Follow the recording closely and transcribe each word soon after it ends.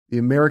the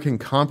American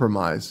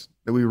compromise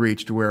that we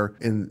reached, where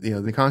in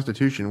the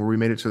Constitution, where we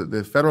made it so that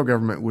the federal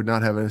government would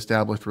not have an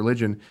established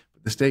religion,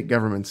 but the state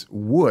governments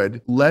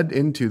would, led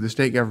into the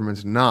state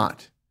governments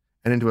not,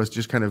 and into us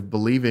just kind of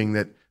believing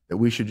that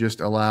we should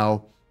just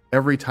allow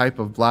every type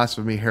of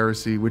blasphemy,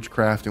 heresy,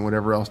 witchcraft, and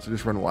whatever else to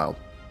just run wild.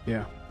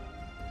 Yeah.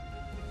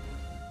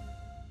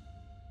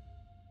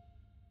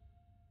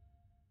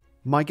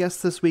 My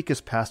guest this week is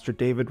Pastor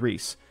David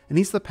Reece, and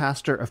he's the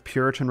pastor of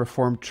Puritan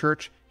Reformed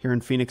Church here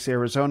in Phoenix,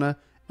 Arizona,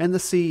 and the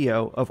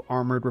CEO of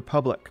Armored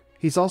Republic.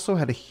 He's also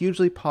had a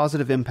hugely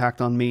positive impact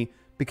on me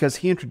because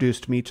he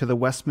introduced me to the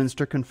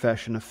Westminster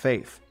Confession of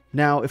Faith.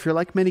 Now, if you're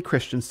like many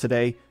Christians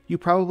today, you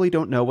probably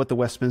don't know what the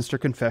Westminster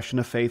Confession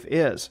of Faith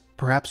is.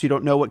 Perhaps you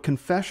don't know what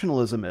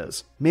confessionalism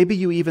is. Maybe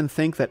you even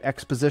think that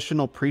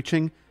expositional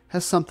preaching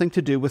has something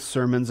to do with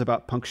sermons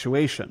about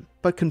punctuation.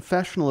 But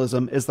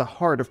confessionalism is the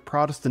heart of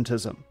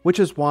Protestantism, which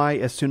is why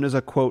as soon as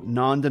a, quote,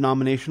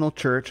 non-denominational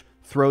church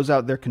throws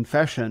out their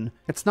confession,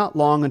 it's not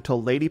long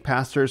until lady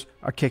pastors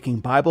are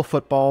kicking Bible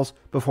footballs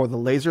before the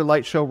Laser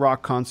Light Show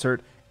rock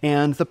concert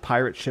and the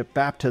pirate ship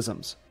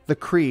baptisms. The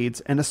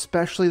creeds, and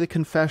especially the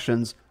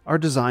confessions, are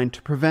designed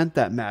to prevent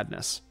that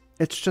madness.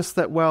 It's just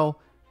that, well,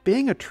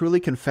 being a truly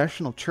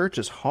confessional church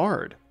is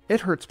hard.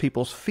 It hurts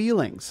people's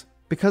feelings.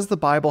 Because the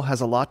Bible has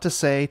a lot to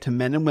say to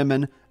men and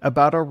women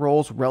about our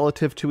roles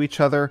relative to each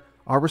other,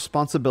 our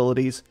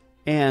responsibilities,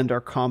 and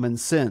our common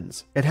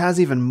sins. It has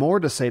even more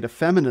to say to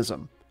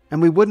feminism.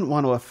 And we wouldn't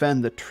want to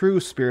offend the true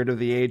spirit of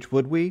the age,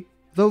 would we?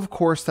 Though of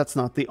course that's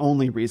not the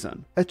only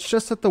reason. It's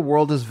just that the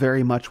world is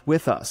very much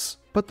with us.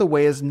 But the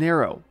way is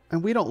narrow,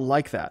 and we don't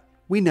like that.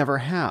 We never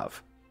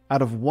have.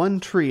 Out of one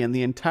tree in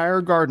the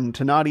entire garden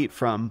to not eat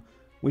from,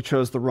 we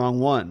chose the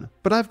wrong one.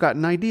 But I've got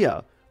an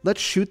idea.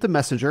 Let's shoot the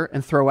messenger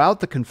and throw out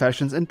the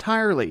confessions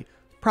entirely.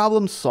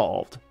 Problem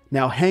solved.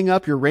 Now hang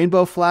up your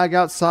rainbow flag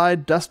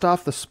outside, dust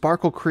off the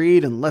Sparkle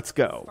Creed, and let's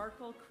go.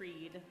 Sparkle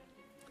Creed.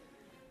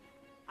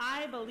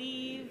 I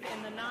believe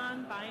in the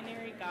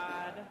non-binary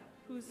God,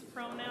 whose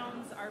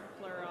pronouns are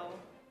plural.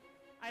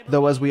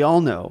 Though as we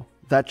all know,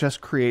 that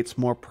just creates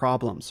more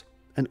problems,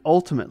 and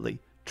ultimately,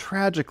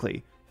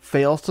 tragically,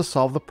 fails to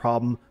solve the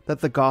problem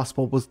that the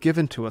gospel was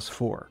given to us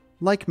for.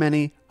 Like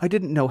many, I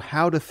didn't know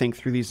how to think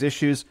through these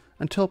issues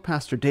until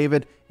Pastor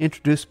David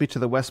introduced me to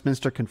the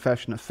Westminster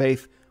Confession of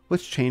Faith,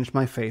 which changed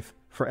my faith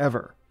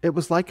forever. It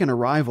was like an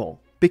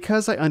arrival.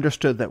 Because I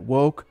understood that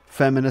woke,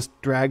 feminist,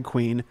 drag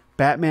queen,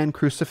 Batman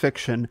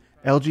crucifixion,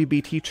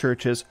 LGBT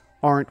churches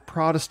aren't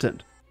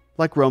Protestant,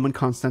 like Roman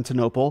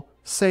Constantinople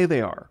say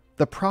they are.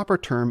 The proper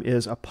term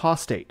is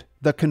apostate.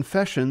 The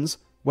confessions,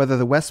 whether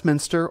the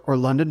Westminster or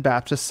London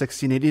Baptist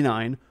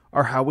 1689,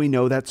 are how we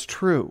know that's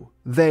true.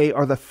 They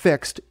are the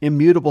fixed,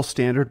 immutable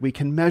standard we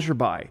can measure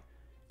by,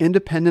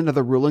 independent of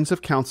the rulings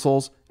of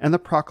councils and the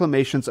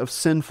proclamations of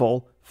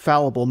sinful,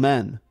 fallible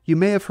men. You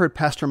may have heard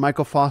Pastor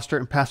Michael Foster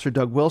and Pastor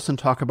Doug Wilson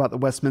talk about the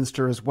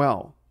Westminster as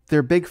well.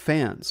 They're big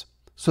fans.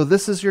 So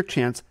this is your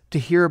chance to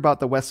hear about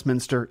the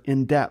Westminster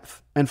in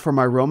depth. And for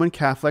my Roman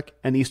Catholic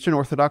and Eastern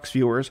Orthodox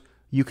viewers,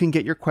 you can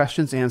get your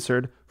questions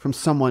answered from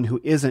someone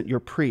who isn't your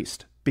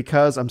priest.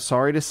 Because I'm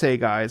sorry to say,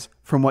 guys,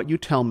 from what you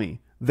tell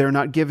me, they're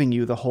not giving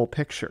you the whole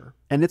picture.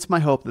 And it's my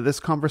hope that this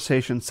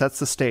conversation sets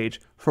the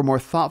stage for more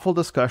thoughtful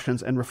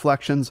discussions and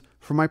reflections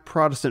for my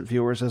Protestant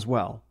viewers as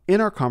well.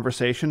 In our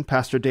conversation,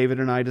 Pastor David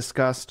and I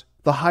discussed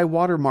the high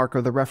water mark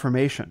of the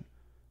Reformation,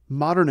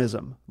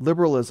 Modernism,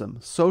 Liberalism,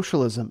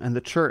 Socialism, and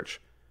the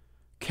Church,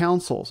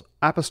 councils,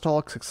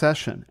 apostolic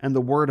succession, and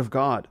the Word of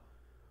God,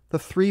 the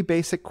three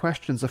basic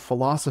questions of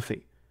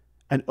philosophy,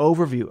 an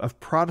overview of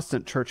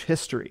Protestant church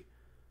history,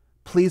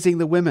 pleasing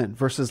the women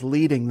versus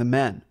leading the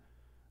men,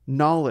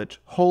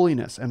 knowledge,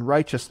 holiness, and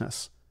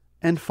righteousness,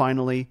 and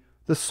finally,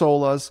 the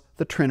Solas,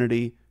 the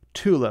Trinity,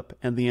 TULIP,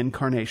 and the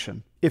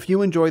Incarnation. If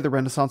you enjoy the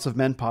Renaissance of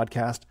Men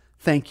podcast,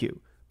 thank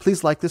you.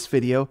 Please like this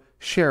video,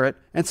 share it,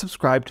 and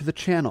subscribe to the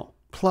channel.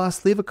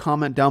 Plus, leave a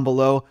comment down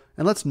below,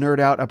 and let's nerd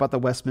out about the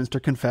Westminster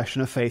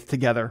Confession of Faith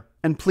together.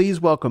 And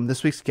please welcome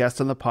this week's guest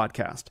on the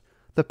podcast,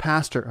 the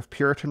pastor of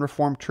Puritan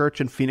Reformed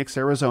Church in Phoenix,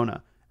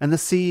 Arizona, and the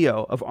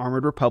CEO of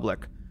Armored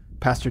Republic,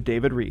 Pastor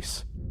David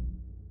Reece.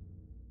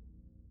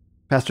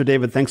 Pastor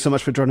David, thanks so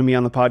much for joining me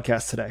on the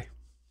podcast today.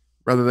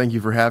 Brother, thank you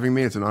for having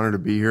me. It's an honor to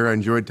be here. I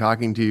enjoyed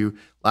talking to you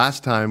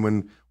last time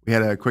when we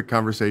had a quick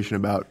conversation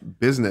about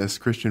business,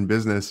 Christian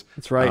business.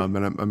 That's right. And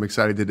I'm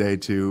excited today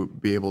to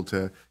be able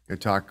to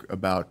talk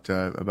about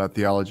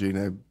theology in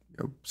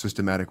a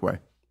systematic way.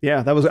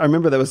 Yeah, I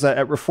remember that was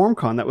at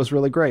ReformCon. That was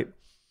really great.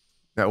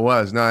 That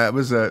was. No, it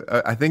was,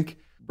 I think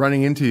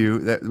running into you,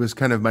 that was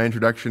kind of my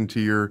introduction to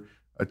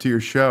your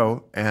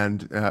show.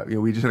 And,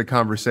 we just had a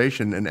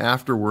conversation, and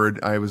afterward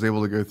I was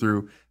able to go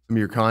through some of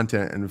your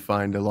content and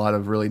find a lot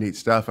of really neat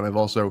stuff. And I've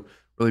also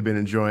really been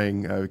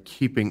enjoying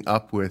keeping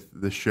up with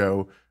the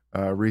show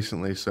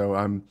recently. So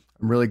I'm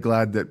really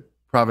glad that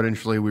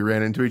providentially we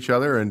ran into each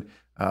other and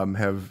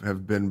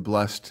have been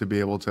blessed to be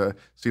able to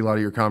see a lot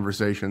of your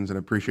conversations, and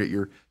appreciate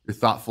your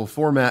thoughtful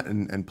format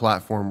and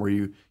platform where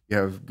you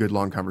have good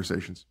long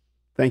conversations.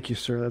 Thank you,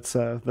 sir.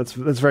 That's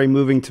very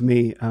moving to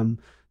me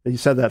that you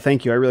said that.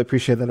 Thank you. I really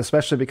appreciate that,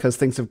 especially because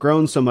things have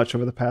grown so much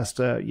over the past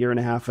year and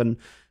a half, and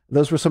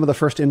those were some of the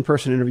first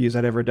in-person interviews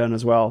I'd ever done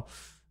as well.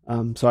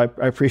 So I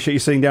appreciate you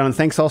sitting down, and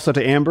thanks also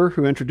to Amber,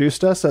 who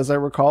introduced us. As I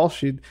recall,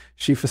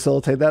 she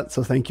facilitated that.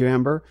 So thank you,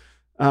 Amber.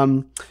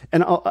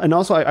 And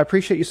also I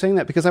appreciate you saying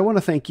that, because I want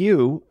to thank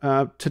you.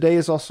 Today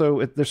is also,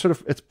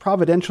 it's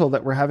providential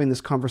that we're having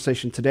this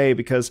conversation today,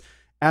 because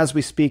as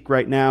we speak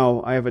right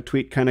now, I have a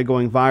tweet kind of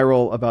going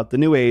viral about the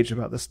New Age,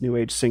 about this New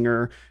Age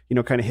singer,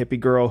 kind of hippie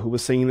girl who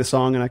was singing the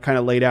song. And I kind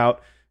of laid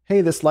out,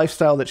 hey, this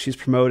lifestyle that she's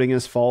promoting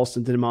is false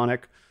and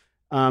demonic.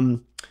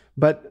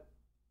 But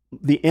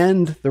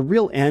the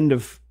real end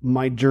of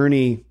my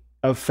journey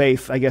of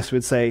faith, I guess we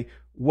would say,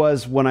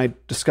 was when I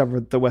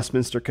discovered the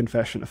Westminster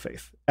Confession of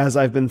Faith. As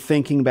I've been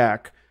thinking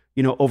back,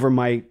 over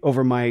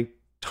my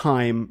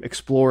time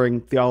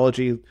exploring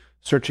theology,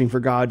 searching for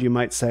God, you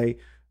might say,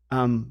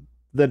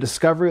 the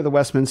discovery of the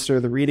Westminster,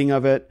 the reading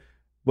of it,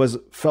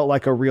 felt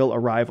like a real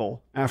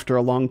arrival after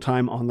a long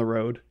time on the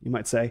road, you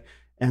might say.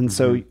 And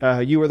so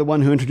you were the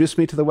one who introduced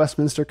me to the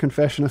Westminster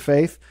Confession of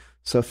Faith.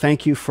 So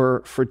thank you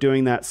for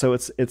doing that. So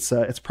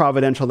it's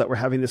providential that we're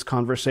having this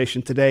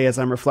conversation today as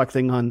I'm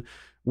reflecting on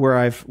where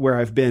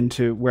I've been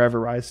to, where I've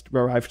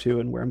arrived to,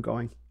 and where I'm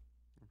going.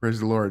 Praise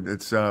the Lord.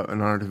 It's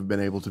an honor to have been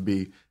able to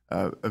be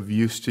of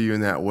use to you in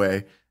that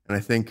way. And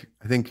I think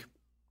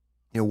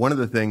one of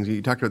the things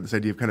you talked about, this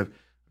idea of kind of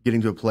getting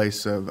to a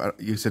place of,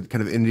 you said,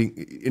 kind of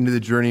ending into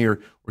the journey or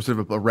sort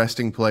of a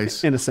resting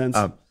place. In a sense.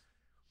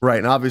 Right.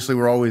 And obviously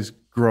we're always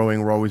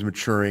growing, we're always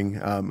maturing,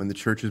 and the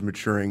church is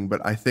maturing.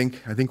 But I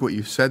think what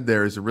you said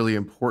there is a really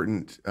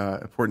important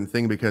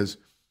thing, because,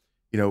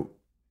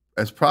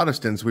 as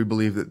Protestants, we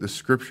believe that the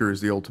Scripture is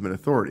the ultimate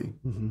authority.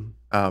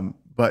 Mm-hmm.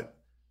 But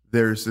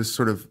there's this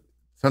sort of,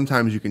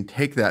 sometimes you can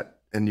take that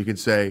and you can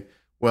say,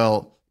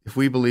 well, if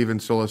we believe in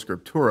sola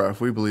scriptura, if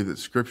we believe that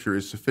Scripture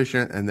is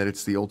sufficient and that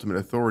it's the ultimate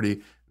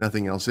authority,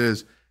 nothing else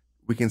is,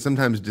 we can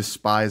sometimes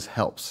despise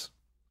helps.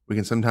 We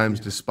can sometimes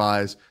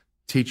despise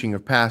teaching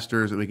of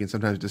pastors, and we can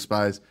sometimes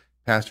despise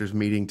pastors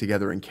meeting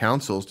together in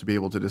councils to be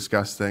able to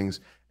discuss things,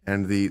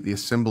 and the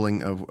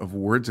assembling of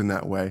words in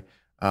that way.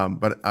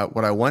 But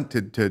what I want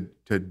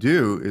to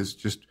do is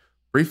just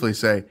briefly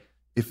say,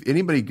 if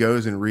anybody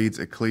goes and reads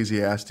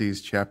Ecclesiastes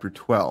chapter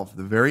 12,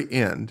 the very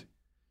end,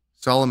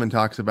 Solomon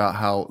talks about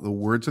how the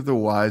words of the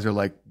wise are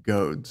like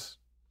goads.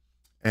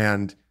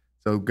 And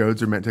so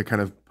goads are meant to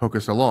kind of poke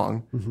us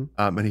along.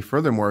 Mm-hmm. And he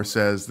furthermore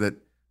says that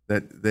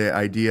the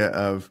idea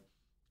of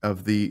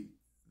the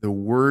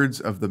words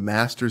of the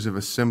masters of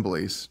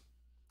assemblies,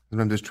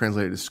 sometimes it's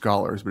translated as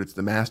scholars, but it's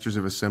the masters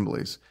of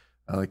assemblies,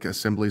 like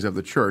assemblies of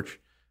the church.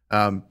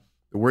 The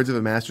words of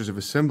the masters of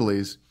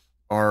assemblies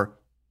are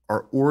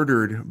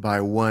ordered by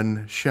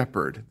one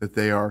shepherd, that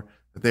they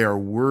are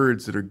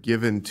words that are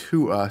given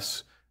to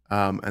us,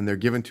 and they're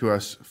given to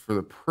us for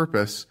the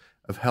purpose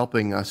of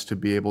helping us to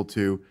be able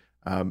to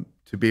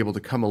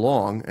come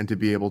along and to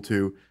be able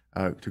to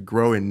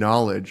grow in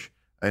knowledge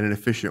in an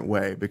efficient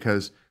way,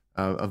 because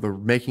of the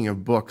making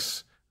of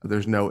books,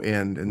 there's no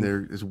end, and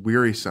there is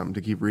wearisome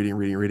to keep reading.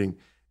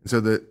 And so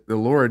the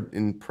Lord,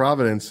 in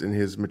providence, in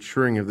his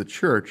maturing of the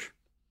church,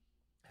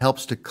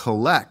 helps to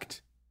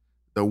collect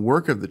the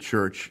work of the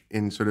church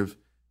in sort of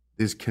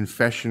these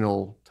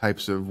confessional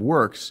types of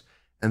works.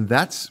 And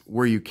that's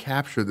where you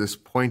capture this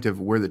point of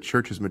where the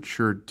church has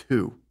matured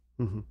to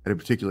at a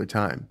particular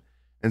time.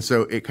 And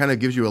so it kind of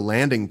gives you a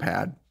landing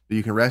pad that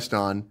you can rest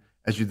on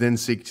as you then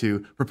seek to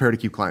prepare to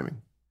keep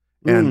climbing.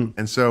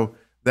 And so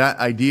that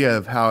idea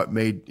of how it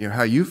made,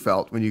 how you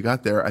felt when you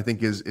got there, I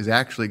think is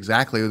actually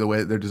exactly the way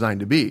that they're designed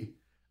to be.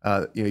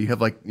 You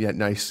have like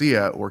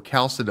Nicaea or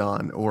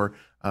Chalcedon or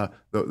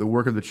the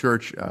work of the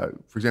church,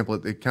 for example,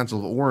 at the Council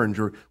of Orange,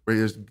 or where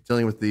you're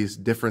dealing with these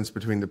difference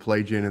between the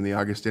Pelagian and the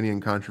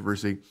Augustinian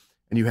controversy,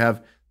 and you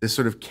have this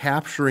sort of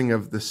capturing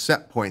of the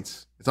set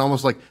points. It's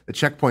almost like the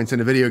checkpoints in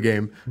a video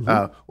game,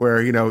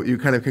 where you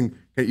kind of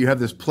you have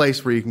this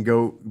place where you can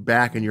go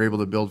back and you're able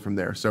to build from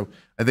there. So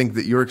I think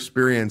that your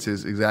experience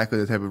is exactly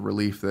the type of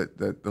relief that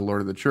the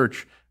Lord of the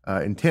Church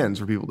intends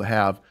for people to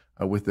have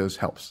with those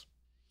helps.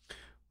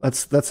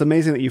 That's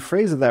amazing that you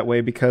phrase it that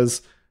way,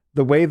 because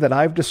the way that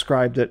I've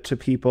described it to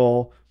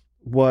people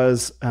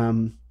was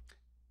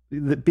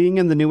that being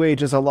in the New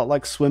Age is a lot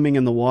like swimming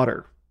in the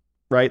water,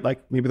 right?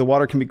 Like maybe the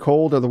water can be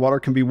cold or the water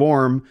can be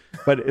warm,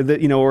 but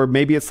or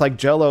maybe it's like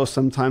Jell-O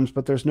sometimes,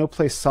 but there's no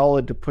place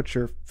solid to put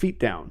your feet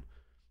down.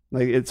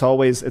 Like it's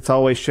always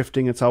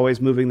shifting, it's always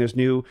moving. There's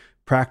new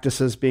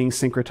practices being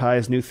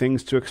syncretized, new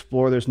things to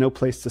explore. There's no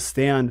place to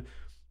stand.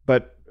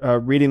 But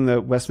reading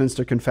the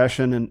Westminster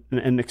Confession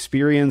and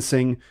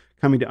experiencing,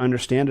 coming to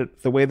understand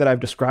it, the way that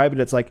I've described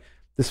it, it's like,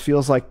 this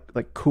feels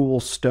like cool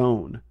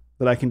stone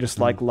that I can just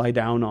lie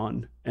down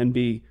on and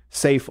be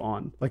safe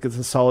on. Like it's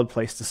a solid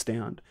place to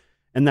stand.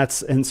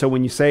 And so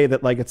when you say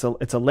that like it's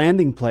a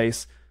landing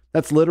place,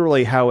 that's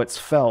literally how it's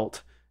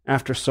felt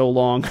after so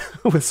long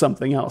with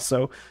something else.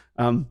 So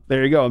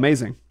there you go.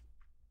 Amazing.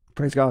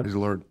 Praise God. Praise the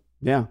Lord.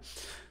 Yeah.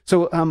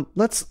 So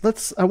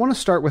I want to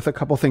start with a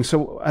couple things.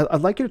 So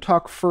I'd like you to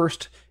talk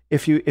first,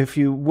 if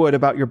you would,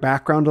 about your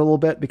background a little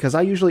bit, because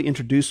I usually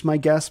introduce my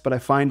guests, but I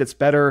find it's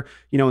better,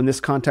 in this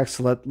context,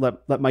 to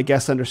let my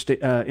guests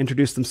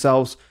introduce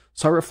themselves,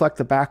 so I reflect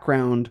the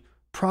background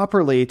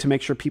properly to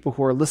make sure people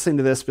who are listening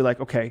to this be like,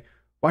 okay,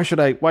 why should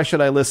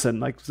I listen?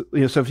 Like,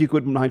 so if you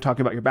could mind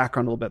talking about your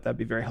background a little bit, that'd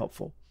be very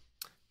helpful.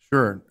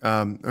 Sure.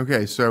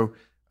 Okay. So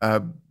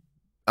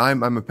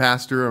I'm a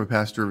pastor. I'm a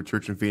pastor of a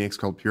church in Phoenix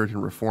called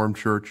Puritan Reformed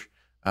Church.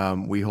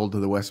 We hold to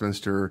the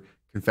Westminster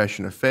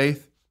Confession of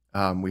Faith.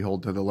 We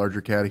hold to the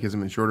larger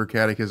catechism and shorter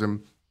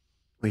catechism.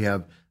 We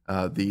have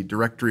the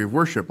Directory of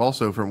Worship,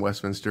 also from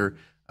Westminster,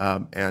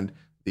 and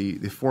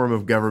the form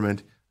of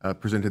government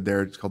presented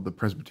there. It's called the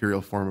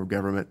Presbyterial form of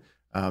government.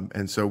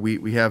 And so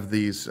we have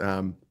these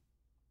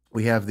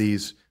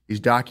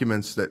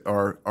documents that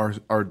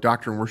are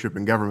doctrine, worship,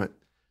 and government.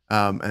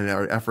 And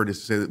our effort is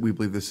to say that we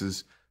believe this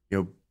is,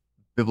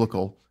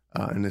 biblical,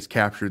 and is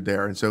captured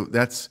there. And so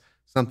that's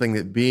something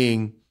that,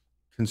 being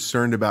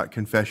concerned about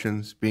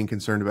confessions, being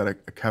concerned about a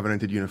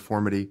covenanted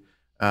uniformity,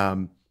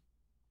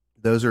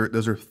 those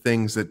are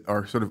things that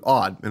are sort of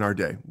odd in our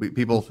day.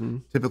 People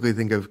typically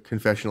think of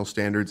confessional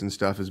standards and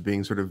stuff as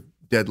being sort of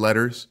dead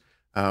letters,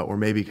 or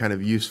maybe kind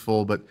of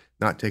useful but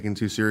not taken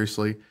too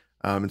seriously.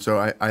 And so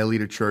I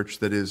lead a church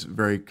that is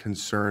very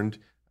concerned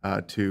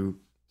to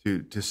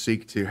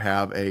seek to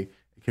have a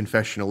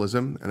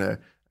confessionalism and a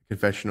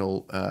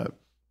confessional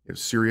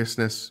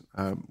seriousness,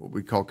 what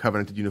we call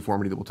covenanted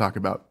uniformity, that we'll talk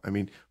about,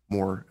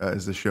 more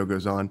as the show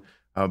goes on.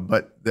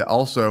 But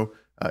also,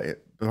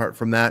 apart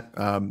from that,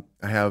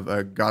 I have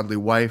a godly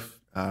wife.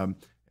 Her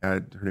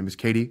name is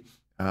Katie,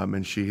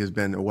 and she has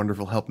been a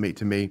wonderful helpmate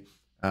to me.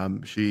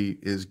 She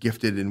is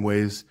gifted in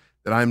ways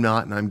that I'm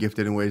not, and I'm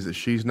gifted in ways that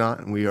she's not,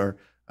 and we are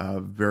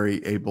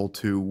very able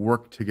to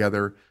work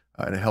together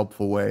in a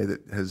helpful way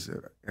that has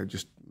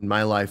just, in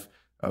my life,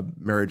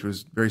 marriage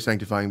was very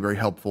sanctifying, very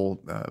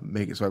helpful,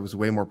 make it so I was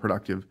way more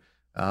productive.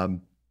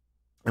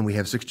 And we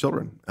have 6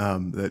 children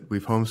that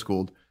we've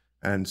homeschooled.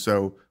 And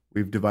so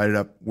we've divided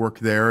up work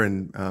there,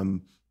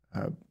 and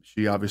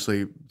she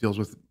obviously deals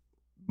with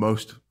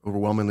most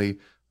overwhelmingly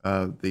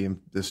the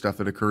stuff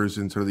that occurs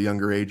in sort of the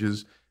younger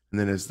ages. And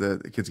then as the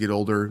kids get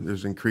older,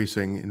 there's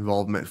increasing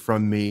involvement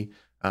from me,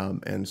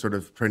 and sort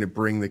of trying to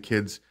bring the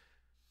kids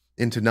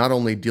into not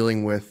only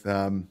dealing with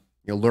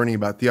learning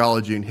about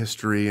theology and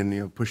history,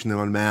 and pushing them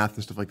on math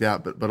and stuff like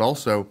that, but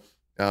also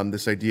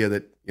this idea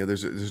that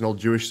there's an old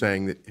Jewish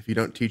saying that if you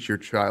don't teach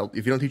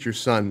your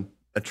son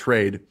a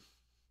trade,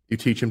 you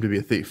teach him to be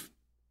a thief.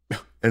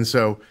 And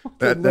so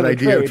that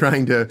idea of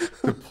trying to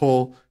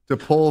pull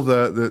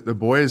the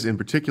boys in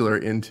particular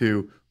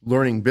into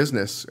learning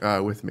business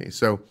with me.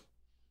 So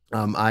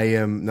I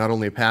am not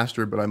only a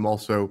pastor, but I'm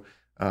also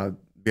the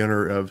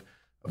owner of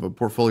a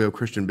portfolio of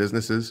Christian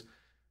businesses.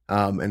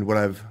 And what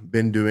I've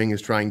been doing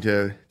is trying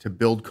to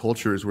build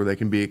cultures where they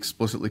can be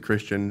explicitly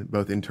Christian,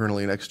 both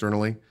internally and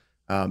externally,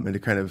 and to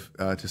kind of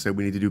to say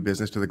we need to do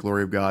business to the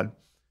glory of God.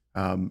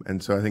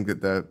 And so I think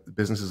that the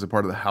business is a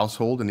part of the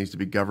household and needs to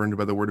be governed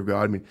by the Word of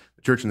God.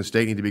 The church and the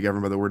state need to be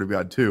governed by the Word of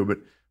God too,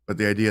 but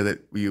the idea that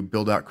you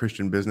build out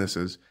Christian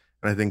businesses.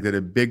 And I think that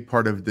a big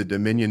part of the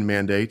Dominion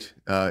mandate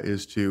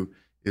is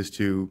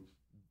to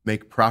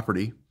make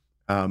property,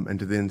 and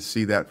to then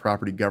see that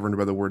property governed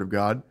by the Word of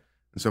God.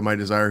 And so my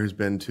desire has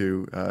been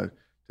to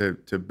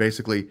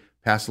basically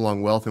pass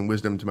along wealth and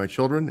wisdom to my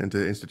children, and to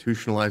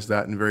institutionalize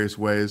that in various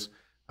ways,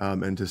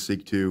 and to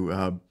seek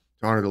to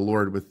honor the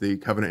Lord with the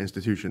covenant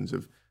institutions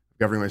of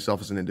governing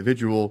myself as an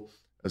individual,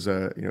 as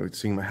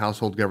seeing my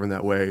household governed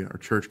that way, our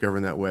church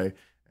governed that way,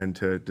 and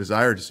to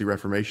desire to see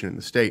Reformation in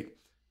the state.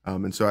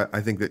 And so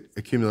I think that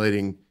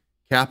accumulating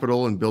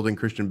capital and building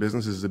Christian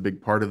businesses is a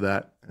big part of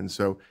that. And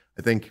so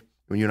I think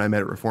when you and I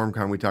met at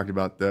ReformCon, we talked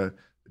about the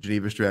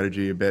Geneva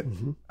strategy a bit,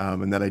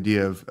 and that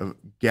idea of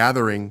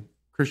gathering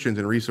Christians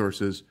and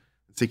resources,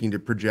 seeking to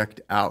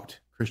project out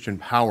Christian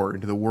power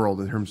into the world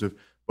in terms of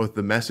both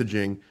the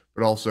messaging,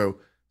 but also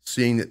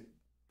seeing that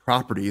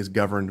property is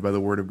governed by the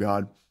Word of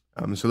God.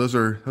 So those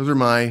are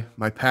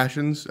my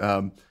passions.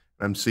 I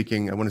want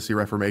to see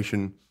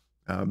Reformation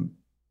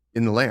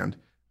in the land,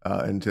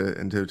 and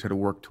to try to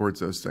work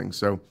towards those things.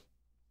 So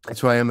that's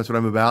who I am. That's what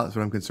I'm about. That's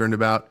what I'm concerned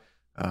about.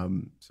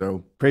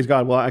 So praise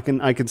God. Well, I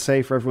can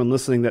say for everyone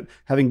listening that,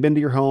 having been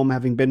to your home,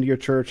 having been to your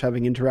church,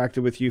 having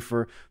interacted with you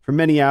for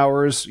many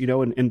hours,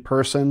 in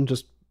person,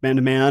 just man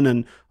to man,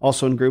 and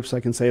also in groups, I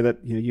can say that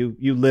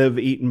you live,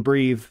 eat, and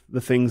breathe the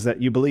things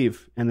that you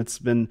believe, and it's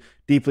been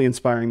deeply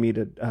inspiring me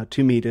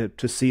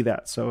to see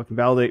that. So I can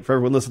validate for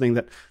everyone listening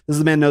that this is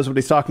the man who knows what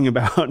he's talking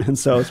about, and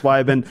so it's why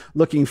I've been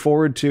looking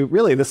forward to.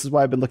 Really, this is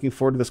why I've been looking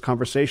forward to this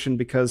conversation,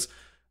 because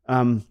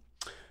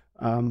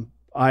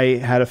I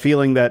had a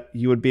feeling that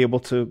you would be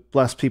able to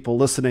bless people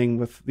listening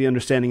with the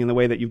understanding and the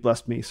way that you've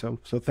blessed me. So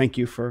thank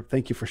you for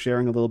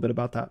sharing a little bit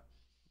about that.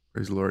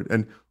 Praise the Lord.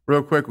 And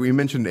real quick, we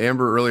mentioned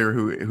Amber earlier,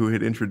 who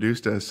had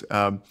introduced us,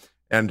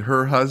 and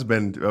her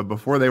husband,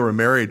 before they were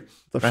married.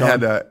 I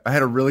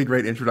had a really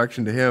great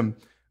introduction to him.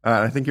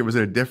 I think it was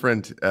at a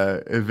different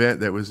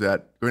event that was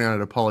going on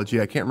at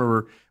Apologia. I can't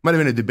remember. It might have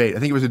been a debate. I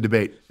think it was a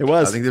debate. It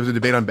was. I think there was a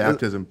debate on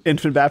baptism.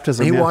 Infant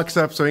baptism. And he walks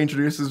up, so he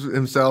introduces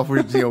himself.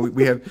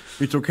 We have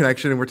mutual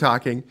connection, and we're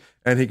talking.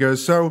 And he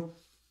goes, "So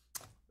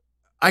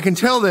I can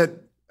tell that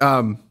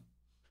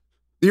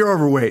you're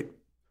overweight,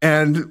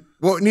 and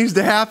what needs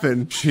to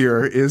happen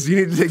here is you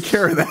need to take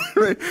care of that."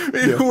 Right?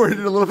 He worded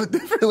it a little bit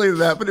differently than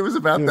that, but it was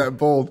about that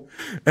bold.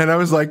 And I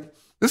was like,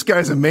 this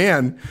guy's a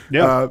man.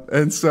 Yeah.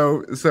 And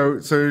so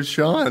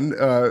Sean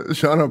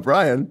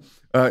O'Brien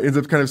ends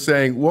up kind of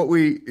saying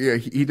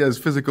he does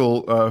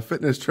physical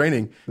fitness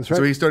training. That's right.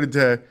 So he started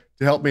to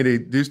help me to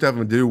do stuff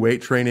and do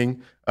weight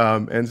training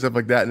and stuff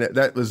like that. And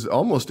that was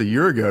almost a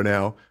year ago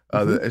now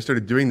that I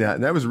started doing that.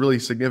 And that was really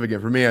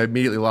significant for me. I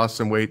immediately lost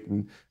some weight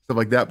and stuff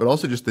like that, but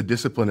also just the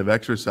discipline of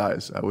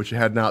exercise, which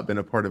had not been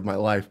a part of my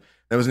life.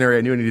 That was an area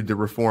I knew I needed to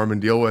reform and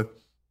deal with.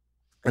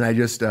 And I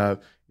just,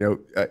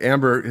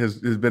 Amber has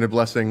been a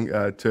blessing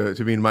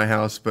to be in my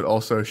house, but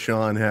also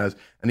Sean has,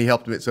 and he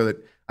helped me so that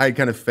I had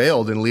kind of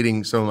failed in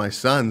leading some of my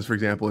sons, for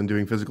example, in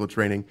doing physical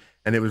training.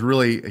 And it was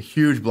really a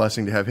huge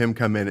blessing to have him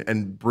come in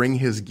and bring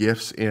his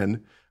gifts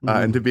in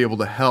and to be able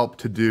to help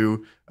to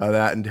do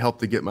that and to help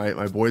to get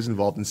my boys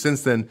involved. And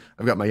since then,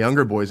 I've got my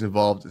younger boys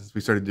involved since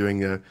we started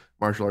doing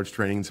martial arts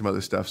training and some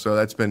other stuff. So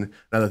that's been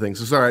another thing.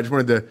 So sorry, I just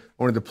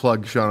wanted to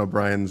plug Sean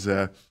O'Brien's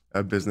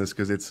business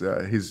because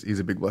he's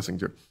a big blessing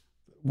too.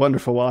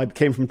 Wonderful. Well, I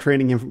came from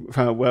training him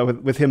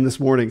with him this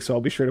morning, so I'll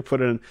be sure to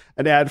put in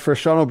an ad for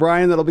Sean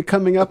O'Brien that'll be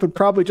coming up in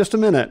probably just a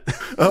minute.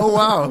 Oh,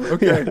 wow.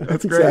 Okay. Yeah,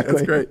 that's great. Exactly.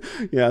 That's great.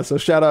 Yeah. So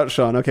shout out,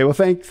 Sean. Okay. Well,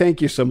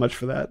 thank you so much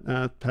for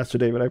that, Pastor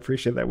David. I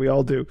appreciate that. We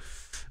all do.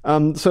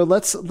 So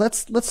let's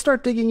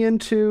start digging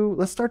into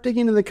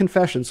the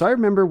confession. So I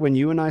remember when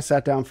you and I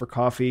sat down for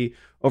coffee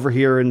over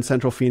here in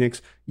Central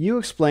Phoenix, you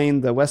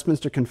explained the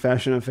Westminster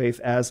Confession of Faith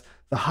as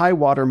the high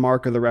water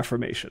mark of the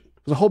Reformation.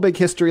 It was a whole big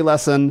history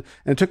lesson,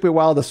 and it took me a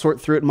while to sort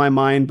through it in my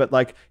mind, but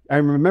I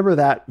remember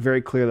that very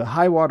clear, the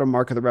high water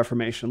mark of the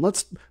Reformation.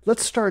 Let's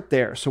start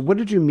there. So what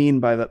did you mean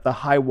by the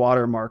high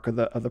water mark of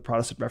the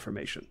Protestant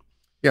Reformation?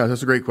 Yeah,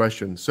 that's a great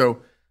question.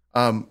 So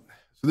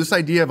this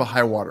idea of a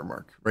high water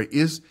mark, right?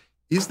 Is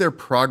there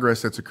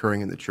progress that's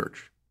occurring in the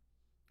church?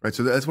 Right?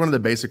 So that's one of the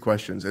basic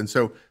questions. And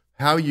so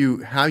how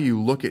you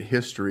look at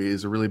history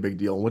is a really big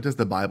deal. And what does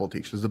the Bible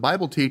teach? Does the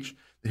Bible teach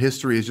that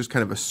history is just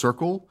kind of a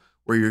circle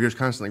where you're just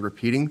constantly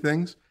repeating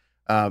things?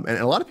 And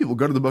a lot of people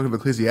go to the book of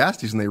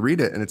Ecclesiastes and they read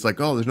it and it's like,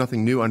 oh, there's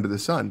nothing new under the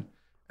sun.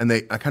 And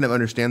I kind of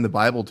understand the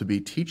Bible to be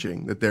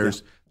teaching that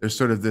there's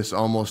sort of this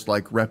almost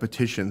like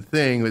repetition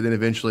thing, but then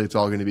eventually it's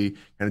all going to be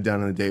kind of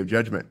done on the day of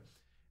judgment.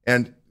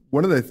 And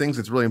one of the things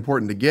that's really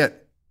important to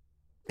get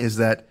is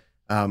that,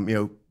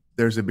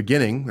 there's a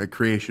beginning, like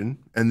creation,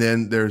 and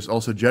then there's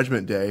also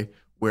Judgment Day,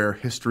 where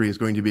history is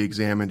going to be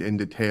examined in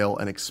detail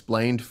and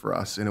explained for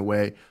us in a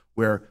way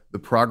where the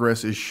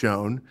progress is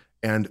shown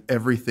and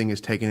everything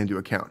is taken into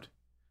account.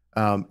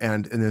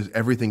 And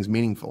everything's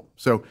meaningful.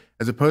 So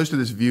as opposed to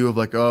this view of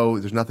like, oh,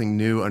 there's nothing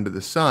new under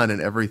the sun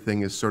and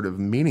everything is sort of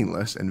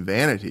meaningless and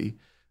vanity,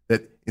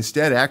 that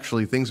instead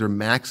actually things are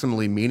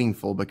maximally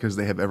meaningful because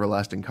they have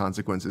everlasting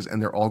consequences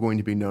and they're all going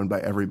to be known by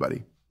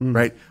everybody,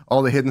 right?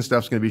 All the hidden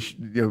stuff's going to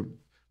be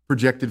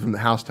projected from the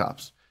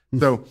housetops.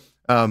 So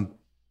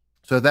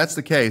if that's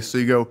the case, so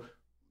you go,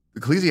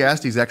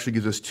 Ecclesiastes actually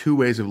gives us two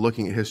ways of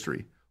looking at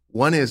history.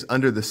 One is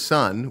under the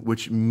sun,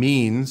 which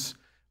means,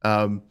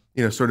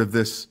 sort of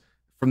this,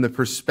 from the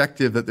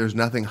perspective that there's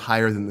nothing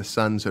higher than the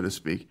sun, so to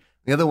speak.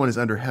 The other one is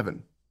under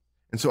heaven.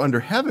 And so under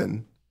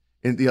heaven,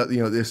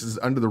 this is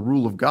under the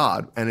rule of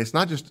God. And it's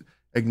not just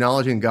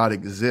acknowledging God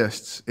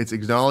exists. It's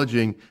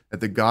acknowledging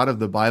that the God of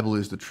the Bible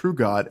is the true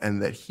God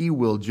and that he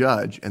will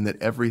judge and that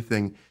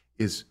everything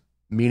is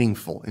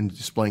meaningful in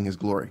displaying his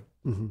glory.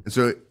 And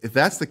so if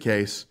that's the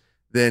case,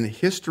 then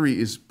history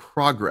is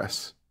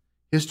progress.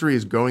 History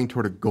is going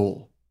toward a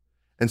goal.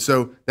 And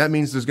so that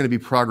means there's going to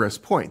be progress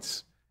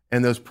points.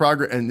 And there's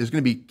going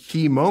to be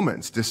key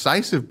moments,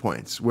 decisive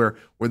points where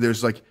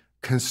there's like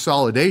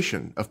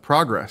consolidation of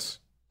progress.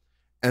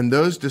 And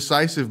those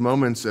decisive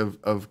moments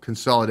of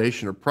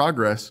consolidation or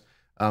progress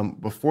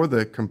before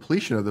the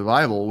completion of the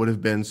Bible would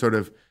have been sort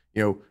of,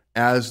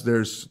 as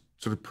there's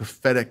sort of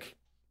prophetic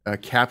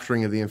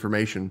capturing of the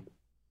information.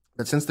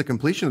 But since the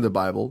completion of the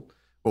Bible,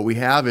 what we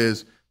have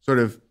is sort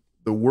of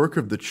the work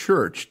of the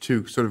church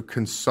to sort of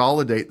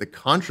consolidate the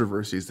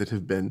controversies that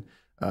have been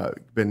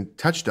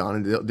touched on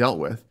and dealt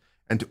with,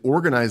 and to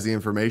organize the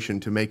information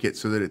to make it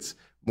so that it's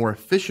more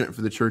efficient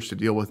for the church to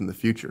deal with in the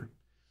future.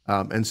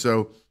 And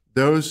so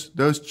those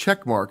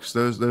check marks,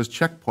 those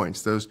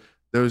checkpoints,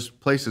 those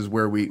places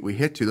where we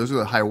hit to, those are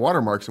the high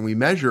water marks, and we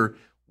measure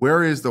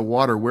where is the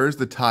water, where's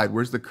the tide,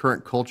 where's the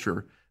current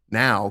culture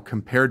now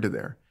compared to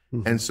there.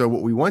 And so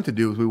what we want to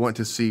do is we want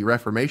to see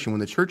Reformation, when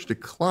the church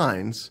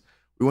declines,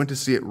 we want to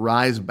see it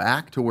rise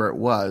back to where it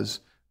was,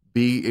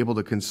 be able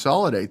to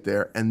consolidate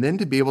there, and then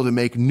to be able to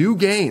make new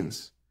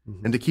gains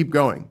and to keep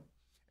going.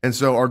 And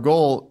so our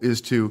goal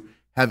is to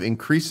have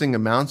increasing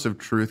amounts of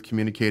truth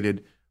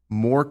communicated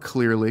more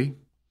clearly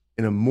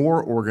in a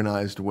more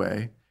organized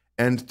way,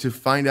 and to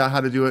find out how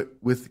to do it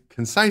with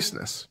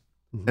conciseness.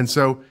 And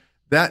so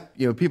that,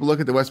 people look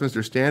at the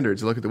Westminster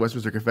Standards, look at the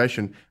Westminster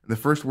Confession, and the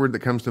first word that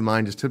comes to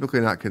mind is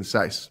typically not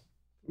concise.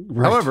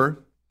 Right.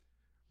 However,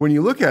 when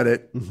you look at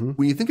it,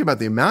 when you think about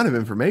the amount of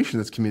information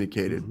that's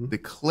communicated, the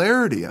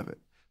clarity of it,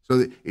 so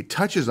that it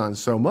touches on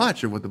so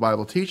much of what the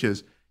Bible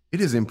teaches,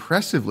 it is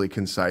impressively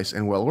concise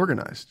and well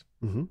organized.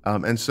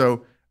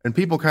 And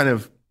people kind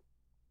of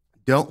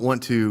don't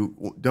want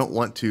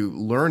to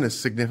learn a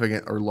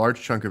significant or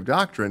large chunk of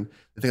doctrine.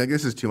 They think like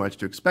this is too much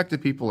to expect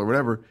of people or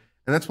whatever.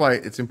 And that's why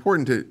it's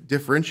important to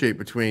differentiate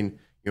between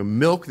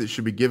milk that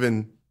should be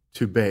given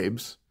to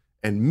babes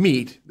and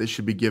meat that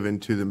should be given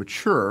to the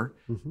mature.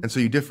 And so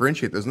you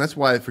differentiate those. And that's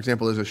why, for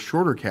example, there's a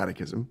shorter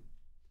catechism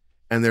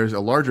and there's a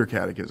larger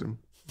catechism.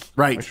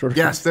 Right.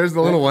 Yes, there's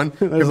the little one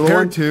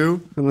compared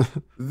to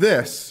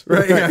this.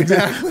 Right. Yeah,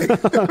 exactly.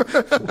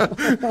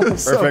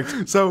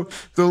 Perfect. So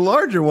the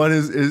larger one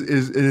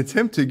is an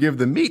attempt to give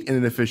the meat in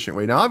an efficient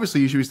way. Now, obviously,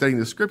 you should be studying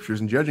the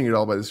scriptures and judging it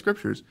all by the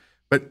scriptures.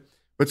 But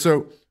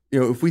so,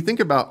 if we think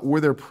about,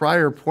 were there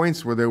prior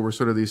points where there were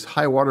sort of these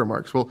high water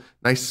marks? Well,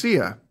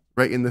 Nicaea,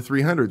 right, in the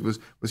 300s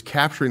was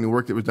capturing the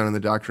work that was done in the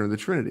doctrine of the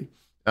Trinity.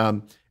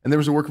 And there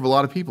was a work of a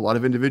lot of people, a lot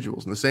of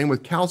individuals. And the same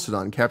with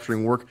Chalcedon,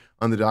 capturing work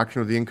on the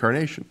doctrine of the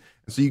Incarnation.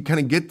 And so you kind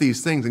of get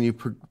these things and you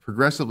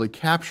progressively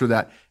capture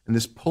that. And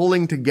this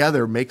pulling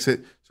together makes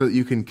it so that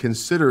you can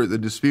consider the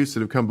disputes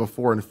that have come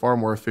before in a far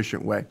more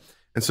efficient way.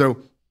 And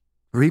so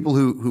for people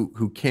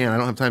who can, I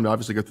don't have time to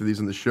obviously go through these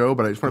in the show,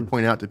 but I just want to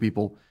point out to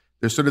people,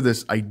 there's sort of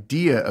this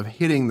idea of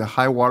hitting the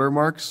high water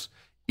marks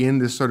in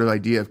this sort of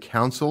idea of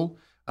counsel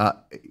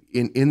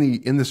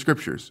in the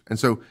scriptures. And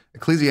so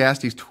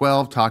Ecclesiastes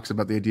 12 talks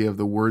about the idea of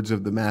the words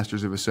of the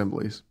masters of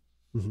assemblies.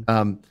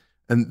 And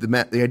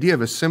the idea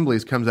of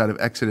assemblies comes out of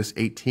Exodus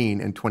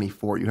 18 and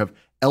 24. You have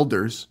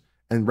elders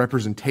and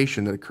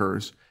representation that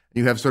occurs.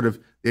 And you have sort of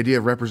the idea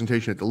of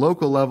representation at the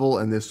local level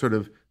and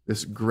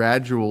this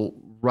gradual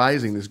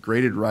rising, this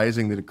graded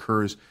rising that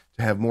occurs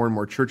to have more and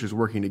more churches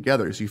working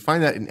together. So you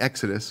find that in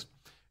Exodus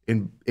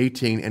in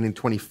 18 and in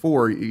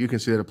 24, you can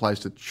see that applies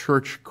to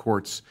church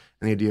courts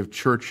and the idea of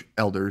church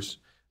elders.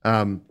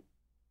 You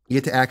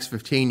get to Acts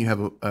 15, you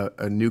have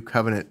a new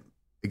covenant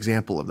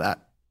example of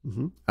that,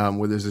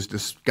 where there's this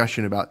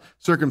discussion about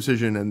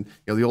circumcision and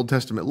the Old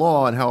Testament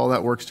law and how all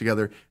that works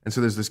together. And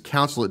so there's this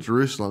council at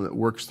Jerusalem that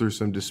works through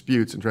some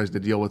disputes and tries to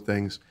deal with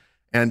things.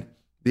 And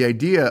the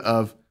idea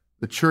of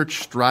the church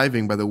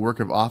striving by the work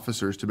of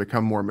officers to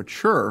become more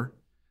mature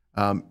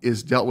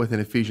is dealt with in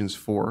Ephesians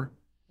 4.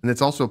 And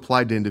it's also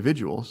applied to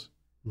individuals.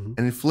 And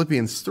in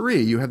Philippians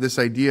 3, you have this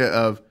idea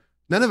of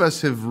none of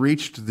us have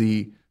reached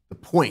the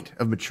point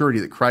of maturity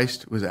that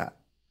Christ was at.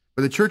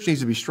 But the church needs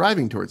to be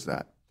striving towards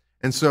that.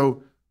 And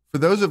so for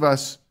those of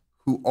us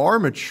who are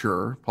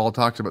mature, Paul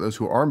talks about those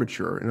who are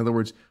mature, in other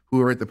words,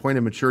 who are at the point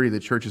of maturity the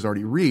church has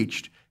already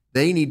reached,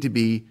 they need to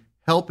be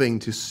helping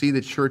to see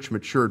the church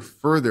matured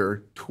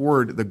further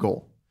toward the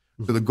goal.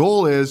 So the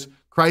goal is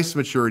Christ's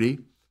maturity.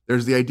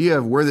 There's the idea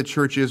of where the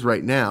church is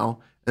right now,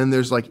 and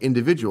there's like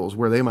individuals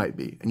where they might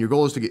be. And your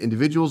goal is to get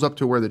individuals up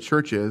to where the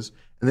church is,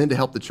 and then to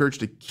help the church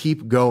to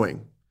keep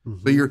going.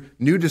 So your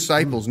new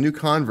disciples, new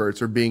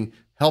converts are being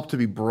helped to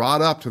be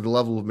brought up to the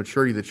level of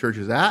maturity the church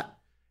is at.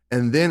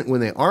 And then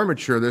when they are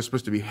mature, they're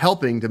supposed to be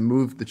helping to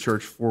move the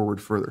church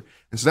forward further.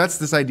 And so that's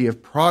this idea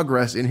of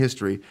progress in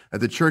history, that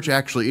the church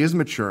actually is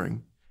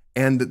maturing,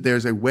 and that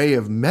there's a way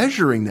of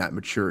measuring that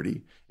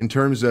maturity in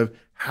terms of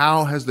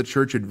how has the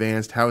church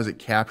advanced, how has it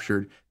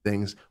captured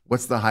things,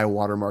 what's the high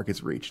water mark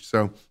it's reached.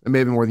 So it may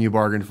have been more than you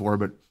bargained for,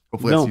 but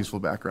hopefully that's useful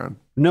background.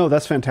 No,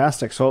 that's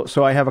fantastic.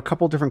 So I have a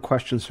couple different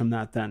questions from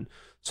that then.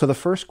 So the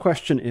first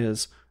question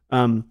is,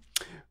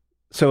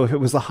 so if it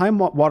was the high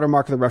water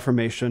mark of the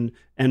Reformation,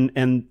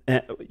 and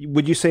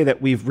would you say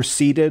that we've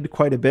receded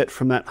quite a bit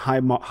from that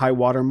high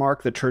water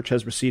mark? The church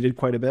has receded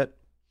quite a bit?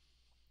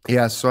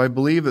 Yeah, so I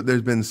believe that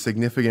there's been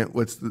significant,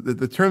 what's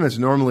the term that's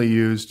normally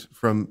used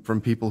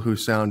from people who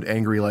sound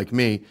angry like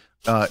me,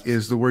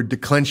 is the word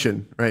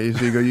declension, right?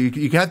 So you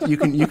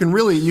can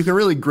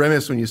really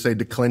grimace when you say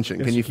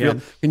declension. Yes,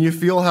 Can you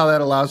feel how that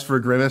allows for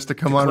a grimace to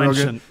come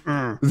declension.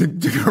 On real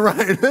good?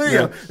 Right.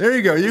 There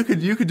you go.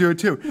 You could do it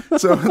too.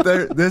 So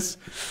this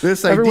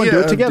Everyone idea do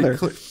it of together.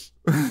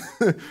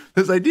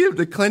 this idea of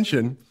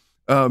declension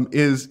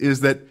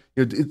is that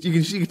you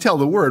can tell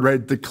the word,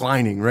 right?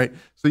 Declining, right?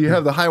 So you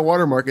have the high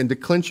water mark, and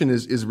declension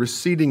is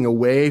receding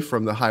away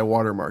from the high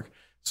water mark.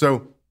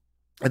 So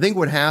I think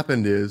what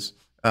happened is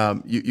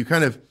you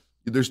kind of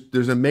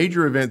there's a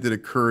major event that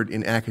occurred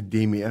in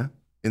academia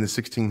in the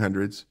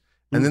 1600s,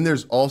 and then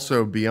there's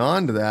also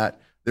beyond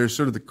that there's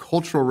sort of the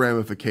cultural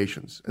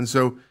ramifications. And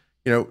so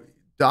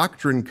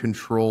doctrine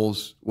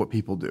controls what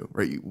people do,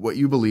 right? What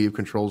you believe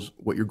controls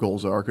what your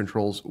goals are,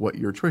 controls what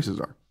your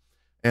choices are,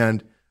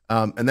 and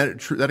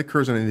that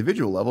occurs on an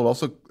individual level. It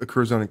also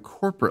occurs on a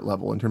corporate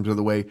level in terms of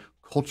the way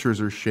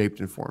cultures are shaped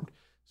and formed.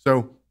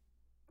 So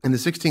in the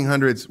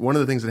 1600s, one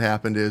of the things that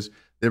happened is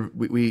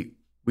we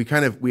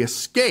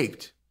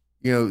escaped,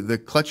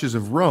 the clutches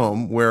of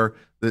Rome, where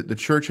the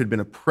church had been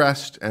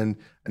oppressed and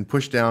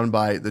pushed down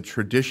by the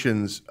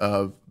traditions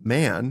of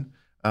man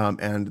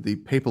and the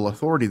papal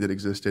authority that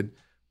existed.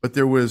 But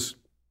there was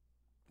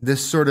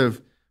this sort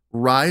of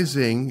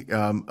rising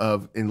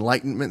of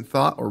Enlightenment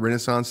thought or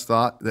Renaissance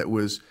thought that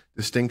was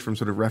distinct from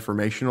sort of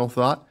Reformational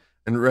thought.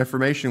 And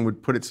Reformation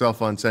would put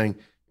itself on saying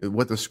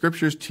what the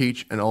scriptures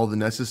teach and all the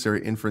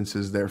necessary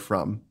inferences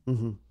therefrom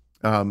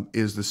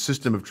is the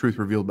system of truth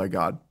revealed by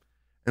God.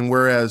 And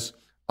whereas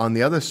on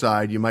the other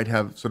side, you might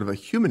have sort of a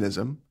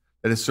humanism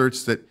that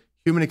asserts that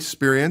human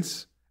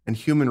experience and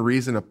human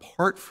reason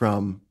apart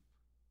from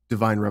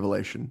divine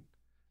revelation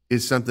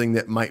is something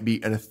that might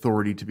be an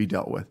authority to be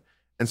dealt with.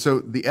 And so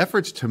the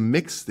efforts to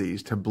mix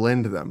these, to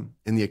blend them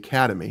in the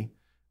academy,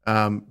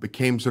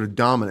 became sort of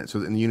dominant.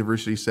 So in the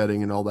university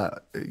setting and all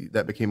that,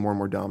 that became more and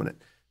more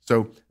dominant.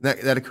 So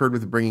that occurred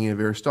with the bringing in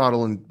of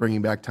Aristotle and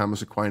bringing back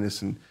Thomas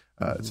Aquinas and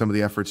some of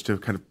the efforts to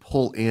kind of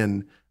pull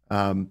in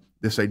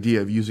this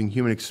idea of using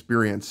human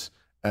experience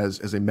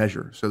as a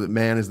measure, so that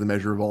man is the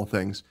measure of all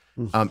things.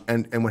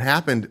 And what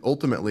happened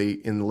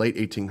ultimately in the late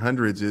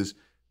 1800s is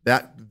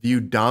that view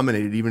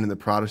dominated even in the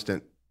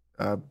Protestant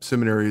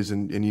seminaries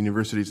and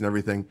universities and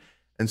everything.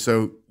 And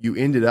so you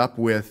ended up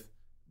with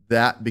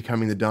that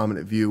becoming the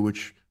dominant view,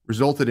 which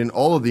resulted in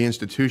all of the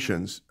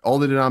institutions, all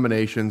the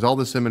denominations, all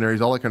the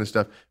seminaries, all that kind of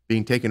stuff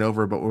being taken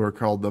over by what were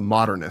called the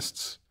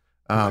modernists.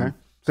 Okay.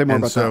 Say more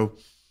about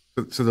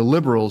that. So the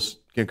liberals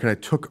kind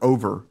of took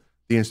over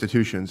the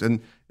institutions,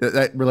 and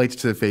that relates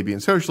to Fabian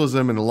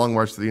socialism and a long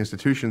march to the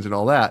institutions and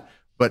all that.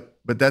 But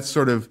that's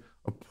sort of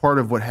a part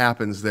of what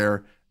happens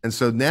there. And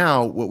so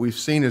now what we've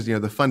seen is, the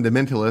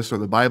fundamentalists or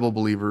the Bible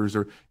believers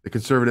or the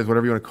conservatives,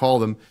 whatever you want to call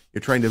them, you're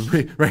trying to,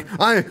 right?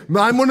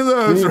 I'm one of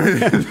those,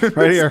 right?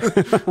 Right here.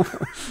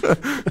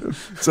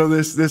 So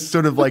this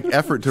sort of like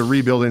effort to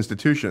rebuild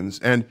institutions.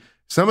 And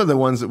some of the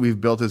ones that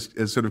we've built as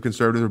sort of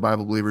conservatives or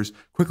Bible believers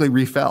quickly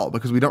refell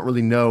because we don't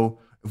really know,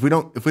 if we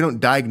don't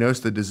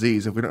diagnose the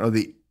disease, if we don't know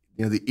the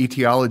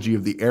etiology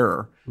of the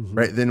error,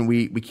 right, then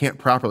we can't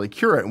properly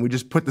cure it, and we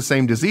just put the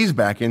same disease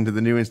back into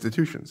the new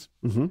institutions.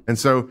 And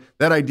so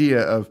that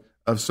idea of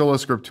sola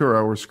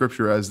scriptura, or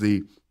scripture as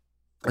the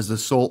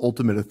sole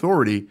ultimate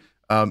authority,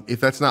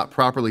 if that's not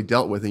properly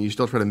dealt with, and you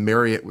still try to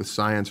marry it with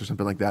science or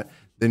something like that,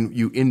 then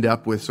you end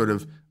up with sort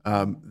of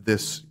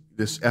this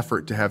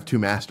effort to have two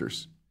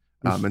masters.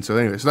 And so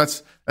anyway, so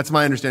that's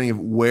my understanding of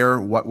where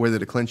the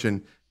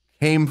declension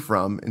came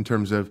from in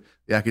terms of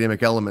the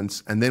academic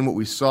elements. And then what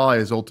we saw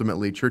is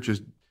ultimately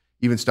churches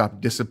even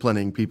stopped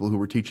disciplining people who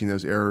were teaching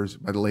those errors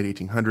by the late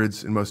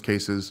 1800s in most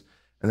cases.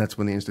 And that's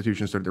when the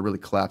institutions started to really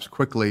collapse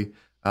quickly.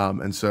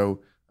 And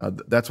so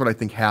that's what I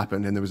think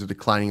happened. And there was a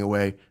declining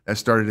away that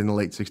started in the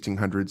late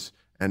 1600s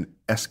and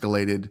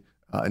escalated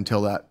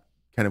until that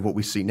kind of what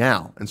we see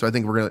now. And so I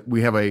think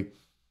we have a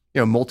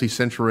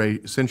multi-century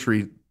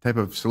type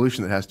of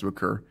solution that has to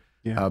occur.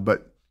 Yeah.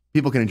 But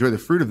people can enjoy the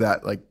fruit of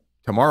that like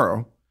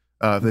tomorrow.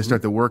 If they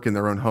start to work in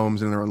their own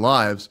homes and in their own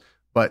lives,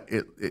 but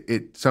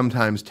it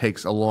sometimes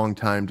takes a long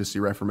time to see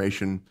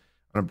Reformation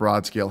on a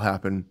broad scale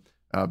happen.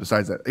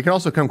 Besides that, it can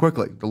also come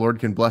quickly. The Lord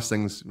can bless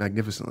things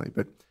magnificently,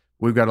 but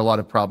we've got a lot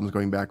of problems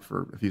going back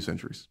for a few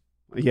centuries.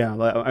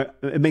 Yeah,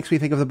 it makes me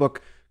think of the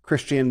book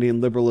Christianity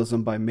and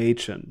Liberalism by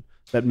Machen,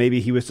 that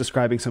maybe he was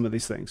describing some of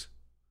these things.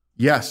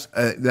 Yes,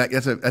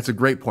 that's a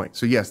great point.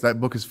 So yes, that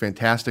book is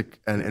fantastic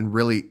and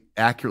really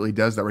accurately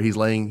does that, where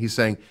he's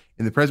saying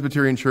in the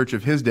Presbyterian church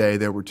of his day,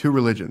 there were two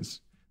religions.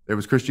 There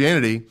was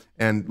Christianity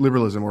and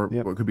liberalism, or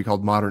what could be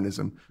called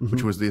modernism,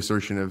 which was the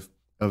assertion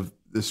of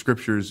the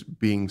scriptures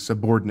being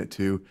subordinate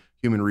to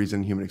human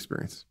reason, human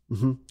experience.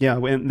 Yeah,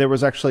 and there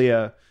was actually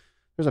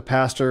there's a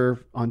pastor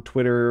on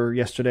Twitter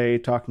yesterday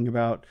talking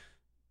about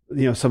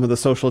some of the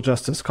social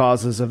justice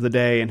causes of the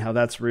day and how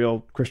that's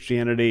real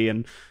Christianity.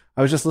 And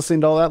I was just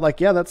listening to all that,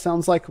 like, yeah, that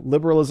sounds like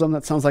liberalism.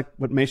 That sounds like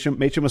what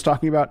Machen was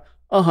talking about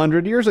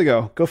 100 years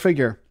ago. Go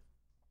figure.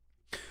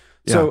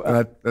 Yeah,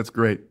 so that's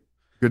great.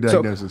 Good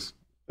diagnosis.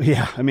 So,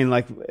 yeah, I mean,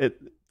 like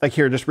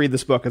here, just read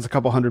this book. It's a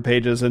couple hundred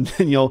pages, and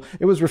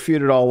it was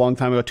refuted all a long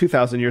time ago,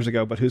 2,000 years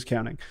ago, but who's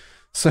counting?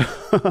 So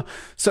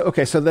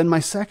okay. So then my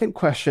second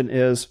question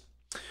is,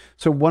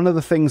 so one of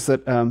the things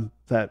that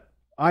that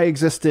I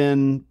exist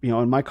in,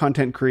 in my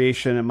content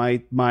creation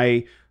and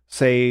my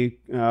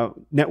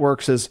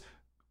networks is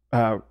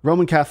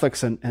Roman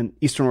Catholics and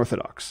Eastern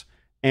Orthodox.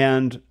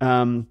 And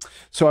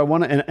so I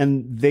want to,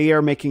 and they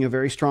are making a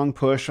very strong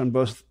push on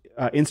both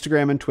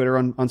Instagram and Twitter,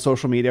 on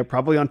social media,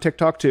 probably on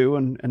TikTok too,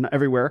 and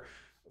everywhere,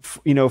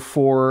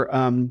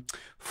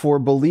 for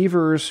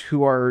believers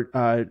who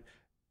are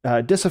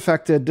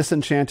disaffected,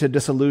 disenchanted,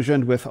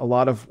 disillusioned with a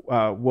lot of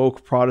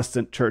woke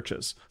Protestant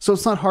churches. So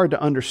it's not hard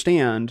to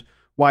understand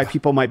why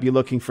people might be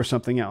looking for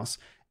something else.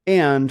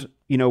 And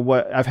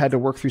what I've had to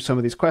work through some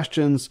of these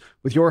questions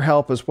with your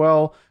help as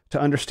well to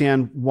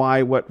understand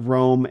why what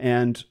Rome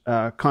and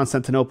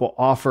Constantinople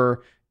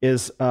offer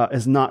is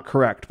not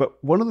correct.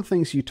 But one of the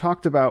things you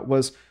talked about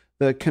was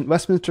the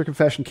Westminster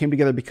Confession came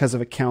together because of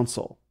a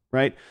council,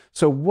 right?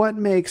 So what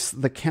makes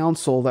the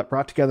council that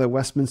brought together the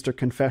Westminster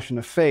Confession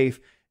of Faith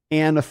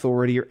an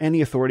authority or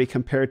any authority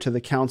compared to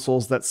the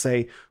councils that,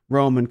 say,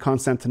 Rome and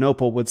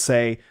Constantinople would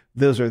say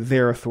those are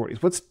their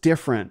authorities? What's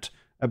different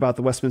about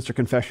the Westminster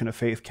Confession of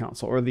Faith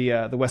Council or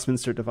the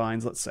Westminster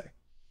Divines, let's say?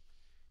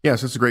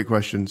 Yes, that's a great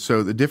question.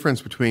 So the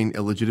difference between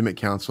a legitimate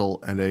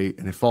council and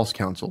a false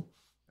council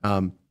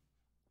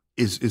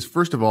is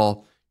first of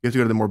all, you have to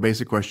go to the more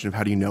basic question of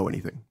how do you know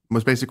anything?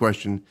 Most basic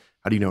question,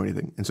 how do you know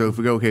anything? And so if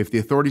we go, okay, if the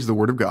authority is the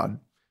Word of God,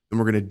 then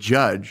we're going to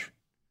judge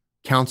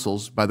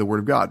councils by the Word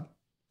of God.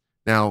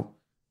 Now,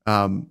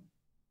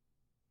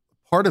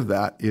 part of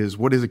that is,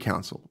 what is a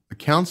council? A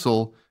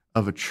council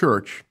of a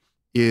church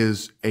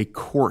is a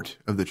court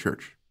of the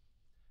church.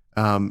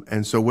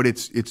 And so what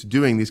it's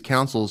doing, these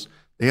councils,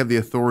 they have the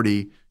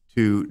authority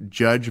to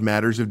judge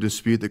matters of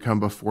dispute that come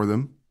before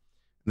them.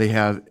 They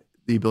have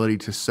the ability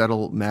to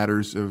settle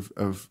matters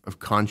of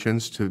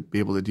conscience, to be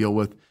able to deal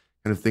with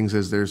kind of things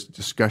as there's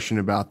discussion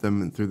about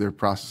them and through their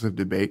process of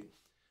debate.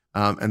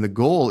 And the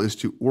goal is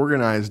to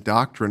organize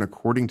doctrine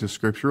according to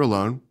Scripture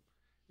alone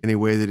in a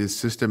way that is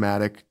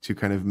systematic, to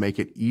kind of make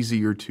it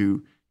easier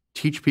to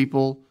teach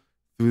people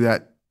through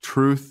that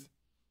truth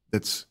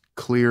that's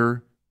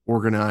clear,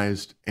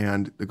 organized,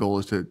 and the goal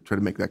is to try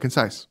to make that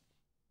concise.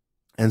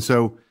 And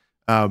so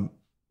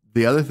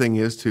the other thing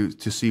is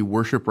to see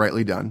worship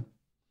rightly done,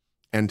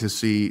 and to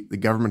see the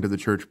government of the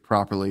church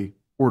properly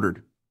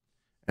ordered,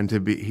 and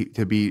to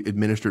be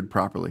administered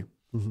properly.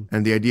 Mm-hmm.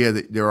 And the idea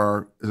that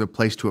there is a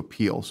place to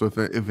appeal. So if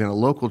in a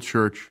local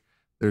church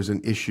there's an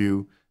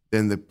issue,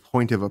 then the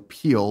point of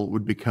appeal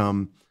would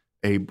become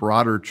a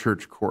broader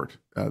church court,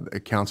 a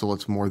council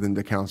that's more than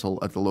the council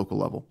at the local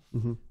level.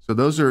 Mm-hmm. So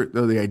those are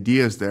the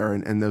ideas there,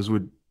 and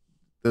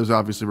those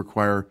obviously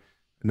require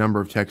a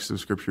number of texts of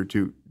Scripture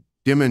to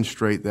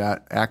demonstrate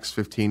that. Acts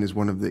 15 is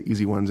one of the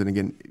easy ones, and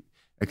again,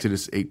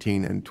 Exodus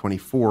 18 and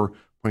 24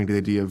 pointing to the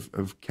idea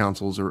of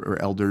councils or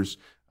elders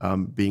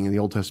being in the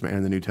Old Testament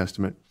and the New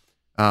Testament.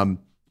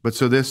 But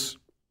so this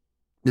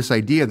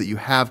idea that you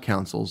have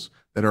councils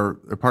that are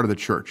part of the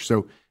church.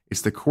 So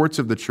it's the courts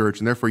of the church,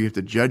 and therefore you have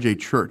to judge a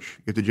church.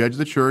 You have to judge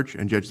the church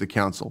and judge the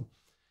council.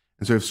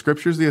 And so if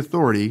Scripture is the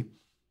authority,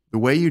 the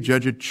way you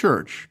judge a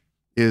church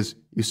is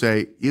you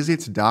say, is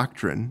its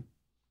doctrine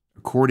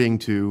according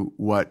to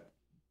what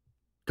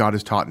God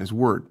has taught in His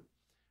Word?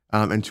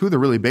 And two of the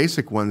really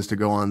basic ones to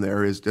go on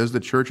there is, does the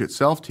church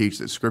itself teach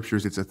that Scripture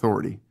is its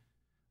authority?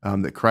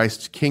 That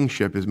Christ's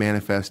kingship is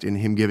manifest in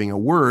Him giving a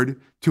word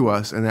to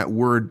us and that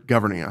word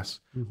governing us?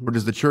 Mm-hmm. Or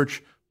does the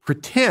church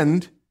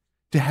pretend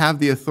to have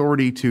the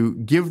authority to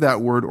give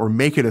that word or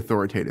make it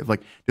authoritative?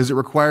 Like, does it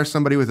require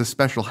somebody with a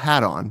special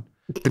hat on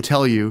to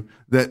tell you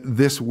that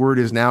this word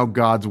is now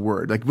God's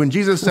word? Like when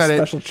Jesus said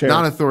it,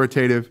 not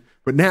authoritative,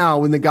 but now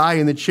when the guy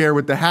in the chair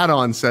with the hat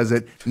on says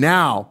it,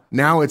 now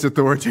it's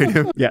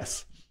authoritative.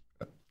 Yes.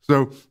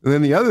 So, and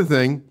then the other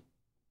thing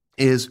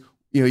is,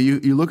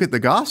 you look at the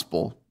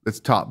gospel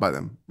that's taught by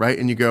them, right?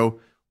 And you go,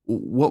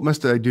 what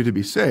must I do to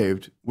be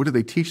saved? What do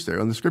they teach there?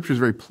 And the Scripture is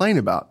very plain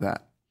about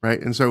that,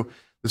 right? And so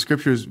the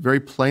Scriptures very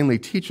plainly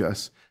teach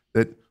us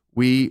that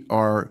we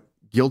are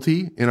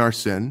guilty in our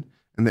sin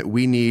and that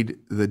we need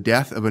the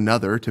death of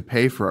another to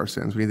pay for our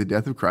sins. We need the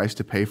death of Christ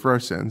to pay for our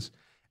sins,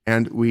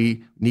 and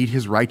we need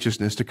His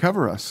righteousness to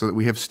cover us so that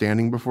we have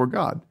standing before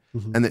God.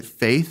 Mm-hmm. And that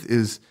faith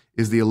is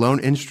the alone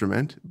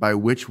instrument by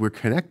which we're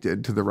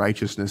connected to the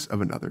righteousness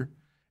of another,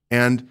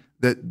 and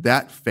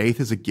that faith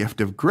is a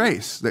gift of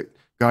grace, that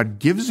God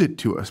gives it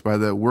to us by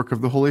the work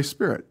of the Holy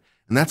Spirit.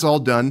 And that's all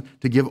done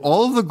to give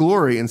all of the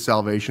glory in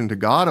salvation to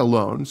God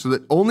alone, so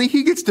that only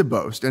He gets to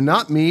boast, and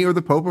not me or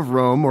the Pope of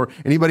Rome or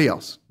anybody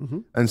else. Mm-hmm.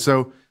 And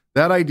so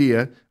that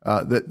idea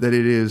that it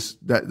is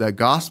that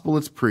gospel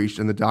that's preached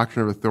and the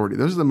doctrine of authority,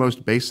 those are the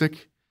most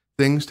basic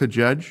things to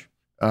judge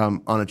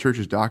on a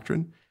church's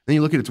doctrine. Then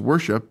you look at its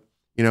worship,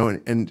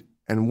 and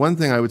one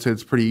thing I would say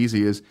that's pretty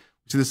easy is,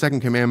 see the second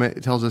commandment,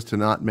 it tells us to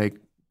not make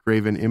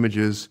graven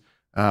images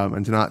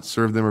and to not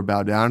serve them or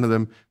bow down to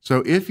them.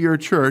 So if your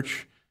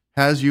church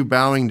has you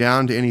bowing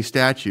down to any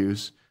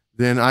statues,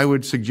 then I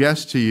would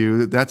suggest to you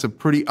that that's a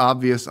pretty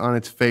obvious on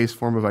its face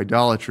form of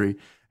idolatry.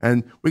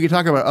 And we can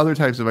talk about other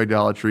types of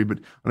idolatry, but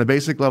on a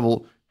basic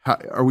level,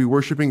 are we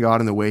worshiping God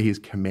in the way He's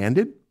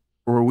commanded,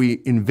 or are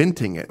we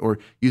inventing it or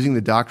using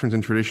the doctrines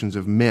and traditions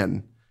of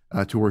men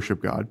to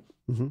worship God?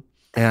 Mm-hmm.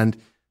 And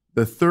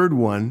the third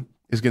one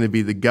is going to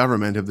be the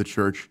government of the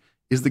church.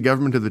 Is the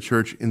government of the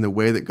church in the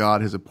way that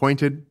God has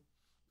appointed?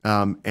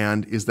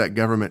 And is that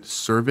government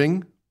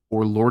serving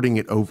or lording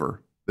it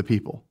over the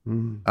people?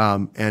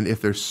 Mm. And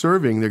if they're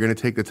serving, they're going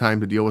to take the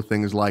time to deal with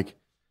things like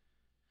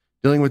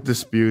dealing with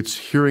disputes,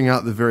 hearing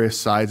out the various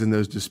sides in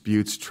those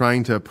disputes,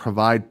 trying to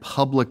provide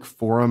public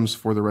forums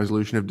for the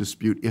resolution of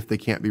dispute if they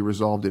can't be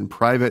resolved in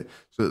private,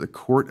 so that the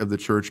court of the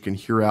church can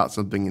hear out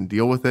something and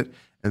deal with it.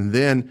 And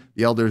then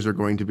the elders are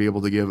going to be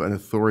able to give an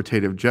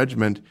authoritative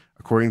judgment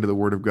according to the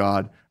Word of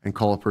God and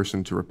call a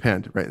person to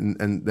repent, right?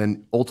 And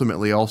then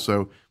ultimately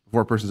also,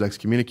 before a person's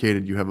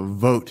excommunicated, you have a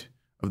vote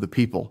of the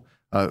people.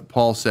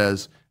 Paul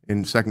says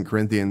in 2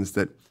 Corinthians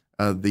that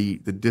the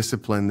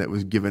discipline that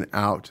was given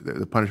out,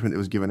 the punishment that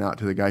was given out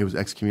to the guy who was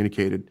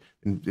excommunicated.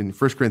 In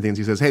 1 Corinthians,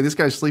 he says, hey, this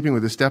guy's sleeping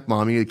with his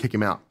stepmom, you need to kick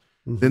him out.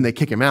 Then they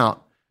kick him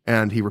out,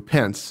 and he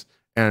repents,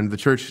 and the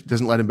church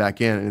doesn't let him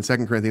back in. And in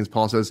 2 Corinthians,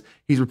 Paul says,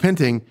 he's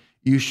repenting,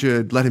 you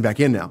should let him back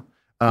in now.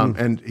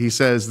 And he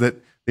says that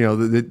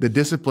the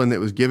discipline that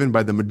was given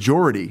by the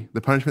majority,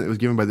 the punishment that was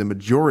given by the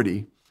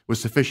majority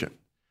was sufficient.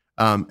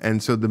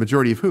 And so the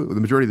majority of who?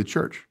 The majority of the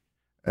church.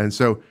 And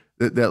so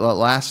that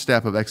last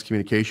step of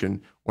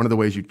excommunication, one of the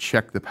ways you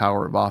check the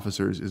power of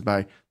officers is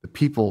by the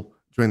people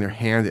joining their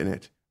hand in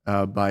it,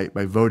 by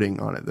voting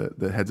on it,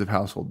 the heads of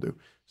household do.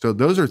 So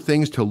those are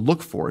things to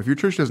look for. If your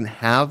church doesn't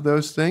have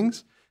those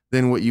things,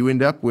 then what you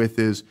end up with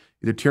is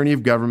either tyranny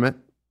of government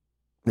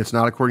that's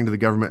not according to the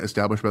government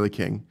established by the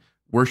king,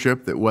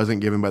 worship that wasn't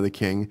given by the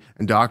king,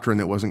 and doctrine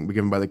that wasn't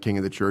given by the king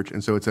of the church.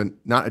 And so it's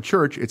not a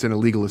church, it's an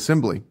illegal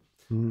assembly.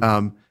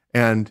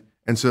 And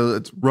so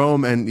it's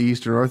Rome and the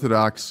Eastern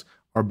Orthodox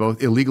are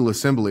both illegal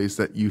assemblies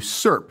that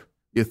usurp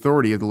the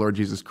authority of the Lord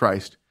Jesus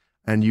Christ.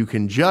 And you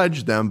can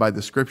judge them by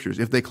the scriptures.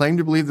 If they claim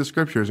to believe the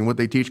scriptures and what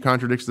they teach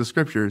contradicts the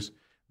scriptures,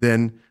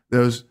 then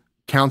those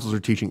councils are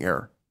teaching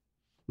error.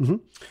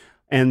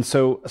 And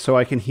so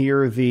I can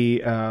hear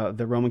the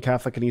Roman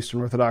Catholic and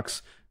Eastern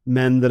Orthodox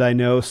men that I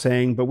know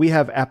saying, but we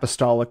have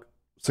apostolic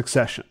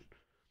succession.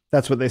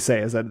 That's what they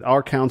say, is that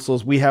our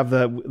councils, we have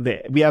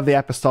the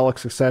apostolic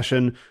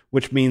succession,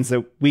 which means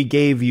that we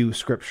gave you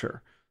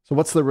scripture. So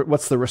what's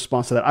the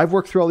response to that? I've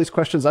worked through all these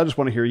questions. I just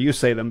want to hear you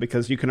say them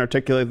because you can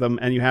articulate them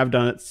and you have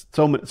done it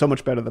so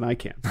much better than I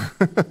can.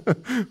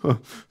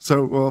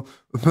 well,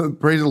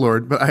 praise the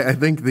Lord. But I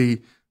think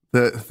the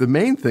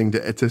main thing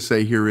to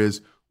say here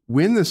is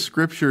when the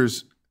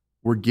scriptures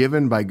were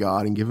given by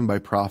God and given by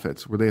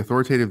prophets, were they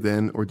authoritative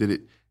then, or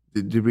did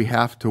we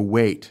have to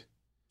wait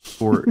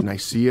for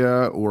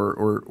Nicaea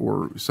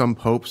or some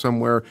pope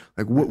somewhere?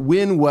 Like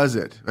when was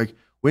it? Like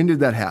when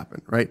did that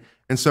happen? Right.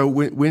 And so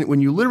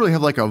when you literally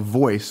have like a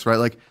voice, right?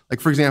 Like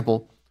for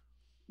example,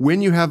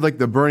 when you have like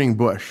the burning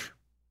bush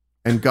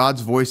and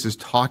God's voice is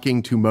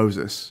talking to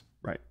Moses,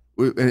 right?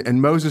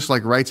 And Moses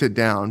like writes it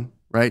down,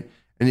 right?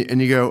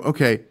 And you go,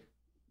 okay,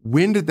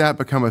 when did that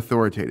become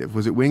authoritative?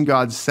 Was it when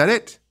God said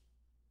it?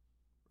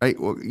 Right?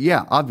 Well,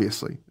 yeah,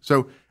 obviously.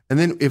 So, and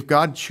then if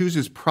God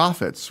chooses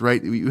prophets,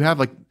 right? You have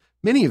like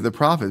many of the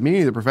prophets,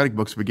 many of the prophetic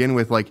books begin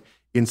with like,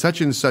 in such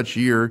and such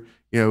year,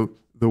 the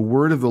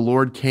word of the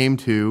Lord came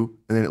to,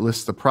 and then it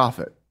lists the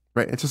prophet,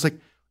 right? It's just like,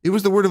 it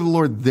was the word of the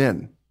Lord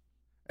then.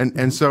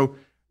 And so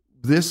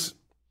this,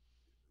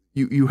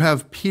 you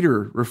have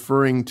Peter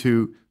referring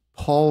to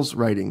Paul's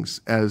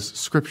writings as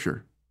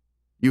scripture.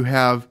 You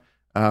have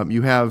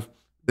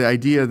the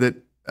idea that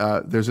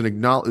there's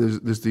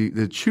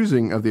the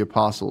choosing of the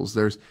apostles.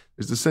 There's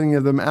the sending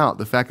of them out.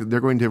 The fact that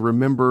they're going to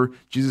remember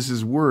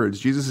Jesus'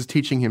 words. Jesus is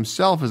teaching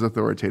himself as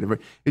authoritative.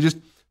 It just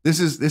this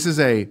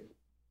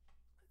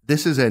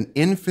is an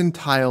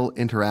infantile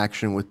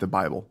interaction with the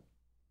Bible.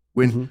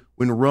 When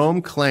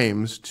Rome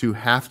claims to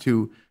have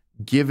to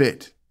give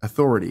it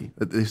authority,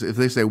 if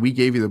they say we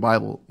gave you the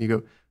Bible, you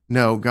go,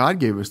 no, God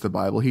gave us the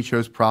Bible. He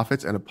chose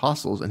prophets and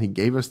apostles, and he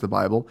gave us the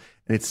Bible,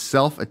 and it's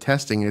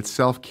self-attesting, and it's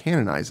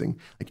self-canonizing.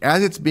 Like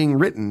as it's being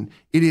written,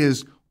 it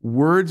is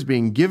words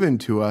being given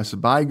to us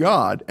by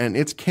God, and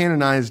it's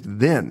canonized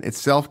then.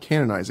 It's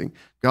self-canonizing.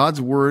 God's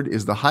word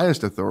is the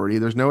highest authority.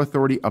 There's no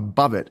authority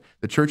above it.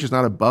 The church is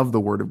not above the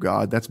word of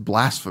God. That's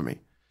blasphemy.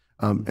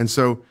 And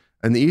so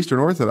in the Eastern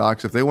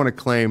Orthodox, if they want to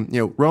claim,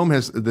 Rome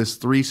has this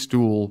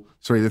the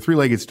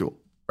three-legged stool,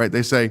 right?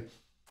 They say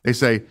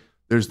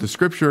there's the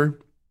scripture,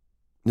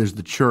 there's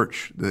the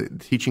church, the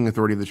teaching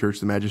authority of the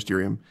church, the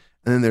magisterium,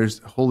 and then there's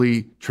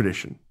holy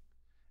tradition.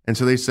 And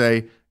so they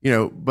say,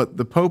 but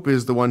the Pope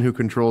is the one who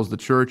controls the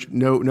church.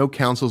 No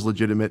council is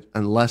legitimate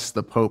unless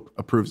the Pope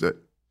approves it.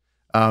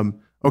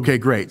 Okay,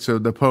 great. So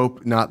the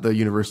Pope, not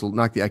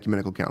the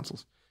ecumenical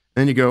councils.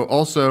 And then you go,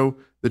 also,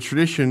 the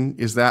tradition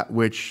is that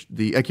which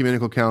the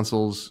ecumenical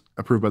councils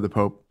approved by the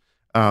Pope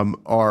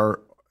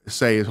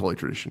say is holy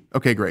tradition.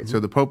 Okay, great. So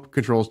the Pope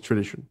controls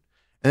tradition.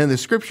 And then the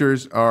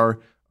scriptures are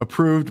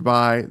approved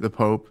by the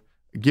Pope,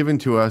 given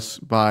to us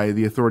by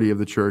the authority of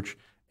the church,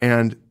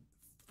 and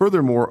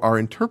furthermore are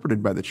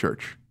interpreted by the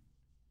church.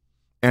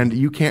 And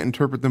you can't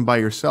interpret them by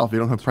yourself. You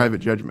don't have private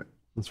judgment.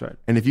 That's right.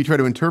 And if you try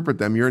to interpret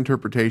them, your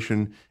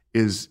interpretation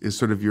is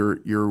sort of your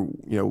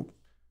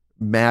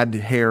mad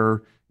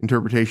hair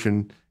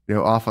interpretation,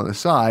 off on the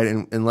side.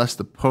 And unless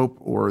the Pope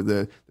or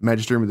the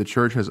magisterium of the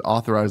church has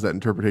authorized that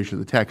interpretation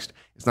of the text,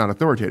 it's not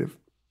authoritative.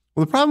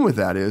 Well, the problem with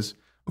that is,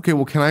 okay,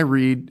 well, can I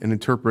read and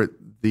interpret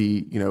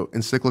the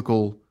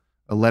encyclical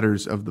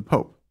letters of the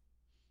Pope?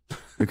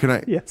 Can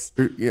I? Yes.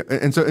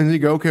 And then you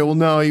go, okay, well,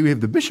 no, you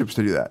have the bishops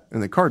to do that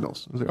and the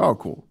cardinals. I was like, oh,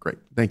 cool, great,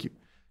 thank you.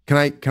 Can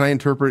I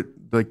interpret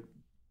like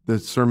the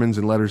sermons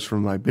and letters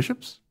from my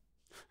bishops?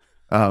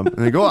 And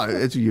they go, oh,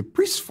 it's what you have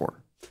priests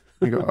for.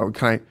 And you go, oh,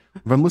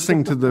 if I'm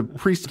listening to the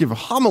priest give a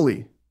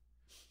homily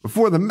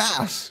before the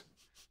mass,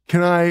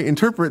 can I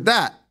interpret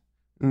that?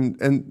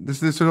 And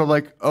this is sort of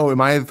like, oh, am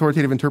I an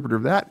authoritative interpreter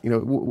of that?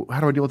 How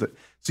do I deal with it?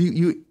 So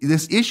you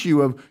this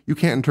issue of you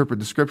can't interpret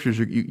the scriptures,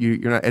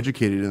 you're not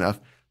educated enough.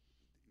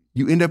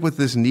 You end up with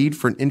this need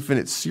for an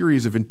infinite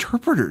series of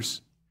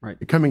interpreters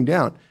coming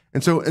down.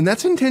 And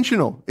that's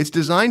intentional. It's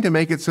designed to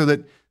make it so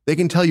that they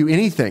can tell you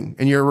anything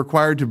and you're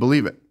required to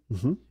believe it.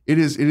 Mm-hmm. It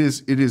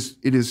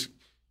is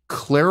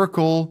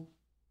clerical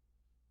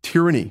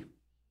tyranny.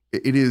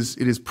 It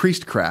is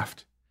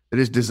priestcraft that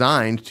is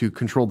designed to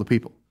control the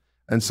people.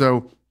 And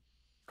so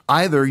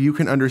either you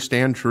can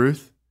understand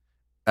truth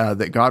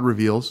that God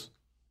reveals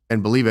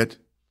and believe it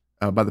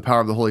by the power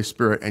of the Holy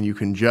Spirit, and you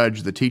can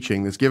judge the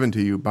teaching that's given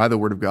to you by the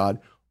Word of God,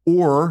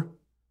 or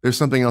there's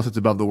something else that's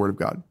above the Word of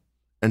God.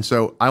 And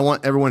so I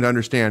want everyone to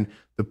understand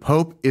the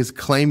Pope is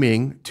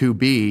claiming to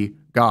be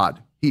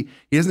God. He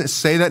doesn't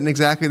say that in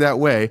exactly that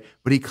way,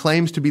 but he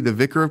claims to be the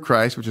Vicar of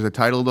Christ, which is a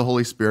title of the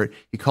Holy Spirit.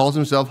 He calls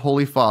himself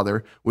Holy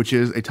Father, which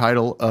is a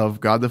title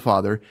of God the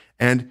Father.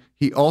 And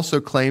he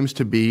also claims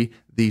to be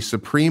the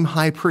Supreme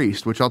High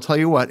Priest, which I'll tell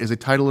you what, is a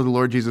title of the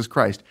Lord Jesus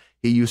Christ.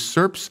 He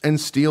usurps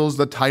and steals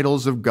the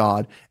titles of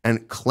God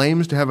and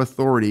claims to have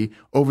authority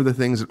over the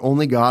things that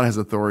only God has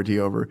authority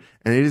over.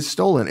 And it is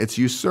stolen. It's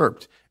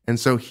usurped. And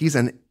so he's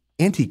an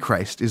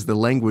Antichrist, is the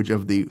language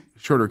of the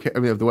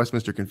of the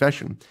Westminster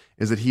Confession,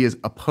 is that he is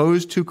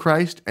opposed to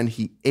Christ and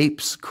he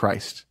apes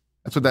Christ.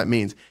 That's what that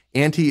means.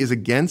 Anti is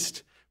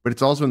against, but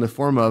it's also in the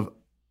form of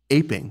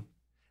aping.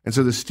 And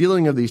so the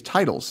stealing of these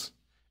titles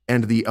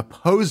and the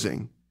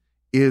opposing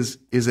is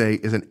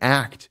an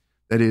act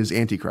that is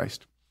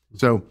Antichrist.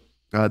 So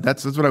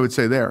that's what I would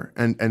say there.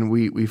 And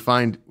we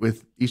find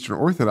with Eastern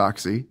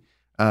Orthodoxy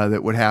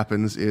that what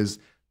happens is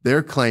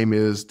their claim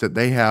is that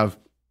they have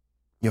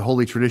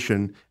Holy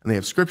Tradition and they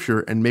have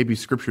Scripture, and maybe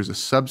Scripture is a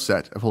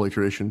subset of Holy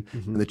Tradition,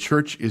 and the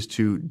church is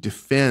to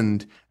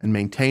defend and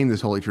maintain this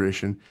Holy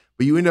Tradition.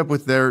 But you end up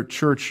with their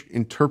church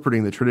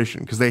interpreting the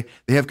tradition because they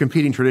have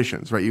competing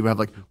traditions, right? You have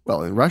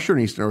in Russian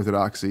Eastern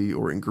Orthodoxy,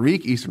 or in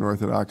Greek Eastern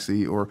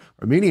Orthodoxy, or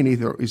Armenian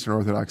Eastern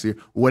Orthodoxy,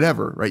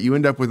 whatever, right? You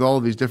end up with all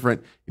of these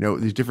different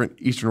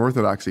Eastern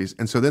Orthodoxies,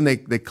 and so then they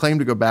claim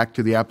to go back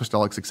to the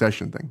apostolic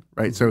succession thing,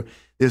 right? So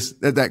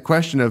that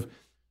question of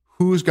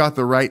who's got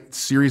the right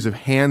series of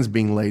hands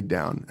being laid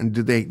down, and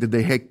did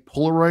they take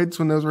Polaroids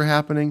when those were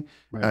happening?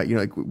 Right.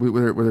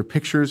 Were there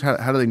pictures?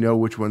 How do they know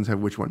which ones have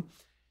which one?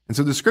 And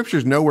so the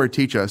Scriptures nowhere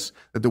teach us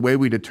that the way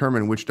we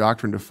determine which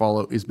doctrine to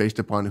follow is based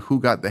upon who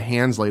got the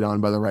hands laid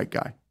on by the right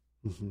guy.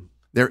 Mm-hmm.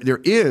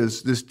 There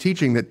is this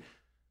teaching that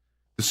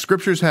the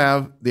Scriptures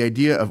have the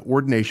idea of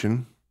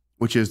ordination,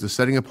 which is the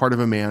setting apart of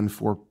a man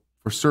for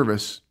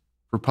service,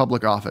 for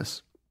public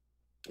office.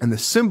 And the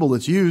symbol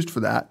that's used for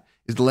that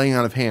is the laying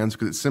on of hands,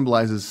 because it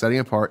symbolizes setting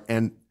apart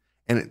and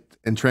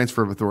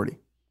transfer of authority.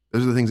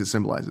 Those are the things it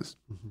symbolizes.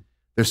 Mm-hmm.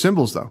 They're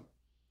symbols, though.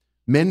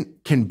 Men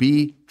can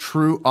be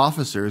true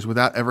officers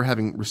without ever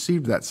having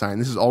received that sign.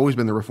 This has always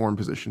been the Reformed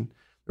position.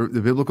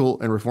 The biblical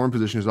and Reformed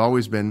position has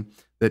always been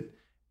that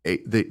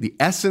the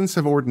essence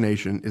of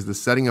ordination is the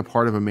setting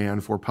apart of a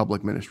man for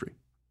public ministry.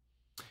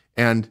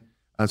 And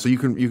so you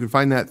can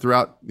find that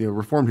throughout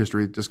Reformed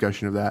history,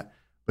 discussion of that.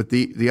 But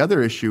the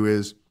other issue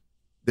is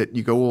that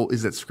you go, well,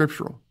 is that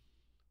scriptural?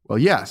 Well,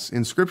 yes.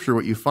 In Scripture,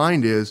 what you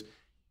find is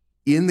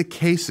in the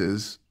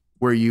cases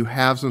where you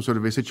have some sort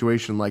of a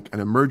situation like an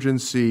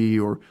emergency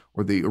or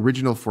the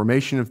original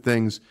formation of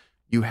things,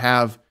 you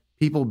have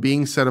people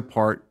being set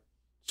apart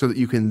so that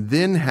you can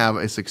then have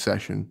a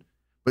succession.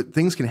 But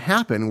things can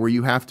happen where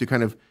you have to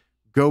kind of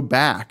go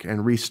back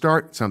and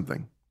restart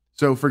something.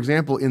 So, for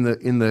example, in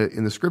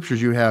the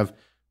Scriptures, you have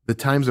the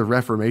times of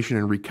Reformation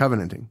and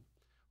recovenanting,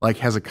 like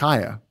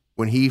Hezekiah,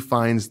 when they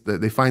find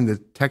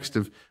the text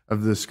of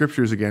the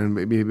Scriptures again.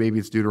 Maybe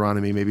it's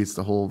Deuteronomy, maybe it's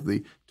the whole of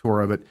the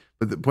Torah, but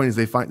the point is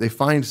they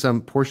find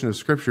some portion of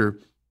Scripture,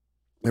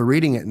 they're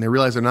reading it, and they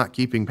realize they're not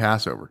keeping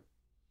Passover.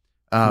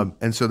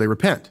 And so they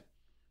repent.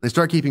 They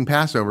start keeping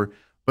Passover,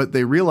 but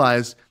they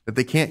realize that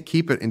they can't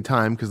keep it in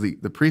time because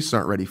the priests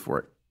aren't ready for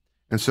it.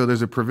 And so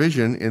there's a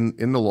provision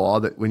in the law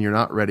that when you're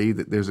not ready,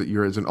 that there's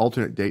an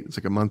alternate date. It's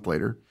like a month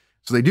later.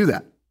 So they do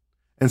that.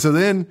 And so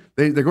then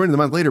they're going to the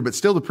month later, but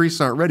still the priests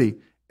aren't ready.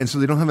 And so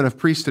they don't have enough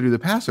priests to do the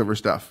Passover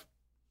stuff.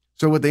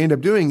 So what they end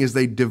up doing is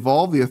they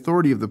devolve the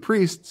authority of the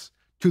priests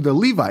to the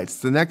Levites,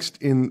 the next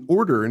in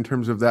order in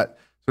terms of that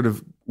sort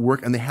of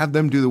work, and they have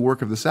them do the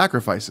work of the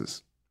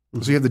sacrifices.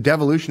 Mm-hmm. So you have the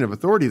devolution of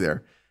authority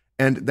there.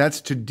 And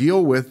that's to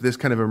deal with this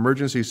kind of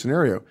emergency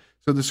scenario.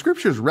 So the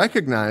Scriptures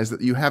recognize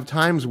that you have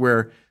times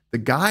where the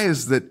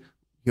guys that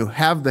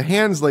have the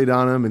hands laid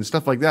on them and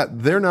stuff like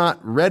that, they're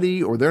not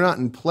ready, or they're not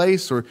in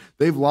place, or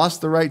they've lost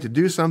the right to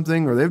do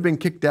something, or they've been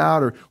kicked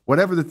out, or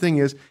whatever the thing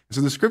is.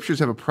 So the Scriptures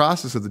have a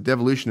process of the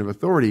devolution of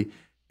authority,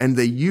 and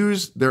they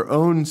use their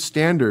own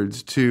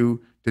standards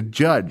to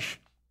judge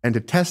and to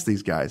test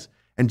these guys.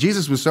 And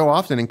Jesus was so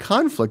often in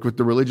conflict with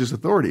the religious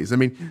authorities. I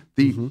mean,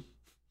 the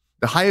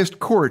highest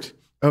court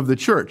of the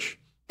church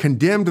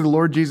condemned the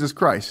Lord Jesus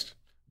Christ,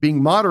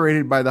 being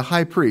moderated by the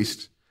high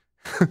priest.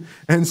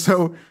 And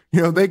so,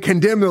 they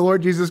condemned the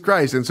Lord Jesus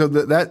Christ. And so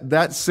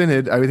that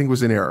synod, I think,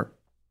 was in error.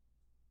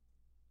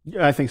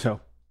 Yeah, I think so.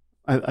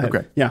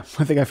 Okay. Yeah,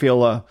 I think I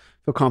feel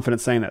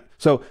confident saying that.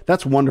 So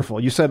that's wonderful.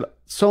 You said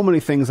so many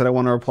things that I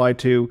want to reply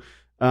to.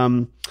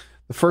 The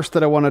first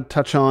that I want to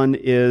touch on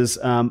is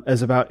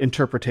about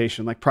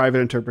interpretation, like private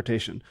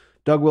interpretation.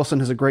 Doug Wilson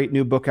has a great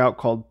new book out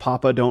called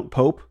Papa Don't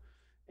Pope,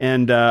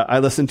 and I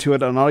listened to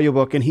it on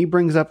audiobook, and he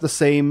brings up the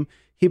same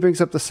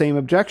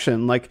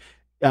objection, like,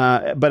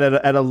 but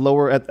at a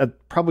lower,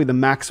 at probably the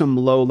maximum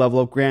low level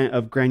of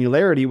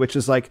granularity, which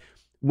is like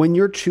when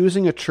you're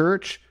choosing a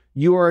church,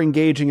 you are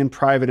engaging in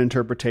private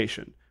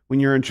interpretation. When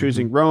you're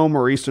choosing Rome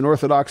or Eastern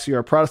Orthodoxy or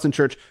a Protestant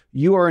church,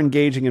 you are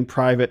engaging in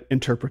private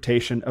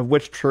interpretation of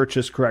which church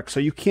is correct. So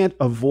you can't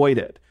avoid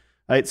it,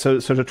 right? So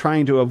to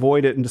trying to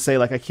avoid it and to say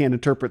like, I can't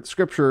interpret the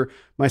scripture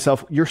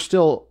myself, you're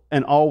still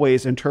and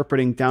always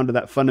interpreting down to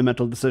that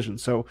fundamental decision.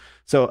 So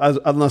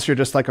unless you're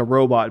just like a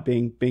robot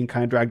being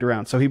kind of dragged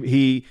around. So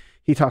he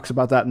talks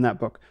about that in that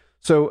book.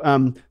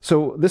 So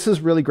this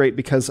is really great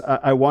because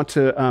I want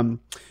to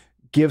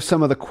give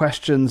some of the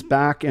questions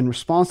back in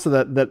response to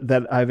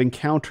that I've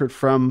encountered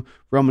from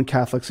Roman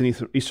Catholics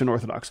and Eastern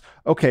Orthodox.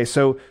 Okay,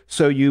 so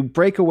you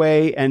break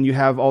away and you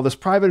have all this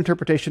private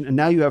interpretation, and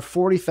now you have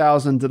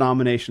 40,000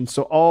 denominations.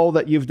 So all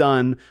that you've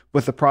done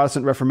with the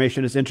Protestant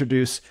Reformation is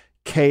introduce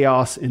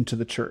chaos into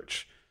the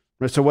church.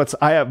 So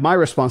I have my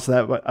response to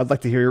that, but I'd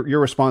like to hear your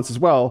response as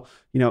well.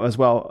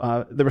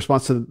 The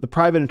response to the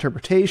private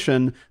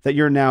interpretation that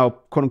you're now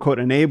quote unquote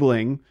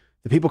enabling.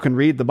 The people can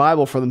read the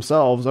Bible for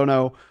themselves. Oh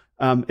no.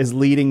 Is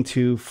leading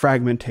to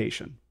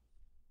fragmentation.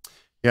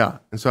 Yeah.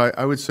 And so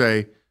I would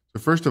say, so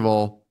first of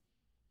all,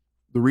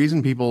 the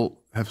reason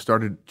people have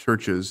started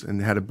churches and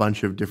had a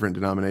bunch of different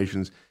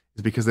denominations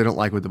is because they don't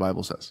like what the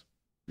Bible says.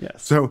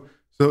 Yes. So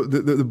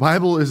the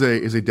Bible is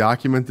a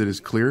document that is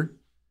clear.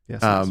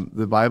 Yes.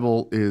 The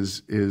Bible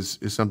is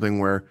something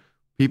where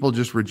people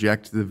just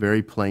reject the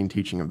very plain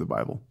teaching of the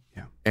Bible.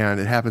 Yeah.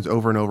 And it happens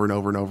over and over and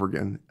over and over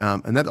again.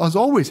 And that has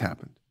always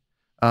happened.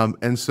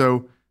 And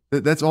so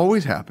that's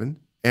always happened.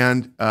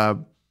 And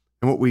the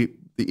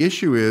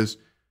issue is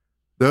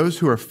those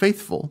who are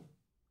faithful,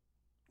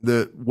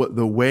 the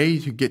way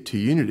to get to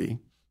unity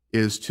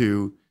is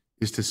to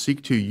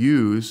seek to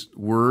use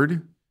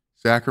word,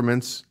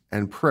 sacraments,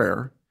 and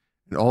prayer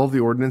and all of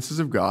the ordinances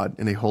of God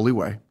in a holy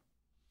way.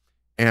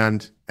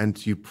 And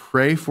you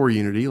pray for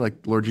unity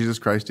like the Lord Jesus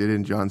Christ did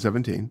in John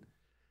 17.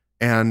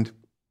 And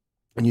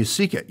you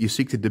seek it. You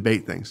seek to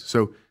debate things.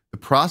 So the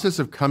process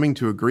of coming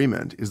to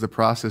agreement is the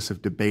process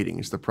of debating.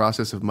 It's the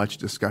process of much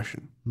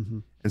discussion. Mm-hmm.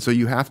 And so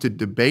you have to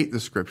debate the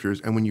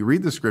scriptures. And when you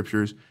read the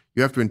scriptures,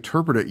 you have to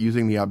interpret it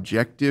using the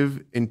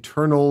objective,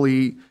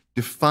 internally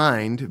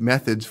defined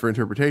methods for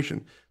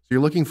interpretation. So you're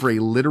looking for a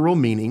literal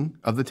meaning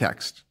of the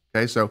text.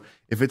 Okay, so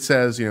if it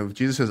says, if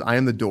Jesus says, I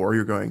am the door,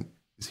 you're going,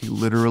 is he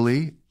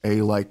literally a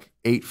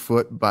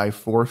 8-foot by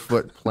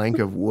 4-foot plank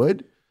of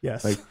wood?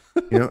 Yes.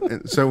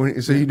 And so what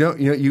you're doing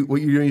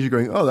is you're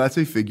going, oh, that's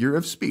a figure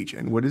of speech.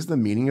 And what is the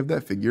meaning of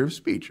that figure of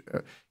speech?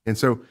 And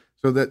so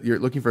that you're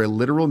looking for a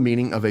literal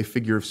meaning of a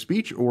figure of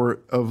speech or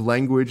of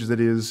language that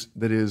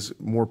is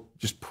more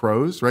just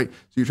prose, right?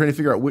 So you're trying to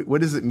figure out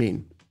what does it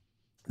mean?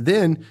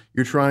 Then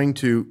you're trying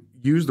to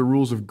use the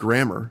rules of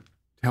grammar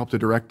to help to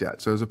direct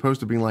that. So as opposed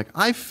to being like,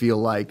 I feel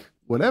like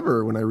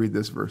whatever when I read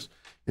this verse,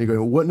 and you're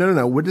going, what?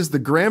 No. What does the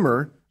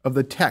grammar of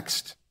the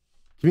text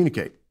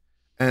communicate?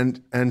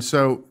 And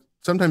so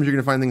sometimes you're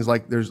going to find things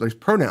like there's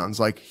pronouns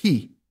like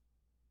he,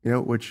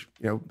 which,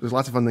 there's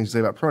lots of fun things to say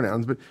about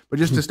pronouns, but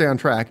just to stay on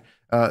track,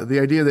 the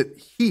idea that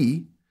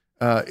he,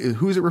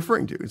 who is it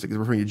referring to? It's like, is it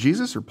referring to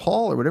Jesus or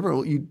Paul or whatever?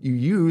 Well, you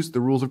use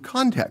the rules of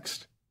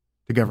context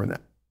to govern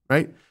that,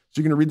 right? So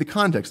you're going to read the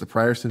context, the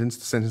prior sentence,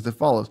 the sentence that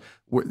follows,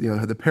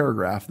 the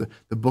paragraph,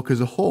 the book as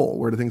a whole,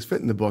 where do things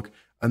fit in the book?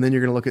 And then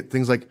you're going to look at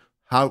things like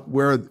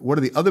what are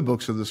the other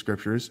books of the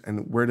scriptures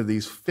and where do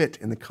these fit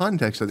in the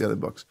context of the other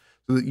books?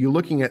 So that you're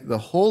looking at the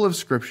whole of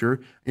Scripture,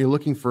 and you're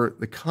looking for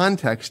the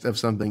context of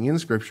something in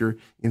Scripture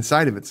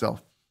inside of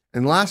itself.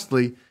 And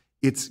lastly,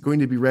 it's going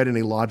to be read in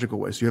a logical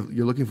way. So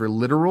you're looking for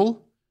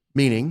literal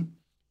meaning.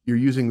 You're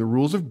using the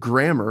rules of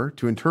grammar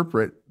to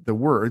interpret the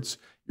words.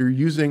 You're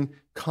using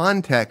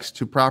context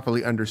to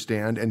properly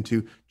understand and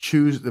to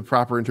choose the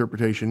proper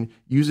interpretation,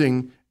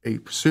 using a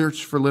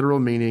search for literal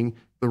meaning,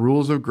 the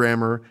rules of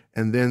grammar,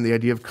 and then the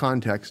idea of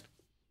context.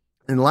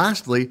 And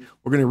lastly,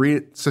 we're going to read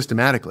it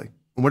systematically.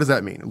 And what does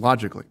that mean?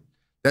 Logically.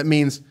 That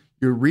means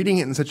you're reading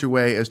it in such a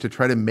way as to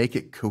try to make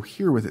it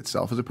cohere with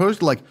itself, as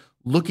opposed to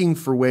looking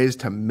for ways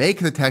to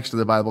make the text of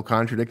the Bible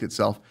contradict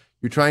itself.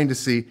 You're trying to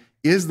see,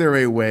 is there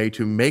a way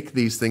to make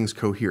these things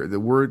cohere?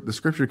 The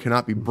scripture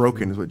cannot be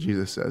broken, is what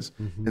Jesus says.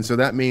 Mm-hmm. And so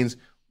that means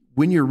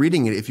when you're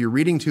reading it, if you're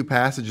reading two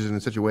passages in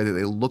such a way that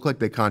they look like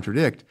they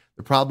contradict,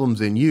 the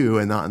problem's in you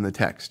and not in the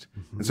text.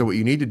 Mm-hmm. And so what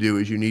you need to do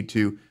is you need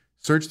to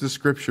search the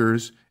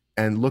scriptures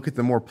and look at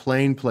the more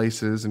plain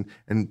places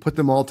and put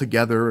them all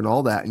together and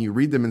all that, and you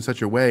read them in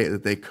such a way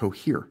that they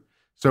cohere.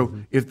 So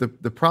if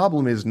the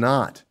problem is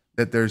not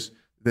that there's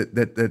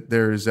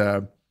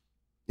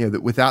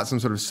that without some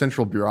sort of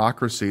central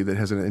bureaucracy that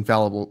has an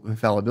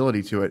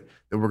infallibility to it,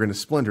 that we're going to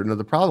splinter. No,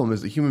 the problem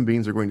is that human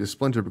beings are going to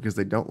splinter because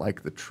they don't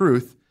like the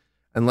truth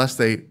unless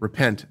they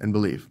repent and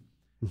believe.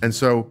 And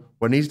so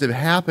what needs to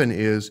happen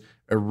is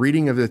a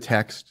reading of the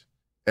text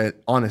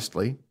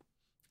honestly,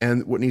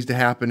 and what needs to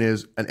happen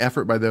is an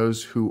effort by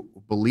those who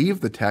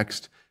believe the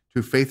text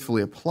to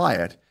faithfully apply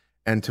it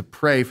and to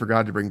pray for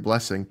God to bring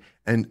blessing.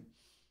 And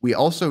we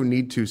also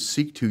need to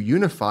seek to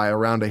unify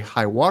around a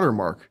high water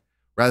mark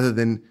rather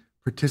than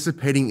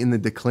participating in the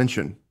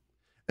declension.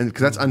 And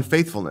because that's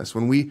unfaithfulness.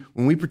 When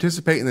we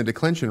participate in the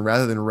declension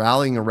rather than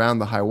rallying around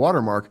the high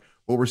water mark,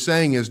 what we're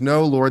saying is,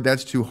 no, Lord,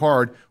 that's too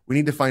hard. We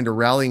need to find a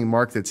rallying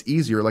mark that's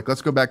easier. Like,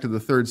 let's go back to the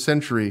 3rd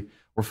century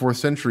or 4th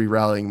century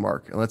rallying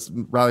mark, and let's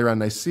rally around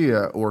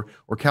Nicaea or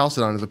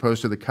Chalcedon as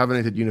opposed to the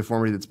covenanted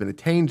uniformity that's been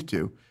attained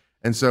to.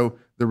 And so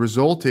the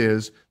result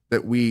is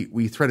that we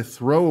try to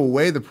throw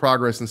away the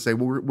progress and say,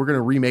 well, we're going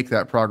to remake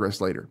that progress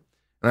later.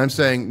 And I'm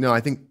saying, no, I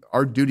think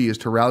our duty is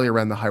to rally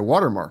around the high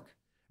water mark.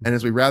 And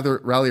as we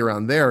rally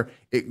around there,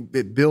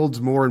 it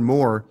builds more and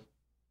more,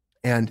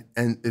 and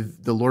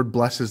the Lord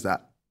blesses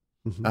that.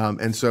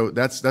 And so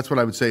that's what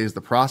I would say is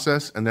the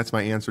process, and that's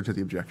my answer to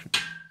the objection.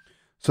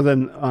 So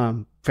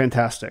then,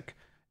 fantastic.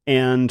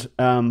 And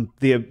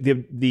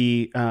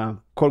the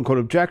quote unquote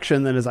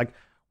objection then is like,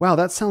 wow,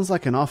 that sounds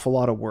like an awful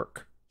lot of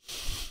work,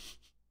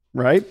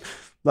 right?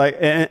 Like,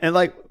 and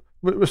like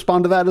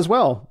respond to that as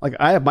well. Like,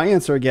 I have my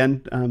answer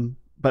again,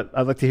 but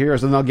I'd like to hear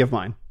yours, and then I'll give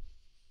mine.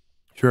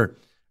 Sure.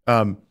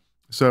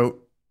 So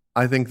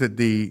I think that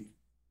the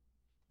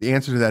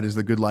answer to that is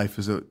the good life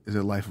is a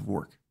life of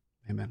work.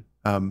 Amen.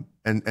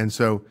 And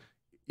so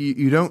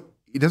you don't,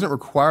 it doesn't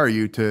require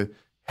you to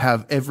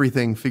have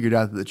everything figured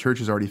out that the church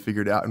has already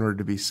figured out in order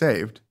to be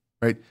saved,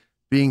 right?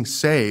 Being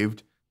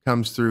saved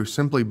comes through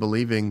simply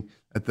believing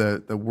that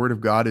the word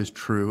of God is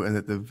true, and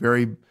that the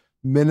very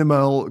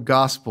minimal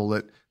gospel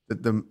that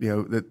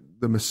the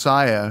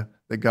Messiah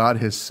that God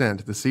has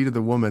sent, the seed of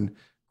the woman,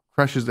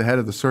 crushes the head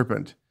of the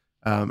serpent,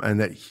 and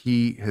that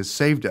he has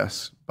saved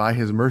us by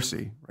his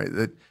mercy, right?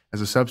 That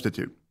as a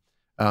substitute.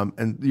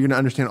 And you're going to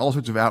understand all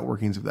sorts of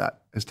outworkings of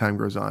that as time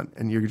goes on,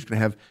 and you're just going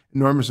to have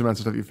enormous amounts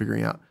of stuff you're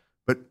figuring out.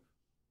 But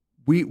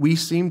we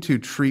seem to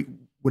treat,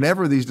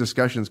 whenever these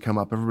discussions come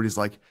up, everybody's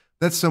like,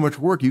 that's so much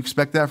work. You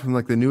expect that from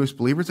like the newest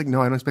believer? It's like, no,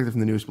 I don't expect that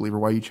from the newest believer.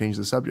 Why you change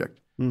the subject?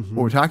 What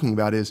we're talking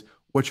about is,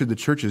 what should the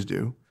churches do?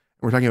 And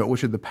we're talking about, what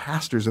should the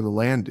pastors of the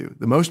land do?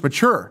 The most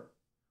mature.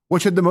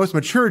 What should the most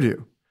mature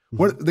do?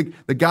 What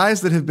the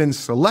guys that have been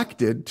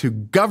selected to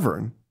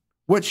govern,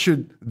 what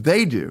should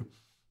they do?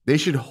 They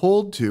should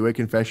hold to a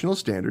confessional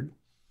standard.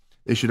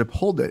 They should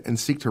uphold it and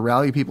seek to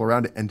rally people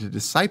around it and to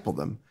disciple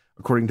them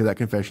according to that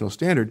confessional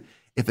standard.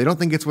 If they don't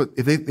think if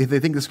they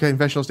think this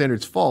confessional standard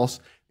is false,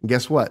 then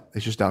guess what?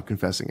 They should stop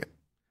confessing it,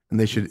 and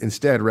they should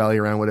instead rally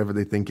around whatever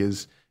they think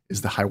is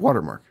the high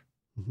water mark.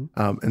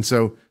 And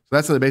so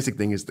that's the basic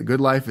thing: is the good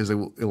life is a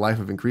life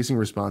of increasing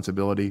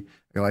responsibility,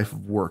 a life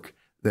of work,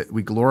 that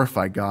we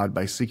glorify God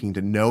by seeking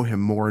to know Him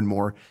more and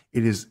more.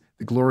 It is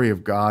the glory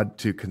of God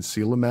to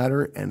conceal a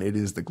matter, and it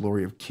is the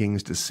glory of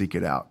kings to seek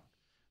it out.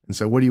 And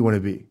so, what do you want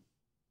to be?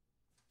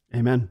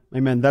 Amen.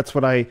 Amen. That's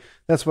what I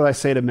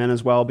say to men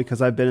as well,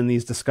 because I've been in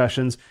these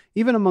discussions,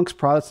 even amongst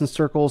Protestant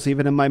circles,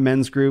 even in my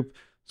men's group,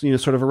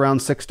 sort of around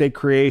 6-day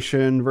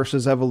creation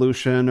versus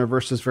evolution, or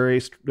versus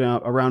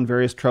around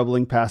various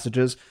troubling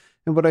passages.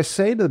 And what I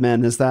say to the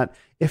men is that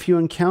if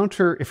you're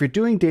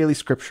doing daily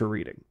scripture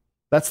reading,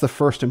 that's the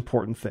first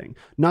important thing.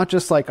 Not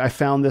just like, I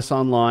found this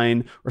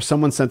online, or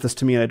someone sent this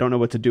to me and I don't know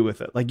what to do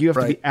with it. Like, you have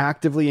to be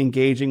actively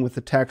engaging with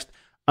the text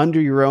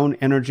under your own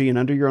energy and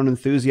under your own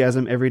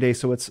enthusiasm every day,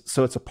 so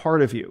it's a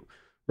part of you,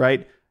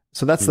 right?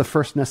 So that's the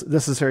first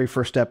necessary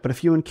first step. But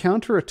if you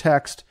encounter a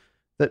text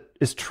that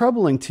is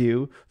troubling to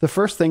you, the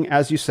first thing,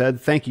 as you said,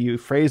 thank you, you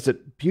phrased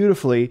it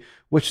beautifully,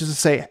 which is to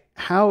say,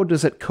 how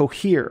does it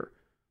cohere,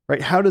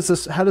 right? How does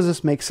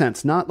this make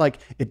sense? Not like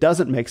it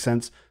doesn't make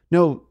sense.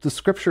 No, the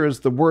scripture is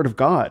the word of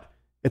God.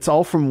 It's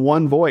all from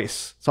one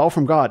voice. It's all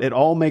from God. It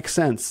all makes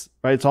sense,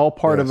 right? It's all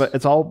part of it.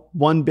 It's all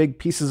one big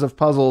pieces of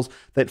puzzles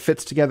that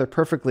fits together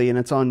perfectly. And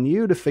it's on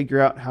you to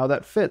figure out how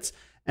that fits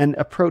and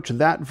approach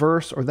that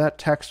verse or that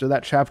text or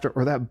that chapter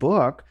or that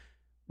book,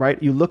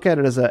 right? You look at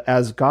it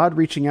as God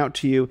reaching out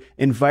to you,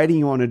 inviting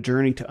you on a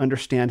journey to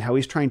understand how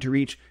He's trying to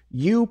reach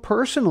you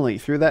personally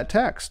through that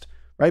text,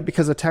 right?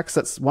 Because a text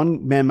that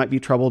one man might be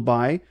troubled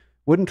by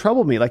wouldn't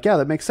trouble me. Like, yeah,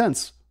 that makes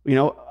sense.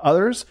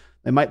 Others,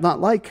 they might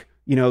not like,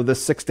 the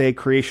 6-day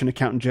creation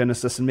account in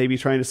Genesis, and maybe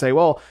trying to say,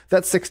 well,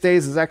 that 6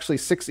 days is actually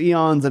 6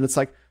 eons. And it's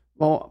like,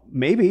 well,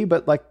 maybe,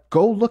 but like,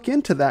 go look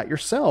into that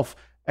yourself.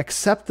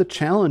 Accept the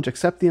challenge,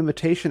 accept the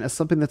invitation as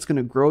something that's going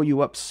to grow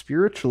you up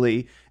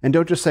spiritually. And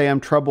don't just say, I'm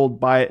troubled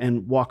by it,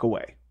 and walk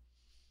away.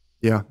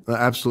 Yeah,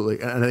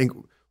 absolutely. And I think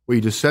what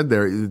you just said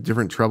there, the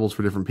different troubles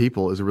for different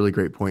people, is a really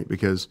great point,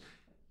 because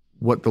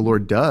what the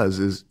Lord does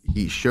is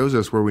He shows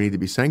us where we need to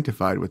be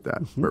sanctified with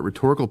that. But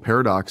rhetorical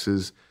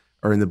paradoxes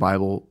are in the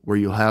Bible, where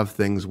you'll have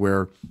things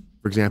where,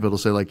 for example, it'll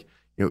say like,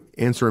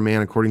 answer a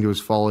man according to his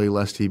folly,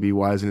 lest he be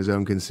wise in his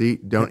own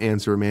conceit. Don't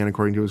answer a man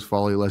according to his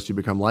folly, lest you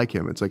become like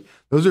him. It's like,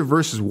 those are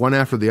verses one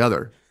after the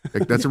other.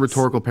 Like, that's a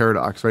rhetorical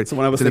paradox, right?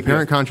 So it's an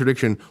apparent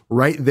contradiction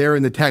right there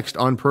in the text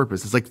on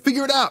purpose. It's like,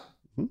 figure it out,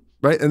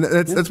 right? And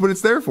that's what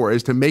it's there for,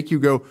 is to make you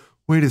go,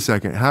 wait a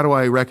second, how do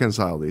I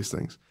reconcile these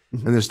things?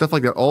 And there's stuff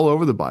like that all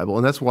over the Bible.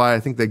 And that's why I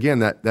think that, again,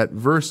 that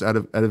verse out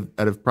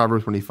of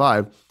Proverbs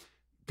 25,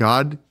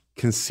 God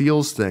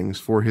conceals things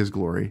for his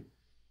glory,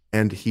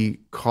 and he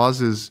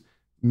causes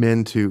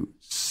men to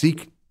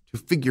seek to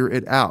figure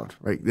it out,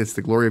 right? It's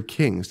the glory of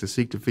kings to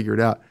seek to figure it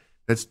out.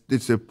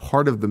 It's a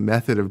part of the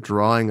method of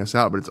drawing us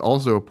out, but it's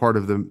also a part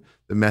of the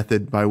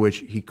method by which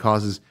he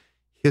causes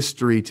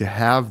history to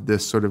have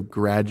this sort of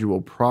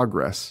gradual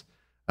progress.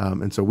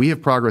 And so we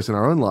have progress in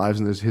our own lives,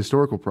 and there's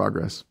historical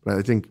progress. But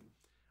I think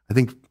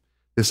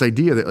this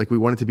idea that, like, we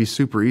want it to be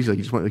super easy, like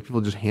you just want, like,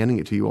 people just handing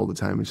it to you all the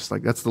time. It's just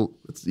like,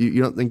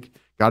 you don't think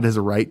God has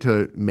a right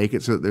to make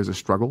it so that there's a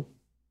struggle?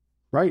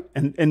 Right.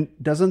 And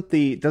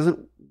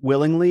doesn't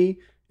willingly,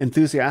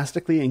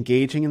 enthusiastically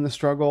engaging in the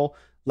struggle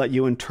let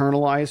you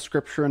internalize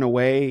scripture in a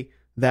way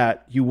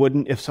that you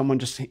wouldn't if someone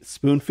just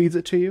spoon feeds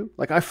it to you?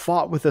 Like, I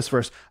fought with this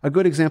verse. A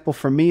good example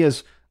for me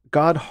is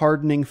God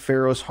hardening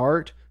Pharaoh's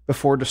heart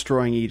before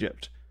destroying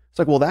Egypt. It's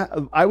like,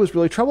 well, I was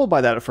really troubled by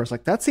that at first.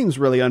 Like, that seems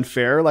really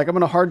unfair. Like, I'm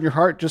going to harden your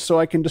heart just so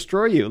I can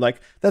destroy you. Like,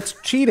 that's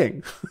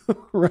cheating,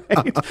 right?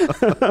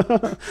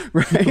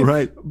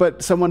 Right.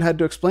 But someone had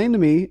to explain to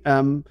me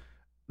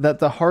that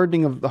the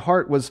hardening of the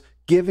heart was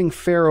giving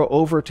Pharaoh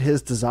over to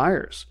his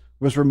desires,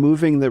 was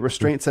removing the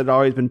restraints that had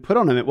always been put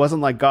on him. It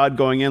wasn't like God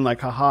going in like,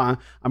 haha,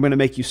 I'm going to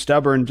make you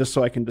stubborn just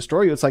so I can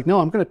destroy you. It's like,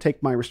 no, I'm going to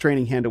take my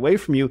restraining hand away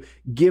from you,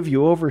 give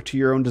you over to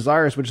your own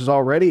desires, which is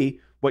already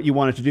what you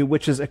wanted to do,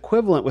 which is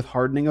equivalent with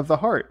hardening of the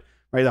heart,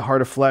 right? The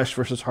heart of flesh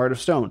versus heart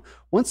of stone.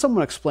 Once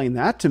someone explained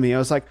that to me, I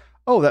was like,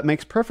 oh, that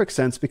makes perfect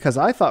sense, because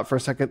I thought for a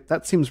second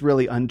that seems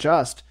really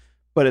unjust,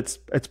 but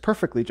it's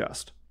perfectly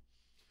just.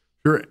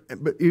 Sure,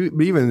 but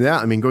even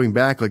that, I mean, going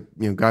back, like,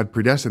 God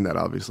predestined that,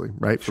 obviously,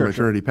 right, from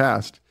eternity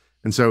past.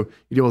 And so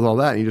you deal with all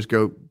that, and you just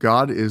go,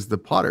 God is the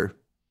potter,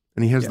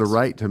 and he has the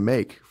right to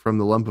make from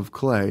the lump of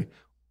clay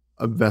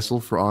a vessel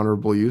for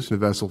honorable use and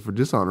a vessel for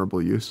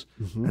dishonorable use.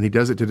 And he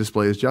does it to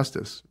display his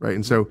justice, right?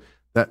 And so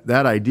that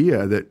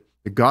idea that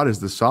God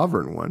is the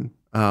sovereign one,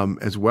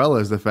 as well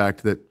as the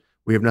fact that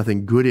we have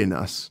nothing good in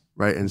us,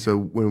 right? And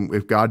so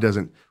if God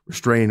doesn't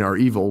restrain our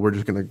evil, we're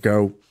just going to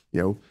go,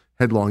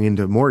 headlong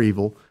into more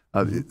evil.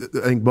 I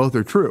think both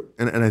are true.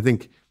 And I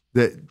think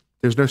that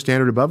there's no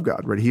standard above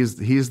God, right? He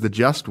is the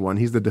just one.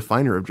 He's the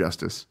definer of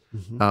justice.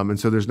 And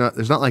so there's not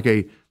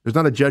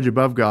a judge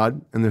above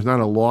God, and there's not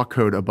a law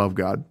code above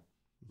God,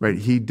 right?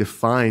 He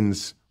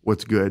defines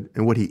what's good,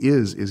 and what he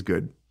is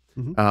good.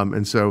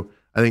 And so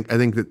I think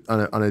that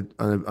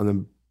on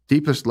the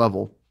deepest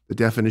level, the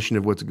definition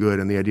of what's good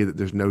and the idea that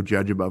there's no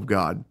judge above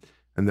God,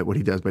 and that what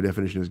he does by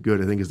definition is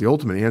good, I think is the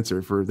ultimate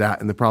answer for that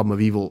and the problem of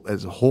evil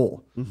as a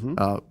whole.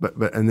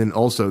 But and then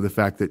also the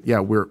fact that,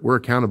 we're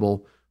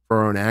accountable for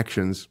our own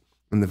actions,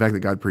 and the fact that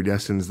God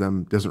predestines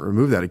them doesn't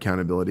remove that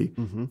accountability.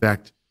 In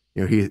fact,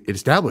 it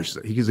establishes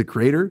it. He's the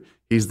creator,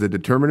 he's the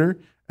determiner,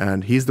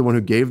 and he's the one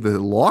who gave the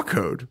law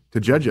code to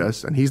judge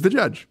us, and he's the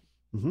judge.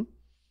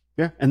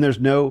 Yeah, and there is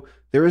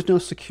no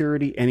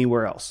security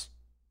anywhere else.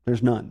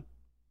 There's none.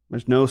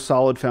 There's no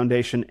solid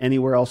foundation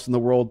anywhere else in the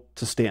world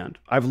to stand.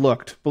 I've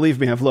looked. Believe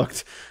me, I've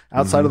looked.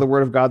 Outside of the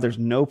Word of God, there's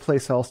no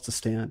place else to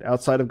stand.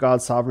 Outside of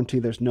God's sovereignty,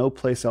 there's no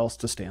place else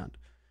to stand.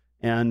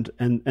 And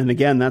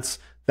again, that's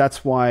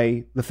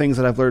why the things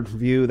that I've learned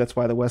from you, that's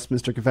why the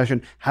Westminster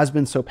Confession has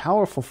been so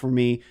powerful for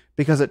me,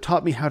 because it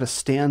taught me how to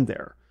stand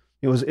there.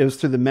 It was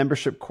through the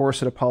membership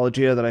course at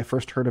Apologia that I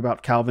first heard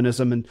about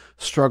Calvinism and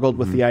struggled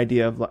with the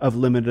idea of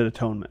limited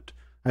atonement.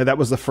 That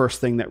was the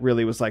first thing that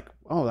really was like,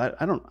 oh,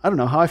 I don't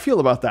know how I feel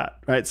about that,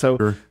 right?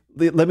 So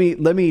let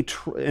me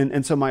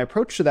and so my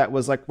approach to that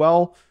was like,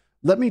 well,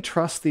 let me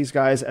trust these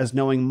guys as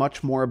knowing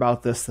much more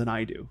about this than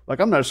I do. Like,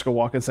 I'm not just gonna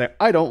walk and say,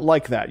 I don't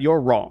like that, you're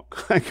wrong.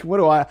 Like, what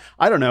do I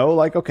don't know.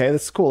 Like, okay,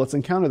 that's cool, let's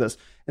encounter this.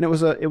 And it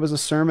was a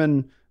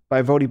sermon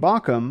by Vodi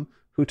Bakum,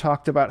 who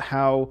talked about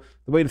how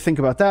the way to think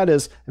about that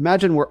is,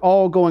 imagine we're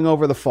all going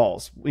over the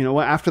falls.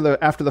 After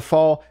the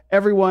fall,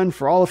 everyone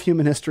for all of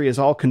human history is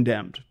all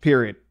condemned,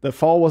 period. The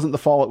fall wasn't the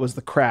fall, it was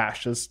the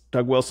crash, as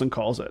Doug Wilson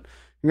calls it.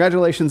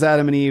 Congratulations,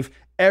 Adam and Eve.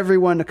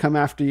 Everyone to come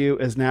after you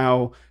is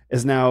now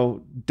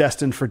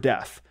destined for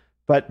death.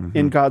 But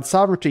in God's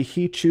sovereignty,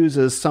 he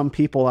chooses some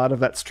people out of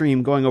that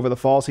stream going over the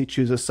falls. He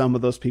chooses some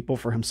of those people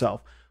for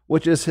himself,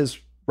 which is his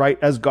right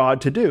as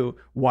God to do.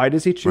 Why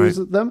does he choose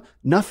them?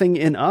 Nothing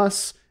in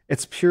us.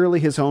 It's purely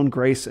his own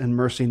grace and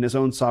mercy and his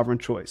own sovereign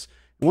choice.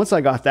 And once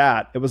I got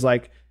that, it was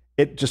like,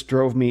 it just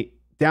drove me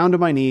down to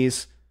my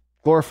knees,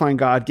 glorifying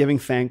God, giving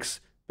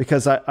thanks,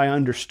 because I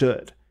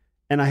understood.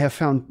 And I have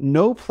found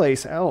no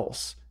place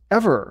else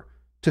ever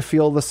to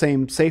feel the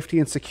same safety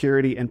and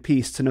security and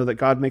peace, to know that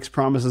God makes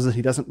promises and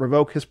he doesn't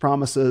revoke his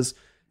promises,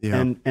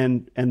 and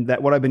that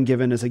what I've been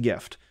given is a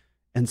gift.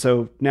 And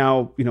so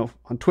now,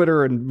 on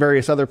Twitter and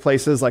various other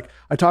places, like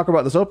I talk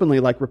about this openly,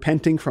 like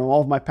repenting from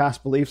all of my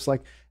past beliefs,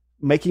 like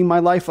making my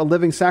life a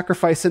living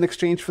sacrifice in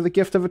exchange for the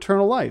gift of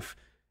eternal life.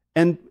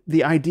 And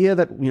the idea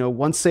that,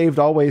 once saved,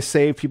 always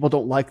saved, people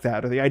don't like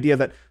that. Or the idea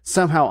that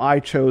somehow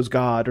I chose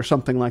God or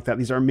something like that.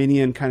 These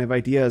Arminian kind of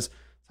ideas.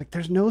 Like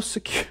there's no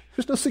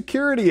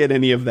security in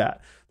any of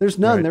that. There's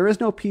none. Right. There is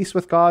no peace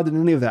with God in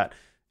any of that.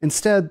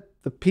 Instead,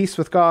 the peace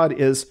with God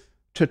is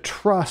to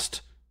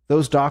trust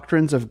those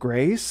doctrines of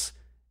grace,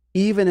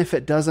 even if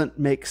it doesn't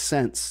make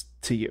sense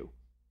to you.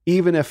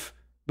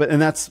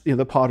 And that's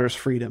the potter's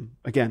freedom.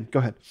 Again, go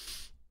ahead.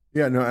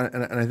 Yeah, no,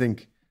 and I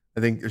think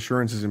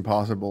assurance is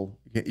impossible.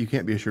 You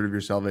can't be assured of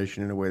your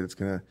salvation in a way that's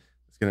gonna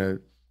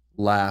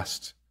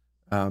last.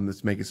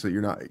 Let's make it so that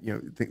you're not,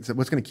 so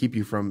what's going to keep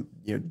you from,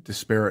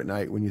 despair at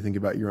night when you think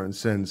about your own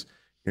sins.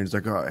 It's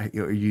like,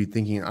 are you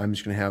thinking I'm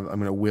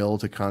going to will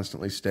to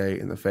constantly stay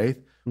in the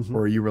faith? Mm-hmm.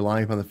 Or are you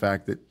relying upon the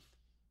fact that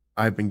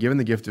I've been given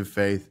the gift of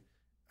faith?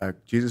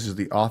 Jesus is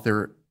the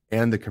author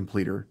and the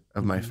completer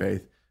of my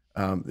faith,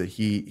 that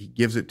he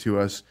gives it to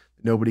us.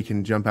 Nobody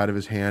can jump out of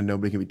his hand.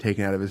 Nobody can be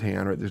taken out of his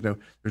hand, right? There's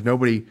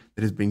nobody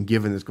that has been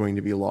given that's going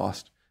to be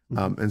lost.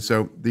 Mm-hmm. And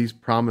so these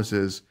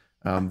promises,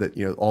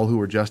 that all who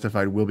are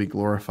justified will be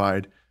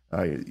glorified.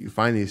 You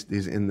find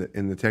these in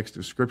the text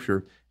of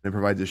Scripture, and it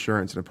provides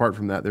assurance. And apart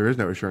from that, there is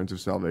no assurance of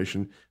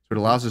salvation. So it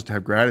allows us to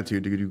have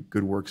gratitude to do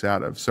good works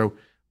out of. So,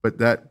 but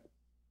that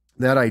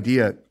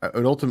idea, I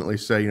would ultimately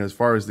say, as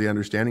far as the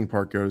understanding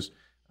part goes,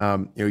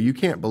 you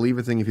can't believe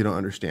a thing if you don't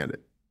understand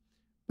it.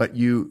 But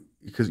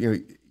because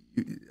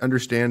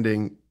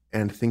understanding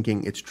and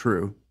thinking it's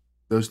true,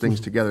 those things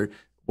together,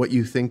 what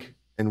you think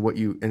and what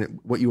you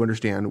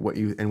understand, what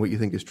you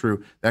think is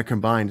true, that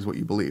combined is what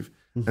you believe.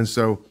 Mm-hmm. And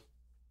so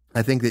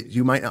I think that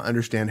you might not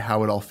understand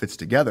how it all fits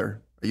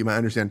together. You might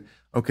understand,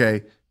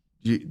 okay,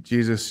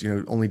 Jesus,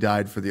 only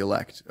died for the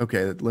elect.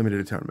 Okay, that limited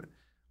atonement.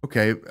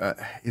 Okay,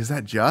 is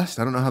that just?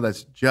 I don't know how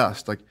that's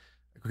just. Like,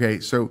 okay,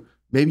 so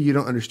maybe you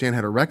don't understand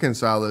how to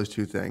reconcile those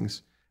two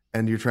things,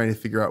 and you're trying to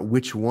figure out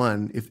which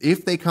one,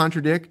 if they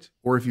contradict,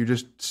 or if you're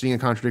just seeing a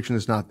contradiction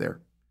that's not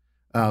there.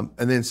 And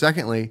then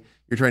secondly,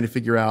 you're trying to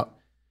figure out,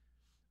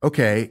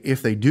 okay,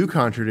 if they do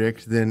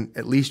contradict, then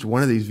at least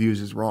one of these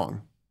views is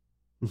wrong.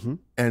 Mm-hmm.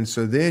 And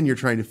so then you're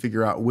trying to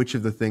figure out which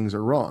of the things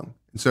are wrong.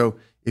 And so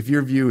if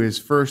your view is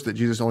first that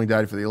Jesus only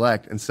died for the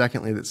elect, and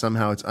secondly that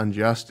somehow it's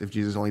unjust if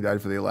Jesus only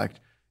died for the elect,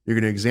 you're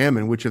going to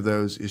examine which of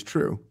those is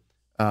true.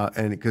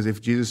 And because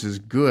if Jesus is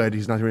good,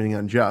 he's not doing anything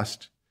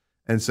unjust.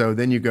 And so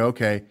then you go,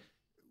 okay,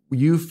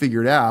 you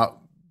figured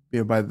out,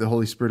 by the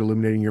Holy Spirit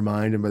illuminating your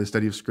mind and by the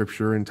study of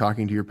Scripture and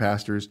talking to your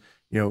pastors,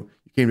 you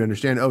came to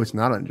understand, it's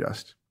not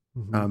unjust.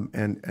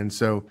 Mm-hmm. And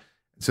so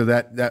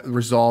that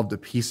resolved a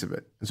piece of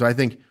it. And so I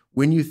think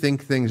when you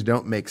think things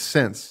don't make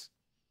sense,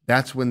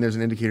 that's when there's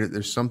an indicator that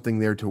there's something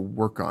there to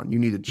work on. You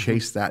need to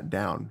chase that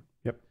down.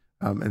 Yep.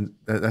 And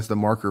that's the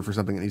marker for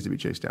something that needs to be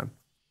chased down.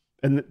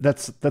 And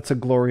that's a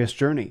glorious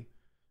journey.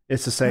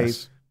 It's to say,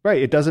 yes,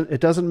 right, it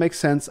doesn't make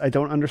sense. I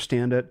don't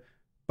understand it,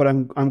 but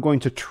I'm going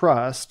to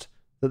trust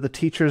that the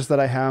teachers that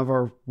I have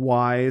are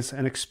wise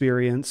and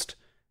experienced,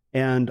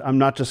 and I'm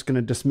not just going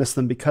to dismiss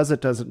them because it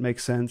doesn't make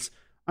sense.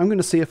 I'm going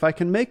to see if I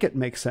can make it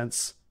make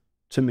sense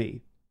to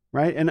me,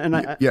 right? And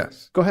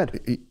yes, go ahead.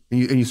 And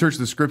you search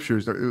the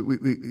Scriptures.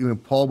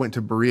 Paul went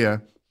to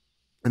Berea,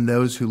 and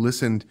those who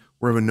listened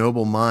were of a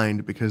noble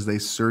mind because they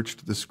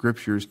searched the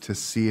Scriptures to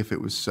see if it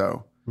was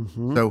so.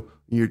 Mm-hmm. So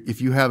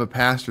if you have a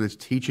pastor that's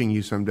teaching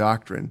you some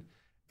doctrine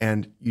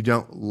and you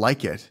don't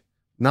like it,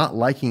 not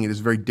liking it is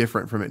very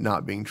different from it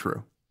not being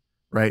true,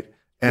 right?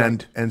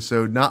 And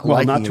so not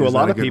liking it is not to a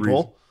lot of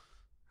people.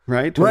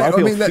 Right. Right.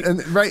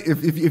 Right.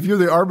 If you're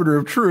the arbiter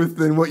of truth,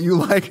 then what you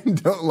like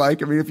and don't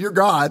like. I mean, if you're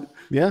God.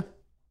 Yeah.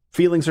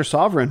 Feelings are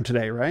sovereign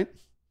today, right?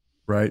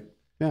 Right.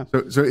 Yeah.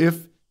 So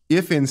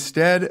if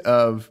instead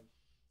of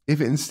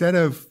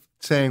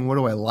saying, what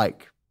do I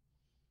like?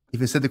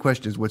 If instead the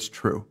question is, what's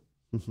true?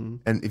 Mm-hmm.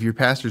 And if your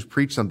pastors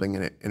preach something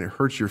in it and it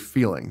hurts your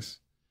feelings,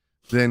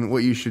 then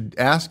what you should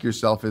ask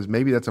yourself is,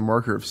 maybe that's a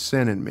marker of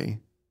sin in me,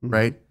 mm-hmm.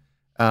 right?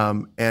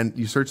 And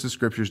you search the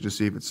Scriptures to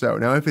see if it's so.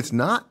 Now, if it's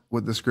not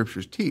what the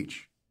Scriptures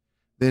teach,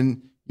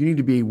 then you need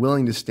to be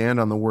willing to stand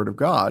on the Word of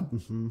God,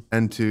 mm-hmm.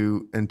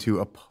 and to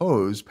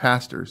oppose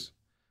pastors.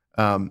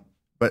 But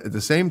at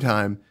the same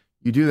time,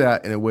 you do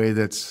that in a way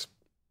that's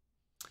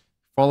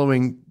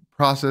following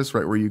process,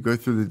 right? Where you go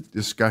through the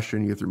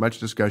discussion, you go through much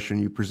discussion,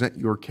 you present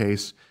your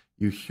case,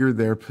 you hear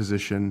their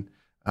position,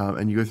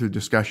 and you go through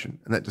discussion.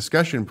 And that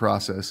discussion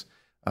process,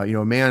 a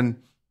man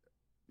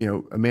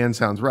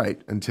sounds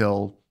right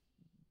until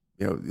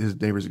his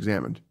neighbor's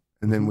examined.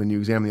 And then when you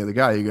examine the other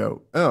guy, you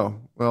go, oh,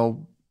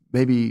 well,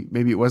 maybe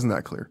it wasn't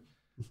that clear.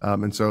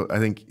 And so I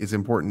think it's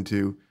important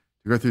to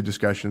go through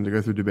discussion, to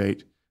go through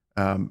debate,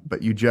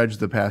 but you judge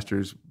the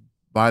pastors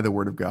by the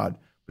Word of God,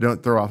 but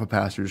don't throw off a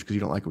pastor just because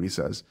you don't like what he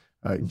says.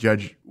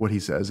 Judge what he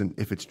says, and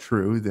if it's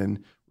true,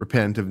 then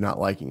repent of not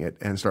liking it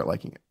and start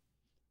liking it.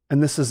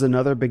 And this is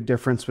another big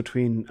difference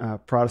between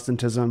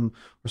Protestantism,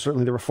 or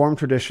certainly the Reformed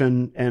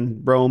tradition,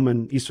 and Rome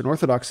and Eastern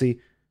Orthodoxy.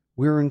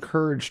 We're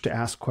encouraged to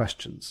ask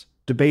questions.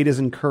 Debate is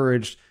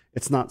encouraged.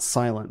 It's not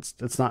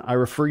silenced. It's not, I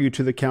refer you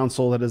to the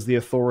council that is the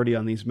authority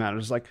on these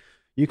matters. Like,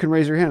 you can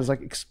raise your hand. It's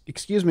like,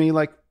 excuse me,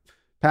 like,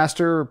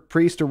 pastor or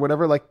priest or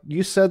whatever, like,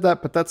 you said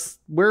that, but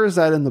where is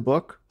that in the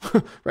book?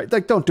 Right?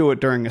 Like, don't do it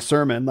during a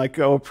sermon. Like,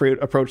 go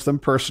approach them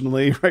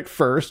personally, right,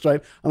 first,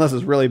 right? Unless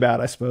it's really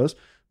bad, I suppose.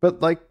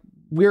 But like,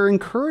 we're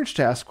encouraged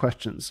to ask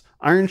questions.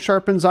 Iron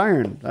sharpens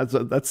iron.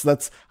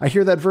 That's I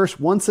hear that verse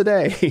once a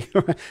day.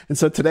 And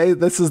so today,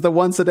 this is the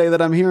once a day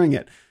that I'm hearing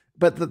it.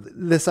 But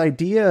this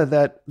idea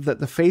that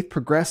the faith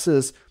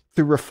progresses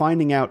through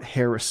refining out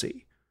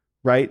heresy,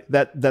 right?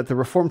 That the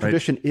Reformed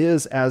tradition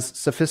is as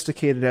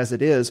sophisticated as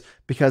it is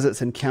because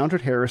it's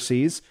encountered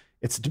heresies,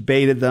 it's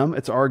debated them,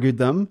 it's argued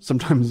them,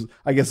 sometimes,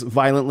 I guess,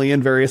 violently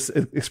in various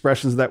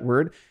expressions of that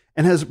word,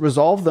 and has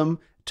resolved them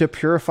to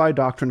purify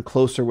doctrine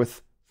closer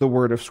with the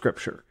word of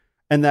Scripture.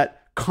 And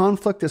that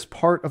conflict is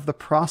part of the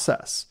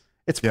process.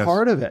 It's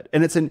part of it.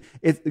 And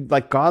it's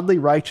like godly,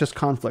 righteous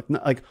conflict.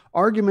 Like,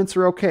 arguments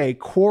are okay.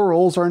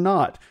 Quarrels are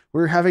not.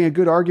 We're having a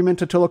good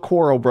argument until a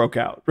quarrel broke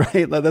out,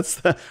 right? I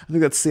think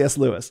that's C.S.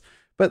 Lewis.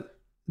 But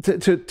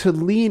to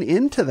lean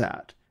into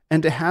that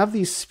and to have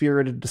these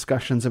spirited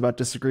discussions about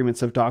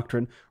disagreements of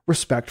doctrine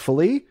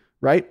respectfully,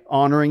 right?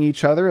 Honoring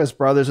each other as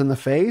brothers in the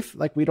faith.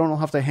 Like, we don't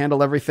have to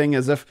handle everything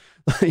as if,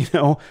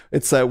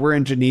 it's we're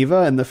in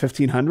Geneva in the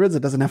 1500s.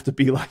 It doesn't have to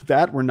be like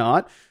that. We're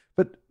not.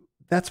 But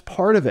that's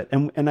part of it.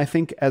 And I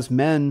think as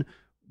men,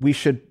 we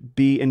should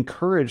be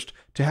encouraged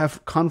to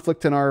have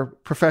conflict in our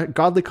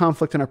godly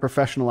conflict in our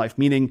professional life.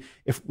 Meaning,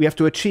 if we have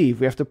to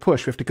achieve, we have to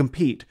push, we have to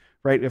compete,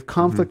 right? We have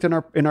conflict in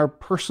our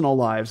personal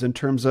lives in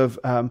terms of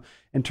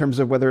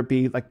whether it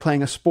be like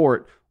playing a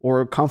sport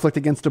or conflict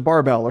against a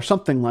barbell or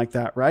something like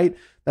that, right?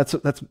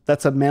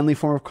 That's a manly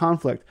form of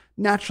conflict.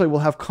 Naturally, we'll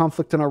have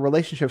conflict in our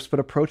relationships, but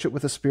approach it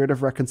with a spirit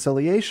of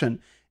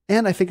reconciliation.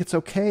 And I think it's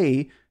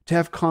okay to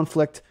have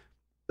conflict,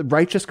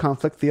 righteous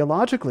conflict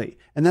theologically.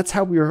 And that's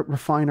how we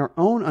refine our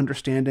own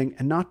understanding,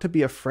 and not to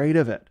be afraid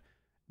of it.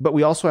 But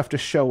we also have to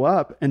show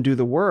up and do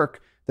the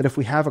work that if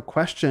we have a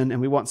question and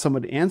we want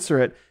someone to answer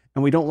it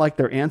and we don't like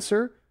their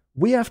answer,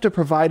 we have to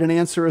provide an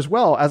answer as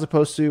well, as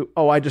opposed to,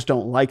 oh, I just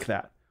don't like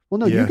that. Well,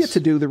 no, you get to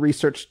do the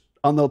research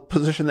on the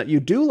position that you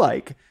do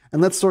like,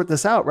 and let's sort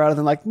this out, rather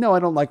than like, no, I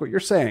don't like what you're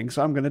saying,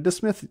 so I'm going to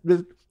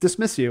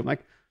dismiss you. I'm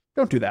like,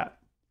 don't do that.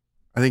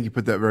 I think you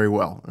put that very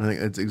well. I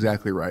think that's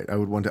exactly right. I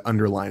would want to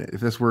underline it.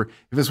 If this were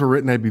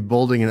written, I'd be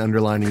bolding and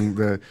underlining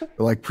the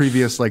like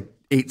previous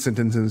 8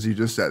 sentences you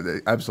just said.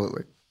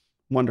 Absolutely.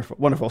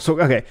 Wonderful. So,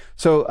 okay.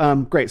 So,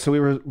 great. So we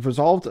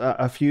resolved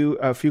a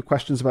few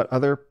questions about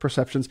other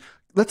perceptions.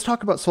 Let's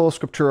talk about Sola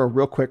Scriptura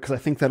real quick, because I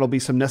think that'll be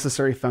some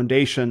necessary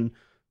foundation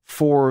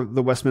for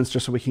the Westminster,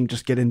 so we can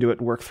just get into it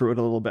and work through it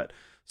a little bit.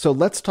 So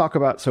let's talk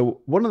about,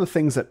 one of the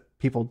things that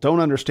people don't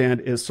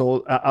understand is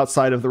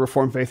outside of the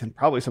Reformed faith, and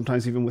probably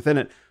sometimes even within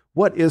it,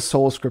 what is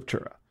Sola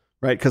Scriptura,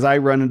 right? Because I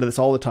run into this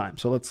all the time.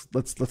 So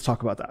let's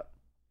talk about that.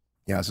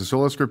 Yeah. So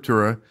Sola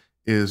Scriptura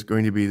is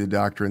going to be the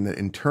doctrine that,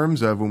 in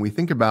terms of when we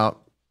think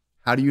about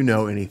how do you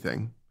know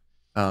anything,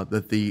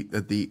 that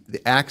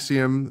the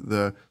axiom,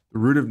 the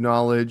root of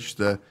knowledge,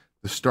 the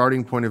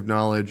starting point of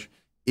knowledge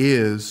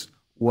is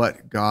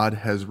what God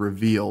has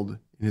revealed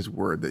in His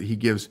Word, that He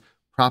gives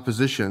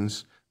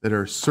propositions that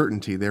are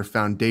certainty, they're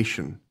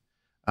foundation.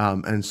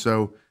 And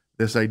so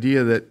this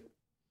idea that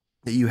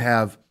you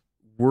have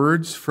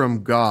words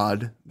from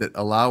God that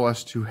allow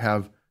us to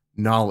have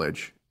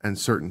knowledge and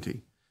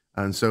certainty.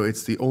 And so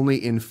it's the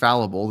only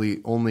infallible,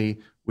 the only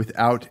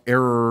without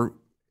error,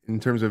 in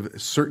terms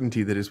of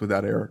certainty that is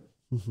without error,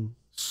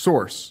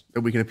 source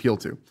that we can appeal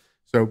to.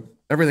 So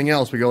everything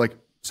else, we go like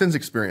sin's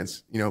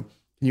experience.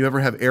 Can you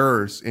ever have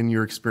errors in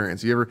your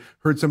experience? You ever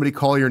heard somebody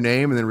call your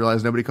name and then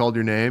realize nobody called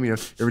your name? You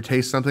ever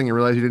taste something and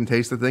realize you didn't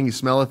taste the thing? You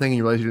smell a thing and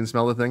you realize you didn't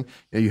smell the thing?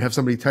 You have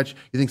somebody touch,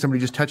 you think somebody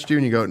just touched you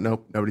and you go,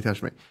 nope, nobody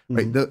touched me.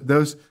 Right?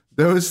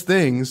 Those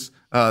things,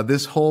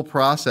 this whole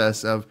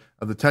process of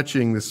the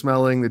touching, the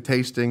smelling, the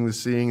tasting, the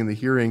seeing, and the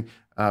hearing,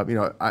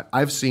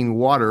 I've seen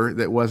water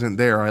that wasn't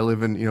there.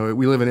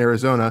 We live in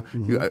Arizona.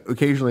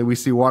 Occasionally we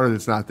see water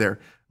that's not there.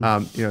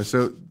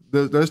 So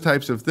those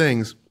types of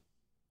things,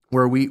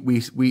 where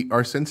we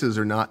our senses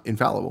are not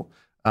infallible,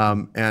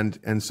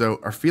 and so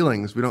our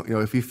feelings, we don't,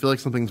 if you feel like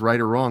something's right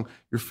or wrong,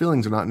 your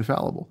feelings are not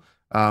infallible,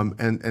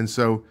 and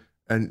so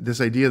this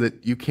idea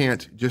that you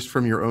can't just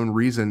from your own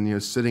reason,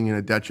 sitting in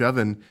a Dutch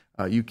oven,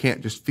 you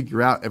can't just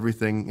figure out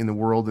everything in the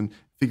world and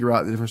figure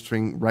out the difference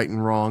between right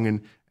and wrong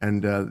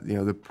and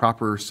the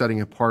proper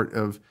setting apart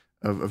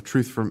of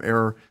truth from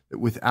error,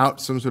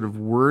 without some sort of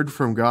word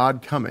from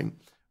God coming,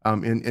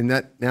 and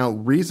that now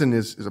reason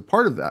is a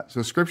part of that.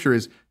 So Scripture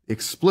is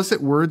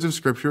explicit words of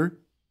Scripture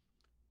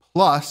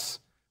plus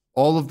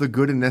all of the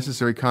good and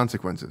necessary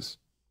consequences.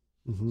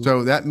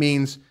 So that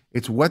means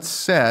it's what's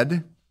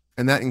said,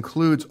 and that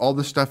includes all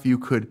the stuff you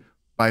could,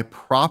 by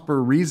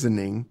proper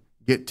reasoning,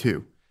 get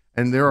to.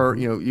 And there are,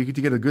 you get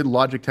to get a good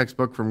logic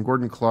textbook from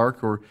Gordon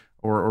Clark or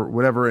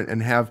whatever,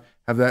 and have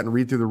that and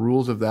read through the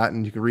rules of that,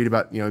 and you can read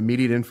about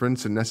immediate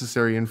inference and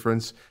necessary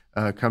inference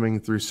coming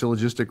through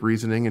syllogistic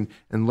reasoning,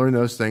 and learn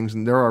those things.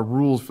 And there are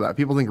rules for that.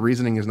 People think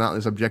reasoning is not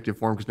this objective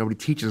form because nobody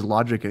teaches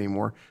logic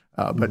anymore.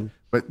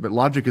 But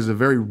logic is a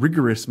very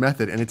rigorous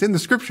method, and it's in the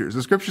Scriptures.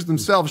 The Scriptures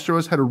themselves show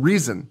us how to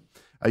reason.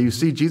 You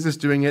see Jesus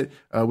doing it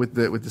with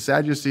the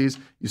Sadducees.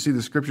 You see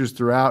the Scriptures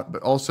throughout,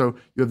 but also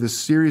you have this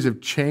series of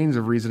chains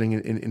of reasoning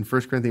in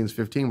 1 Corinthians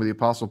 15, where the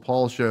Apostle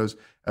Paul shows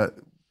a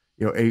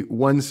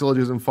one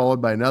syllogism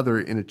followed by another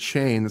in a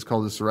chain that's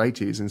called the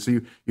Sorites. And so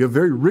you have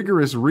very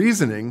rigorous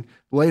reasoning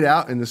laid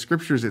out in the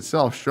Scriptures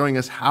itself, showing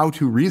us how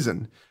to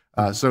reason.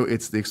 So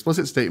it's the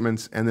explicit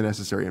statements and the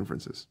necessary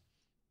inferences.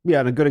 Yeah,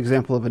 and a good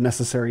example of a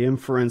necessary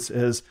inference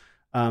is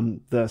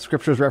the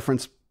Scriptures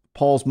reference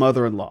Paul's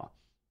mother-in-law.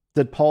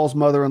 Did Paul's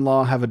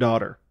mother-in-law have a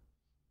daughter?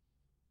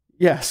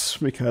 Yes,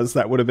 because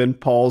that would have been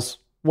Paul's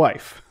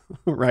wife,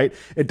 right?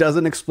 It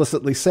doesn't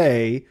explicitly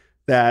say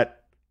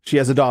that she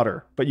has a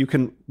daughter, but you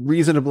can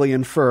reasonably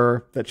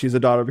infer that she's a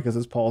daughter because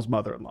it's Paul's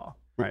mother-in-law,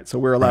 right? So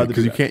we're allowed to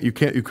do that. You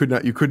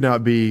could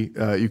not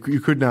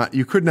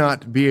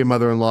be a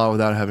mother-in-law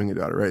without having a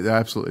daughter, right?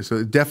 Absolutely.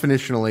 So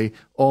definitionally,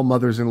 all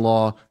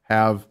mothers-in-law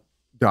have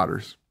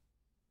daughters.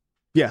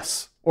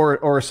 Yes,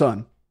 or a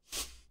son.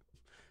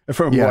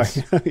 For a boy,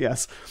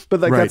 yes,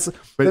 but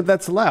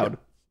that's allowed.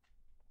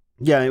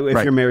 Yeah,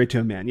 if you're married to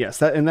a man, yes,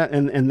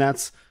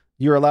 that's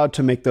you're allowed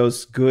to make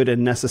those good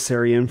and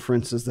necessary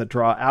inferences that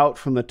draw out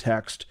from the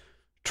text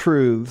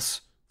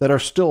truths that are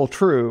still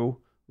true,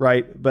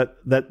 right? But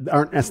that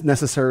aren't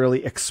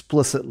necessarily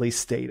explicitly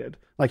stated.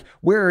 Like,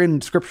 where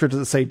in Scripture does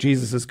it say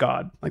Jesus is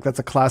God? Like, that's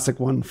a classic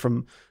one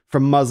from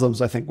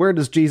Muslims, I think. Where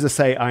does Jesus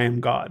say, "I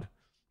am God"?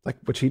 Like,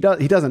 which he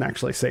doesn't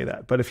actually say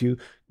that, but if you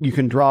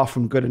can draw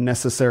from good and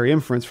necessary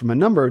inference from a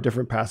number of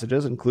different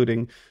passages,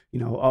 including a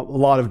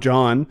lot of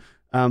John,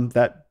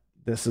 that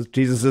this is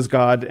Jesus is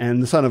God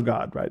and the Son of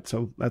God, right?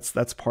 So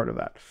that's part of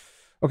that.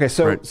 Okay,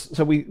 so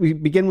we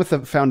begin with the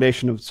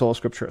foundation of sola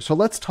scriptura. So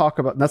let's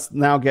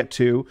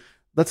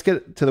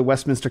get to the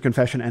Westminster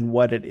Confession and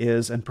what it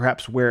is, and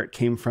perhaps where it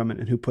came from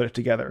and who put it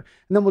together,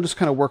 and then we'll just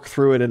kind of work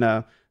through it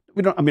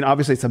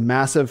obviously it's a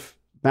massive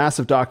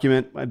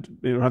document.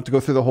 You don't have to go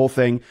through the whole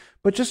thing,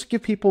 but just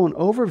give people an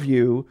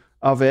overview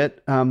of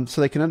it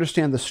so they can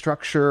understand the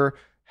structure,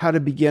 how to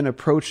begin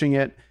approaching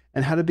it,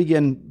 and how to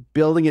begin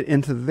building it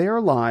into their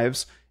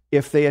lives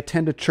if they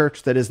attend a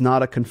church that is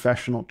not a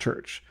confessional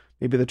church.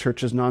 Maybe the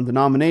church is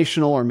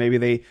non-denominational, or maybe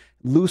they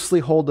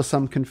loosely hold to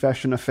some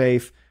confession of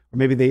faith, or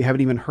maybe they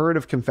haven't even heard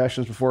of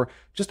confessions before.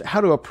 Just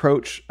how to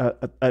approach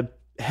a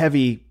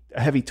heavy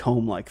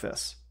tome like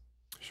this.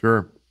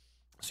 Sure.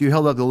 So you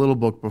held up the little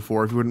book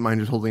before. If you wouldn't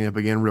mind just holding it up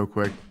again real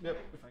quick. Yep.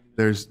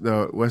 There's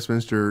the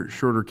Westminster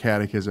Shorter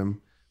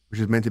Catechism, which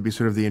is meant to be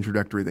sort of the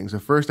introductory thing. So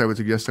first, I would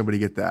suggest somebody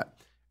get that.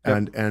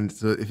 Yep. And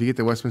so if you get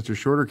the Westminster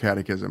Shorter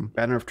Catechism,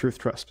 Banner of Truth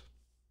Trust.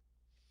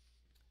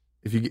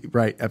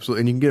 Right,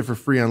 absolutely, and you can get it for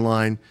free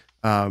online.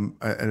 And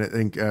I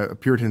think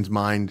Puritan's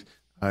Mind,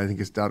 I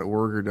think it's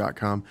 .org or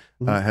 .com,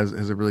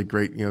 has a really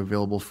great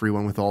available free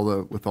one with all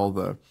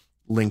the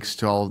links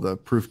to all the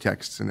proof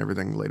texts and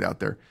everything laid out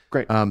there.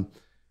 Great.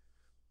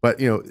 But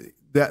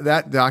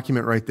that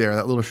document right there,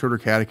 that little shorter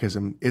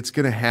catechism, it's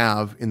going to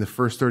have in the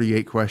first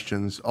 38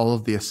 questions all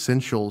of the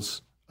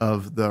essentials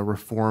of the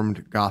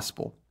Reformed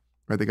gospel,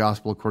 right? The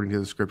gospel according to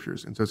the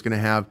Scriptures. And so it's going to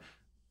have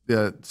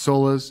the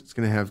solas, it's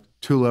going to have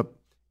TULIP,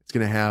 it's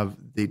going to have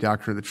the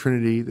doctrine of the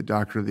Trinity, the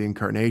doctrine of the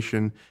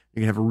Incarnation.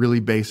 You can have a really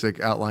basic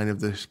outline of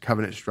the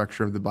covenant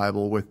structure of the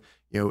Bible with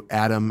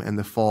Adam and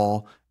the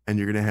fall, and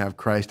you're going to have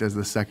Christ as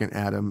the second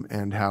Adam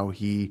and how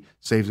he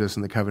saves us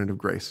in the covenant of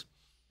grace.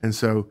 And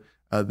so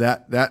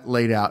that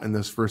laid out in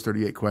those first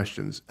 38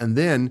 questions. And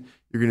then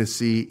you're going to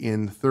see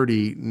in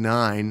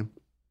 39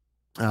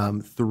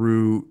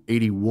 through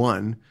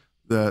 81,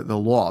 the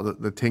law,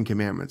 the Ten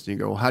Commandments. And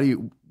you go,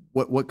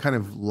 well, what kind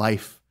of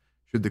life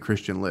should the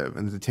Christian live?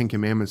 And the Ten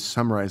Commandments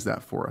summarize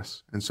that for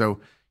us. And so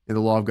the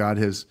law of God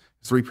has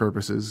three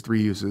purposes,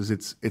 three uses.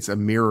 It's a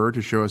mirror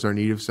to show us our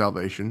need of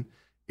salvation.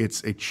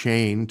 It's a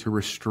chain to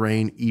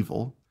restrain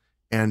evil.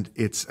 And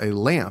it's a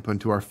lamp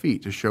unto our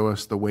feet to show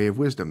us the way of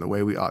wisdom, the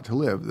way we ought to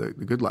live, the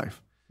good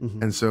life.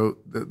 Mm-hmm. And so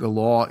the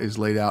law is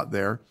laid out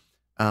there.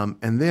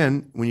 And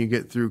then when you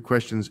get through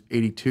questions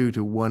 82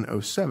 to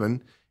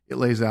 107, it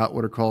lays out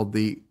what are called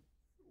the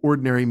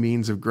ordinary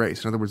means of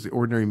grace. In other words, the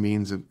ordinary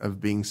means of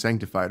being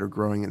sanctified or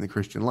growing in the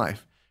Christian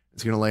life.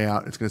 It's going to lay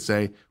out, it's going to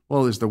say,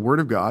 well, there's the Word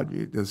of God,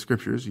 the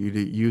Scriptures, you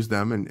use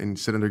them and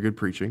sit under good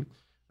preaching.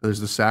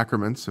 There's the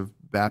sacraments of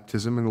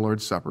baptism and the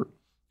Lord's Supper.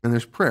 And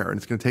there's prayer, and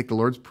it's going to take the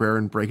Lord's Prayer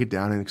and break it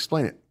down and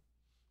explain it.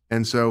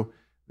 And so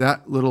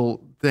that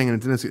little thing,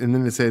 and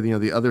then they say,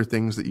 the other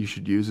things that you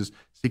should use is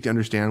seek to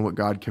understand what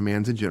God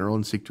commands in general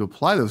and seek to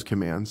apply those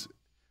commands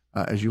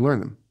as you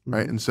learn them,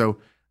 right? And so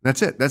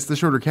that's it. That's the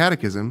shorter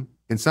catechism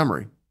in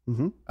summary.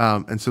 Mm-hmm.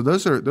 And so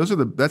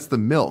that's the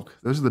milk.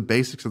 Those are the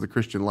basics of the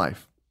Christian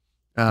life.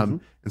 And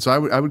so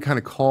I would kind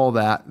of call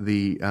that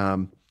the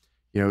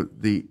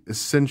the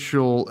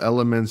essential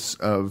elements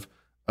of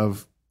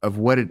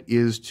what it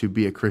is to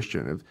be a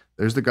Christian.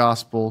 There's the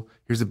gospel.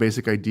 Here's the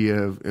basic idea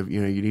of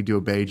you need to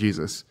obey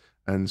Jesus,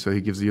 and so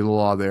he gives you the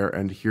law there.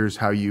 And here's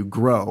how you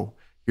grow.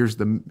 Here's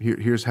the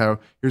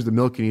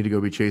milk you need to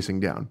go be chasing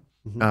down.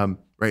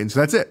 Right, and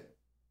so that's it.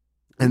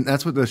 And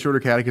that's what the Shorter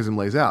Catechism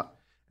lays out.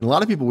 And a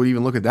lot of people would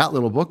even look at that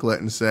little booklet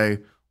and say,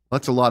 well,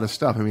 that's a lot of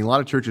stuff. I mean, a lot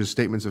of churches'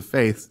 statements of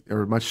faith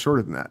are much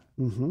shorter than that.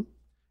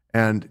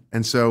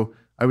 And so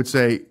I would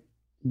say,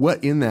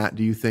 what in that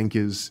do you think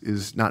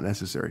is not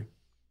necessary?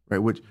 Right?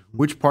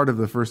 Which part of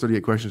the first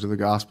 38 questions of the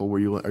gospel are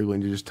you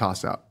willing to just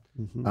toss out?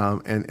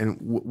 And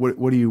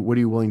what are you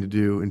willing to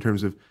do in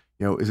terms of,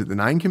 is it the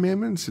 9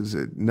 commandments? Is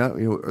it not,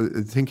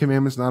 the 10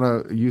 commandments not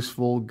a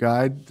useful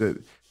guide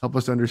that help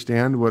us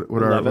understand what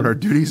our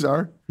duties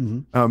are?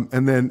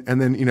 And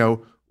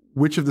then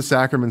which of the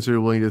sacraments are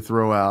you willing to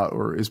throw out?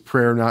 Or is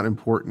prayer not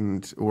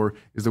important? Or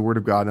is the word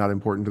of God not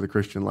important to the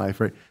Christian life?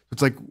 Right? So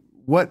it's like,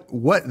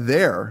 what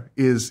there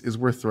is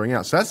worth throwing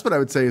out. So that's what I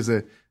would say is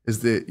a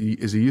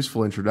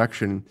useful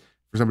introduction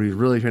for somebody who's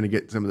really trying to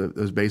get some of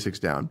those basics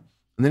down.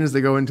 And then as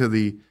they go into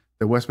the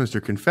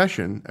Westminster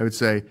Confession, I would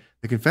say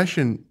the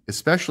confession,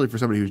 especially for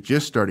somebody who's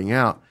just starting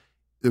out,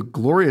 the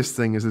glorious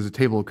thing is there's a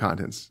table of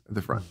contents at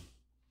the front.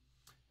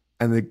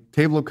 And the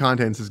table of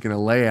contents is going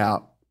to lay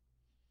out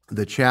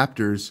the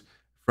chapters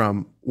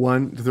from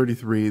 1 to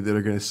 33 that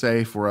are going to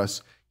say for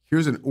us,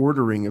 here's an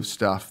ordering of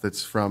stuff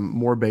that's from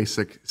more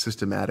basic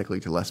systematically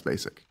to less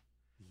basic.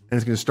 And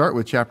it's going to start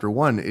with chapter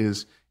 1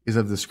 is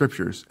of the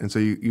scriptures. And so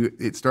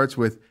it starts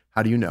with,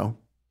 how do you know?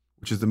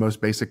 Which is the most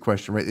basic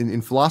question, right?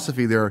 In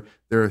philosophy, there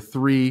are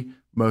 3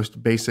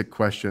 most basic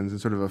questions and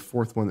sort of a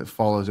 4th one that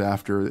follows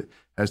after that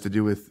has to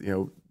do with,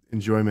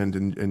 enjoyment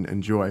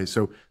and joy.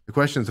 So the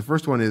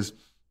first one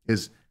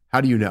is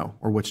how do you know,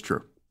 or what's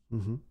true?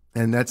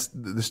 And that's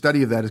the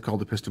study of that is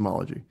called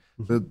epistemology.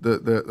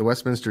 The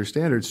Westminster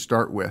Standards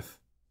start with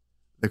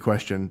the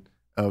question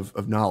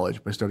of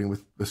knowledge by starting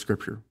with the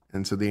scripture.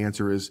 And so the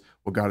answer is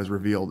what God has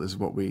revealed is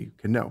what we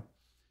can know.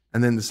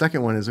 And then the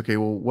second one is, okay,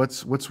 well,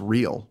 what's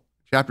real?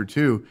 Chapter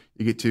 2,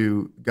 you get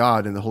to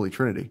God and the Holy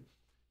Trinity.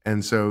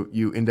 And so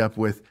you end up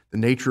with the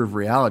nature of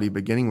reality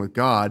beginning with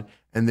God,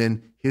 and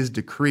then his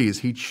decrees.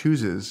 He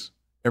chooses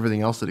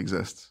everything else that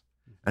exists,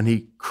 and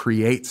he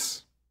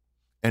creates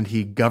and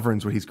he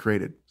governs what he's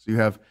created. So you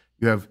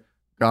have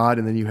God,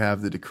 and then you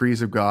have the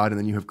decrees of God, and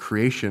then you have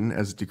creation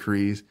as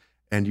decrees,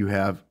 and you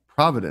have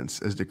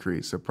providence as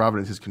decrees. So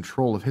providence is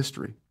control of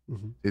history,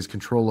 is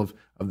control of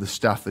the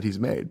stuff that he's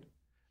made.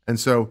 And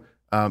so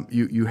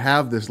you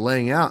have this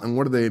laying out, and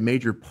what are the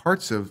major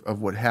parts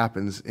of what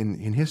happens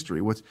in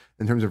history? What's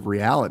in terms of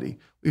reality?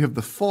 You have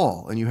the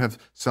fall, and you have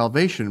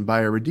salvation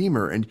by a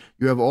redeemer, and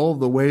you have all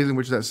the ways in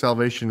which that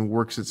salvation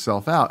works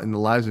itself out in the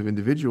lives of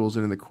individuals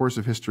and in the course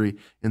of history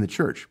in the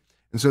church.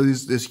 And so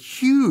this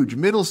huge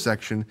middle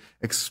section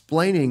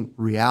explaining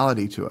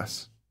reality to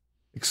us,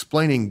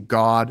 explaining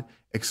God,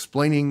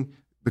 explaining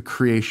the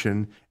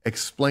creation,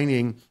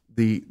 explaining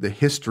the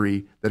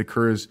history that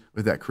occurs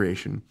with that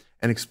creation,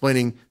 and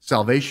explaining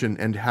salvation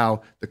and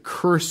how the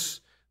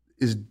curse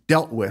is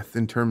dealt with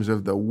in terms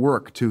of the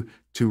work to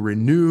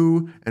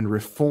renew and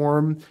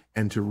reform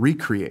and to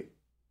recreate.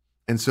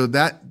 And so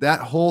that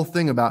whole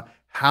thing about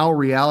how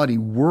reality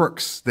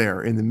works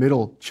there in the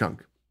middle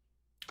chunk.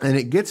 And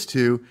it gets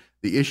to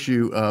the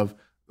issue of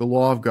the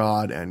law of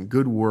God and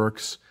good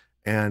works,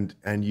 and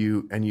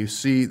you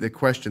see the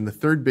question, the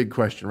third big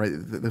question, right?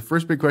 The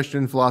first big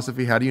question in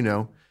philosophy, how do you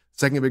know?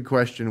 Second big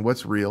question,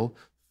 what's real?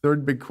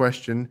 Third big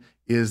question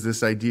is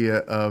this idea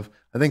of,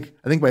 I think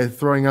by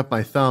throwing up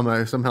my thumb,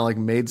 I somehow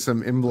made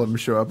some emblem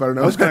show up. I don't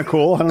know. That was kind of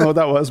cool. I don't know what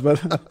that was,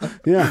 but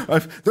yeah. I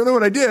don't know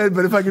what I did,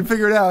 but if I can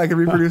figure it out, I can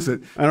reproduce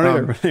it. I don't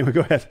either, but anyway,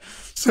 go ahead.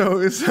 So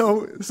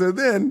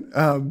then,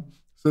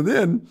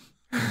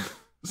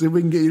 see if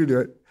we can get you to do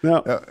it. No.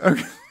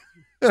 Okay.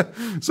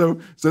 So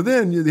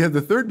then you have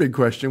the third big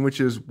question, which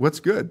is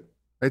what's good,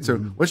 right? So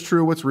what's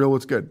true, what's real,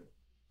 what's good?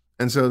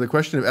 And so the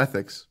question of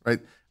ethics, right?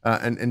 How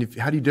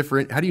do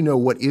you know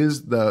what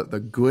is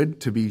the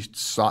good to be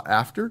sought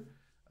after,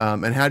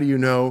 and how do you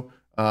know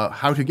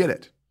how to get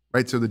it,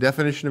 right? So the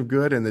definition of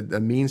good and the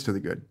means to the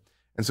good.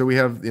 And so we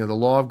have the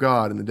law of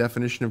God and the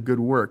definition of good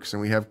works,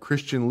 and we have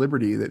Christian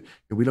liberty that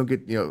we don't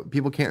get,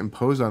 people can't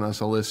impose on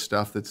us all this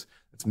stuff that's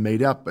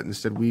made up, but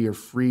instead we are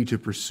free to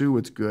pursue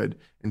what's good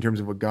in terms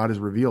of what God has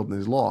revealed in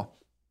his law.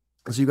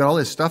 And so you've got all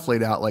this stuff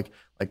laid out like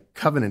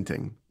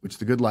covenanting, which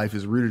the good life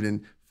is rooted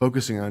in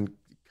focusing on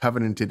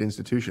covenanted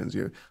institutions.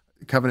 You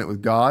covenant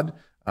with God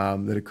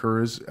that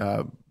occurs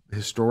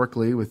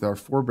historically with our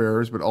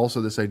forebears, but also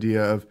this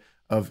idea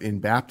of in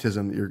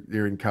baptism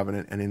you're in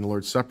covenant, and in the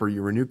Lord's Supper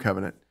you renew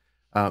covenant,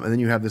 and then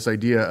you have this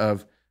idea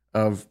of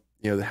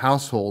the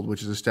household,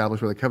 which is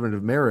established by the covenant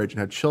of marriage, and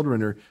how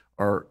children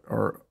are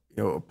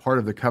a part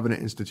of the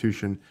covenant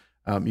institution.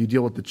 You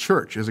deal with the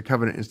church as a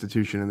covenant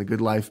institution, and the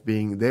good life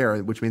being there,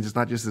 which means it's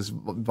not just this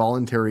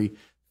voluntary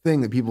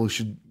thing that people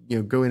should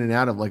go in and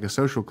out of like a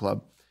social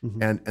club.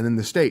 And then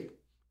the state,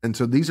 And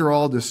so these are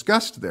all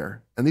discussed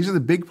there. And these are the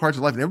big parts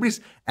of life. And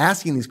everybody's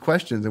asking these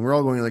questions, and we're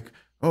all going like,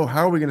 oh,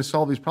 how are we going to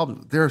solve these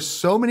problems? There are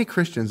so many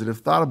Christians that have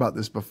thought about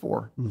this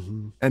before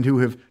and who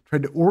have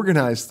tried to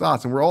organize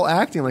thoughts. And we're all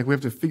acting like we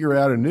have to figure it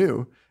out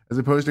anew, as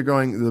opposed to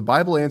going, the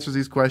Bible answers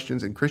these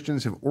questions, and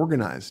Christians have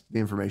organized the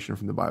information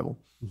from the Bible.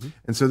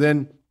 And so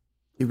then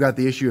you've got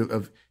the issue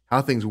of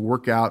how things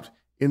work out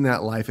in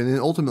that life. And then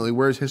ultimately,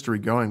 where is history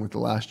going with the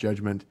Last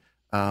Judgment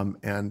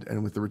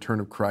and with the return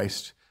of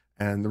Christ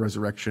and the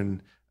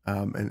resurrection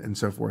and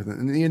so forth,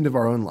 and the end of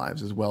our own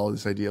lives as well.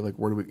 This idea of like,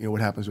 where do we,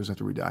 what happens to us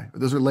after we die?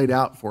 But those are laid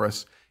out for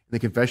us in the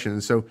confession.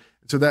 And so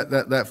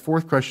that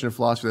fourth question of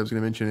philosophy that I was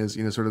going to mention is,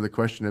 sort of the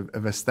question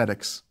of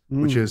aesthetics,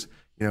 which is,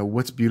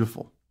 what's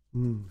beautiful.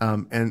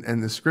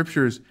 And the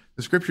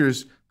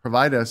scriptures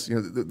provide us,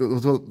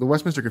 the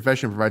Westminster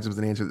Confession provides us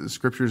with an answer that the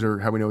scriptures are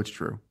how we know it's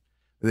true.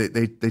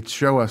 They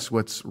show us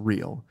what's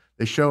real.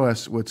 They show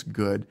us what's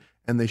good,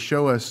 and they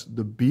show us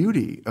the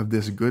beauty of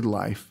this good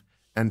life,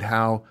 and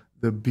how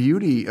the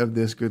beauty of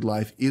this good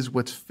life is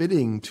what's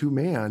fitting to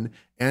man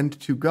and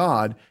to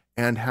God,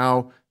 and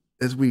how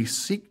as we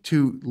seek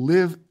to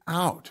live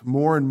out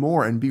more and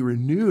more and be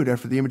renewed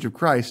after the image of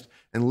Christ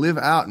and live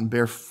out and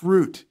bear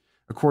fruit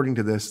according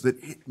to this,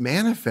 that it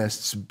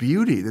manifests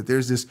beauty, that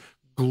there's this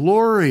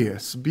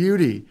glorious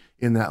beauty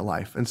in that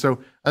life. And so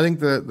I think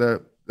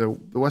the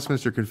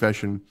Westminster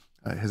Confession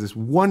has this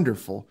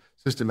wonderful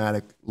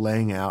systematic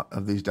laying out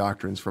of these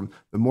doctrines, from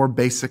the more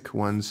basic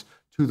ones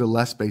to the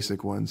less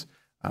basic ones.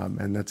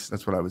 And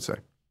that's what I would say.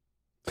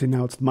 See,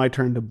 now it's my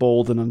turn to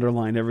bold and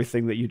underline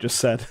everything that you just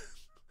said.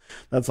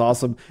 That's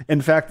awesome.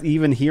 In fact,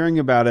 even hearing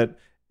about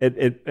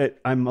it,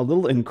 I'm a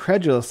little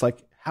incredulous.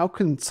 Like, how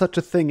can such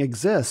a thing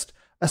exist?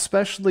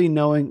 Especially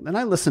knowing, and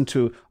I listen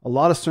to a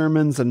lot of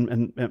sermons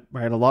and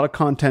write a lot of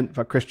content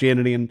about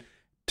Christianity, and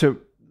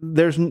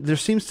there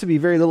seems to be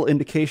very little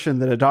indication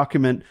that a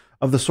document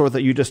of the sort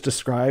that you just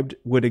described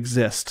would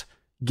exist,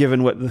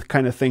 given what the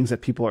kind of things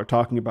that people are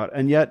talking about.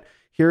 And yet,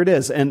 here it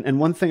is. And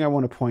one thing I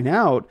want to point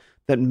out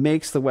that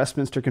makes the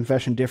Westminster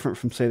Confession different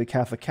from, say, the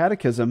Catholic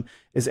Catechism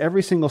is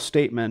every single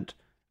statement,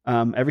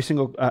 every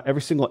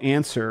single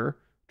answer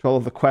to all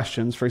of the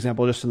questions, for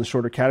example, just in the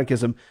shorter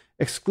Catechism,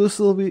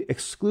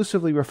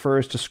 exclusively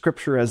refers to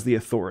Scripture as the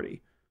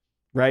authority,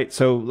 right?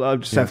 So I'll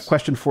just have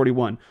question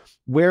 41.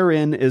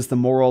 Wherein is the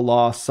moral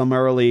law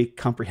summarily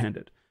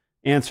comprehended?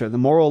 Answer: the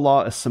moral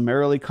law is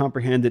summarily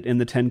comprehended in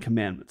the Ten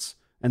Commandments.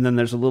 And then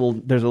there's a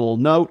little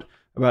note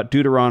about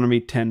Deuteronomy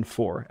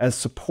 10:4 as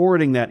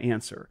supporting that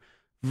answer,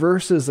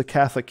 versus the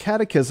Catholic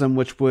Catechism,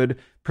 which would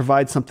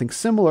provide something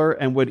similar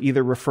and would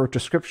either refer to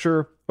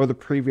Scripture or the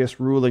previous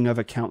ruling of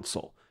a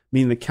council,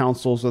 meaning the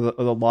councils or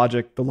the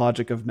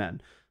logic of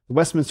men. The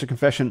Westminster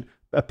Confession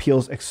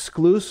appeals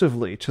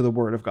exclusively to the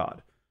Word of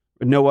God,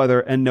 no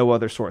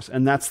other source.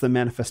 And that's the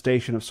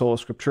manifestation of sola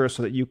scriptura,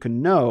 so that you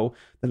can know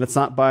that it's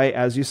not by,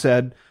 as you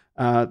said,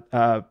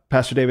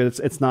 Pastor David,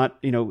 it's not,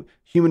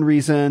 human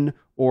reason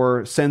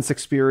or sense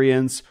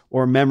experience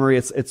or memory.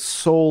 It's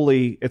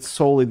solely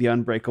the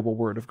unbreakable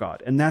Word of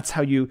God. And that's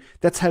how you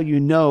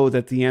know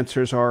that the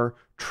answers are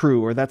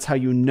true, or that's how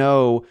you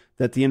know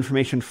that the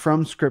information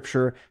from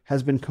Scripture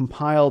has been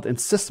compiled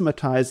and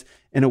systematized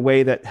in a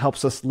way that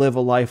helps us live a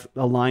life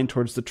aligned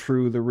towards the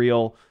true, the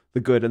real, the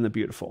good, and the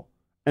beautiful.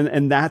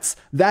 And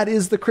that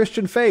is the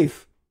Christian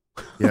faith.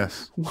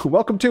 Yes.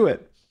 Welcome to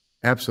it.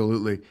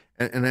 Absolutely.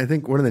 And I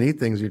think one of the neat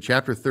things,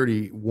 chapter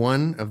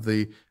 31 of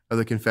the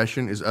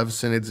confession is of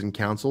synods and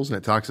councils, and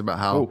it talks about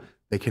how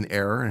they can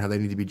err and how they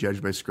need to be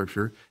judged by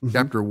Scripture. Mm-hmm.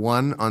 Chapter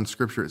 1 on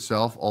Scripture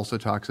itself also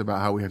talks about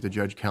how we have to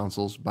judge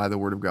councils by the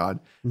Word of God.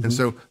 Mm-hmm. And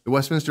so the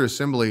Westminster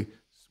Assembly,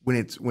 when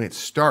it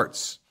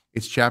starts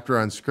its chapter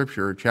on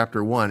Scripture,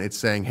 chapter 1, it's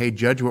saying, hey,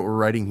 judge what we're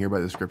writing here by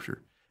the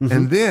Scripture. Mm-hmm.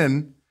 And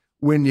then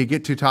when you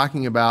get to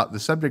talking about the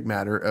subject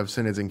matter of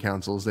synods and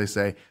councils, they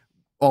say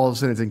all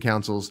synods and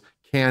councils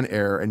can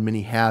err, and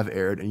many have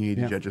erred, and you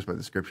need to judge us by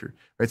the Scripture,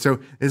 right? So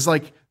it's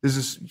like there's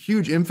this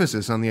huge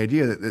emphasis on the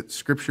idea that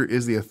Scripture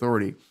is the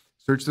authority.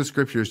 Search the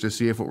Scriptures to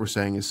see if what we're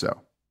saying is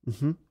so.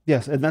 Mm-hmm.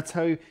 Yes, and that's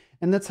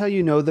how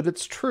you know that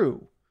it's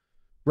true,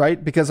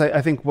 right? Because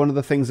I think one of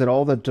the things that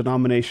all the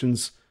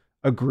denominations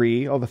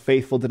agree, all the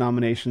faithful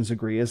denominations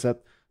agree, is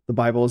that the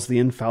Bible is the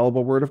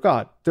infallible Word of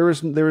God. There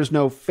is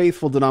no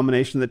faithful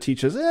denomination that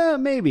teaches,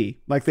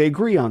 maybe, like they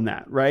agree on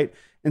that, right?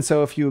 And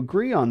so if you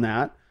agree on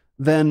that,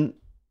 then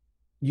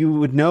you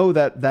would know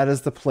that that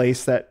is the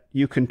place that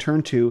you can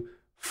turn to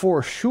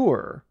for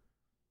sure.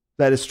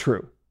 That is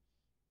true,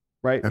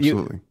 right?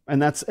 Absolutely.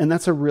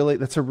 That's a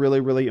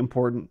really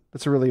important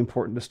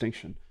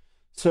distinction.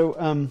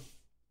 So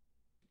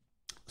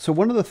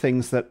one of the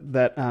things that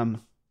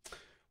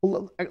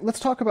well, let's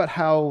talk about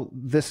how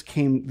this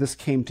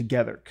came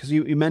together, because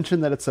you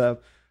mentioned that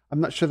I'm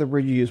not sure the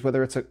word you use,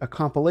 whether it's a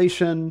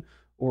compilation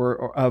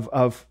or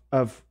of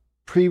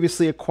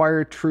previously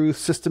acquired truth,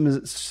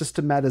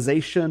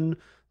 systematization.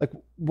 Like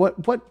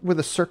what were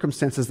the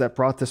circumstances that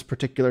brought this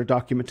particular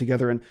document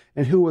together, and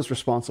who was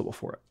responsible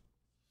for it?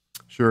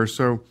 Sure.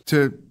 So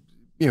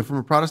from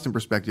a Protestant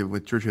perspective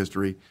with church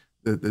history,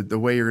 the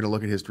way you're going to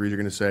look at history is you're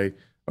going to say,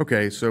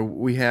 okay, so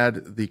we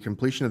had the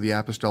completion of the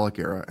Apostolic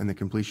era and the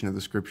completion of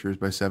the Scriptures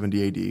by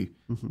 70 AD.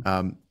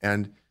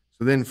 And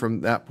so then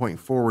from that point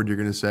forward, you're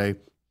going to say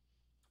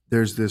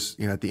there's this,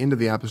 at the end of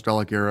the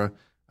Apostolic era,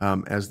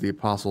 as the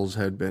apostles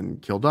had been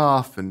killed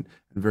off and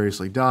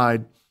variously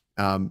died,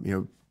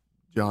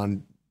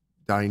 John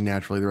dying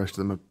naturally, the rest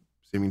of them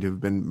seeming to have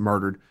been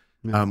martyred.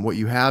 What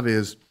you have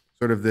is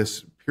sort of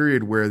this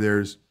period where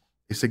there's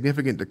a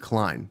significant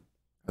decline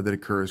that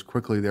occurs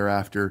quickly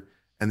thereafter,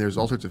 and there's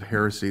all sorts of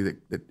heresy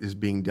that is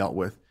being dealt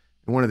with.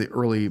 And one of the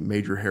early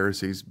major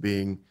heresies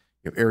being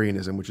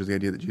Arianism, which is the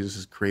idea that Jesus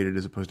is created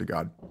as opposed to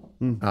God.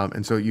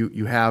 And so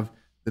you have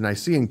the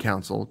Nicene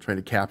Council trying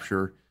to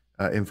capture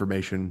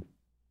information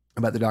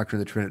about the doctrine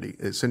of the Trinity.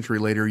 A century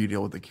later, you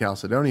deal with the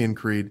Chalcedonian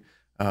Creed,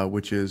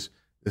 which is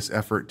this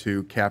effort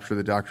to capture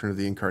the doctrine of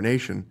the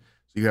Incarnation.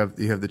 So you have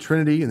the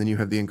Trinity, and then you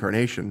have the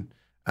Incarnation,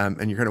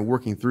 and you're kind of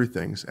working through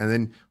things. And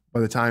then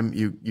by the time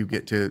you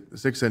get to the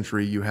 6th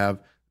century, you have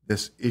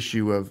this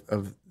issue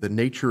of the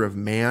nature of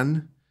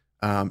man,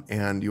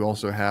 and you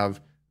also have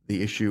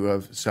the issue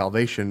of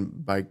salvation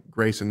by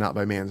grace and not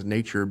by man's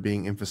nature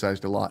being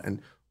emphasized a lot.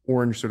 And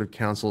Orange sort of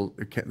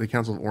the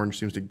Council of Orange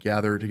seems to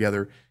gather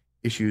together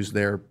issues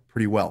there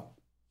pretty well.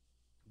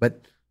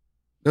 But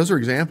those are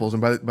examples,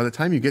 and by the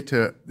time you get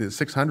to the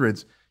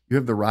 600s, you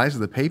have the rise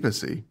of the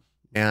papacy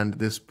and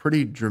this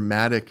pretty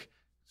dramatic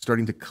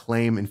starting to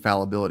claim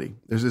infallibility.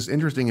 There's this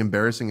interesting,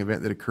 embarrassing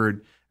event that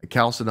occurred at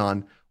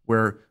Chalcedon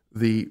where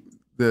the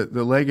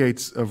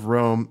legates of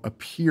Rome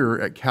appear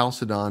at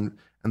Chalcedon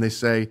and they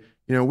say,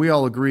 we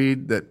all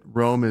agreed that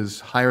Rome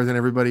is higher than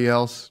everybody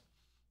else.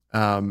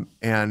 And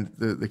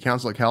the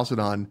council at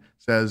Chalcedon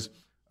says,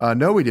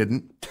 no, we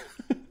didn't.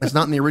 That's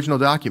not in the original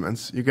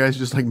documents. You guys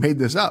just made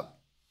this up.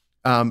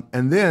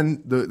 And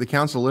then the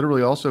council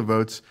literally also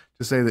votes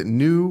to say that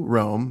New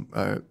Rome,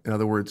 in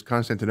other words,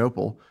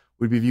 Constantinople,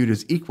 would be viewed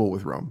as equal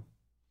with Rome.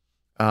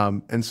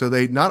 And so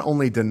they not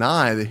only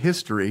deny the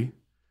history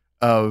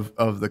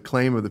of the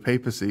claim of the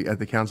papacy at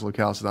the Council of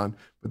Chalcedon,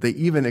 but they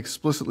even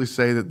explicitly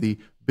say that the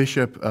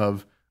bishop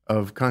of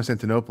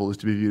Constantinople is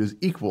to be viewed as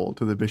equal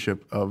to the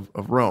bishop of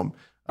Rome,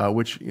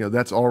 which,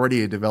 that's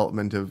already a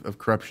development of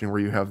corruption where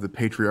you have the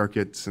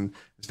patriarchates and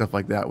stuff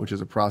like that, which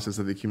is a process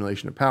of the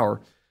accumulation of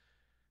power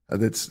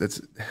that's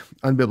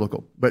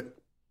unbiblical. But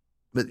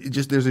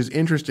there's these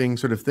interesting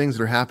sort of things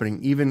that are happening,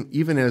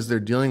 even as they're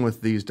dealing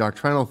with these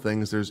doctrinal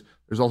things. There's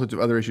all sorts of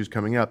other issues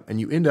coming up,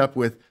 and you end up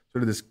with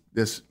sort of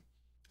this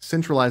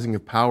centralizing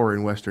of power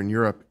in Western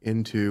Europe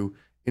into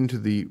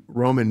the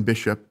Roman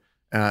bishop,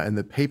 and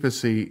the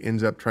papacy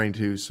ends up trying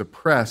to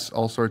suppress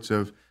all sorts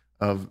of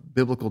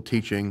biblical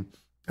teaching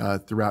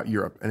throughout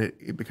Europe, and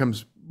it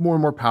becomes more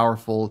and more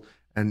powerful,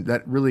 and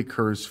that really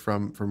occurs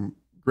from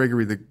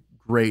Gregory the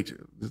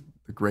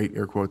Great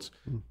air quotes.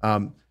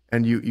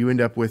 And you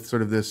end up with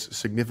sort of this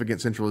significant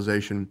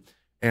centralization,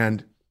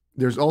 and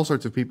there's all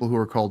sorts of people who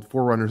are called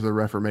forerunners of the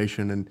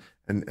Reformation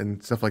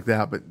and stuff like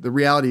that. But the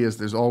reality is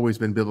there's always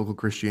been biblical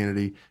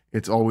Christianity.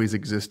 It's always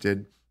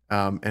existed,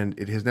 and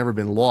it has never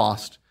been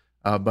lost.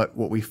 But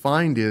what we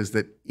find is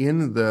that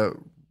in the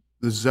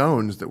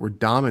zones that were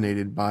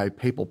dominated by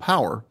papal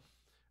power,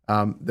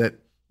 that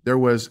there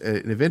was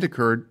an event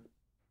occurred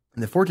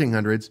in the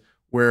 1400s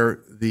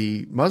where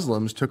the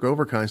Muslims took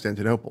over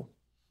Constantinople.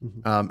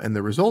 And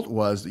the result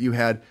was that you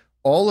had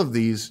all of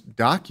these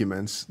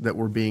documents that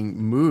were being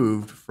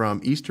moved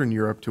from Eastern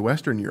Europe to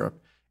Western Europe,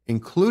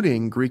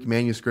 including Greek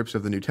manuscripts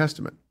of the New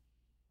Testament.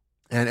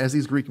 And as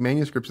these Greek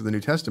manuscripts of the New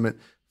Testament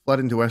flood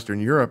into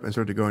Western Europe and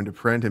start to go into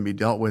print and be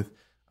dealt with,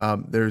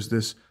 there's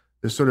this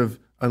sort of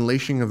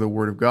unleashing of the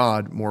Word of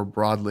God more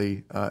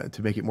broadly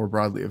to make it more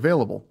broadly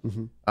available.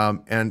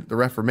 And the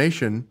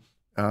Reformation,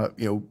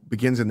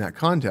 begins in that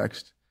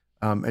context.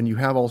 And you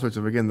have all sorts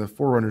of, again, the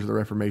forerunners of the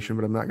Reformation,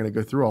 but I'm not going to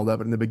go through all that.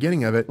 But in the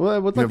beginning of it, well, I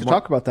would like to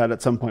talk about that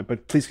at some point,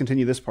 but please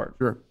continue this part.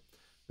 Sure.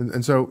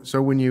 And so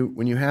when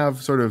you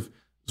have sort of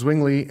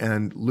Zwingli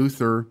and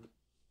Luther,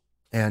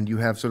 and you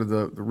have sort of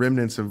the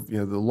remnants of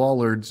the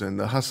Lollards and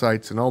the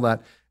Hussites and all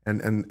that,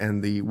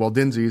 and the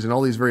Waldenses and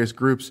all these various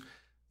groups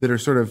that are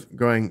sort of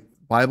going,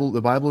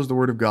 the Bible is the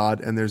Word of God,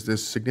 and there's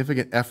this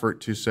significant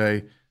effort to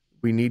say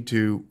we need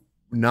to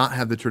not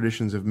have the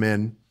traditions of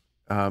men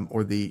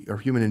or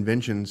human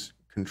inventions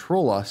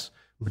control us,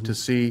 but to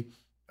see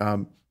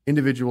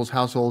individuals,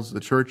 households,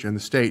 the church, and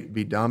the state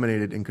be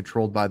dominated and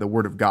controlled by the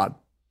Word of God,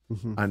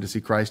 and to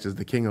see Christ as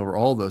the King over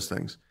all those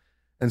things.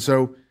 And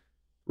so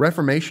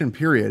Reformation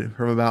period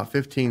from about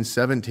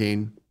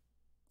 1517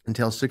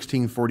 until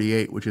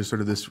 1648, which is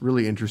sort of this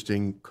really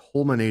interesting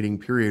culminating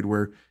period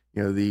where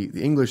the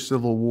English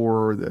Civil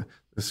War, the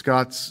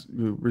Scots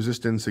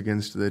resistance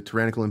against the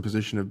tyrannical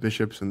imposition of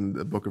bishops and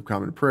the Book of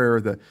Common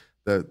Prayer, the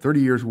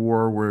 30 Years'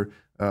 War, where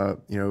the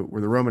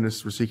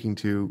Romanists were seeking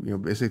to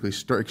basically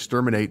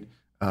exterminate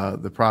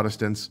the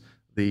Protestants,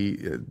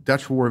 the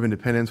Dutch War of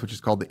Independence, which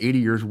is called the 80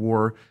 Years'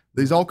 War.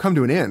 These all come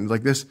to an end.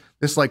 This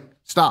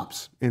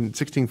stops in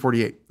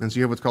 1648, and so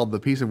you have what's called the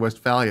Peace of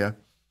Westphalia,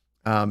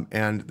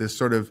 and this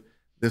sort of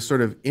this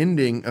sort of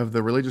ending of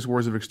the religious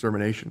wars of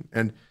extermination.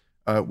 And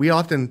we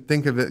often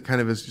think of it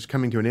kind of as just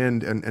coming to an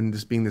end and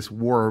this being this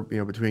war,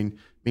 between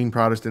mean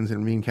Protestants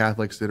and mean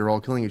Catholics that are all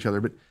killing each other.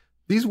 But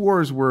these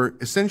wars were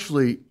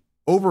essentially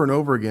over and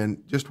over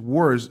again just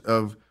wars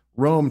of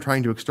Rome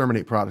trying to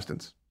exterminate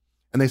Protestants.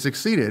 And they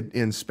succeeded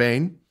in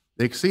Spain.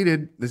 They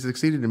succeeded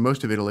in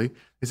most of Italy.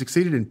 They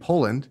succeeded in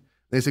Poland.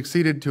 They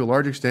succeeded to a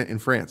large extent in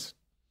France.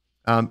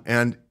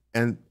 And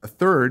a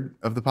third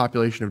of the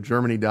population of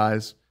Germany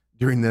dies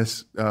during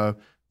this, the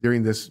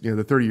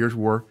 30 Years'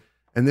 War.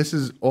 And this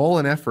is all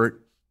an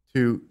effort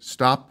to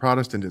stop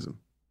Protestantism.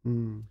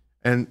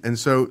 And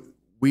so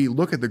we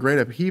look at the great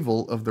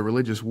upheaval of the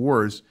religious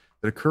wars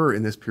that occur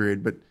in this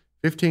period, but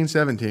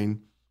 1517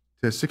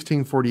 to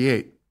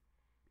 1648,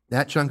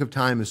 that chunk of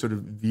time is sort of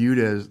viewed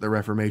as the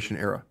Reformation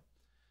era.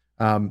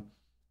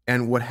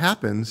 And what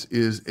happens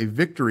is a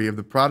victory of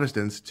the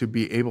Protestants to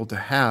be able to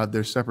have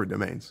their separate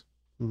domains.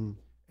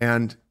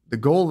 And the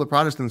goal of the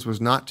Protestants was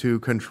not to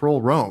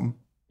control Rome.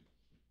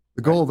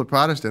 The goal of the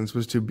Protestants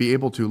was to be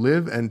able to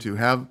live and to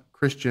have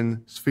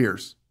Christian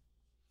spheres.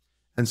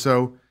 And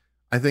so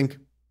I think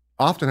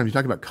oftentimes you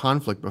talked about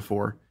conflict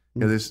before.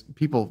 This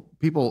people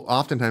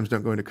oftentimes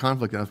don't go into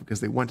conflict enough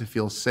because they want to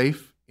feel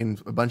safe in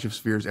a bunch of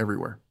spheres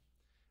everywhere.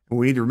 And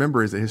what we need to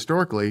remember is that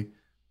historically,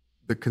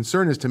 the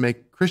concern is to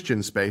make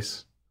Christian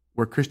space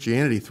where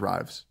Christianity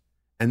thrives,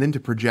 and then to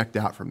project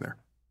out from there.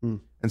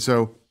 And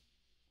so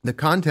the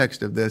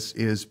context of this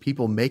is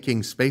people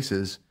making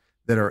spaces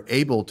that are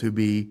able to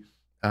be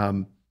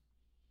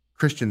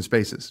Christian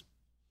spaces,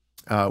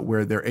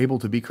 where they're able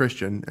to be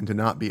Christian and to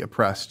not be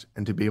oppressed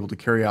and to be able to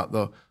carry out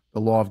the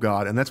law of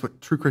God. And that's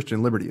what true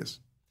Christian liberty is.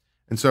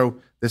 And so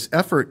this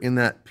effort in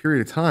that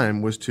period of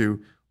time was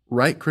to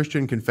write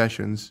Christian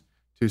confessions,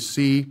 to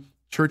see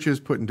churches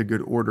put into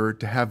good order,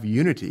 to have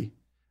unity,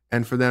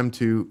 and for them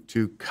to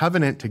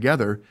covenant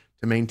together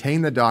to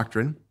maintain the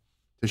doctrine,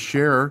 to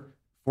share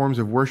forms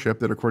of worship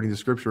that are according to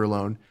Scripture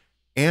alone,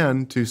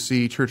 and to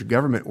see church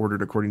government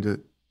ordered according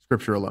to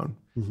Scripture alone.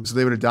 So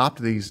they would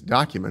adopt these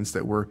documents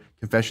that were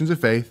confessions of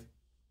faith,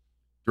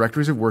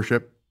 directories of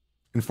worship,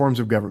 and forms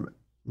of government.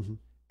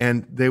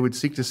 And they would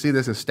seek to see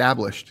this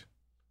established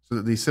so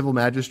that the civil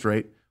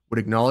magistrate would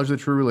acknowledge the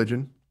true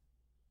religion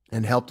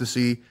and help to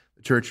see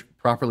the church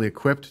properly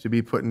equipped to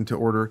be put into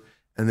order,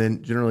 and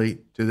then generally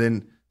to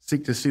then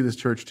seek to see this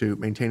church to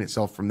maintain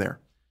itself from there.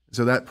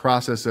 So that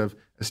process of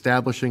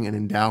establishing and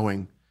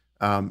endowing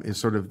is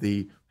sort of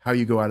how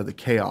you go out of the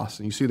chaos.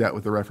 And you see that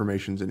with the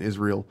Reformations in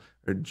Israel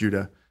or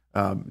Judah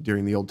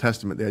during the Old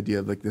Testament, the idea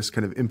of like this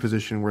kind of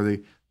imposition where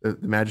the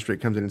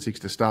magistrate comes in and seeks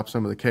to stop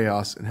some of the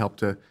chaos and help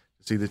to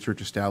see the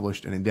church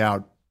established and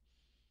endowed.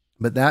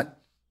 But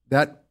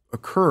that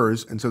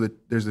occurs, and so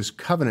that there's this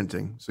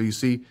covenanting. So you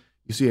see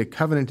a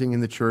covenanting in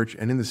the church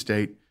and in the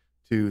state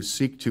to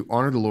seek to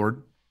honor the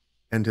Lord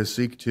and to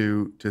seek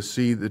to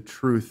see the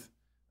truth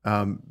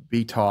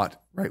be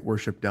taught, right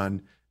worship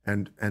done,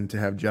 and to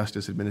have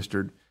justice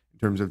administered in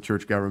terms of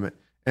church government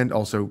and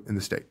also in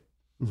the state.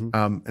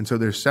 And so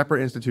there's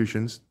separate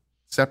institutions,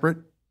 separate,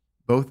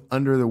 both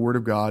under the Word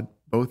of God,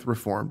 both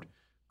reformed.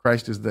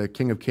 Christ is the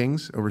King of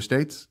Kings over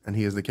states, and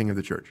he is the King of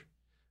the church.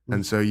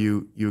 And so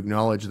you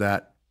acknowledge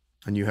that,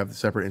 and you have the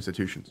separate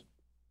institutions.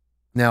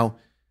 Now,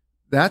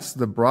 that's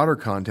the broader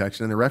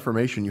context. In the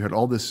Reformation, you had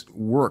all this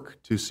work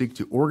to seek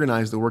to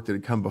organize the work that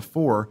had come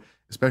before,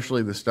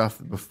 especially the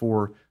stuff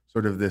before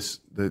sort of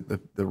the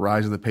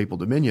rise of the papal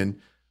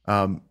dominion.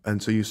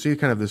 And so you see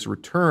kind of this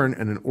return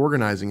and an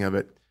organizing of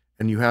it.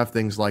 And you have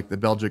things like the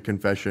Belgic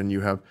Confession,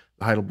 you have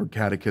the Heidelberg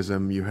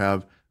Catechism, you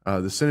have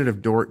the Synod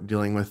of Dort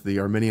dealing with the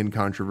Arminian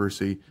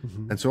controversy.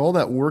 And so all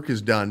that work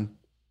is done.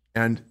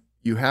 And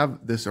you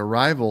have this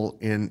arrival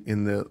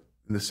in the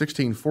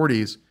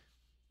 1640s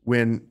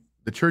when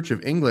the Church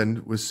of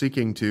England was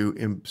seeking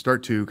to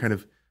start to kind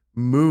of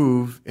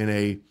move in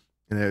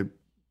a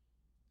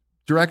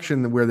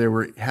direction where they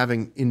were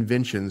having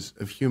inventions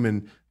of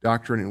human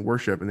doctrine and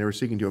worship, and they were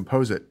seeking to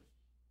impose it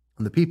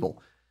on the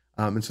people.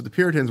 And so the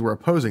Puritans were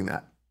opposing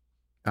that.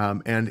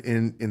 And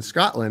in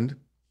Scotland,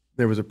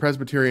 there was a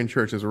Presbyterian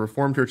church, there's a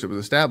Reformed church that was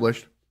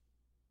established,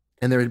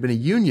 and there had been a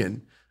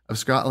union of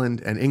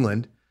Scotland and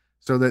England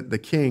so that the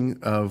king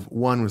of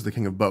one was the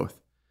king of both.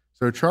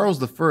 So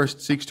Charles I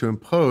seeks to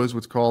impose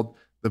what's called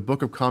the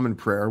Book of Common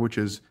Prayer, which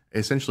is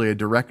essentially a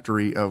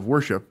directory of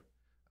worship,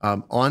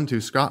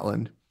 onto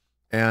Scotland,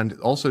 and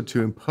also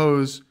to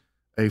impose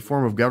a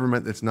form of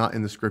government that's not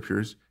in the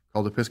Scriptures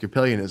called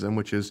Episcopalianism,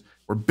 which is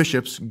where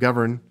bishops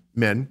govern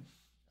men,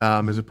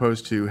 as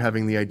opposed to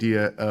having the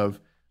idea of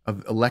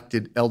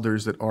elected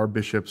elders that are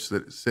bishops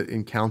that sit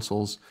in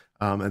councils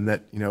and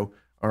that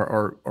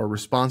are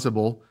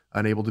responsible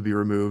and able to be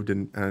removed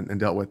and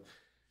dealt with.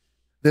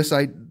 This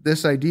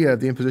idea of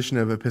the imposition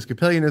of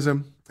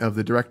Episcopalianism, of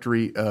the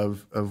directory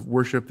of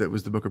worship that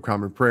was the Book of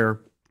Common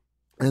Prayer,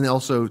 and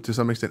also to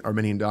some extent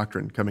Arminian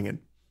doctrine coming in.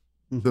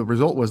 The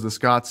result was the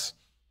Scots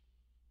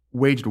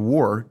waged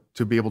war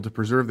to be able to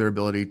preserve their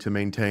ability to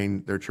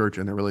maintain their church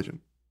and their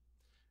religion.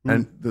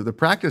 And the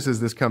practices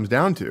this comes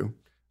down to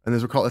and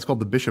it's called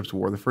the Bishops'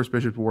 War, the First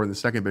Bishops' War and the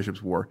Second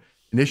Bishops' War,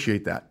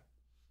 initiate that.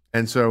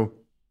 And so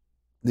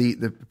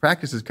the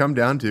practices come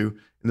down to,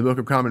 in the Book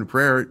of Common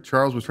Prayer,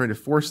 Charles was trying to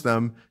force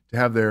them to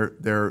have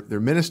their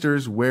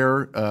ministers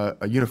wear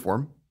a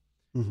uniform,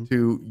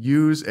 to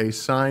use a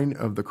sign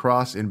of the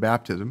cross in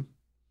baptism,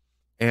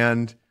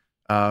 and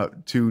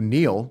to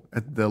kneel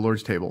at the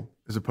Lord's table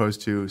as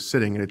opposed to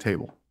sitting at a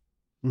table.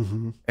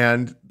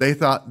 And they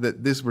thought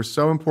that this was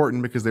so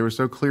important because they were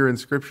so clear in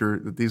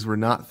Scripture that these were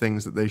not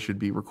things that they should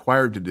be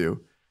required to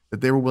do, that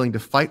they were willing to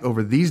fight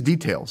over these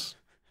details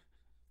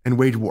and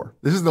wage war.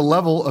 This is the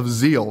level of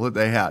zeal that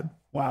they had.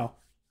 Wow.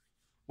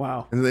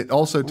 And they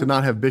also to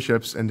not have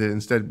bishops and to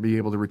instead be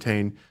able to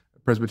retain a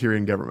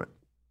Presbyterian government.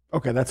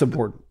 Okay, that's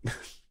important.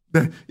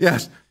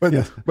 Yes, but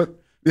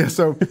yeah.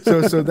 So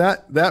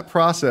that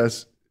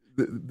process,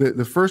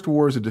 the first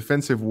war is a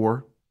defensive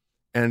war,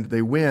 and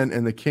they win,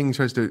 and the king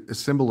tries to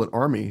assemble an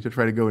army to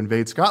try to go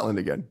invade Scotland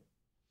again.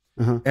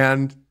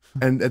 And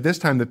at this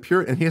time,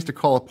 and he has to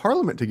call a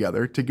parliament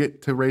together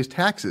to raise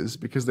taxes,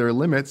 because there are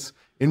limits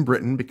in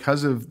Britain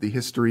because of the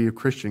history of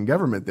Christian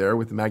government there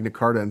with the Magna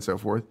Carta and so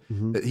forth,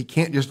 that he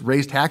can't just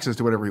raise taxes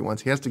to whatever he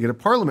wants. He has to get a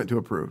parliament to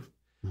approve.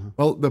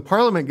 Well, the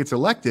parliament gets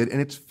elected, and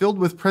it's filled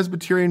with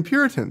Presbyterian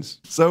Puritans.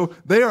 So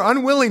they are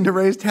unwilling to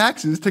raise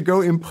taxes to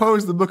go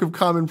impose the Book of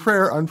Common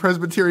Prayer on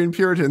Presbyterian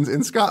Puritans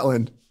in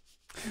Scotland.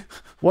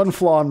 One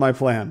flaw in my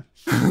plan.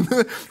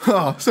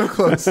 Oh, so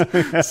close.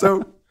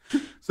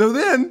 So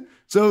then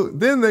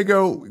they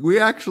go, we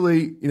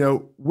actually,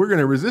 we're going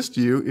to resist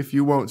you if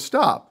you won't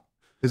stop,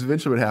 is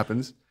eventually what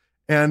happens.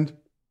 And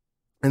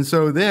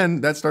so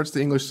then that starts the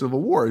English Civil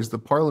War, is the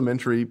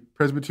parliamentary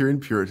Presbyterian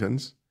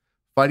Puritans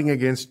fighting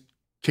against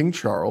King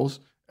Charles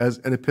as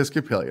an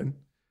Episcopalian,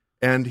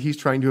 and he's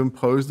trying to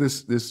impose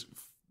this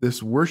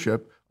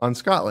worship on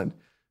Scotland.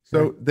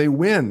 So they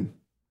win.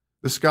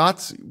 The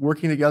Scots,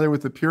 working together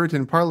with the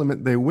Puritan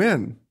Parliament, they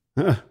win.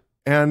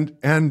 And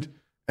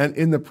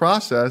in the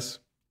process,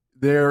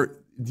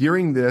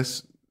 during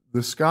this,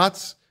 the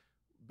Scots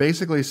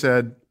basically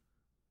said,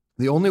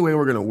 the only way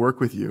we're going to work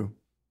with you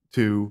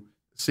to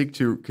seek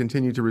to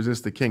continue to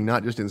resist the king,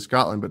 not just in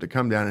Scotland, but to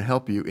come down and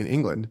help you in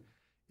England,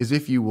 is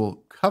if you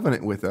will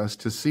covenant with us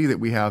to see that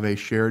we have a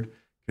shared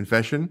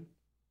confession,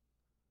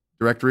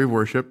 directory of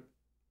worship,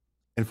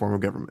 and form of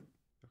government.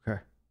 Okay.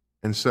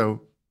 And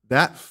so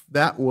that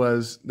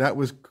was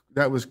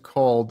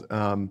called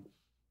the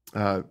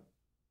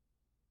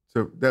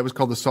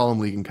Solemn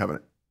League and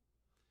Covenant.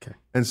 Okay.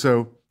 And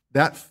so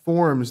that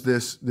forms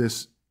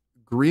this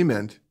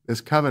agreement, this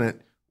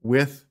covenant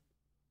with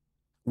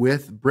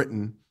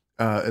Britain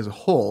as a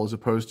whole, as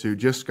opposed to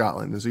just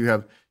Scotland. And so you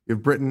have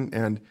Britain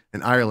and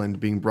Ireland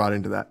being brought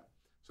into that.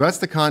 So that's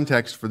the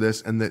context for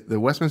this, and the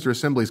Westminster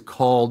Assembly is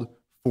called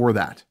for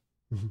that,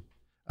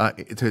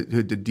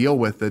 to deal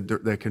with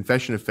the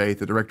confession of faith,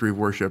 the directory of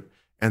worship,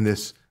 and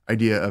this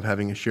idea of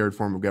having a shared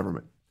form of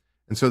government.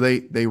 And so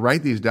they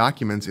write these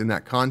documents in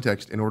that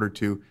context in order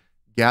to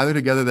gather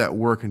together that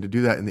work and to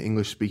do that in the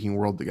English-speaking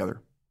world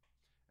together.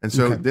 And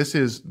so this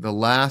is the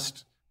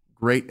last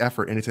great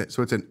effort, and it's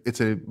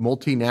a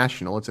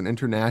multinational, it's an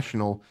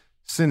international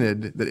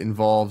synod that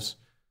involves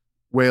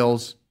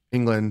Wales,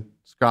 England,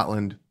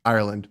 Scotland,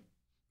 Ireland,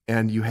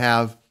 and you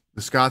have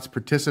the Scots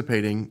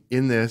participating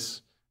in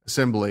this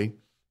assembly,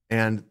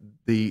 and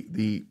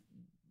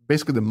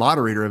basically the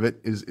moderator of it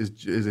is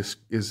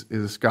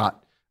a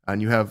Scot,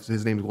 and you have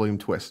his name is William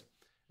Twist,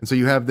 and so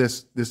you have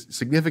this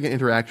significant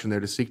interaction there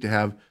to seek to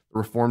have the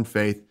Reformed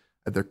faith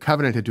that they're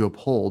covenanted to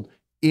uphold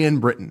in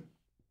Britain,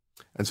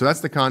 and so that's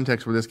the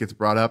context where this gets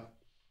brought up,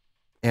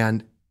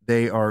 and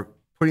they are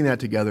putting that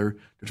together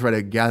to try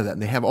to gather that.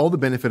 And they have all the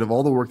benefit of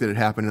all the work that had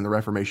happened in the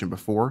Reformation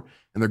before.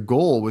 And their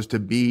goal was to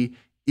be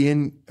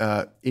in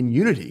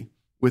unity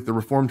with the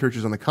Reformed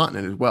churches on the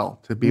continent as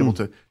well, to be able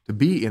to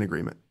be in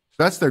agreement.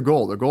 So that's their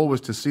goal. Their goal was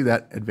to see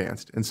that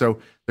advanced. And so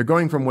they're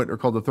going from what are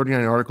called the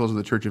 39 Articles of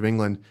the Church of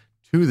England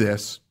to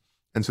this.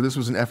 And so this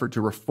was an effort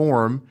to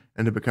reform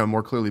and to become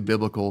more clearly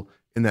biblical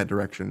in that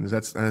direction.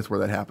 That's where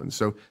that happens.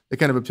 So they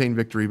kind of obtained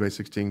victory by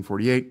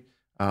 1648.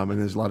 And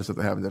there's a lot of stuff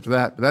that happens after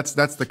that. But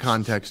that's the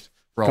context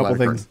for all that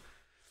things.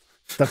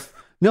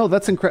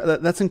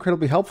 That's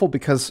incredibly helpful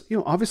because,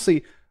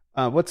 obviously,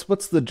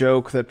 what's the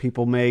joke that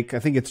people make? I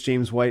think it's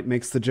James White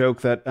makes the joke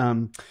that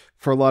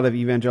for a lot of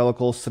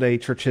evangelicals today,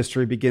 church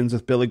history begins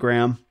with Billy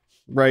Graham,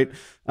 right?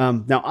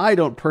 Now, I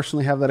don't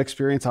personally have that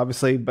experience,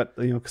 obviously, but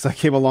because I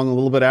came along a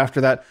little bit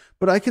after that,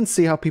 but I can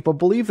see how people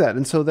believe that.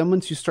 And so then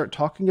once you start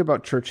talking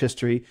about church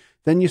history,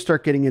 then you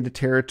start getting into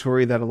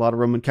territory that a lot of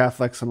Roman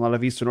Catholics and a lot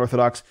of Eastern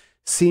Orthodox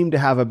seem to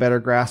have a better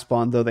grasp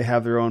on, though they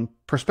have their own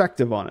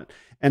perspective on it.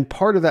 And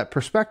part of that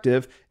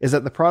perspective is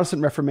that the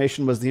Protestant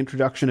Reformation was the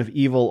introduction of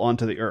evil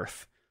onto the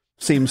earth.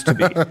 Seems to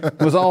be.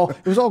 It was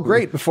all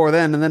great before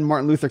then, and then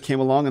Martin Luther came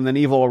along, and then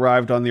evil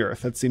arrived on the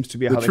earth. That seems to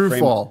be how they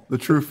frame it. The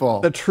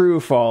true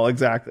fall.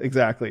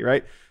 Exactly,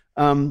 right?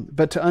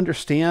 But to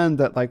understand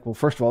that,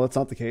 first of all, that's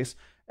not the case,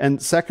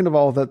 and second of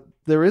all, that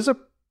there is a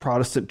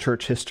Protestant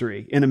church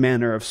history, in a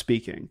manner of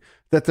speaking,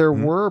 that there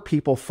were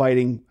people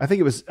fighting. I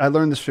think I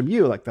learned this from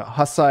you, like the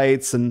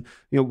Hussites and,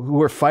 who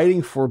were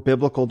fighting for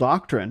biblical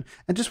doctrine,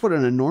 and just what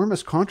an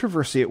enormous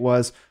controversy it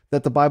was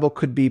that the Bible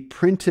could be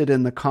printed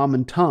in the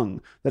common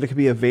tongue, that it could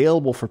be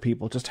available for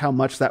people, just how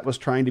much that was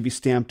trying to be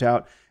stamped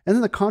out. And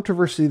then the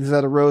controversies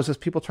that arose as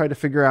people tried to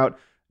figure out,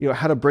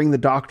 how to bring the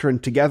doctrine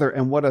together,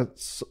 and what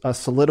a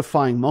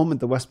solidifying moment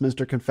the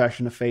Westminster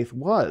Confession of Faith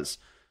was.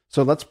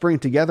 So let's bring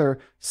together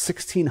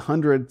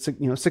 1600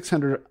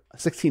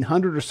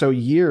 or so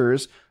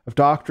years of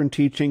doctrine,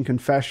 teaching,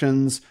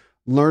 confessions,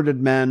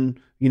 learned men,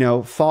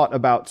 thought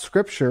about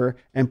Scripture,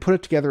 and put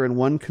it together in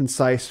one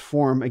concise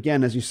form,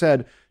 again, as you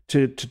said,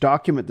 to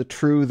document the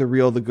true, the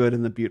real, the good,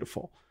 and the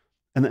beautiful.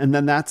 And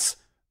then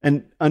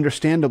and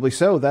understandably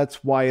so,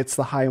 that's why it's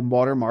the high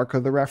watermark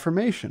of the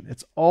Reformation.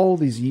 It's all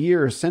these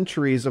years,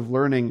 centuries of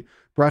learning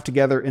brought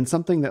together in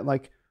something that,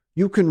 like,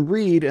 you can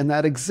read and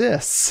that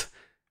exists.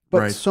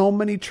 But so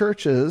many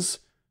churches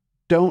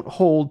don't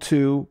hold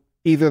to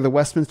either the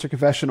Westminster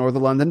Confession or the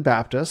London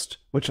Baptist,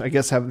 which I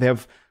guess they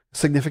have a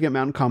significant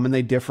amount in common.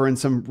 They differ in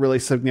some really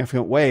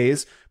significant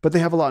ways, but they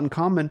have a lot in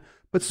common.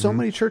 But so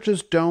many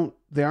churches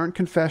they aren't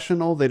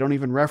confessional. They don't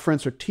even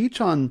reference or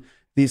teach on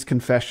these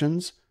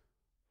confessions.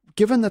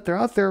 Given that they're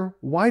out there,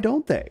 why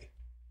don't they?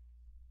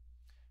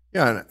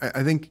 Yeah, and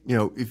I think,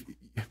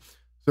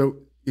 so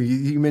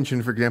you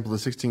mentioned, for example, the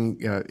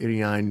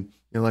 1689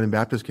 London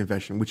Baptist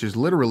Confession, which is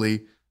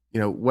literally,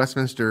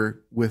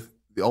 Westminster with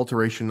the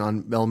alteration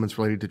on elements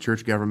related to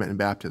church government and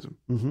baptism.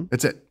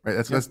 That's it,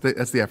 right? That's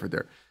the effort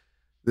there.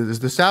 There's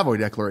the Savoy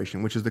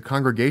Declaration, which is the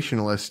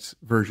Congregationalist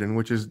version,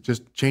 which is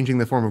just changing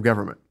the form of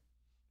government,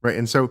 right?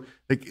 And so,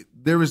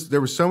 there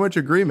was so much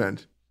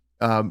agreement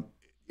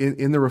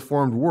in the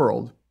Reformed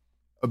world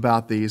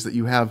about these, that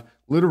you have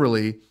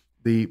literally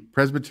the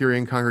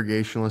Presbyterian,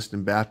 Congregationalist,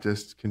 and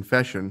Baptist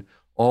confession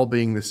all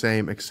being the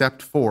same,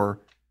 except for,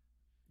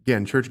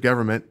 again, church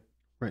government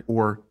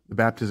or the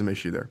baptism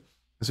issue there.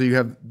 And so you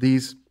have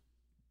these.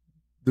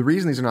 The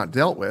reason these are not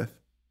dealt with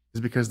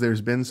is because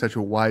there's been such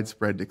a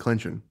widespread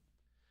declension,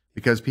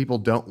 because people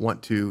don't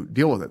want to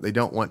deal with it. They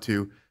don't want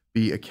to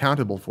be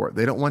accountable for it.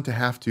 They don't want to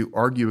have to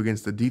argue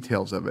against the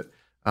details of it.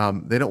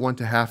 They don't want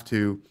to have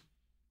to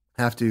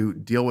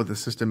deal with the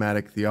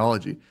systematic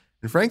theology.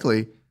 And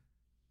frankly,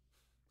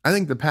 I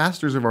think the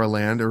pastors of our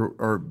land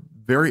are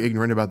very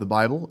ignorant about the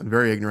Bible and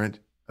very ignorant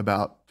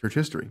about church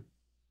history.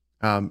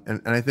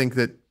 And I think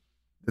that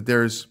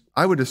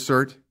I would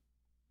assert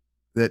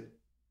that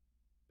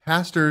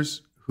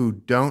pastors who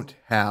don't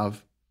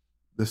have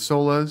the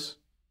Solas,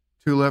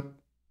 TULIP,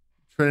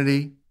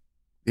 Trinity,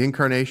 the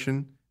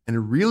Incarnation, and a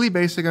really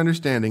basic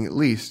understanding, at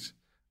least,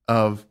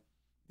 of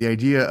the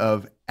idea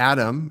of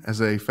Adam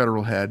as a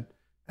federal head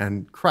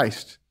and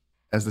Christ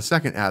as the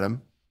second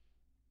Adam,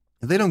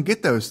 if they don't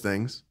get those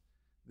things,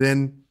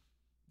 then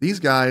these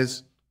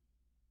guys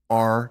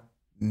are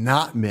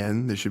not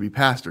men that should be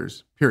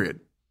pastors,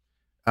 period.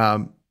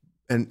 And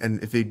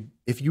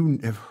if you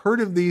have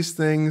heard of these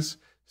things,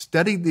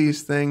 studied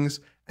these things,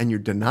 and you're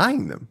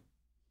denying them,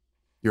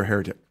 you're a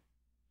heretic.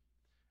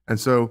 And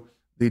so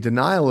the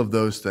denial of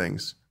those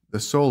things, the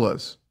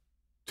solas,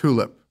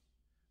 TULIP,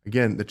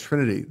 again, the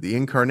Trinity, the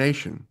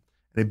Incarnation,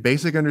 and a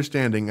basic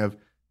understanding of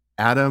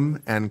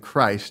Adam and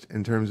Christ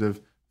in terms of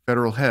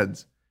federal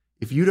heads,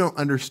 if you don't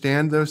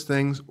understand those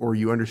things, or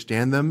you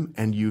understand them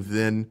and you've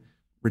then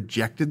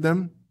rejected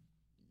them,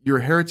 you're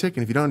a heretic.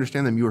 And if you don't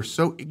understand them, you are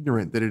so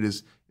ignorant that it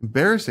is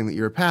embarrassing that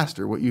you're a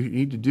pastor. What you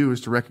need to do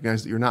is to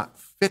recognize that you're not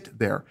fit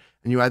there.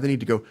 And you either need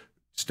to go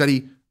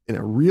study in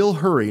a real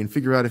hurry and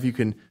figure out if you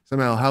can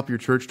somehow help your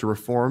church to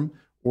reform,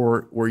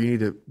 or you need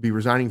to be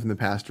resigning from the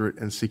pastorate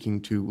and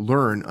seeking to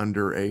learn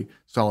under a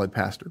solid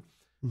pastor.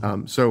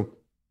 So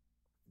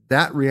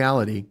that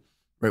reality,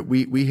 right?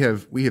 We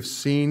have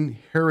seen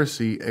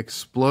heresy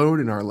explode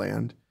in our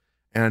land,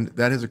 and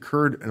that has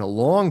occurred in a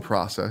long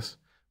process.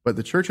 But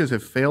the churches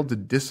have failed to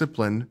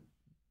discipline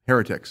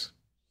heretics.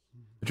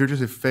 The churches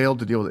have failed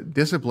to deal with it.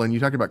 Discipline. You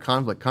talked about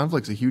conflict.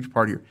 Conflict's a huge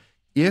part here.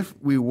 If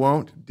we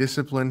won't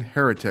discipline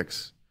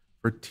heretics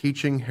for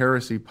teaching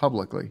heresy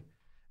publicly,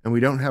 and we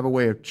don't have a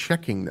way of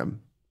checking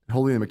them and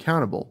holding them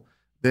accountable,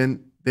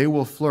 then they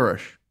will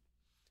flourish.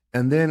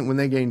 And then when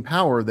they gain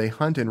power, they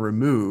hunt and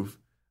remove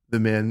the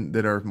men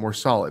that are more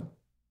solid.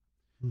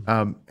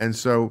 And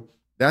so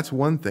that's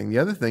one thing. The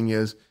other thing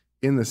is,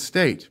 in the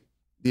state,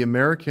 the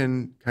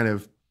American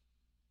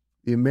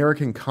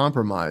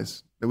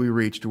compromise that we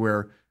reached,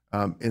 where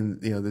in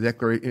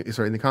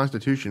the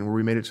Constitution, where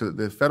we made it so that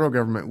the federal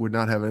government would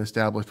not have an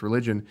established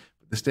religion,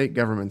 but the state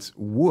governments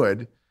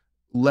would,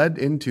 led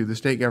into the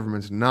state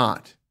governments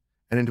not,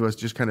 and into us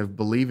just kind of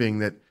believing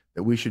that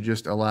we should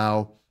just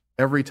allow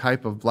every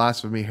type of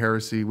blasphemy,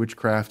 heresy,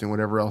 witchcraft, and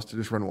whatever else to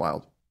just run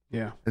wild.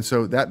 Yeah. And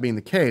so that being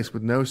the case,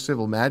 with no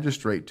civil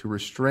magistrate to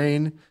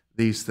restrain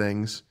these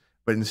things,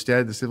 but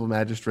instead the civil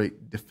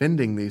magistrate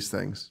defending these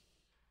things,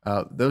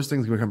 those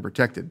things become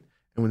protected.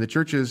 And when the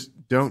churches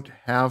don't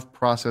have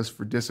process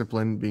for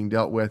discipline being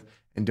dealt with,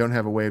 and don't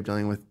have a way of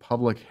dealing with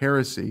public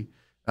heresy,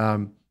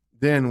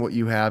 then what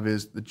you have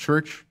is the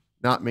church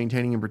not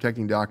maintaining and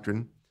protecting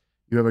doctrine.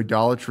 You have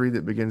idolatry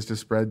that begins to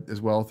spread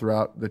as well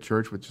throughout the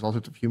church, which is all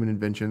sorts of human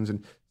inventions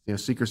and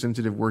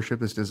seeker-sensitive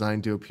worship that's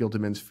designed to appeal to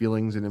men's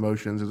feelings and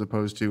emotions, as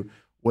opposed to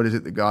what is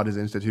it that God has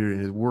instituted in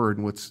His Word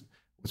and what's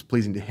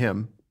pleasing to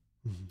Him.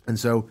 Mm-hmm. And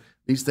so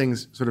these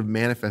things sort of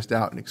manifest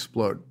out and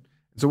explode.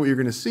 And so what you're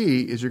going to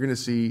see is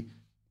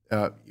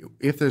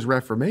if there's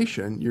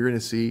Reformation, you're going to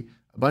see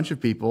a bunch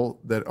of people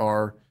that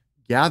are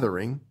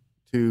gathering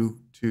to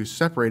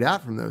separate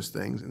out from those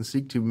things and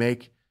seek to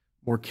make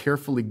more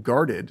carefully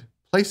guarded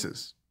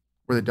places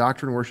where the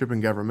doctrine, worship,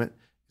 and government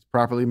is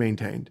properly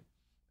maintained.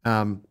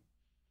 And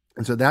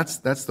so that's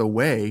the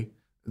way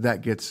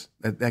that gets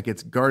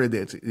guarded,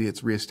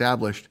 it's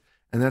reestablished,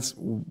 and that's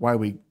why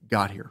we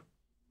got here.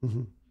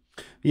 Mm-hmm.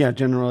 Yeah,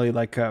 generally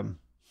like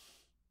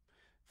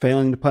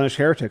failing to punish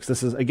heretics.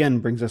 This is again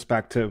brings us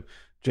back to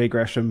J.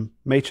 Gresham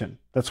Machen.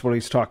 That's what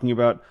he's talking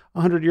about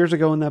 100 years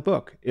ago in that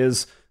book.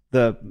 It's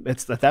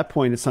at that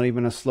point it's not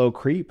even a slow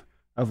creep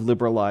of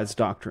liberalized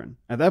doctrine.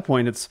 At that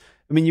point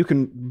you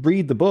can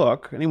read the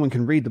book. Anyone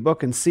can read the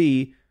book and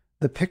see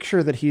the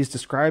picture that he's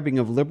describing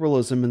of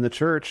liberalism in the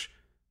church.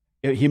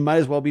 He might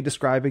as well be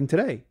describing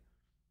today,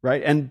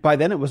 right? And by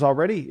then it was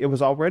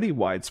already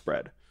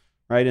widespread,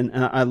 right? And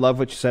I love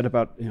what you said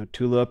about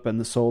TULIP and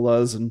the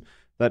Solas, and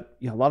that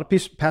a lot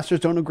of pastors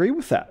don't agree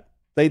with that.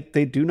 They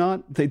do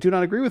not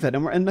agree with it.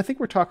 And I think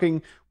we're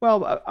talking.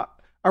 Well,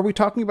 are we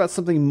talking about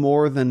something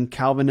more than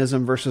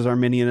Calvinism versus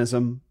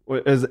Arminianism,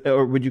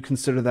 or would you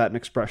consider that an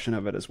expression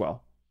of it as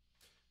well?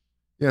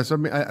 Yeah, so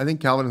I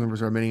think Calvinism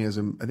versus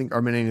Arminianism. I think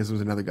Arminianism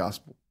is another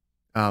gospel.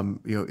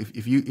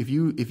 If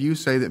you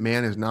say that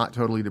man is not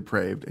totally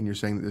depraved, and you're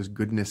saying that there's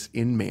goodness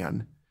in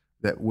man,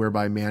 that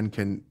whereby man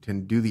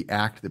can do the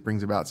act that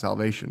brings about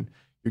salvation,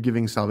 you're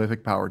giving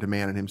salvific power to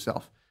man and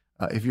himself.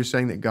 If you're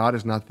saying that God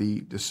is not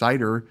the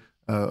decider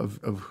of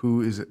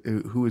who is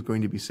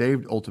going to be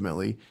saved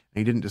ultimately, and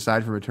He didn't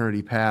decide from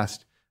eternity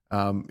past,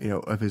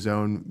 of His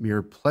own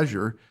mere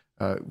pleasure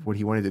what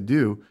He wanted to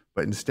do,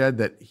 but instead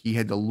that He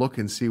had to look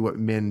and see what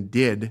men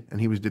did, and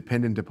He was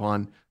dependent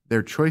upon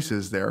their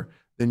choices there,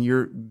 then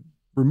you're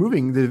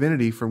removing the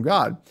divinity from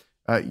God.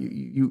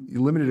 You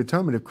limited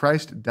atonement. If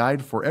Christ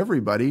died for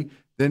everybody,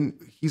 then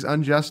He's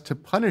unjust to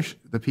punish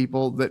the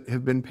people that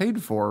have been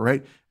paid for,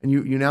 right? And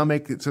you now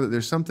make it so that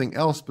there's something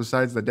else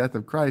besides the death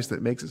of Christ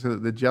that makes it so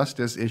that the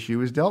justice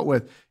issue is dealt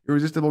with.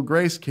 Irresistible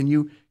grace. Can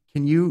you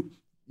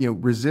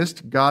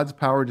resist God's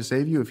power to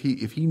save you? If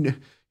he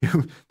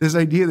this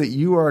idea that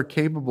you are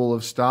capable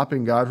of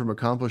stopping God from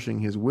accomplishing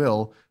His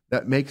will,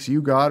 that makes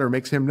you God or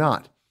makes Him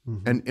not.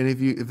 Mm-hmm. And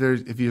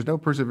if there's no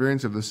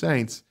perseverance of the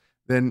saints,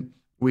 then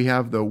we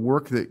have the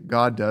work that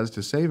God does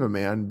to save a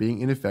man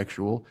being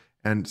ineffectual,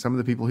 and some of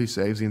the people He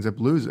saves He ends up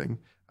losing,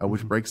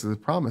 which breaks the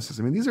promises.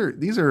 I mean, these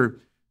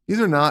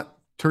are not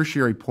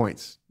tertiary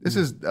points. This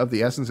is of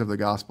the essence of the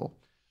gospel,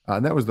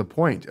 and that was the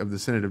point of the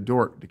Synod of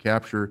Dort, to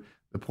capture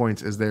the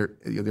points. As the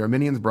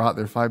Arminians brought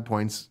their 5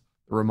 points,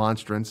 the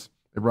remonstrance,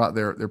 they brought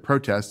their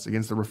protests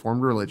against the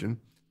Reformed religion.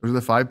 Those are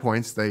the 5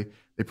 points they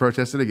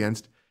protested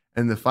against,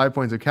 and the 5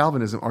 points of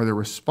Calvinism are the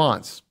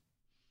response.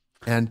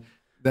 And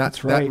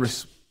that's right.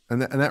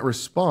 That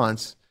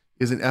response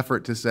is an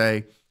effort to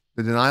say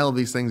the denial of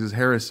these things is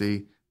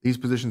heresy. These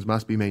positions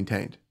must be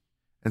maintained.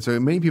 And so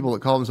many people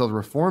that call themselves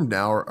Reformed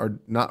now are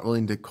not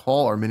willing to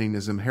call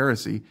Arminianism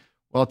heresy.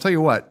 Well, I'll tell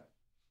you what,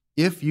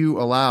 if you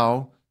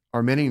allow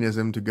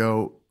Arminianism to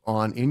go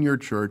on in your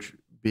church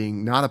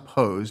being not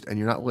opposed and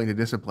you're not willing to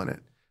discipline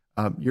it,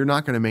 you're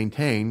not going to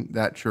maintain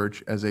that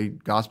church as a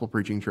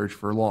gospel-preaching church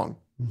for long.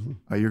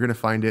 Mm-hmm. You're going to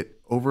find it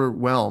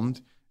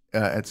overwhelmed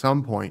at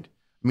some point.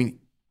 I mean,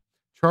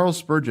 Charles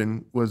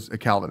Spurgeon was a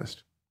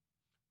Calvinist.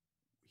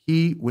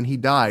 When he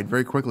died,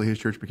 very quickly his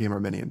church became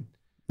Arminian.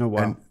 Oh,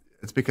 wow. And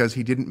it's because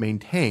he didn't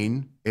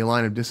maintain a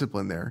line of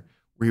discipline there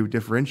where he would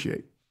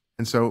differentiate.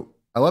 And so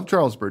I love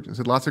Charles Spurgeon. He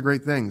said lots of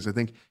great things. I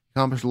think he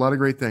accomplished a lot of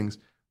great things.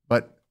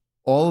 But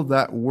all of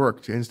that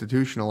work to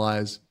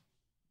institutionalize,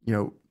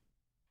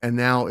 and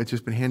now it's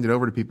just been handed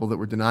over to people that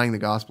were denying the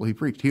gospel he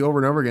preached. He over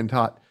and over again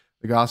taught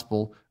the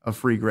gospel of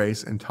free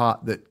grace and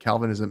taught that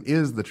Calvinism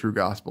is the true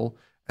gospel,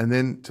 and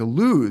then to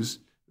lose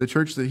the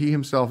church that he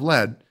himself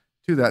led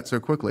to that so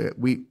quickly.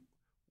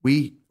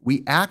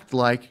 We act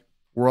like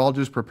we're all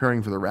just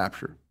preparing for the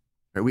rapture.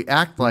 Right? We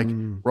act like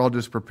we're all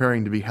just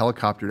preparing to be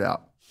helicoptered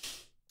out.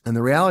 And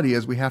the reality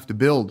is we have to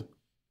build.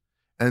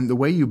 And the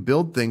way you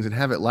build things and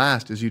have it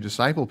last is you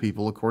disciple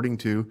people according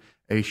to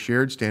a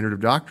shared standard of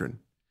doctrine.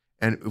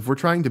 And if we're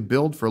trying to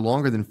build for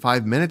longer than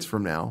 5 minutes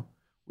from now,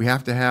 we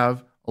have to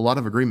have a lot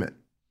of agreement.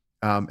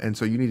 And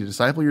so you need to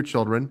disciple your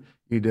children.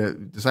 You need to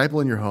disciple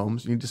in your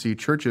homes. You need to see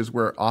churches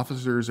where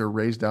officers are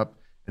raised up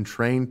and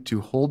trained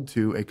to hold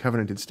to a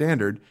covenanted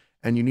standard.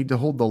 And you need to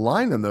hold the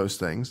line on those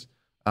things.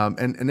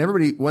 And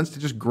everybody wants to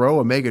just grow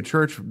a mega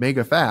church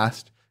mega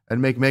fast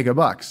and make mega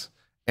bucks.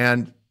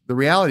 And the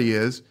reality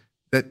is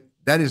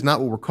that is not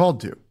what we're called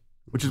to,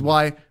 which is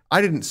why I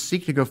didn't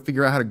seek to go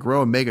figure out how to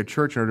grow a mega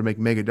church in order to make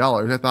mega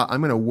dollars. I thought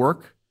I'm going to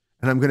work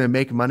and I'm going to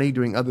make money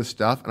doing other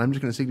stuff, and I'm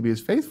just going to seek to be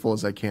as faithful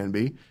as I can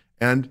be,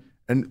 and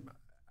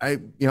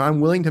I'm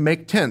willing to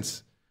make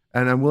tents,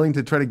 and I'm willing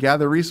to try to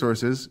gather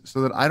resources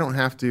so that I don't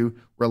have to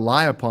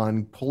rely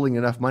upon pulling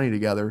enough money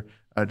together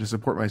to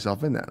support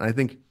myself in that. And I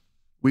think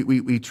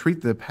we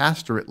treat the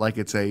pastorate like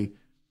it's a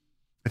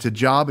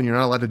job, and you're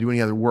not allowed to do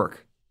any other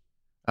work.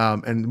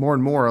 And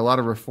more, a lot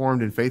of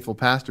Reformed and faithful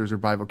pastors are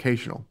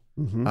bivocational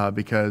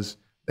because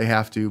they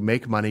have to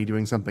make money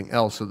doing something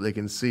else so that they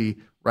can see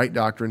right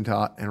doctrine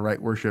taught and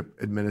right worship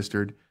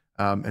administered,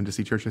 and to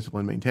see church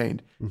discipline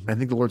maintained. And I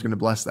think the Lord's going to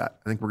bless that.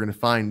 I think we're going to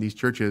find these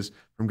churches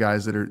from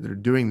guys that are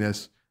doing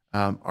this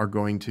are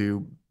going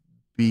to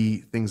be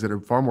things that are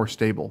far more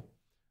stable,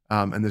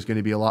 and there's going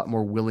to be a lot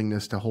more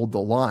willingness to hold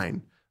the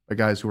line by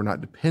guys who are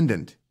not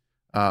dependent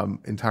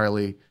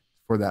entirely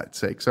for that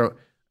sake. So,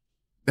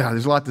 yeah,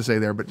 there's a lot to say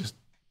there, but just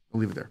I'll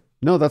leave it there.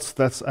 No,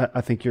 that's.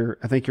 I think you're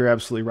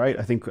absolutely right.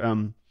 I think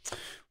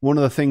one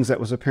of the things that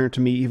was apparent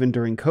to me even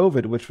during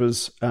COVID, which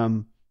was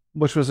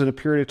in a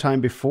period of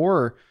time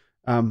before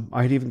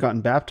I had even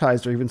gotten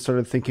baptized or even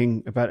started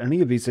thinking about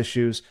any of these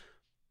issues,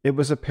 it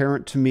was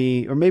apparent to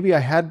me, or maybe I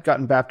had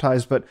gotten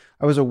baptized, but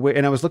I was away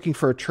and I was looking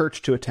for a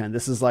church to attend.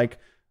 This is like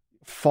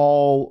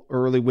fall,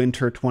 early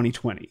winter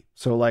 2020.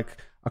 So like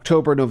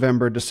October,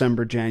 November,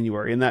 December,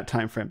 January, in that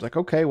time frame. It's like,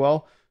 okay,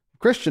 well,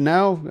 Christian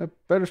now, I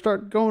better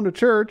start going to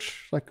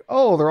church. Like,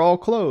 oh, they're all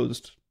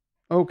closed.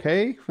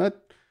 Okay, I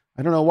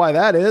don't know why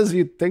that is.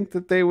 You'd think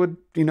that they would,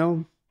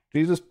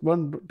 Jesus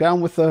went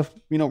down with the,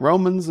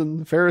 Romans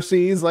and the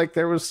Pharisees. Like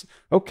there was,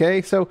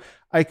 okay. So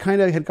I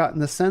kind of had gotten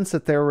the sense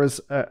that there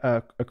was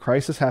a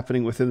crisis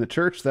happening within the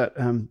church, that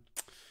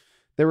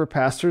there were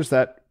pastors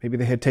that maybe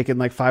they had taken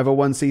like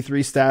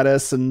 501c3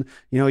 status, and,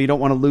 you don't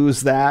want to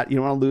lose that. You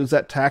don't want to lose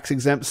that tax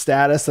exempt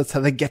status. That's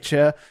how they get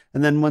you.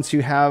 And then once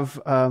you have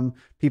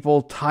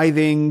people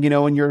tithing,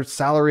 and your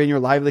salary and your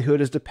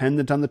livelihood is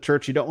dependent on the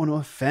church, you don't want to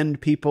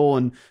offend people.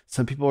 And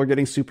some people are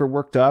getting super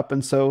worked up.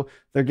 And so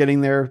they're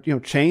getting their,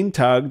 chain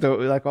tugged. They're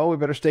like, oh, we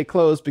better stay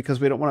closed because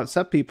we don't want to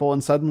upset people.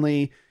 And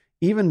suddenly,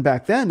 even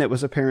back then, it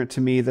was apparent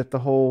to me that the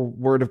whole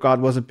word of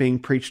God wasn't being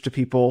preached to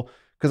people,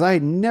 because I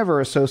had never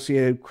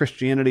associated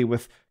Christianity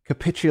with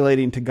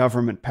capitulating to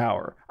government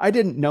power. I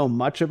didn't know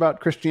much about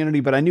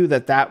Christianity, but I knew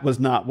that that was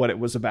not what it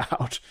was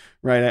about,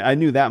 right? I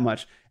knew that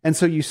much. And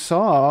so you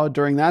saw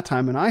during that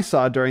time, and I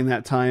saw during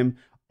that time,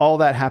 all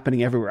that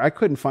happening everywhere. I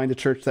couldn't find a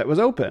church that was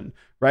open,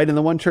 right? And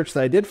the one church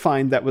that I did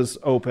find that was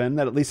open,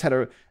 that at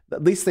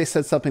least they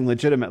said something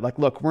legitimate, like,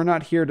 look, we're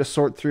not here to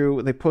sort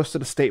through. They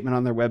posted a statement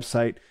on their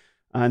website,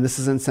 and this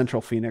is in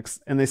Central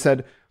Phoenix, and they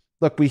said,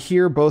 look, we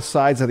hear both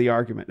sides of the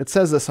argument. It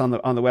says this on the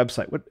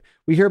website.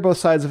 We hear both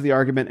sides of the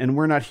argument, and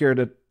we're not here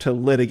to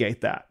litigate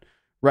that,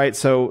 right?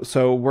 So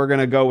we're going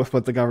to go with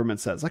what the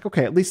government says. Like,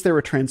 okay, at least they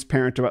were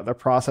transparent about their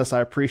process.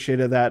 I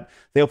appreciated that.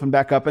 They opened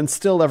back up, and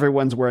still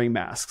everyone's wearing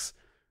masks,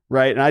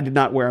 right? And I did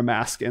not wear a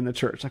mask in the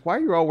church. Like, why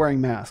are you all wearing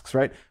masks,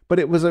 right? But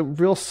it was a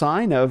real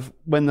sign of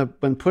when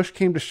push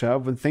came to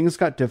shove, when things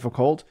got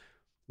difficult,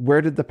 where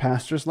did the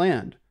pastors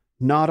land?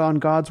 Not on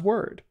God's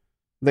word.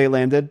 They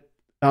landed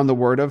on the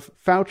word of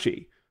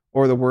Fauci,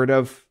 or the word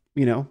of,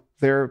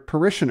 their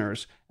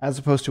parishioners, as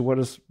opposed to what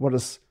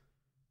does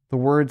the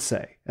word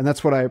say? And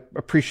that's what I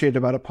appreciate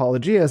about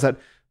Apologia, is that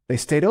they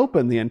stayed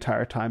open the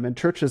entire time, and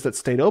churches that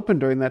stayed open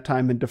during that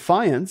time in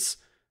defiance,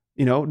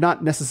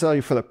 not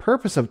necessarily for the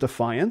purpose of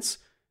defiance.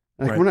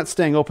 Like, right. We're not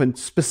staying open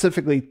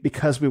specifically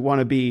because we want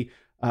to be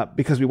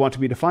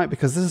defiant,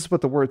 because this is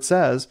what the word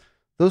says.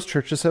 Those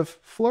churches have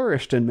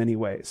flourished in many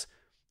ways,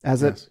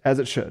 as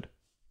it should.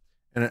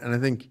 And I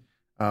think,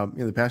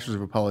 the pastors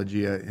of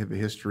Apologia have a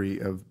history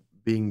of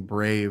being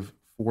brave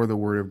for the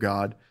word of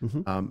God,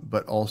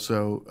 but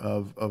also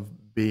of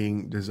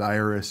being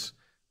desirous,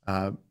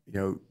 to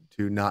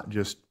not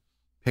just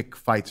pick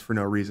fights for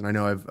no reason. I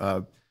know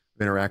I've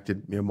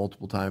interacted,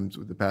 multiple times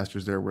with the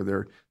pastors there, where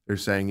they're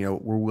saying,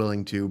 we're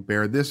willing to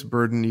bear this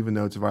burden, even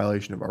though it's a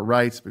violation of our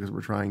rights, because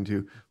we're trying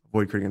to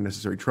avoid creating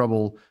unnecessary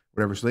trouble,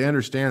 whatever. So they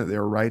understand that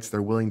there are rights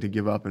they're willing to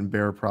give up and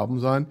bear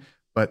problems on,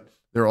 but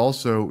they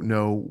also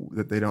know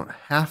that they don't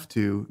have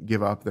to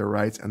give up their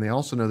rights, and they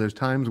also know there's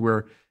times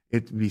where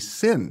it'd be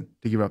sin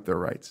to give up their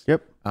rights.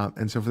 Yep.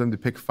 And so for them to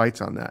pick fights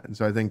on that, and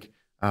so I think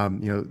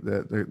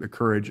the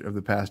courage of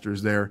the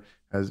pastors there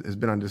has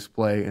been on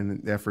display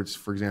in the efforts,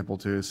 for example,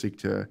 to seek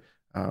to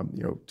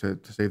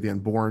save the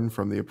unborn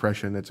from the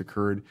oppression that's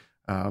occurred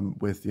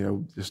with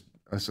just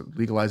us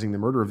legalizing the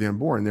murder of the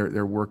unborn.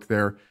 Their work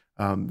there,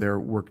 their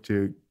work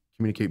to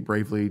communicate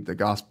bravely the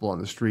gospel on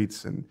the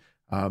streets,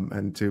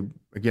 and to,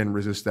 again,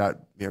 resist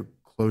that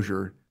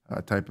closure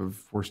type of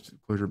forced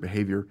closure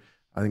behavior.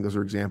 I think those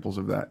are examples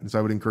of that. And so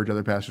I would encourage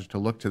other pastors to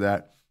look to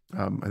that.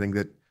 I think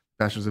that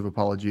pastors of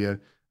Apologia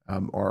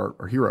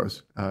are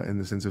heroes in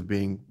the sense of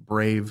being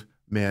brave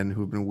men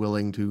who have been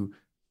willing to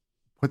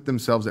put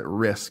themselves at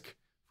risk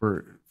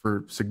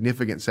for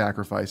significant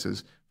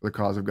sacrifices for the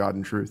cause of God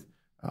and truth.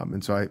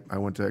 And so I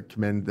want to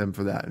commend them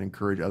for that and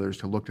encourage others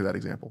to look to that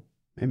example.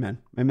 Amen.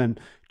 Amen.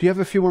 Do you have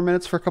a few more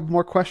minutes for a couple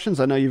more questions?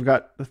 I know you've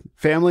got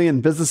family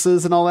and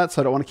businesses and all that,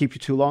 so I don't want to keep you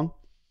too long.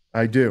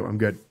 I do. I'm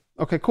good.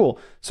 Okay, cool.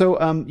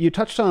 So you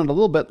touched on it a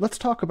little bit. Let's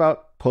talk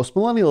about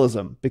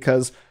postmillennialism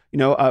because,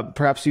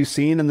 perhaps you've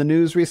seen in the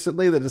news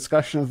recently the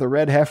discussion of the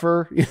red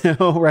heifer,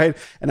 right?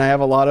 And I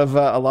have a lot of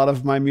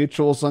my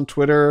mutuals on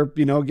Twitter,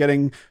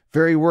 getting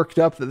very worked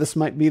up that this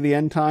might be the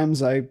end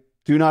times. I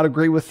do not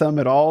agree with them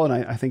at all, and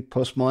I think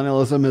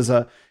postmillennialism is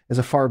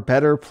a far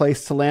better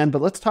place to land.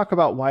 But let's talk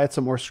about why it's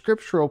a more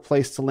scriptural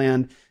place to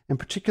land, and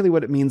particularly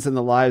what it means in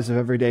the lives of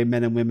everyday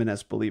men and women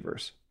as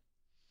believers.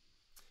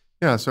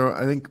 Yeah. So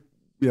I think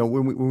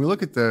when we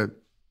look at the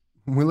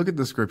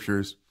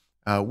scriptures,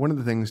 one of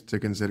the things to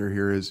consider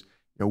here is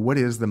what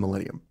is the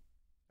millennium,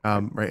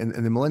 right? And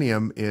the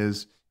millennium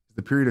is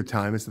the period of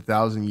time. It's the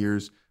 1,000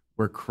 years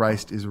where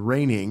Christ is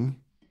reigning,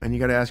 and you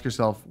got to ask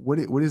yourself, what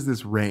is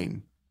this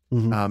reign?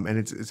 Mm-hmm. And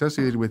it's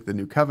associated with the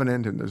new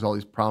covenant, and there's all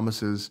these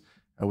promises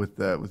with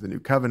the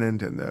new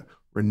covenant and the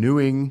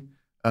renewing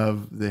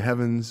of the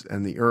heavens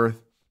and the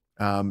earth.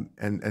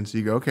 And so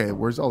you go, okay,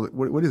 what is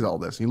all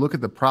this? And you look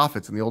at the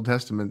prophets in the Old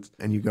Testament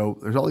and you go,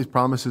 there's all these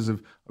promises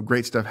of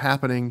great stuff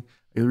happening.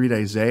 You read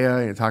Isaiah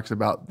and it talks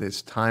about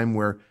this time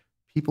where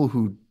people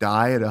who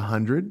die at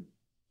 100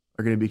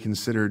 are going to be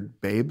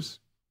considered babes.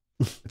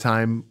 A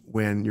time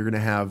when you're going to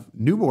have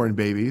newborn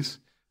babies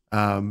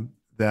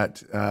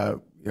that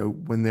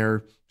when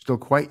they're still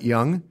quite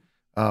young,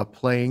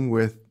 playing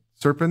with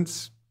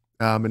serpents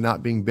and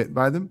not being bit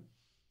by them.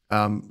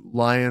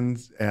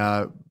 Lions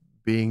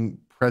being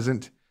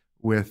present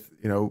with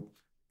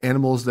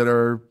animals that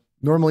are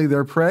normally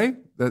their prey,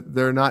 that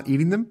they're not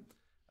eating them.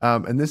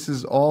 And this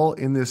is all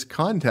in this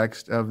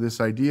context of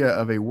this idea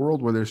of a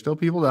world where there's still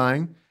people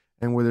dying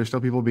and where there's still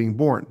people being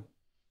born.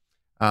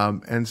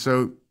 And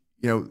so,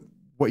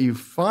 what you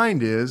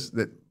find is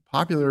that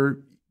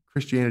popular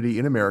Christianity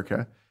in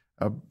America,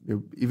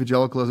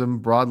 evangelicalism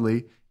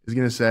broadly, is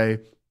going to say,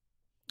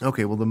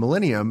 okay, well, the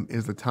millennium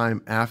is the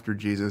time after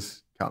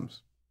Jesus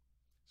comes.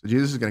 So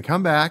Jesus is going to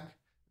come back.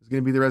 There's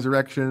going to be the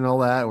resurrection and all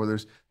that, or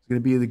there's going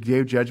to be the day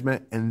of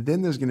judgment, and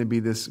then there's going to be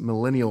this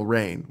millennial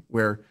reign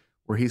where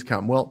he's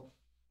come. Well,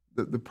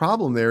 the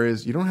problem there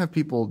is you don't have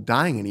people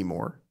dying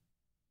anymore,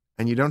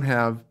 and you don't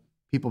have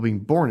people being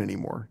born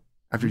anymore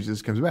after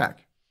Jesus comes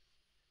back.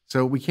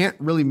 So we can't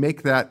really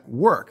make that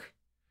work.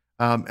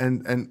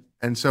 And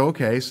so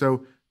okay,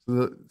 so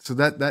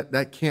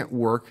that can't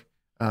work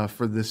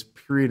for this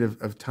period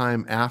of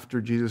time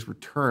after Jesus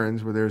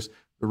returns, where there's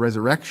the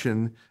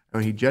resurrection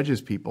when he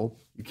judges people.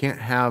 You can't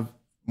have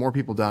more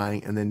people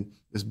dying and then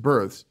this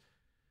births.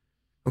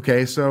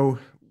 Okay, so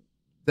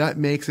that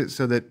makes it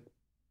so that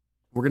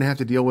we're going to have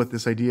to deal with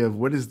this idea of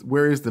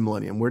where is the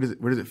millennium? Where does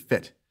it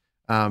fit?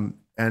 And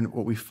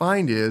what we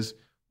find is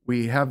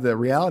we have the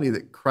reality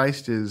that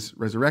Christ is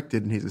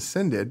resurrected and he's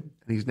ascended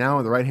and he's now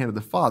at the right hand of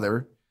the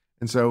Father.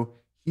 And so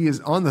he is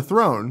on the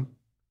throne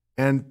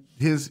and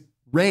his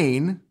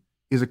reign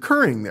is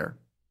occurring there.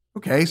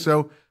 Okay,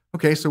 so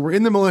we're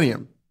in the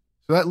millennium.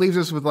 So that leaves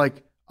us with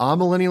like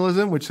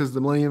amillennialism, which says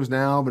the millennium is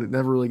now, but it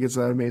never really gets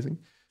that amazing.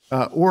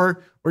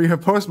 Or you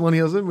have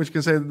postmillennialism, which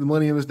can say that the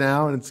millennium is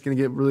now and it's going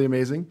to get really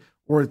amazing.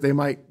 Or they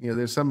might,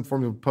 there's some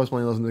form of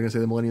postmillennialism they're going to say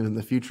the millennium is in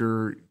the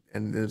future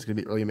and then it's going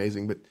to be really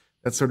amazing. But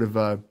that's sort of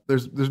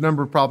there's a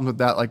number of problems with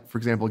that. Like, for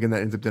example, again,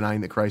 that ends up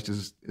denying that Christ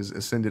is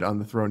ascended on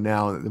the throne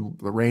now and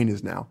the reign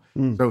is now.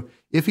 So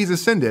if he's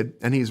ascended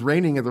and he's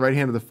reigning at the right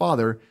hand of the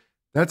Father,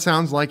 that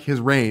sounds like his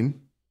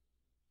reign.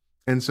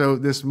 And so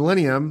this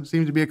millennium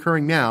seems to be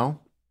occurring now.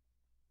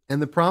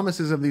 And the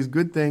promises of these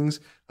good things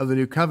of the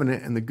new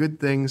covenant and the good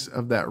things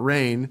of that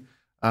reign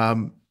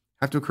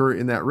have to occur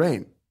in that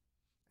reign.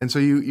 And so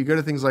you go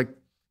to things like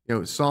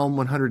Psalm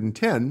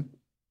 110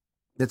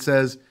 that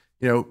says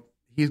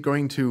he's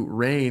going to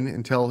reign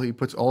until he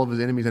puts all of his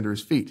enemies under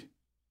his feet.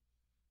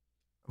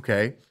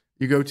 Okay,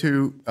 you go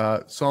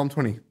to Psalm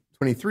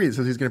 23 that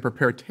says he's going to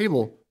prepare a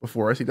table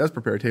before us. He does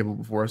prepare a table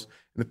before us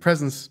in the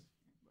presence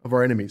of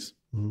our enemies.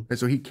 And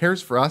so he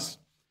cares for us.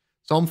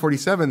 Psalm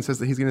 47 says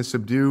that he's going to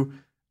subdue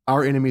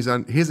our enemies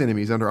his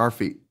enemies under our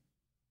feet.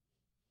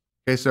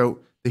 Okay, so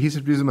that he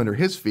subdues them under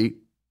his feet,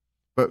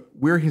 but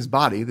we're his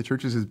body, the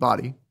church is his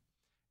body,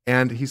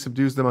 and he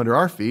subdues them under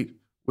our feet,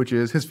 which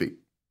is his feet.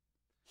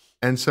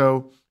 And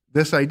so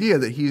this idea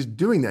that he's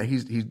doing that,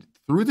 he's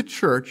through the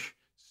church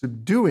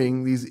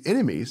subduing these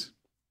enemies,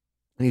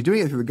 and he's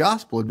doing it through the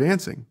gospel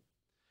advancing.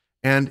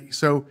 And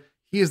so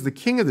he is the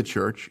king of the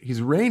church,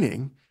 he's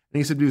reigning, and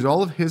he subdues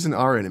all of his and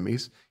our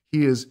enemies.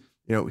 He is,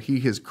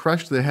 he has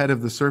crushed the head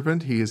of the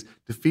serpent. He has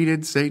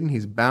defeated Satan.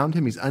 He's bound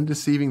him. He's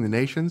undeceiving the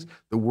nations.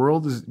 The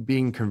world is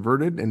being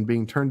converted and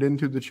being turned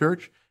into the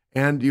church.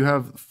 And you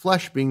have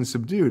flesh being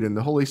subdued and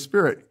the Holy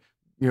Spirit,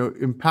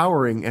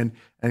 empowering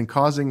and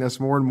causing us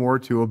more and more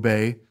to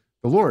obey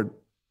the Lord.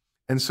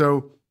 And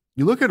so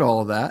you look at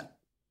all of that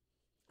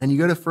and you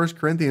go to 1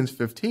 Corinthians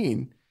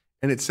 15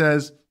 and it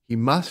says he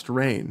must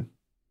reign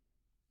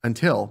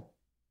until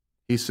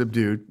he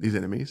subdued these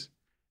enemies.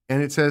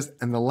 And it says,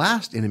 and the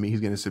last enemy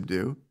he's going to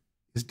subdue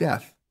is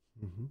death.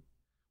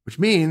 which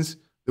means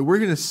that we're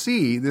going to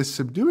see this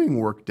subduing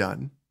work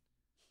done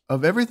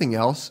of everything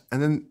else,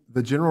 and then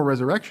the general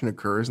resurrection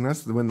occurs, and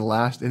that's when the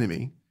last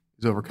enemy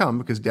is overcome,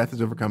 because death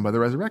is overcome by the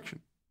resurrection.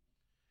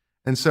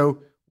 And so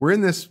we're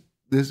in this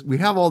we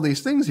have all these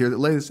things here that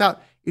lay this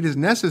out. It is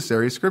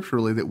necessary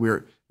scripturally that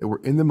we're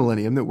in the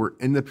millennium, that we're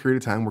in the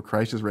period of time where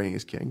Christ is reigning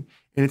as king,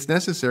 and it's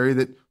necessary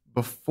that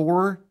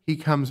before he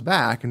comes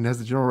back and has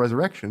the general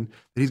resurrection,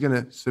 that he's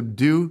going to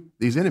subdue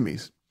these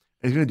enemies,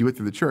 and he's going to do it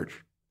through the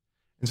church.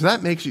 And so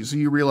that makes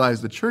you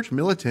realize the church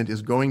militant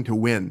is going to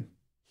win.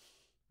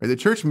 Right? The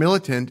church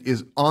militant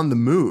is on the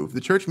move.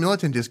 The church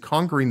militant is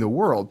conquering the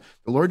world.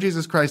 The Lord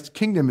Jesus Christ's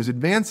kingdom is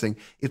advancing.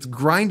 It's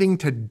grinding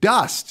to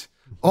dust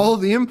all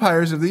of the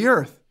empires of the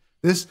earth.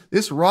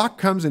 This rock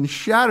comes and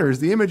shatters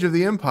the image of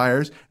the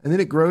empires, and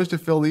then it grows to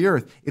fill the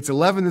earth. It's a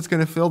leaven that's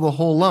going to fill the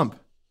whole lump.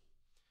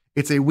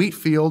 It's a wheat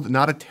field,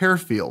 not a tare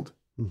field,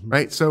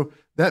 right? So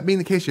that being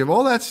the case, you have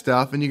all that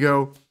stuff, and you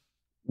go,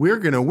 we're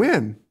going to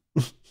win.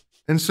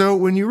 And so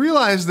when you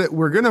realize that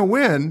we're going to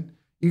win,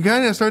 you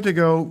kind of start to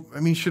go, I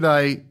mean, should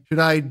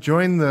I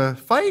join the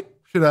fight?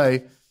 Should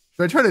I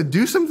try to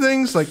do some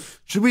things? Like,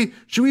 should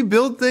we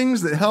build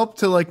things that help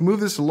to like move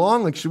this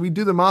along? Like, should we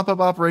do the mop-up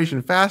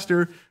operation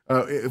faster?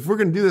 If we're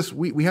going to do this,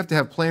 we have to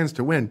have plans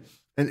to win.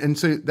 And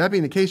so that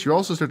being the case, you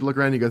also start to look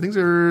around and you go, things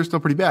are still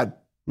pretty bad.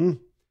 And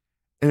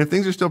if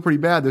things are still pretty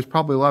bad, there's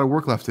probably a lot of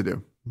work left to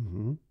do.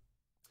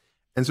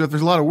 And so if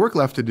there's a lot of work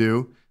left to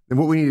do, then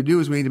what we need to do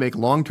is we need to make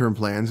long-term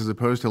plans as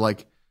opposed to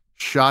like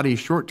shoddy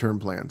short-term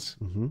plans.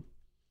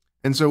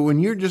 And so when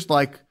you're just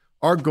like,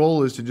 our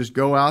goal is to just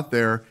go out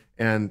there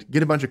and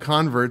get a bunch of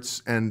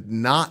converts and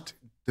not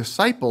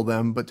disciple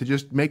them, but to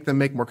just make them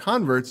make more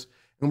converts,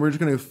 and we're just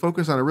going to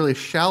focus on a really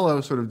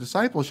shallow sort of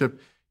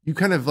discipleship, you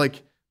kind of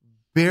like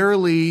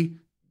barely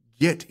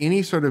get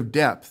any sort of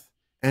depth,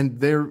 and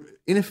they're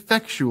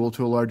ineffectual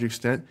to a large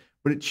extent,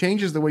 but it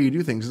changes the way you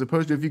do things, as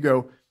opposed to if you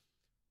go,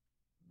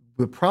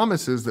 the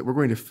promise is that we're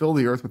going to fill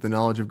the earth with the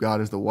knowledge of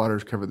God as the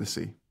waters cover the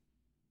sea.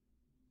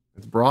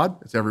 It's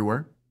broad, it's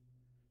everywhere,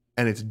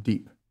 and it's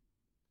deep.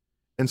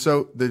 And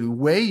so the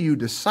way you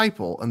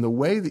disciple and the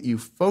way that you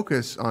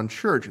focus on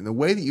church and the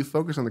way that you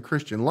focus on the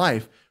Christian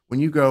life, when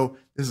you go,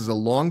 this is a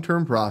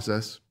long-term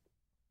process,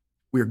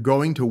 we're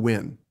going to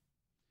win.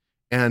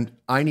 And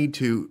I need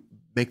to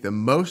make the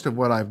most of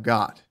what I've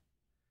got.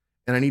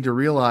 And I need to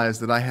realize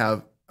that I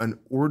have an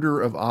order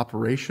of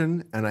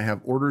operation and I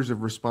have orders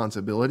of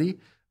responsibility,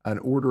 an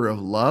order of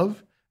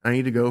love. I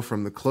need to go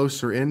from the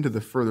closer in to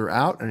the further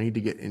out. I need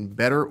to get in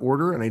better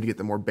order. I need to get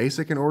the more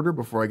basic in order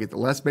before I get the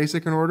less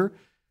basic in order.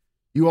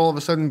 You all of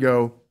a sudden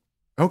go,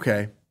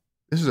 okay,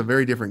 this is a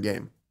very different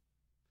game.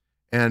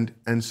 And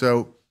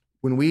so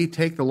when we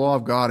take the law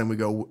of God and we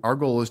go, our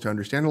goal is to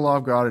understand the law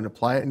of God and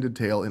apply it in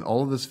detail in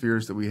all of the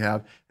spheres that we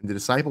have, and to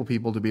disciple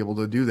people to be able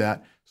to do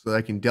that so that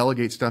I can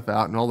delegate stuff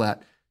out and all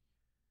that.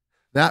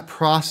 That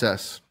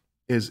process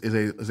is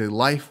a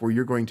life where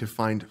you're going to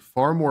find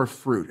far more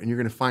fruit, and you're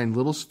going to find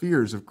little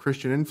spheres of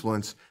Christian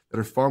influence that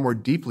are far more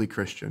deeply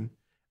Christian,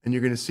 and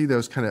you're going to see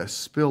those kind of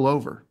spill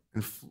over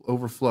and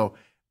overflow.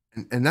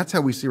 And that's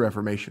how we see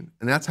Reformation,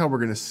 and that's how we're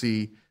going to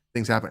see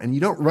things happen. And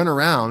you don't run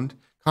around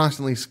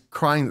constantly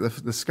crying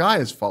that the sky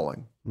is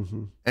falling,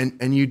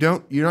 and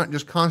you're not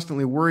just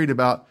constantly worried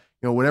about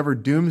whatever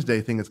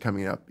doomsday thing that's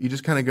coming up. You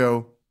just kind of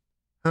go,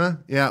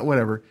 yeah,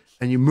 whatever,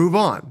 and you move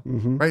on,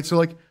 right? So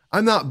like,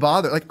 I'm not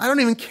bothered. Like, I don't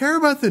even care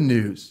about the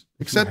news,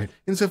 except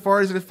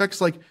insofar as it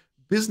affects like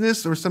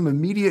business or some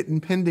immediate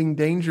impending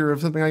danger of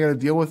something I got to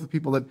deal with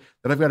people that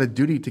I've got a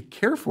duty to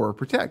care for or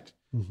protect.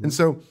 And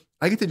so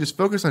I get to just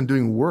focus on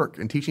doing work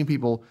and teaching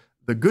people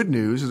the good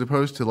news as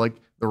opposed to like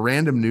the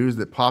random news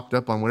that popped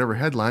up on whatever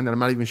headline that I'm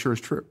not even sure is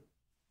true.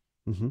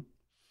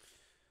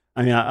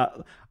 I mean,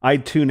 I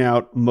tune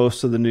out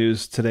most of the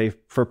news today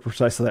for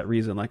precisely that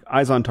reason. Like,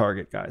 eyes on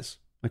target, guys.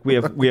 Like,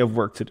 we have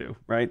work to do,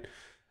 right?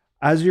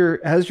 As you're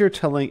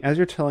telling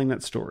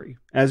that story,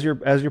 as you're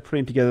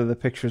putting together the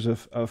pictures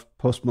of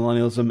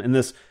post-millennialism in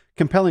this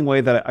compelling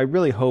way that I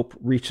really hope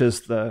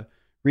reaches the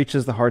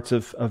hearts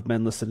of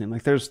men listening.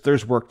 Like,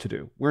 there's work to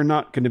do. We're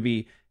not going to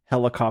be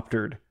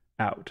helicoptered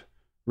out,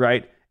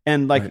 right?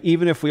 And like,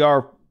 even if we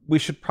are, we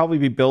should probably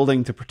be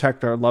building to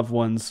protect our loved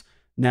ones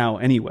now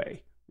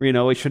anyway.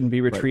 We shouldn't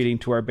be retreating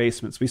to our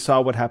basements. We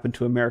saw what happened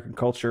to American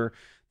culture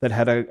that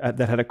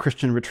had a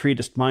Christian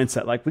retreatist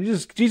mindset. Like, well,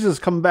 Jesus is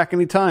coming back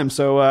anytime,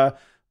 so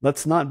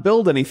let's not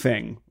build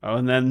anything. Oh,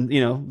 and then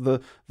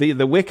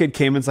the wicked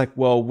came and it's like,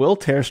 well, we'll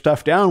tear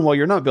stuff down while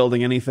you're not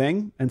building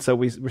anything. And so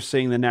we're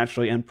seeing the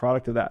naturally end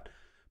product of that.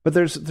 But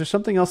there's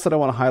something else that I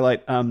want to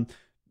highlight. Can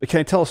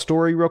I tell a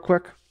story real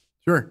quick?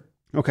 Sure.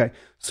 Okay.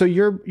 So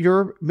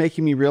you're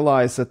making me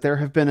realize that there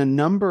have been a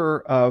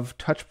number of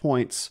touch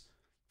points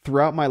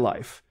throughout my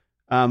life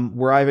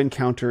where I've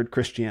encountered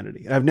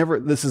Christianity.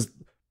 This is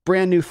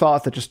brand new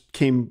thought that just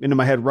came into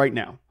my head right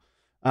now,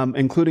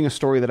 including a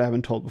story that I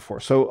haven't told before.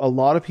 So a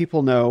lot of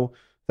people know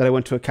that I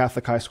went to a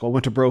Catholic high school. I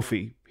went to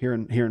Brophy here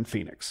in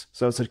Phoenix.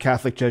 So it's a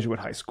Catholic Jesuit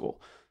high school.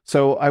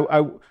 So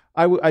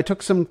I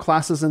took some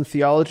classes in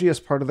theology as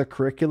part of the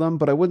curriculum,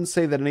 but I wouldn't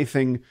say that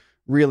anything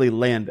really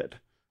landed,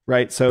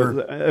 right?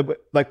 So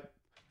like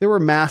there were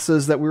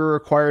masses that we were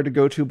required to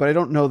go to, but I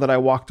don't know that I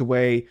walked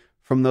away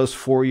from those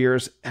 4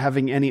 years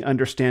having any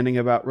understanding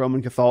about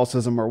Roman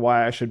Catholicism or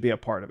why I should be a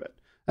part of it.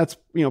 That's,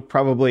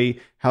 probably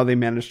how they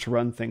managed to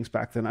run things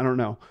back then. I don't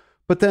know.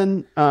 But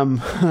then,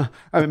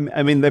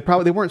 I mean, they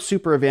weren't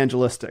super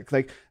evangelistic.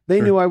 Like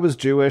they knew I was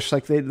Jewish.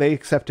 Like they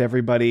accept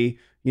everybody,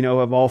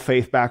 of all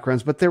faith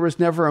backgrounds. But there was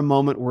never a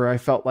moment where I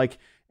felt like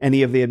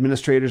any of the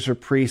administrators or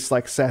priests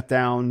like sat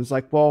down and was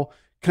like, well,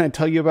 can I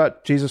tell you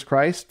about Jesus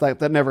Christ? Like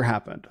that never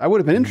happened. I would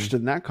have been interested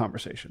in that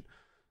conversation.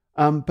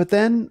 But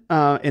then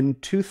in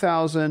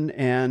 2000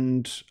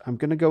 and I'm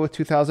going to go with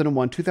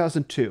 2001,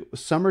 2002,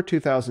 summer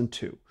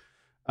 2002,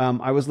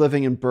 I was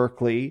living in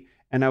Berkeley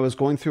and I was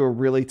going through a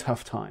really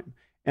tough time.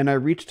 And I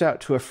reached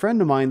out to a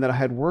friend of mine that I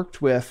had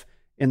worked with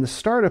in the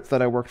startup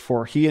that I worked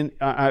for.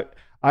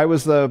 I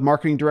was the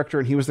marketing director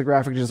and he was the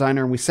graphic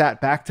designer, and we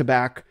sat back to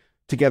back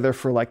together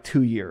for like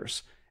 2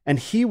 years. And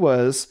he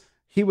was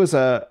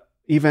a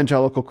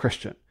evangelical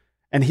Christian,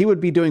 and he would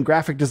be doing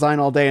graphic design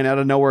all day and out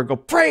of nowhere go,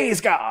 praise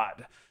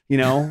God,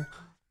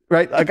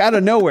 right? Like out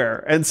of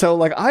nowhere. And so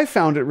like, I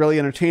found it really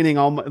entertaining.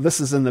 This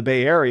is in the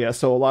Bay Area.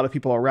 So a lot of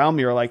people around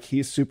me are like,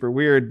 he's super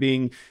weird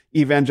being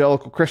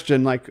evangelical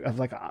Christian.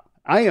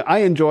 I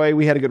enjoy,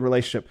 we had a good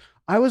relationship.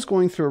 I was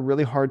going through a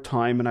really hard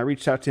time and I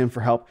reached out to him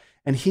for help.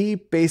 And he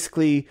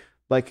basically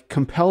like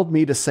compelled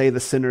me to say the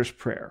sinner's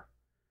prayer,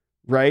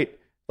 right?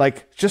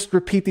 Like just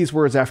repeat these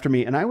words after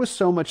me. And I was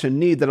so much in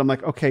need that I'm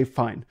like, okay,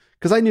 fine.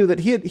 Cause I knew that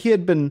he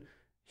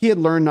had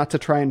learned not to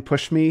try and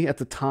push me at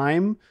the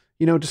time,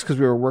 just because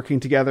we were working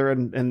together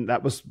and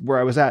that was where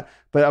I was at.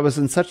 But I was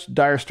in such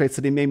dire straits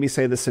that he made me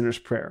say the sinner's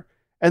prayer.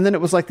 And then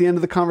it was like the end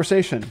of the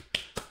conversation.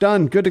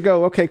 Done, good to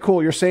go. Okay,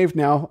 cool. You're saved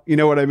now. You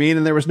know what I mean?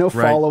 And there was no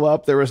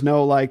follow-up. There was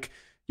no like,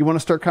 you want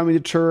to start coming to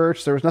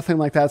church. There was nothing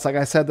like that. It's like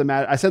I said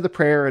the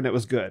prayer and it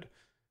was good.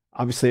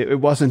 Obviously it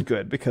wasn't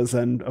good because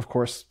then of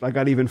course I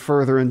got even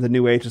further in the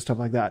New Age and stuff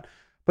like that.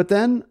 But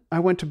then I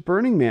went to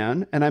Burning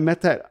Man and I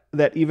met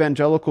that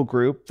evangelical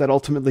group that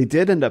ultimately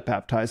did end up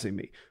baptizing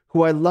me,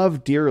 who I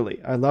love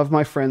dearly. I love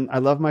my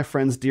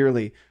friends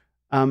dearly.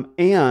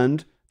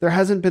 And there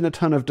hasn't been a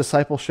ton of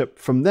discipleship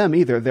from them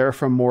either. They're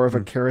from more of a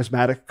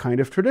charismatic kind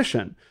of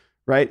tradition,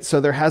 right? So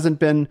there hasn't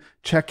been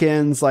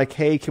check-ins like,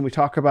 hey, can we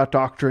talk about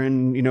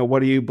doctrine?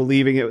 What are you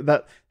believing?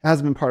 That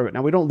hasn't been part of it.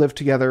 Now we don't live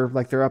together.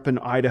 Like they're up in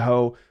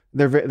Idaho.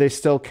 They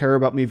still care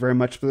about me very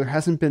much, but there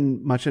hasn't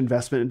been much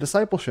investment in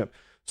discipleship.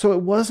 So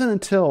it wasn't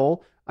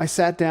until I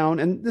sat down,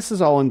 and this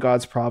is all in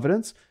God's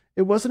providence.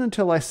 It wasn't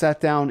until I sat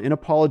down in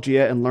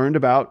Apologia and learned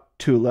about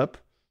TULIP,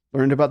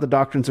 learned about the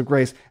doctrines of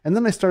grace, and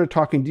then I started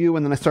talking to you,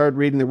 and then I started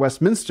reading the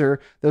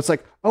Westminster, that it's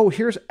like, oh,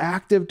 here's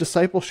active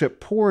discipleship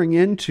pouring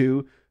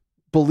into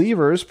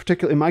believers,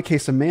 particularly in my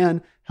case, a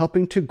man,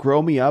 helping to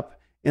grow me up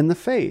in the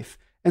faith.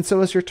 And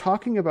so as you're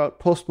talking about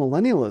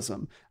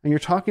postmillennialism, and you're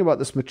talking about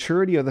this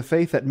maturity of the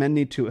faith that men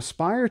need to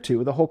aspire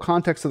to, the whole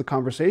context of the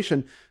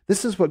conversation,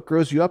 this is what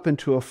grows you up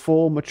into a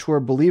full, mature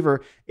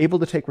believer, able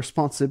to take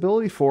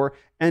responsibility for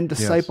and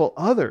disciple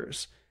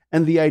others.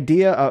 And the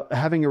idea of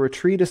having a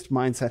retreatist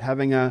mindset,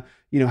 having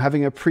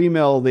a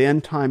pre-mill, the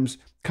end times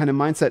kind of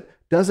mindset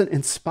doesn't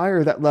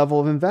inspire that level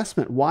of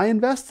investment. Why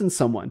invest in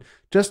someone?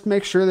 Just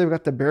make sure they've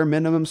got the bare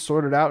minimum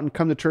sorted out and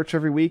come to church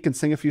every week and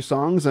sing a few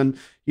songs and,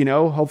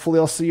 hopefully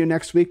I'll see you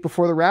next week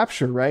before the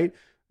rapture, right?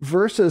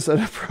 Versus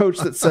an approach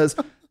that says,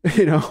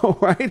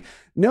 right?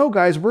 No,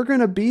 guys, we're going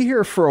to be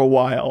here for a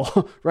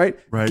while, right?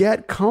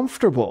 Get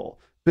comfortable,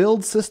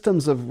 build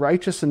systems of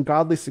righteous and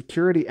godly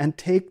security and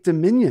take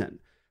dominion.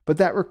 But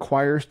that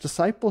requires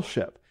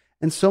discipleship.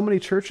 And so many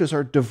churches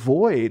are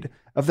devoid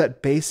of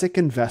that basic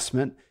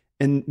investment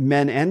in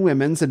men and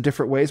women's in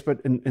different ways,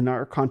 but in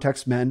our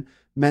context,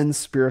 men's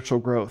spiritual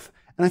growth.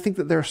 And I think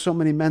that there are so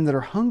many men that are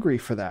hungry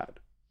for that.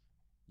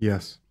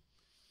 Yes.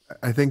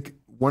 I think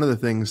one of the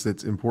things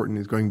that's important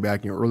is going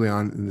back, early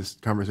on in this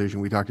conversation,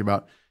 we talked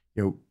about,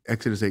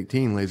 Exodus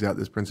 18 lays out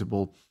this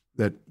principle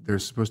that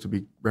there's supposed to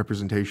be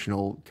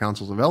representational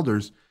councils of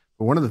elders.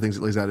 But one of the things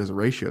it lays out is a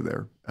ratio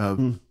there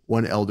of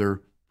one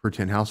elder per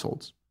 10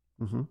 households.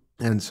 Mm-hmm.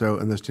 And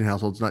those 10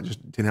 households, not just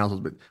 10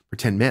 households, but for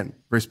 10 men,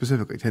 very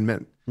specifically 10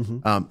 men.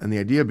 Mm-hmm. And the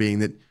idea being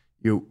that,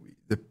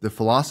 the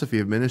philosophy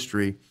of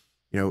ministry,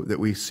 that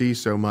we see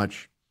so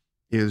much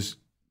is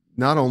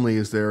not only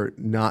is there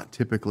not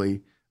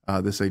typically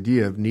this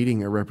idea of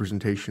needing a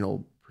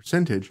representational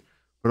percentage,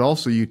 but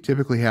also you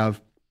typically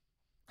have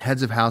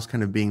heads of house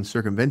kind of being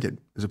circumvented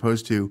as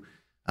opposed to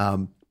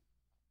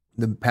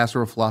the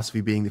pastoral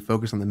philosophy being the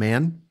focus on the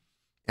man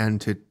and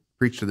to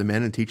preach to the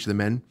men and teach the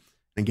men,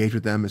 engage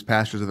with them as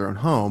pastors of their own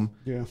home.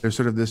 Yeah. There's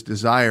sort of this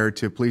desire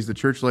to please the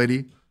church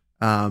lady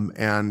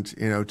and,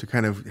 to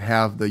kind of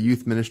have the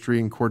youth ministry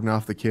and cordon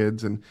off the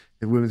kids and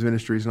the women's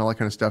ministries and all that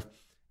kind of stuff,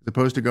 as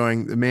opposed to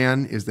going, the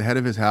man is the head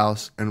of his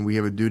house and we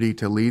have a duty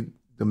to lead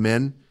the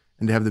men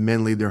and to have the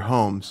men lead their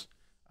homes.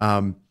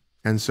 And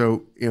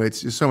so,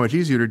 it's just so much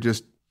easier to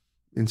just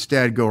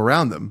instead go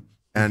around them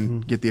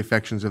and get the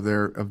affections of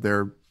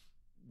their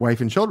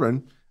wife and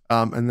children.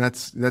 And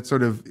that's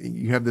sort of,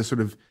 you have this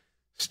sort of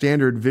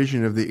standard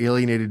vision of the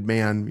alienated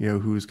man,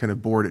 who's kind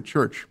of bored at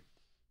church.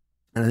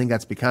 And I think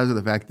that's because of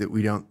the fact that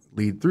we don't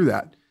lead through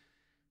that.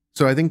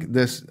 So I think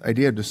this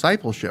idea of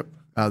discipleship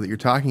that you're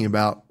talking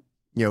about,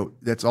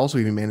 that's also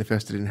even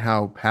manifested in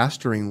how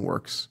pastoring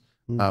works,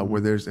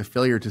 where there's a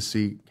failure to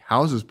see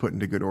houses put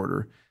into good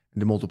order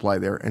and to multiply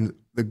there. And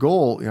the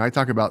goal, I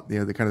talk about,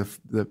 the kind of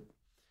the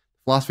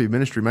philosophy of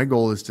ministry. My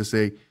goal is to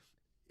say,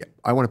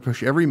 I want to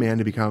push every man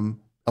to become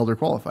elder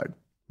qualified.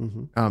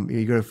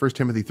 You go to 1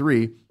 Timothy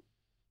 3,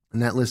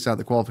 and that lists out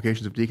the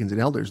qualifications of deacons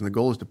and elders. And the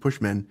goal is to push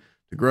men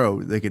to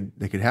grow. They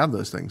could have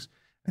those things.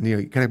 And,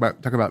 you kind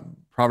of talk about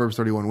Proverbs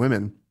 31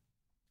 women.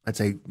 I'd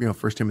say, 1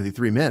 Timothy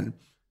 3 men.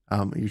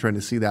 You're trying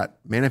to see that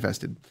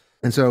manifested.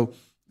 And so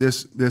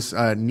this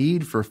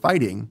need for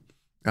fighting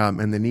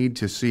and the need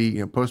to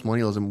see,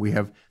 post-millennialism, we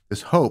have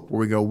this hope where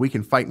we go, we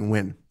can fight and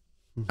win.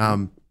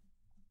 And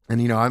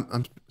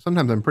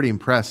sometimes I'm pretty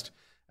impressed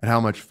at how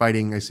much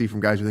fighting I see from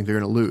guys who think they're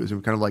going to lose.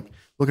 And kind of like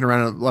looking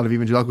around at a lot of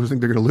evangelicals who think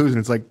they're going to lose, and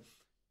it's like,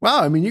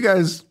 wow, I mean, you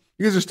guys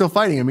are still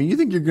fighting. I mean, you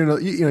think you're going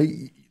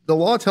to, the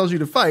law tells you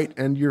to fight,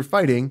 and you're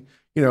fighting,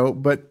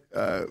 but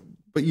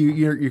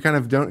you kind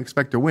of don't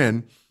expect to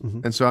win.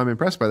 And so I'm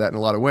impressed by that in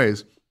a lot of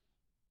ways.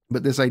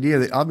 But this idea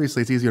that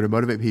obviously it's easier to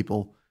motivate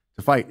people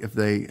to fight if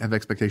they have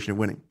expectation of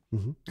winning.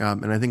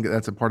 And I think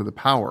that's a part of the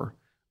power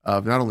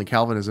of not only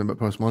Calvinism, but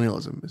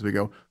postmillennialism, as we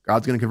go,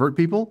 God's going to convert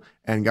people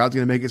and God's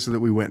going to make it so that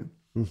we win.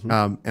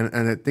 And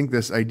I think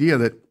this idea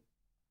that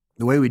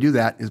the way we do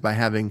that is by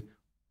having,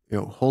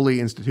 holy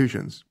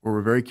institutions where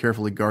we're very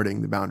carefully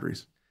guarding the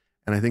boundaries.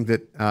 And I think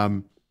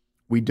that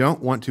we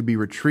don't want to be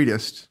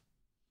retreatist.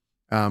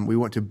 We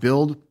want to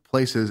build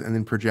places and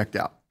then project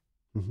out.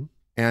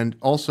 And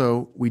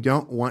also, we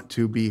don't want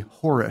to be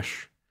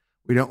whorish.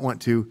 We don't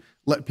want to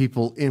let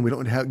people in. We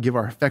don't want to give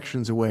our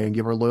affections away and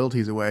give our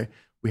loyalties away.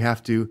 We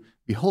have to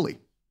be holy,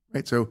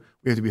 right? So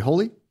we have to be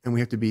holy, and we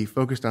have to be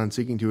focused on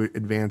seeking to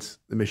advance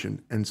the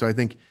mission. And so I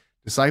think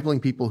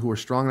discipling people who are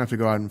strong enough to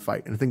go out and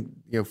fight. And I think,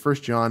 1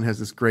 John has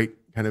this great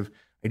kind of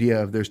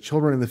idea of there's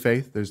children in the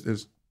faith. There's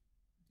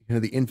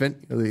the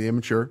infant, the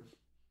immature.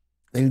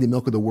 They need the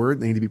milk of the word.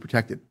 They need to be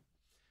protected.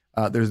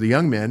 There's the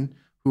young men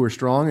who are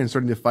strong and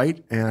starting to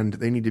fight, and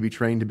they need to be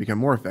trained to become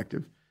more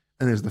effective.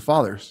 And there's the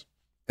fathers.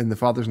 And the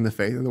fathers in the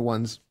faith are the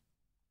ones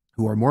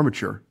who are more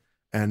mature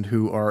and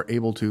who are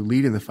able to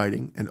lead in the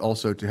fighting and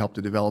also to help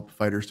to develop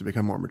fighters to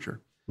become more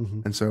mature.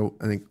 And so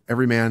I think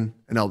every man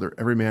an elder,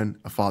 every man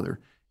a father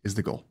is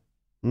the goal.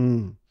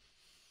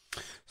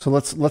 So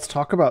let's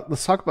talk about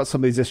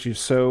some of these issues.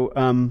 So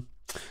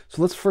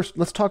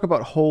let's talk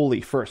about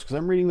holy first, because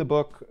I'm reading the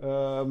book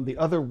The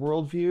Other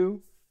Worldview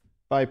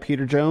by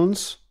Peter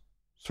Jones,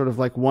 sort of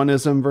like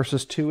oneism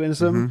versus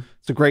twoism.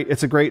 It's a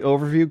great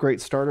overview, great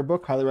starter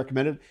book, highly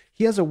recommended.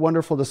 He has a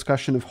wonderful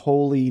discussion of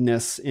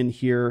holiness in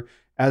here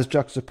as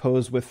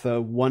juxtaposed with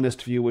the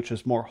onist view, which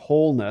is more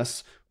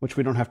wholeness, which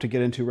we don't have to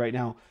get into right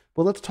now.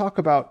 But let's talk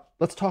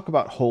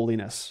about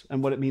holiness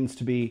and what it means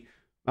to be.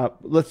 I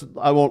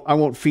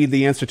won't feed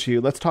the answer to you.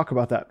 Let's talk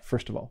about that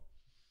first of all.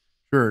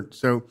 Sure.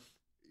 So,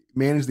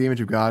 man is the image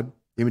of God.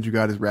 The image of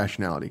God is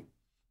rationality.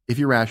 If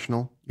you're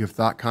rational, you have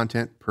thought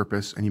content,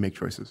 purpose, and you make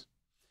choices.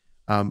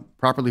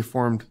 Properly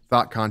formed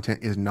thought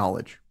content is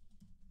knowledge.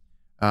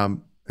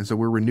 And so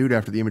we're renewed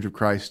after the image of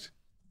Christ.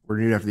 We're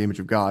renewed after the image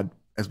of God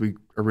as we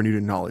are renewed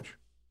in knowledge.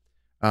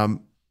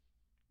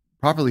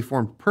 Properly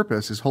formed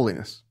purpose is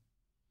holiness,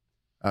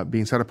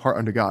 being set apart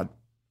unto God.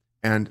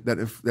 And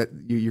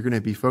you're going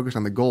to be focused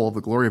on the goal of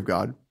the glory of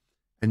God,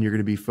 and you're going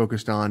to be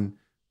focused on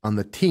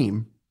the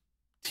team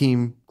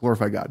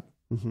glorify God.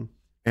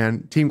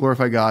 And team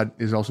glorify God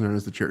is also known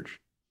as the church.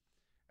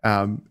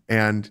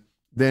 And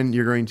then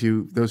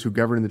those who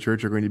govern in the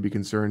church are going to be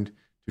concerned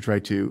to try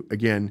to,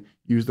 again,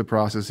 use the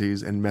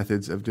processes and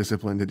methods of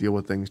discipline to deal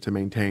with things to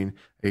maintain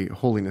a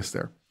holiness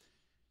there.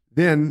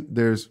 Then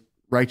there's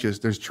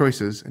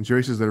choices, and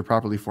choices that are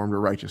properly formed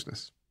are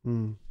righteousness.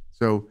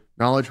 So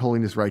knowledge,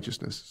 holiness,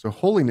 righteousness. So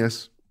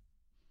holiness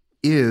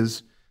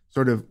is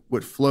sort of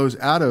what flows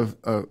out of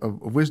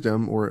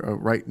wisdom or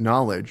right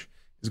knowledge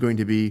is going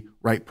to be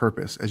right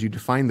purpose. As you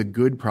define the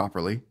good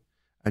properly,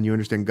 and you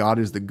understand God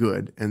is the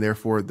good, and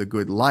therefore the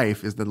good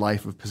life is the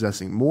life of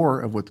possessing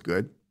more of what's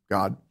good,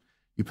 God.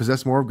 You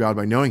possess more of God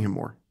by knowing him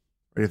more.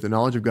 Right? If the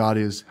knowledge of God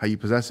is how you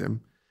possess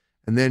him,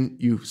 and then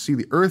you see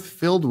the earth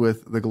filled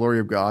with the glory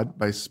of God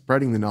by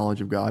spreading the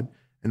knowledge of God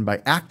and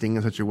by acting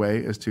in such a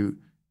way as to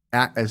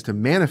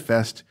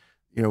manifest,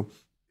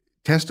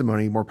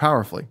 testimony more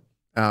powerfully,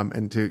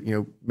 and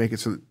to, make it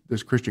so that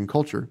there's Christian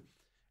culture,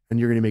 and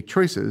you're going to make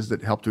choices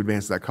that help to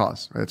advance that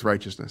cause. Right? That's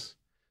righteousness.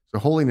 So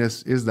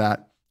holiness is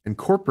that. And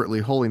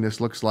corporately,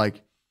 holiness looks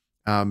like,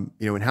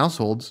 in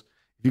households,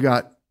 if you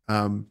got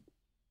a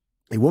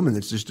woman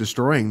that's just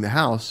destroying the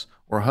house,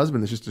 or a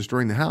husband that's just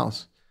destroying the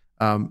house,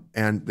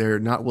 and they're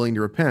not willing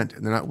to repent,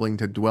 and they're not willing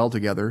to dwell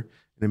together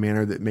in a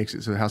manner that makes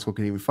it so the household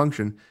can even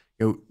function.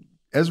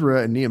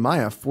 Ezra and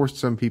Nehemiah forced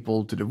some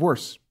people to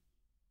divorce.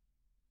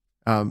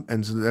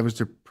 And so that was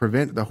to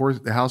prevent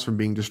the house from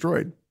being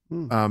destroyed.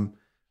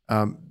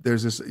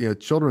 There's this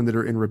children that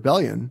are in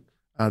rebellion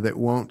that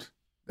won't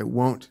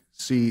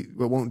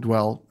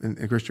dwell in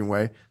a Christian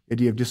way. The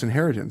idea of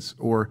disinheritance,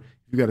 or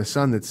if you've got a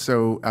son that's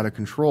so out of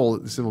control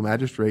that the civil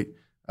magistrate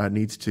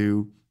needs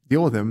to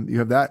deal with him, you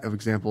have that of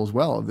example as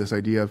well, of this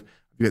idea of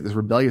you get this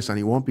rebellious son,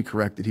 he won't be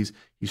corrected. He's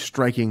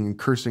striking and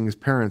cursing his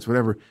parents,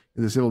 whatever.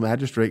 And the civil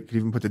magistrate could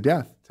even put to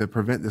death to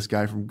prevent this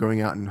guy from going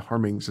out and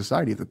harming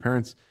society if the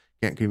parents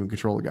can't even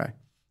control the guy.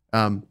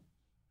 And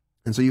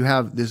so you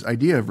have this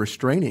idea of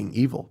restraining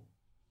evil.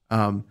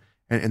 And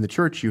in the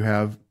church, you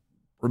have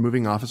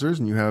removing officers,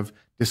 and you have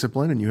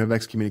discipline, and you have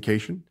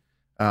excommunication.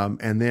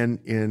 And then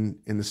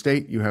in the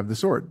state, you have the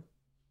sword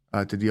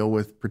to deal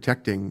with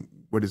protecting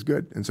what is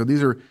good. And so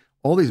these are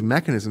all these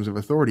mechanisms of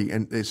authority.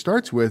 And it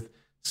starts with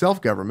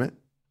self-government,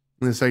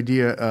 and this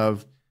idea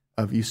of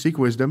you seek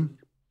wisdom.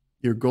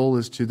 Your goal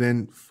is to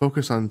then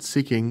focus on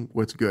seeking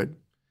what's good.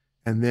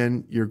 And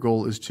then your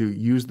goal is to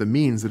use the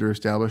means that are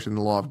established in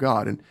the law of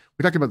God. And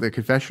we talked about the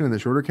confession and the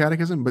shorter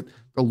catechism, but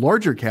the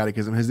larger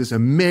catechism has this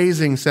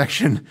amazing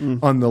section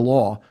on the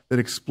law that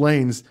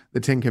explains the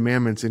Ten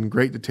Commandments in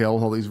great detail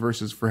with all these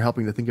verses for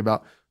helping to think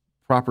about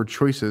proper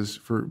choices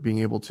for being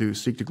able to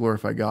seek to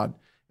glorify God.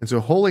 And so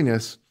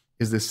holiness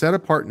is this set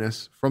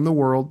apartness from the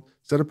world,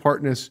 set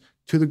apartness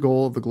to the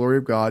goal of the glory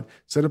of God,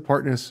 set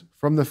apartness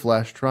from the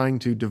flesh, trying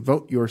to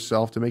devote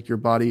yourself to make your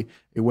body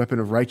a weapon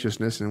of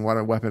righteousness and what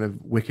a weapon of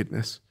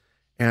wickedness.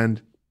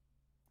 And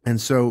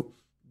so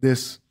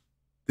this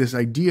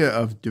idea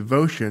of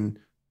devotion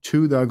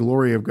to the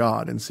glory of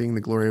God and seeing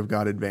the glory of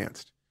God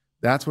advanced,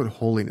 that's what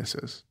holiness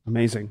is.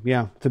 Amazing.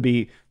 Yeah. To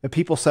be a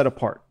people set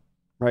apart,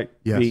 right?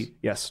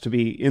 Yes. To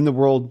be in the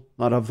world,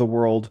 not of the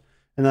world.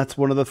 And that's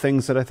one of the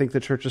things that I think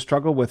the churches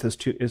struggle with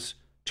is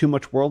too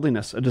much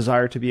worldliness, a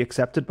desire to be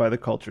accepted by the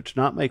culture, to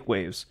not make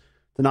waves,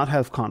 to not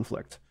have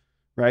conflict,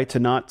 right? To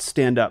not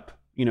stand up,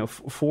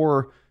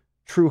 for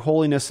true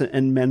holiness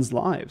in men's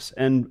lives.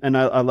 And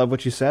I love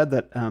what you said,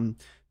 that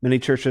many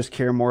churches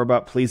care more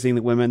about pleasing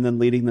the women than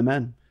leading the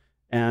men.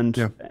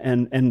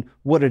 And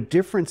what a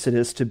difference it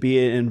is to be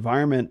in an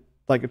environment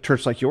like a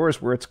church like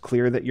yours, where it's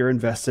clear that you're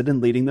invested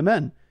in leading the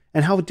men,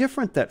 and how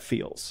different that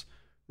feels,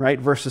 right?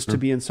 Versus to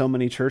be in so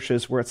many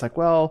churches where it's like,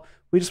 well,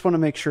 we just want to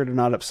make sure to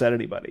not upset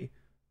anybody.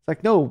 It's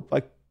like, no,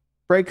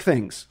 break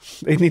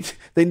things. They need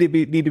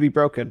to be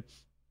broken.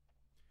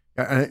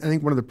 I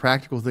think one of the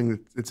practical things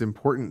that's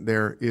important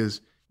there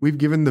is we've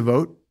given the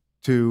vote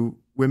to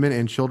women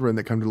and children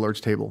that come to the Lord's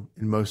table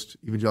in most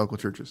evangelical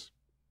churches,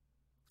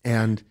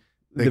 and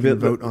they can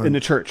vote on in the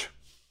church.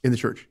 In the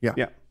church,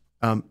 yeah.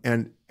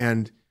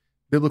 And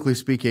biblically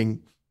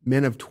speaking,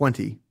 men of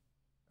 20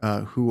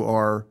 who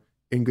are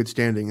in good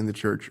standing in the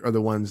church are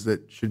the ones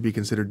that should be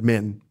considered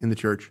men in the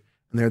church,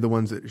 and they're the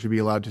ones that should be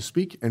allowed to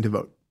speak and to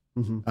vote.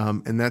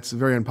 And that's a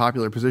very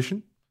unpopular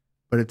position,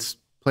 but it's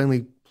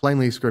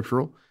plainly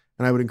scriptural.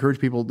 And I would encourage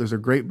people, there's a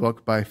great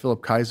book by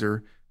Philip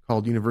Kaiser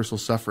called Universal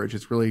Suffrage.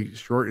 It's really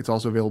short. It's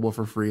also available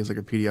for free as like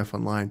a PDF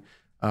online.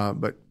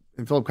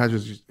 And Philip Kaiser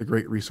is just a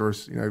great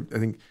resource. I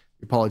think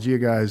the Apologia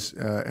guys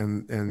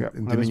and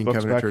Dominion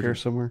Covenant Church here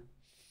somewhere.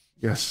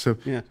 Yes. So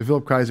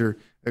Philip Kaiser,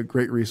 a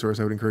great resource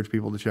I would encourage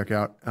people to check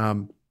out.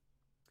 And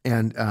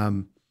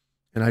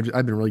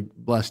I've been really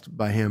blessed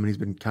by him, and he's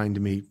been kind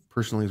to me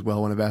personally as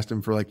well. When I've asked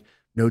him for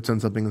notes on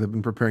something, that I've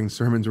been preparing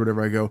sermons or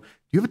whatever, I go, "Do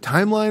you have a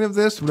timeline of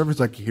this?" Whatever. It's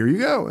like, "Here you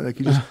go."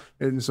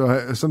 And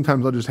so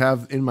sometimes I'll just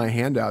have in my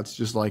handouts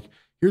just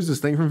here's this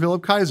thing from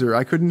Philip Kaiser.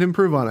 I couldn't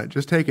improve on it.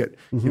 Just take it.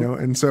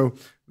 And so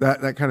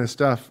that kind of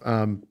stuff.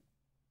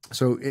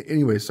 So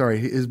anyway, sorry,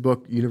 his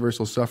book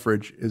Universal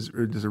Suffrage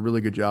does a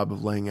really good job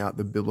of laying out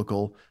the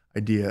biblical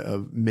idea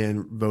of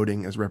men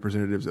voting as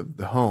representatives of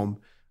the home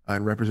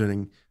and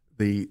representing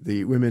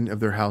the women of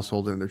their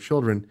household and their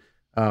children.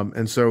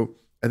 And so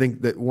I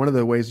think that one of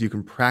the ways you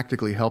can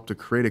practically help to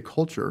create a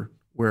culture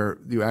where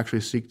you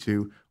actually seek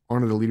to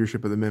honor the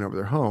leadership of the men over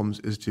their homes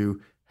is to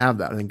have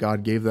that. I think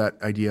God gave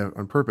that idea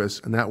on purpose,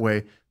 and that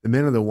way the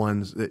men are the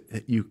ones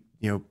that you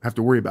have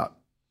to worry about,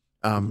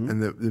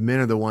 and the men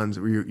are the ones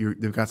where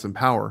they've got some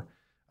power,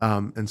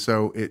 and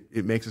so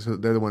it makes it so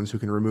that they're the ones who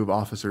can remove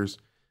officers.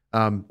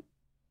 And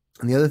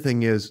the other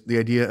thing is the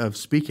idea of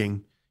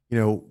speaking.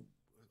 A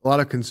lot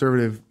of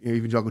conservative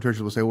evangelical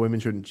churches will say, well, women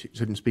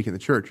shouldn't speak in the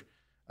church,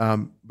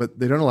 but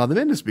they don't allow the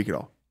men to speak at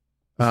all.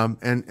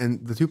 And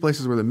the two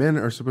places where the men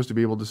are supposed to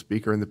be able to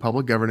speak are in the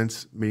public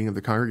governance meeting of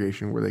the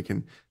congregation, where they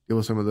can deal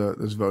with some of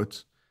those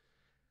votes,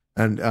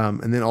 and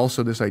then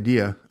also this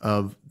idea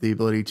of the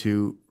ability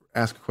to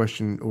ask a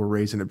question or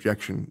raise an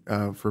objection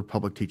for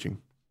public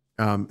teaching.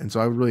 And so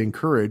I would really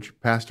encourage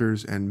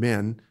pastors and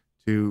men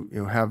to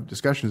have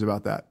discussions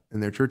about that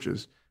in their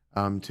churches,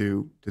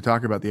 to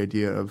talk about the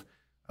idea of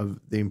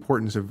the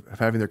importance of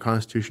having their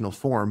constitutional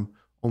form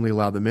only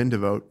allow the men to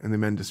vote and the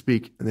men to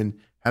speak, and then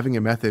having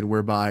a method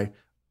whereby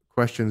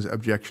questions,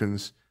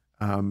 objections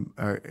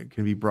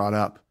can be brought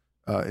up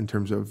in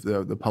terms of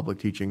the public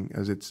teaching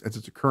as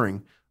it's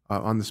occurring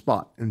on the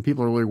spot. And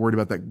people are really worried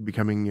about that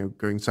becoming,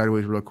 going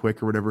sideways real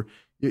quick or whatever.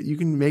 you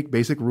can make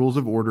basic rules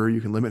of order. You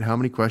can limit how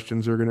many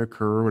questions are going to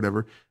occur or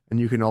whatever. And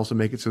you can also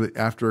make it so that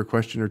after a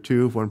question or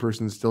two, if one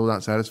person is still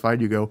not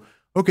satisfied, you go,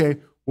 okay,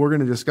 we're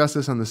going to discuss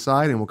this on the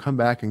side and we'll come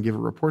back and give a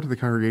report to the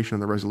congregation on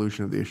the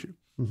resolution of the issue.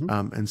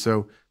 And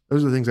so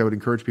those are the things I would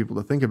encourage people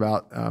to think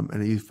about.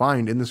 And you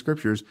find in the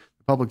scriptures,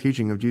 the public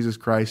teaching of Jesus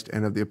Christ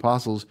and of the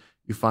apostles,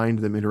 you find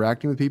them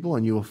interacting with people,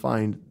 and you will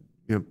find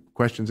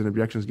questions and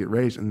objections get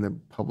raised in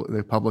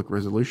the public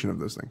resolution of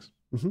those things.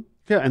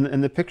 Yeah,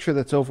 and the picture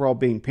that's overall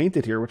being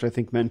painted here, which I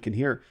think men can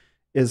hear,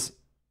 is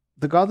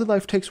the godly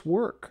life takes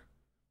work.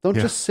 Don't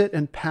just sit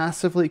and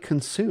passively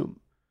consume,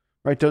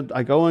 right?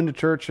 I go into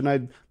church and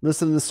I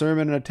listen to the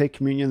sermon and I take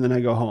communion, and then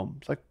I go home.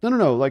 It's like,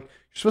 no. Like,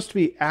 you're supposed to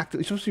be active.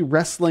 You're supposed to be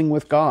wrestling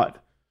with God,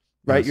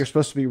 right? Yes. You're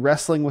supposed to be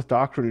wrestling with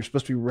doctrine. You're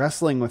supposed to be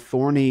wrestling with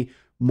thorny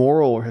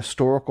moral or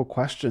historical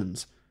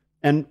questions.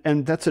 And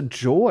that's a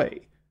joy.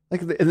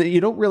 Like, and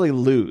you don't really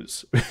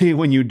lose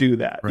when you do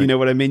that. Right. You know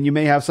what I mean? You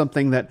may have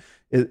something that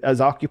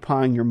is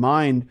occupying your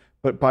mind,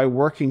 but by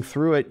working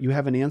through it, you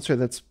have an answer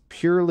that's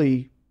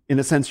purely, in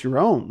a sense, your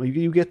own.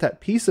 You get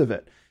that piece of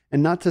it,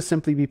 and not to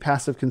simply be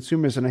passive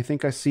consumers. And I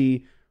think I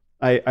see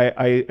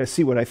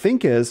what I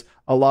think is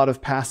a lot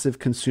of passive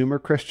consumer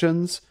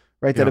Christians,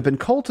 right, that have been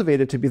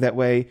cultivated to be that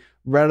way,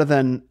 rather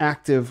than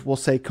active, we'll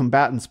say,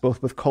 combatants,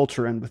 both with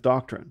culture and with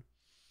doctrine.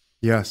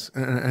 Yes,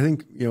 and I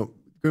think,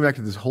 going back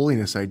to this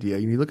holiness idea,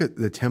 you look at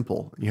the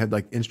temple, and you had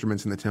like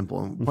instruments in the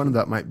temple, and one of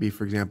that might be,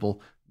 for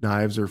example,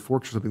 knives or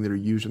forks or something that are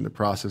used in the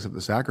process of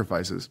the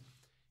sacrifices.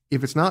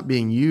 If it's not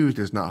being used,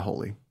 it's not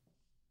holy,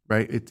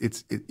 right?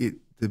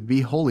 To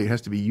be holy, it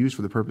has to be used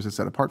for the purpose it's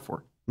set apart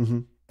for.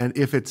 And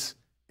if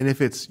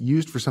it's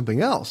used for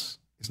something else,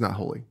 it's not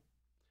holy,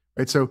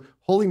 right? So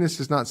holiness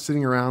is not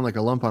sitting around like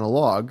a lump on a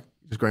log,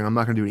 just going, I'm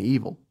not going to do any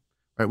evil,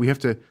 right? We have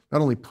to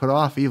not only put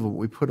off evil, but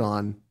we put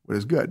on what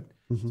is good.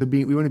 So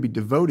we want to be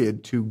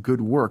devoted to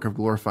good work of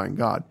glorifying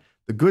God.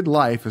 The good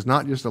life is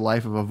not just a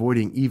life of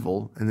avoiding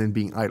evil and then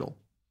being idle.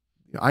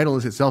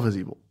 Idleness itself is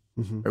evil.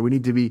 Right? We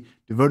need to be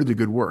devoted to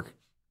good work.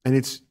 And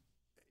it's,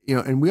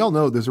 and we all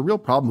know there's a real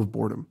problem with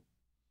boredom.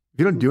 If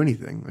you don't do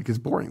anything, like, it's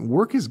boring.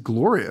 Work is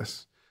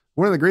glorious.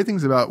 One of the great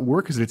things about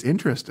work is that it's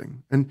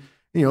interesting. And,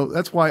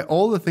 that's why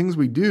all the things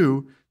we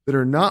do that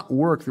are not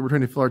work that we're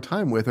trying to fill our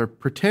time with are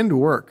pretend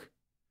work,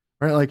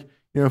 right? Like,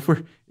 if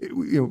we're,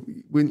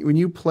 when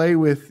you play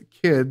with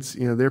kids,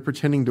 they're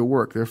pretending to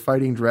work. They're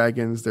fighting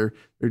dragons. They're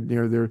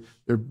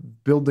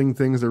building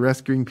things. They're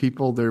rescuing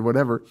people. They're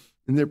whatever,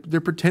 and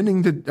they're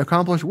pretending to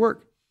accomplish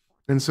work.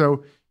 And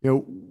so,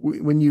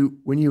 when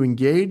you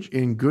engage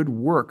in good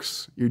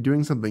works, you're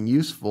doing something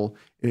useful,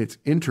 and it's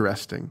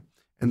interesting.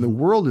 And the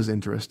world is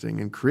interesting,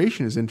 and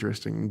creation is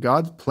interesting, and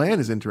God's plan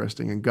is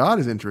interesting, and God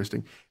is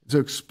interesting. So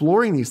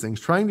exploring these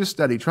things, trying to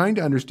study, trying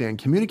to understand,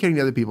 communicating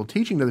to other people,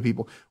 teaching to other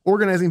people,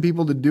 organizing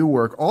people to do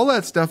work, all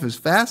that stuff is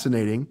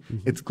fascinating.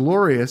 It's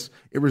glorious.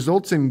 It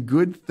results in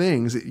good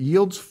things. It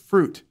yields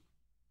fruit.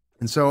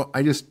 And so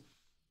I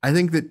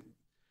think that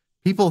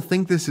people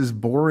think this is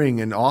boring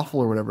and awful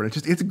or whatever.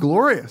 It's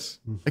glorious.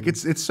 Like,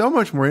 it's so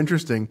much more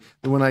interesting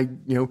than when I,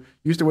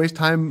 used to waste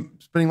time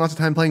spending lots of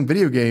time playing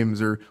video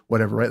games or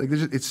whatever, right? Like,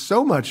 it's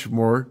so much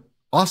more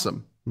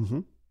awesome.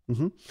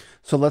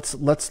 So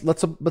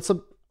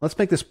let's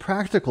make this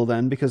practical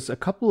then, because a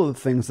couple of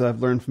the things that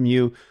I've learned from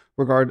you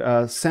regard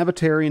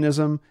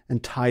Sabbatarianism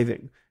and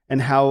tithing,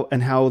 and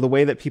how the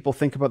way that people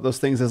think about those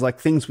things is like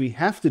things we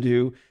have to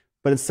do,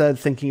 but instead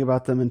thinking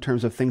about them in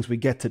terms of things we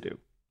get to do.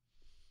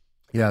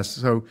 Yes.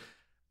 So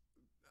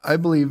I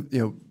believe,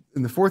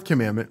 in the fourth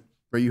commandment,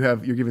 right, you're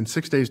given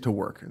 6 days to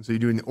work. And so you're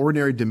doing the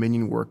ordinary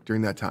dominion work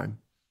during that time.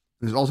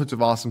 There's all sorts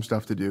of awesome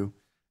stuff to do.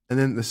 And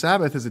then the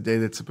Sabbath is a day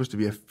that's supposed to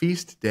be a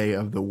feast day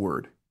of the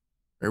word,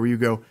 right? Where you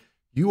go,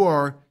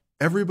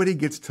 everybody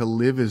gets to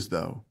live as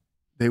though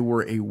they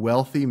were a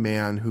wealthy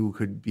man who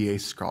could be a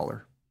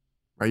scholar,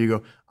 right? You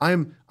go,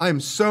 I'm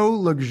so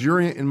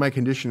luxuriant in my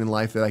condition in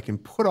life that I can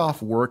put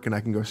off work and I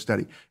can go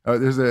study.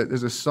 There's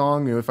a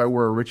song, If I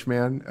Were a Rich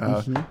Man,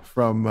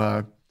 from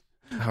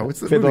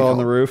what's the Fiddler on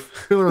the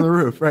Roof? Fiddler on the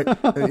Roof, right?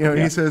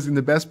 He says, and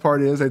the best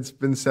part is I'd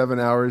spend 7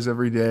 hours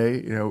every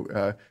day,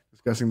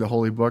 discussing the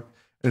holy book.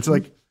 And it's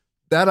like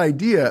that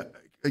idea.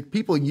 Like,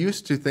 people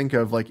used to think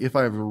of, like, if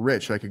I were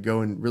rich, I could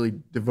go and really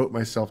devote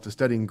myself to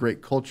studying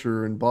great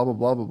culture and blah, blah,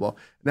 blah, blah, blah.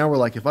 Now we're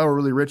like, if I were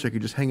really rich, I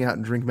could just hang out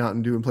and drink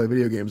Mountain Dew and play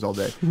video games all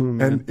day.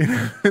 And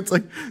it's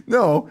like,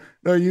 no,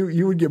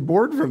 you would get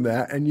bored from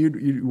that, and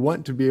you'd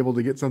want to be able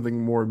to get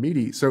something more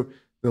meaty. So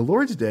the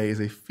Lord's Day is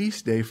a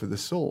feast day for the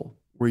soul,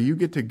 where you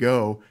get to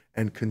go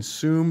and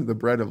consume the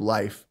bread of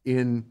life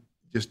in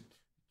just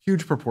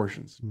huge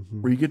proportions,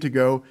 where you get to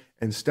go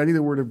and study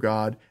the Word of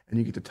God, and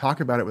you get to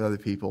talk about it with other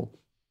people.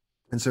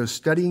 And so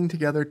studying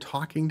together,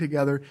 talking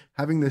together,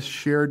 having this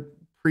shared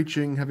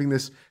preaching, having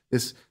this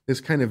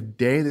kind of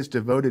day that's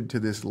devoted to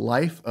this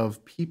life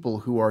of people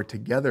who are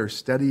together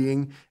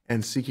studying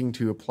and seeking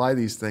to apply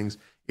these things.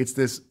 It's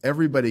this,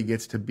 everybody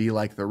gets to be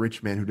like the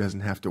rich man who doesn't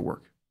have to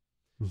work.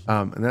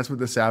 And that's what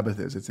the Sabbath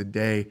is. It's a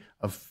day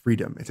of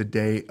freedom. It's a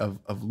day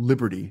of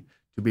liberty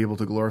to be able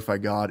to glorify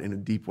God in a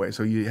deep way.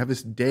 So you have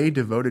this day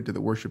devoted to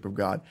the worship of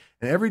God.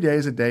 And every day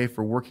is a day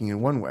for working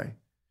in one way.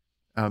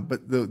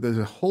 But there's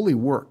a holy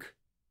work.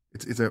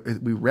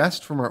 We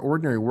rest from our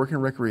ordinary work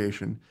and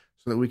recreation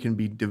so that we can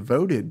be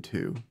devoted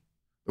to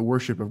the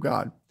worship of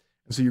God.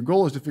 And so your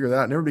goal is to figure that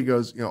out. And everybody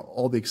goes,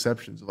 all the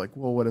exceptions of like,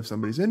 well, what if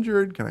somebody's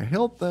injured? Can I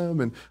help them?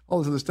 And all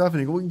this other stuff.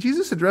 And you go, well,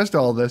 Jesus addressed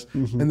all of this.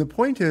 Mm-hmm. And the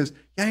point is,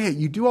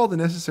 you do all the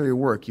necessary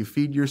work. You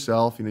feed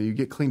yourself, you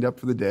get cleaned up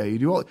for the day. You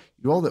do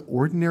all the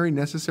ordinary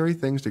necessary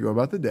things to go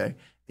about the day.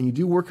 And you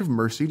do work of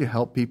mercy to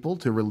help people,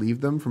 to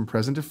relieve them from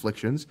present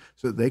afflictions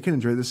so that they can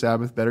enjoy the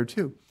Sabbath better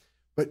too.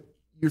 But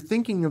you're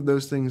thinking of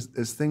those things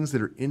as things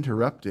that are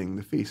interrupting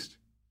the feast.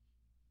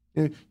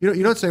 You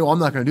don't say, well, I'm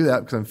not going to do that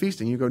because I'm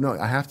feasting. You go, no,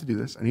 I have to do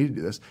this. I need to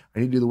do this. I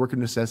need to do the work of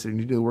necessity. I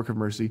need to do the work of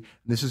mercy. And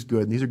this is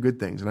good. And these are good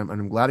things. And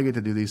I'm glad I get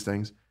to do these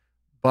things.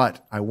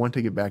 But I want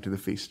to get back to the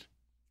feast.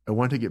 I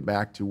want to get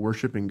back to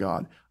worshiping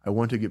God. I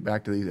want to get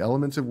back to these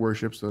elements of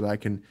worship so that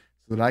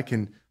I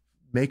can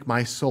make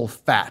my soul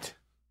fat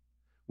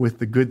with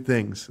the good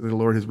things that the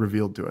Lord has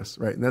revealed to us,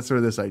 right? And that's sort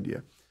of this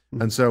idea.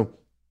 Mm-hmm. And so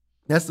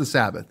that's the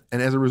Sabbath.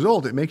 And as a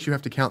result, it makes you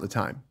have to count the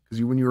time.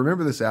 Because when you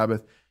remember the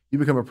Sabbath, you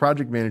become a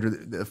project manager.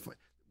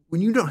 When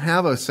you don't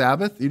have a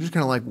Sabbath, you're just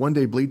kind of like one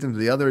day bleeds into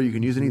the other. You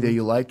can use any day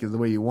you like the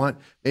way you want.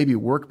 Maybe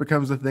work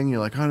becomes the thing. You're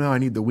like, oh no, I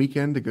need the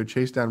weekend to go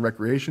chase down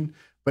recreation.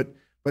 But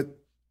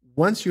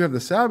once you have the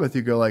Sabbath,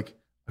 you go like,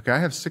 okay, I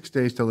have 6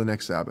 days till the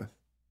next Sabbath.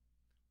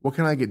 What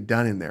can I get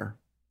done in there?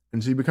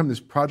 And so you become this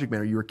project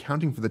manager. You're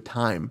accounting for the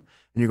time.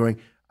 And you're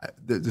going,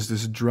 there's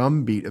this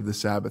drum beat of the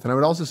Sabbath. And I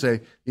would also say,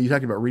 you're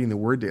talking about reading the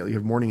Word daily. You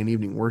have morning and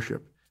evening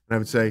worship. And I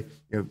would say,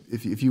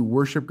 if you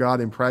worship God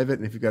in private,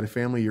 and if you've got a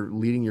family, you're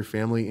leading your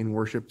family in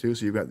worship too.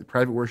 So you've got the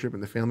private worship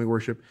and the family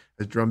worship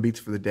as drum beats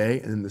for the day.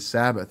 And then the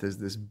Sabbath is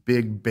this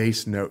big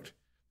bass note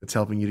that's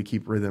helping you to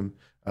keep rhythm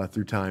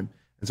through time.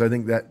 And so I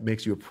think that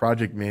makes you a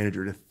project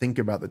manager to think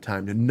about the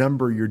time, to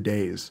number your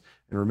days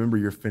and remember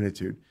your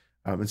finitude.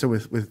 And so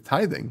with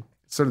tithing,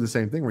 it's sort of the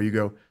same thing where you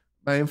go,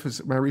 my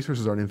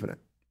resources aren't infinite.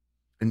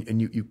 And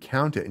you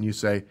count it and you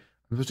say, I'm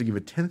supposed to give a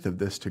tenth of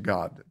this to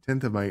God, a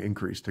tenth of my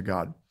increase to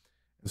God.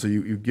 And so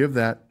you give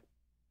that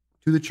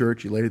to the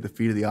church. You lay it at the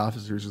feet of the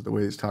officers, is the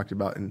way it's talked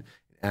about in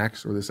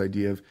Acts, or this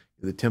idea of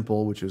the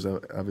temple, which is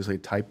obviously a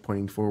type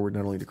pointing forward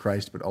not only to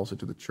Christ, but also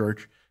to the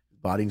church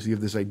body. So you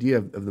have this idea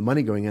of the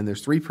money going in.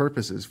 There's three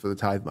purposes for the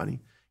tithe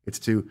money. It's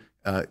to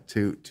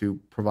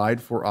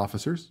provide for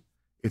officers.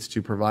 It's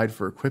to provide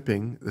for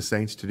equipping the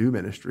saints to do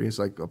ministry. It's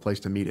like a place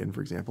to meet in,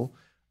 for example.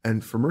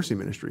 And for mercy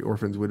ministry,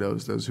 orphans,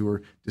 widows, those who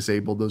are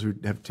disabled, those who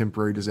have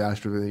temporary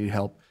disaster, that need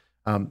help.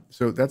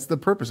 So that's the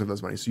purpose of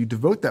those money. So you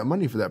devote that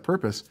money for that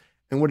purpose.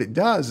 And what it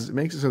does is it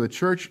makes it so the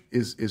church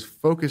is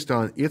focused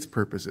on its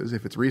purposes,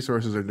 if its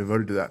resources are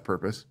devoted to that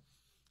purpose.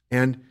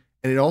 And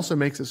it also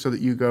makes it so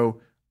that you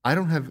go, I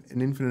don't have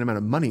an infinite amount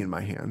of money in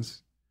my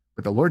hands,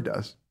 but the Lord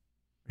does.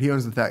 He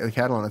owns the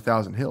cattle on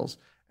 1,000 hills.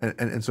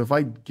 And so if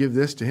I give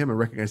this to him and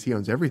recognize he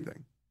owns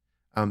everything,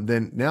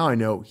 then now I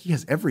know he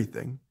has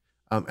everything.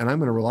 And I'm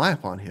going to rely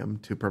upon him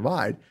to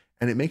provide.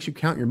 And it makes you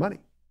count your money.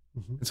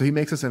 Mm-hmm. And so he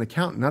makes us an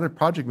accountant, not a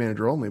project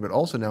manager only, but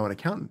also now an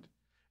accountant.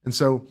 And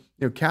so,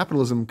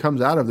 capitalism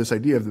comes out of this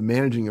idea of the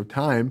managing of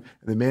time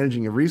and the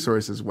managing of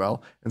resources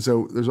well. And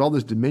so there's all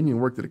this dominion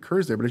work that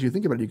occurs there. But as you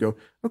think about it, you go,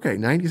 okay,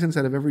 90 cents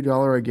out of every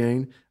dollar I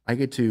gain, I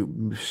get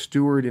to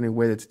steward in a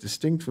way that's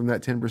distinct from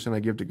that 10% I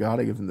give to God.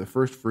 I give them the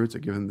first fruits. I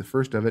give them the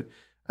first of it.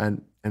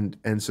 And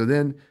so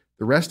then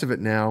the rest of it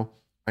now,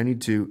 I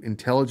need to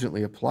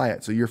intelligently apply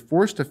it. So you're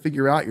forced to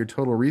figure out your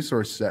total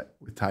resource set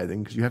with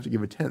tithing because you have to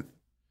give a tenth.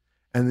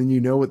 And then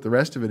you know what the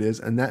rest of it is,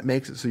 and that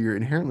makes it so you're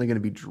inherently going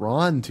to be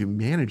drawn to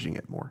managing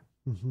it more.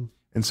 Mm-hmm.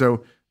 And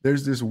so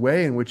there's this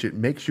way in which it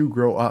makes you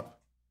grow up.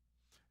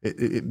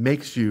 It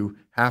makes you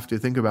have to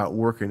think about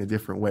work in a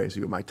different way. So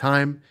you go, my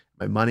time,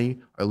 my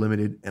money are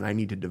limited, and I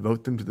need to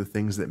devote them to the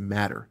things that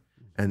matter.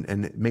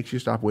 And it makes you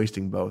stop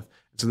wasting both.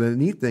 So the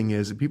neat thing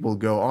is that people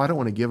go, oh, I don't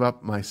want to give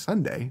up my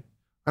Sunday.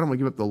 I don't want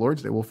to give up the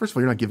Lord's Day. Well, first of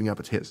all, you're not giving up,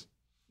 it's his.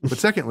 But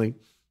secondly,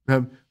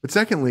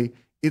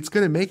 it's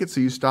going to make it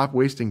so you stop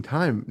wasting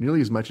time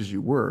nearly as much as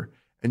you were.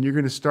 And you're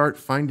going to start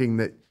finding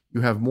that you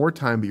have more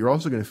time, but you're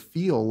also going to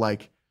feel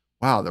like,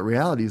 wow, the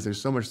reality is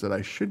there's so much that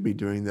I should be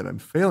doing that I'm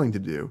failing to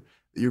do,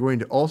 that you're going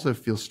to also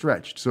feel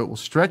stretched. So it will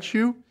stretch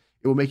you.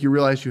 It will make you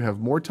realize you have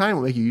more time. It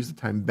will make you use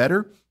the time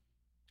better.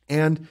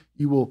 And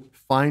you will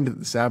find that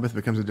the Sabbath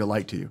becomes a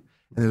delight to you.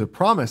 And there's a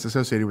promise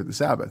associated with the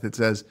Sabbath. It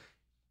says,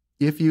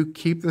 if you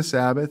keep the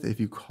Sabbath, if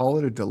you call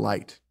it a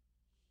delight,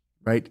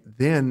 right,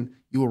 then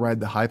you will ride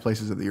the high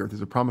places of the earth.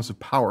 There's a promise of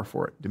power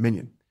for it,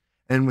 dominion.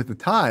 And with the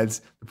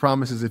tithes, the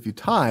promise is if you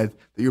tithe,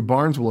 that your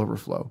barns will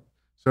overflow.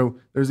 So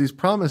there's these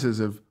promises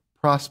of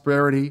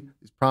prosperity,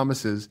 these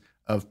promises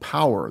of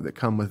power that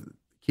come with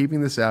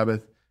keeping the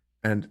Sabbath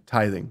and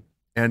tithing.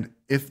 And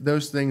if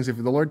those things, if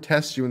the Lord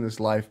tests you in this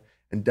life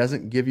and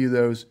doesn't give you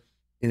those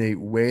in a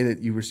way that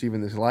you receive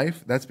in this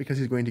life, that's because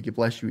he's going to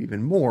bless you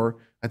even more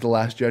at the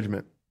last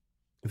judgment.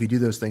 If you do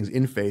those things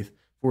in faith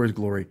for his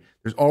glory,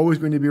 there's always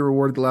going to be a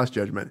reward at the last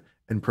judgment.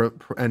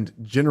 and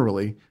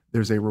generally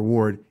there's a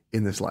reward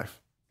in this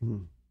life.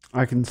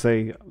 I can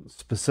say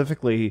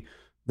specifically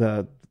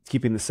the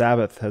keeping the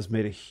Sabbath has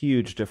made a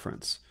huge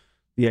difference.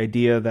 The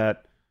idea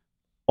that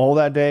all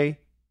that day,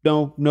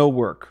 no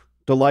work,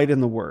 delight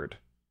in the word,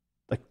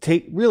 like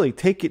take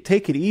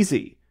it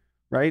easy,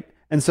 right?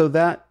 And so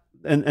that,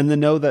 and to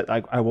know that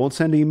I won't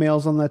send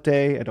emails on that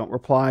day. I don't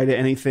reply to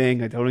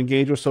anything. I don't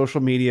engage with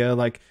social media.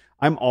 Like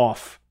I'm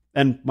off.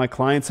 And my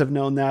clients have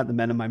known that. The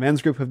men in my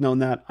men's group have known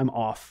that. I'm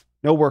off.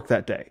 No work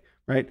that day,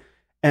 right?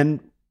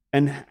 And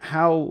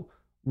how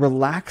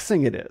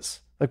relaxing it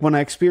is. Like when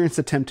I experience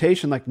the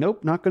temptation, like,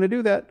 nope, not going to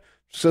do that.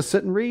 Just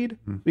sit and read,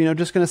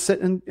 just going to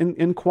sit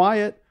in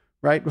quiet,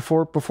 right?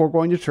 Before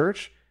going to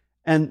church.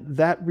 And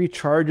that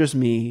recharges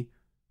me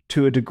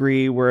to a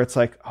degree where it's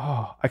like,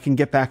 oh, I can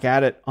get back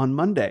at it on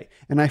Monday.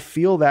 And I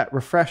feel that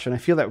refresh and I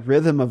feel that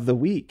rhythm of the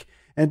week.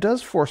 And it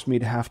does force me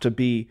to have to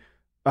be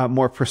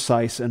more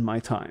precise in my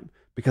time,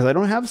 because I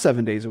don't have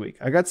 7 days a week.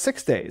 I got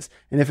 6 days.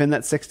 And if in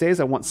that 6 days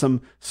I want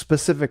some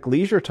specific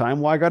leisure time,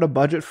 well, I got a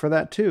budget for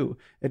that too.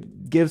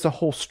 It gives a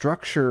whole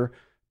structure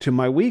to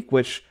my week,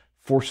 which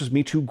forces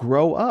me to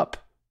grow up,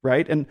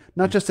 right? And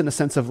not just in a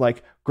sense of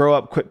like grow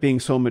up, quit being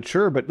so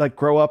mature, but like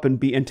grow up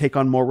and take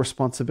on more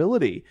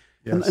responsibility.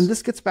 Yes. And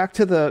this gets back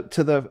to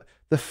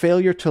the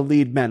failure to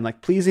lead men,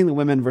 like pleasing the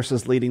women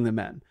versus leading the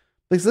men.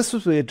 Because this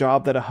would be a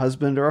job that a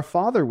husband or a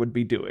father would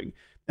be doing.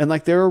 And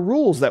like there are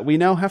rules that we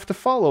now have to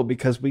follow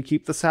because we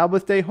keep the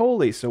Sabbath day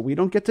holy. So we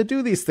don't get to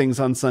do these things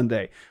on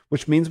Sunday,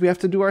 which means we have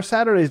to do our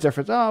Saturdays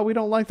different. Oh, we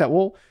don't like that.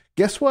 Well,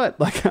 guess what?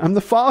 Like I'm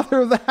the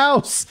father of the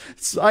house.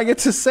 So I get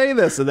to say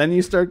this. And then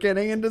you start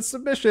getting into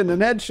submission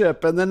and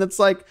headship. And then it's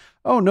like,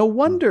 oh, no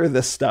wonder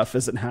this stuff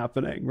isn't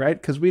happening,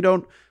 right? Because we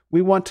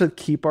want to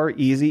keep our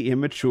easy,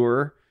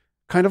 immature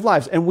kind of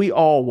lives. And we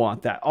all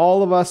want that.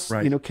 All of us,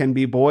 right, can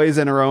be boys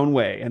in our own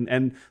way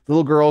and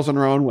little girls in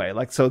our own way.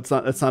 Like, so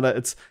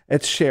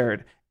it's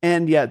shared.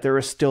 And yet there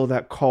is still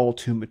that call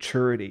to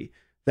maturity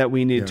that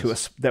we need to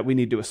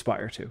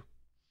aspire to.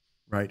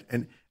 Right.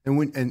 And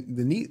one of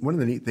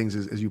the neat things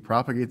is as you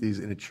propagate these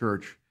in a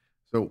church.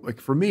 So like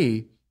for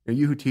me,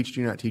 you who teach,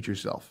 do not teach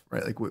yourself,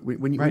 right? Like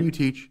when you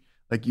teach,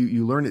 like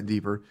you learn it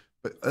deeper.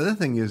 But the other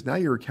thing is now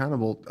you're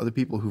accountable to other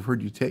people who've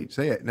heard you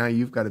say it. Now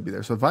you've got to be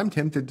there. So if I'm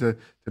tempted to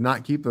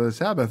not keep the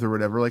Sabbath or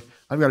whatever, like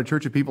I've got a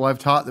church of people I've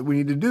taught that we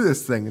need to do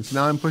this thing. And so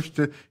now I'm pushed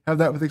to have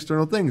that with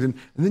external things. And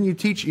then you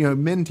teach,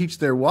 men teach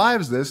their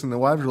wives this, and the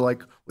wives are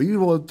like, well,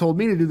 you told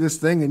me to do this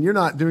thing and you're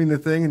not doing the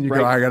thing. And you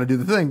go, I got to do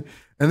the thing.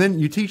 And then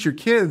you teach your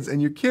kids,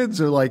 and your kids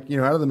are like,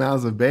 out of the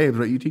mouths of babes,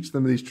 right? You teach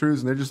them these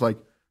truths and they're just like,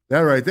 that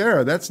right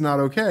there, that's not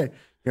okay.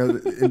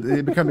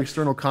 They become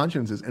external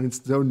consciences, and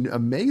it's so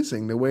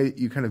amazing the way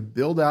you kind of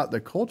build out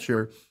the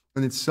culture,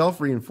 and it's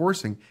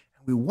self-reinforcing.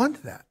 And we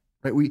want that,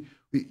 right?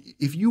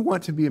 If you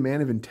want to be a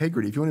man of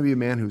integrity, if you want to be a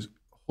man who's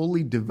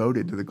wholly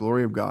devoted to the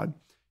glory of God,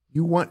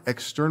 you want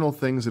external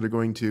things that are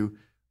going to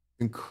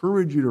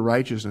encourage you to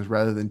righteousness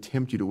rather than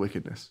tempt you to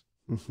wickedness.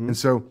 Mm-hmm. And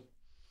so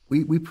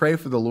we pray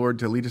for the Lord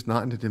to lead us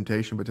not into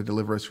temptation, but to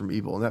deliver us from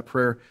evil. And that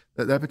prayer,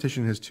 that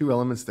petition has two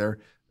elements there.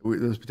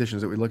 Those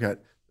petitions that we look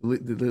at.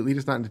 Lead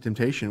us not into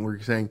temptation. We're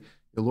saying,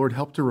 the Lord,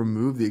 help to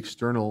remove the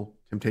external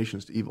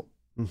temptations to evil.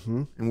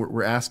 Mm-hmm. And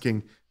we're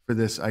asking for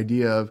this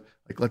idea of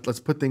like,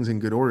 let's put things in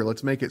good order.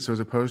 Let's make it so as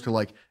opposed to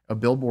like a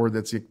billboard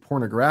that's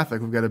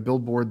pornographic, we've got a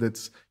billboard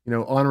that's,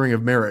 honoring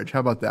of marriage. How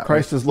about that?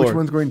 Christ is Lord. Which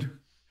one's going to?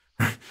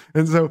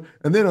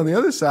 And then on the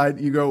other side,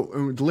 you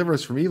go, deliver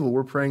us from evil.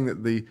 We're praying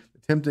that the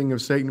tempting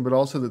of Satan, but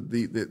also that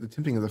the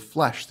tempting of the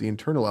flesh, the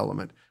internal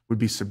element, would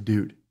be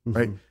subdued, mm-hmm.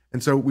 right?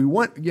 And so we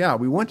want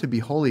to be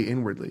holy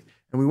inwardly.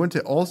 And we want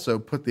to also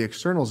put the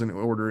externals in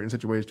order in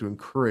such a way as to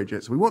encourage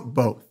it. So we want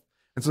both.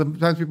 And so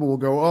sometimes people will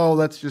go, oh,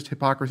 that's just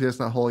hypocrisy. That's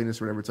not holiness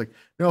or whatever. It's like,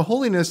 no,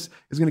 holiness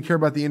is going to care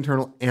about the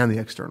internal and the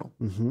external.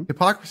 Mm-hmm.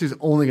 Hypocrisy is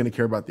only going to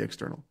care about the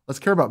external. Let's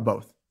care about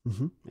both.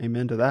 Mm-hmm.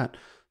 Amen to that.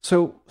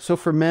 So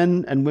for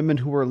men and women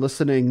who are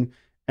listening,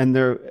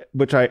 and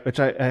which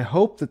I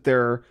hope that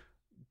they're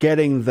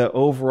getting the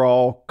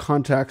overall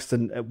context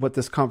and what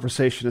this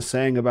conversation is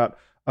saying about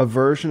a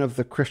version of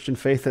the Christian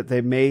faith that they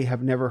may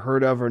have never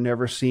heard of or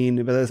never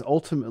seen, but is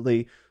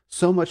ultimately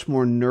so much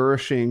more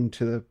nourishing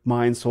to the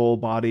mind, soul,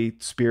 body,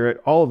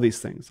 spirit, all of these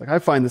things. Like I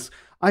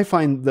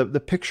find the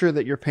picture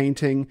that you're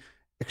painting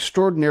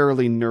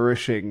extraordinarily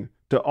nourishing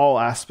to all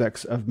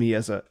aspects of me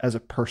as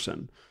a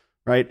person,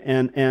 right?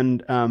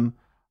 And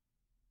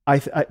I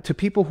to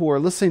people who are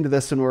listening to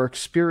this and who are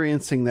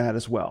experiencing that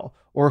as well,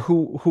 or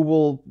who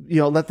will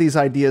let these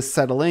ideas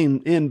settle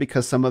in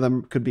because some of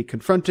them could be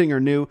confronting or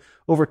new,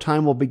 over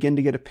time will begin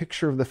to get a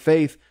picture of the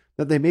faith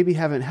that they maybe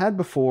haven't had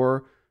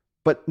before,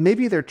 but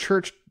maybe their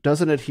church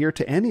doesn't adhere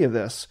to any of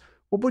this.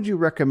 What would you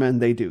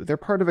recommend they do? They're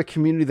part of a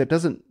community that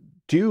doesn't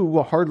do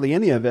hardly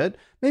any of it.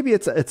 Maybe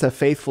it's a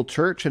faithful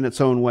church in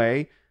its own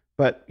way,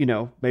 but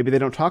maybe they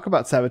don't talk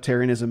about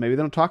Sabbatarianism. Maybe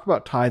they don't talk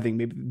about tithing.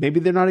 Maybe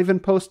they're not even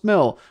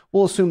post-mill.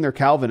 We'll assume they're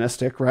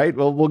Calvinistic, right?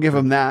 Well, we'll give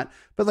them that.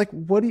 But like,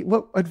 what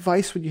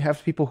advice would you have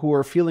to people who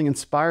are feeling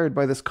inspired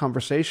by this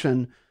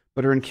conversation,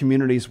 but are in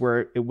communities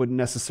where it wouldn't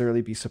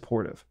necessarily be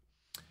supportive.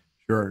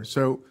 Sure.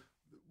 So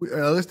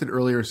I listed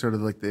earlier sort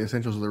of like the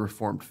essentials of the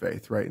Reformed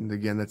faith, right? And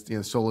again, that's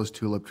Solas,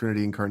 TULIP,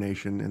 Trinity,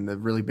 Incarnation, and the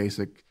really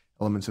basic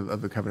elements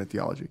of the covenant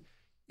theology.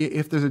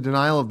 If there's a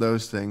denial of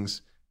those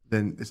things,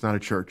 then it's not a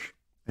church,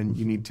 and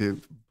you need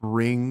to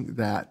bring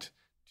that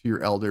to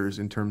your elders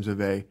in terms of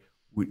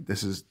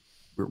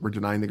we're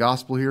denying the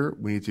gospel here.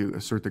 We need to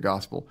assert the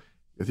gospel.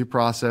 Go through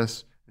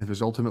process. If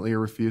there's ultimately a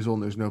refusal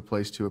and there's no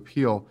place to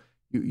appeal,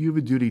 you have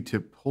a duty to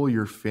pull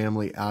your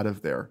family out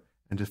of there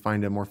and to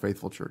find a more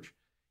faithful church.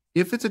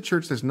 If it's a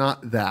church that's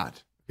not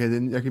that, okay,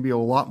 then there can be a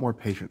lot more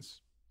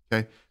patience.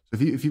 Okay, so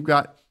if you've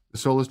got the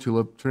Solas,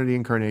 TULIP, Trinity,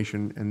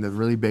 Incarnation, and the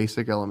really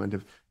basic element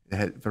of the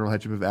federal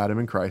headship of Adam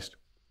and Christ,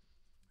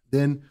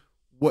 then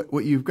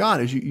what you've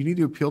got is you need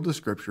to appeal to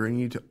Scripture, and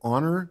you need to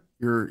honor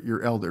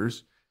your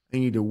elders,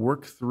 and you need to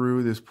work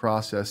through this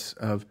process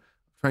of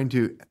trying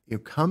to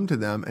come to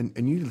them, and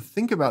you need to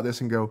think about this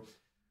and go,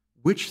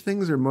 which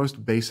things are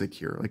most basic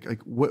here?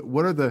 Like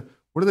what are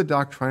the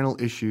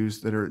doctrinal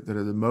issues that are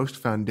the most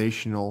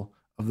foundational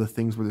of the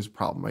things where there's a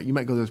problem, right? You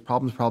might go, there's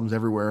problems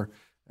everywhere,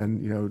 and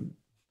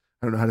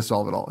I don't know how to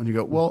solve it all. And you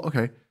go, well,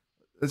 okay,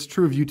 that's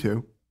true of you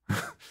too.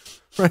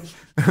 Right?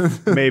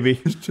 Maybe.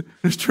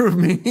 It's true of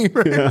me,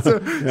 right? Yeah.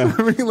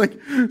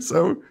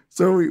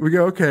 So we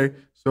go, okay,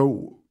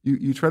 so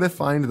you try to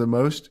find the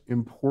most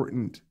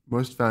important,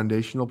 most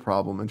foundational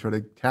problem and try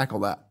to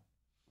tackle that.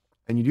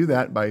 And you do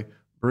that by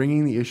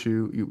bringing the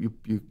issue,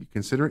 you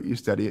consider it, you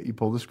study it, you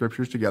pull the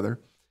Scriptures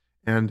together,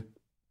 and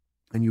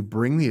you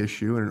bring the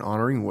issue in an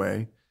honoring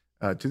way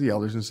to the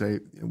elders and say,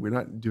 we're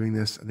not doing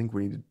this. I think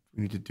we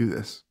need to do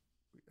this.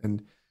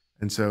 And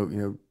so,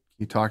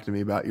 you talk to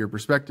me about your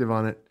perspective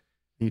on it,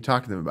 and you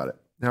talk to them about it.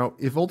 Now,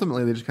 if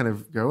ultimately they just kind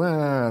of go,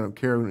 I don't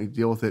care, we don't need to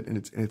deal with it, and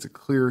it's a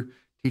clear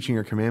teaching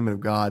or commandment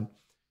of God,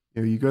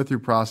 you go through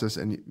process,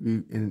 and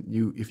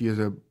if you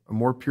have a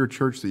more pure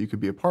church that you could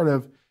be a part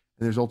of,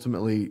 and there's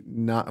ultimately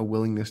not a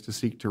willingness to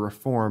seek to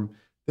reform,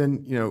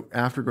 then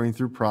after going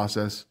through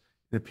process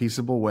in a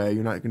peaceable way,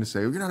 you're not going to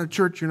say, you're not a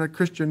church, you're not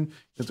Christian.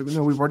 It's like,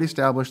 no, we've already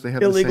established they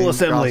have illegal the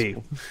same assembly.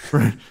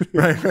 Gospel.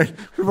 Right.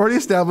 We've already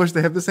established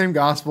they have the same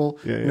gospel.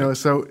 Yeah.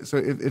 So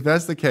if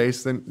that's the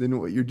case, then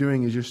what you're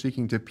doing is you're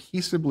seeking to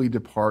peaceably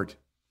depart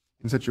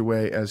in such a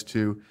way as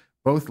to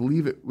both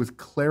leave it with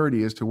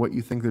clarity as to what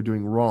you think they're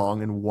doing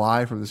wrong and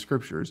why from the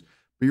Scriptures,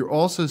 but you're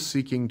also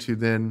seeking to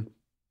then,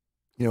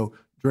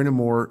 join a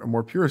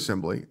more pure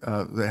assembly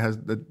that has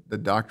the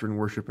doctrine,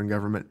 worship, and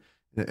government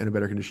in a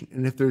better condition.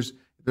 And if there's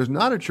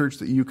not a church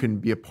that you can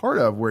be a part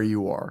of where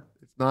you are,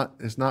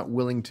 it's not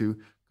willing to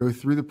go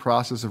through the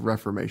process of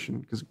Reformation,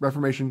 because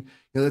Reformation,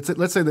 let's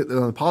say that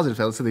on the positive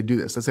side, let's say they do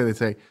this. Let's say they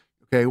say,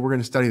 okay, we're going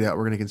to study that,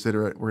 we're going to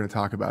consider it, we're going to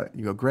talk about it. And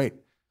you go, great.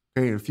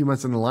 Okay, in a few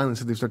months down the line,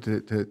 let's say they start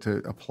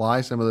to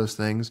apply some of those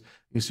things.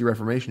 You see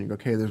Reformation, you go,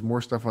 okay, there's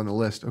more stuff on the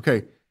list.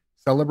 Okay,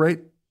 celebrate,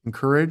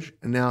 encourage,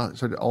 and now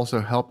sort of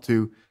also help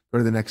to go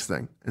to the next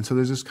thing. And so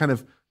there's this kind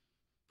of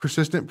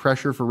persistent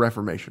pressure for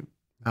Reformation.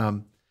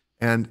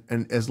 And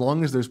as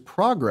long as there's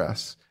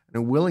progress and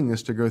a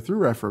willingness to go through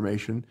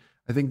Reformation,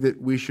 I think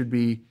that we should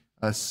be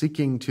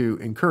seeking to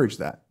encourage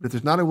that. But if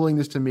there's not a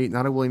willingness to meet,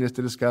 not a willingness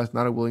to discuss,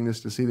 not a willingness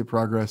to see the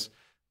progress,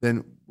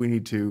 then we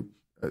need to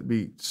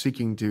be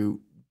seeking to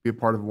be a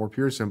part of a more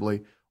pure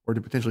assembly or to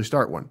potentially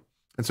start one.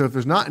 And so if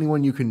there's not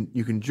anyone you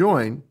can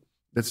join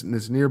that's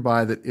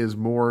nearby that is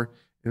more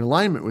in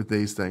alignment with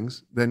these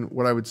things, then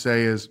what I would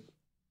say is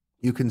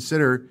you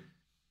consider,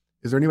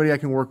 is there anybody I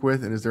can work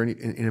with, and is there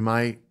am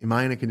I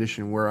in a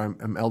condition where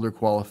I'm elder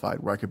qualified,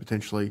 where I could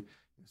potentially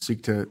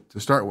seek to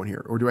start one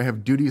here? Or do I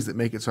have duties that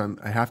make it so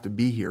I have to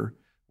be here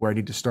where I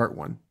need to start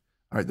one?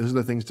 All right, those are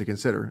the things to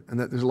consider. And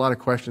there's a lot of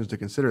questions to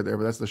consider there,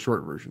 but that's the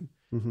short version.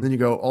 Mm-hmm. Then you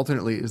go,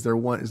 alternately, is there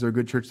a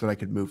good church that I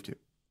could move to?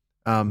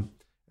 And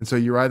so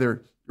you're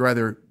either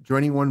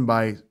joining one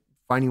by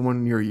finding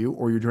one near you,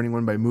 or you're joining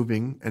one by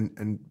moving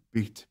and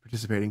be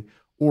participating,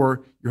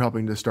 or you're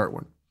helping to start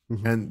one.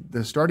 Mm-hmm. And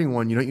the starting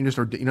one, you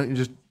don't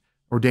just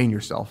ordain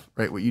yourself,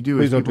 right? What you do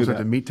is people start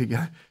to meet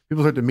together.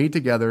 People start to meet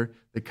together,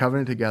 they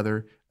covenant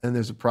together, and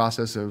there's a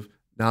process of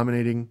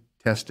nominating,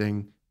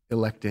 testing,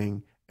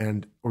 electing,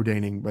 and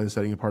ordaining by the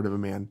setting apart of a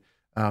man.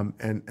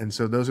 And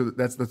so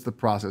that's the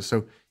process.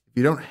 So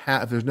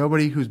if there's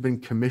nobody who's been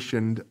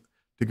commissioned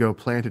to go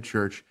plant a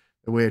church,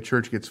 the way a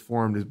church gets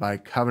formed is by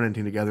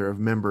covenanting together of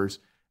members,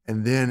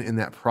 and then in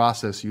that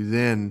process, you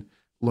then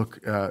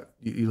look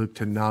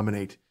to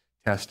nominate,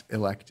 test,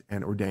 elect,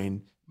 and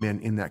ordain men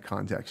in that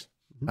context.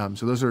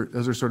 So those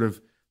are sort of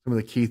some of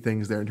the key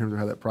things there in terms of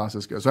how that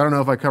process goes. So I don't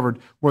know if I covered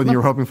more than you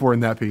were hoping for in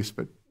that piece,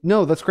 but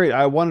no, that's great.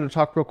 I wanted to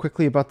talk real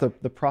quickly about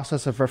the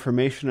process of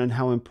Reformation and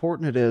how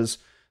important it is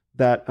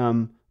that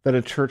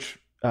a church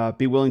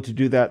be willing to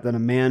do that a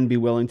man be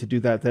willing to do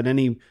that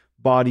any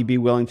body be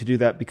willing to do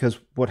that, because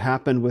what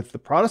happened with the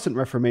Protestant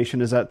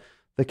Reformation is that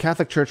the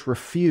Catholic Church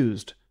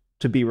refused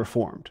to be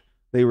reformed.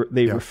 They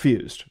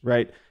refused,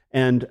 right?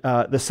 And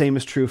the same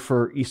is true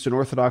for Eastern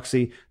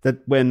Orthodoxy,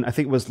 that when I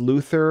think it was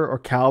Luther or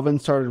Calvin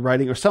started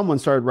writing, or someone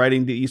started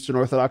writing the Eastern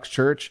Orthodox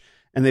Church,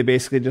 and they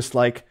basically just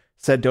like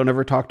said, don't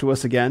ever talk to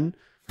us again.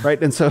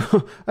 Right. And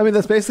so, I mean,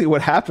 that's basically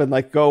what happened,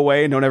 like go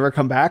away and don't ever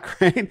come back.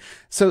 Right.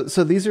 So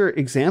these are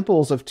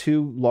examples of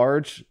two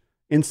large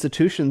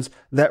institutions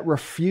that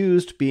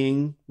refused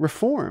being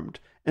reformed.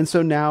 And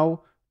so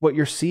now what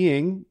you're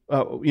seeing,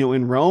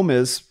 in Rome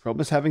is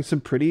having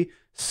some pretty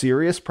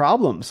serious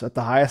problems at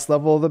the highest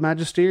level of the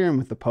magisterium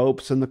with the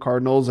popes and the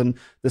cardinals and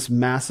this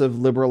massive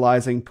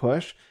liberalizing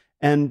push.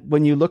 And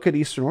when you look at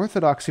Eastern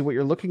Orthodoxy, what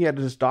you're looking at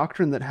is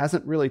doctrine that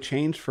hasn't really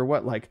changed for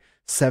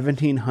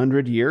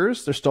 1,700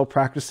 years. They're still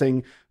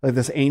practicing like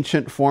this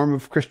ancient form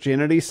of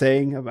Christianity,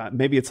 saying about,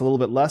 maybe it's a little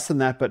bit less than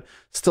that, but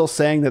still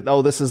saying that,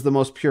 oh, this is the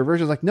most pure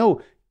version. It's like,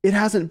 no, it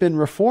hasn't been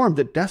reformed.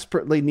 It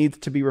desperately needs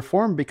to be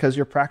reformed because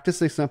you're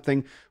practicing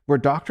something where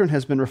doctrine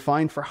has been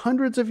refined for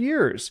hundreds of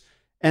years.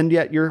 And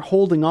yet you're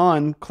holding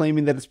on,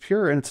 claiming that it's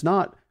pure, and it's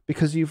not,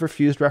 because you've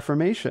refused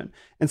reformation.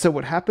 And so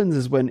what happens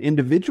is when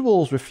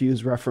individuals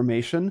refuse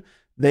reformation,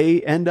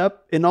 they end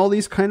up in all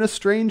these kind of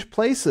strange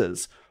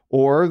places,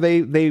 or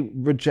they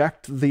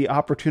reject the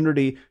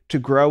opportunity to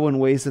grow in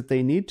ways that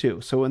they need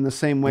to. So in the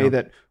same way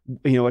that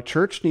a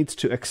church needs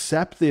to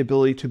accept the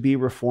ability to be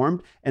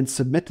reformed and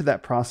submit to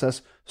that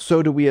process,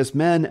 so do we as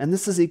men, and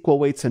this is equal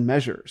weights and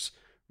measures,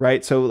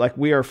 right? So like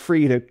we are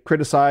free to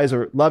criticize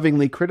or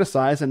lovingly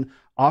criticize and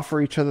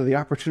offer each other the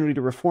opportunity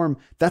to reform.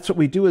 That's what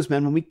we do as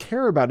men when we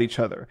care about each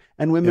other,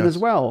 and women as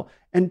well.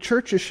 And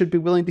churches should be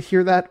willing to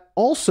hear that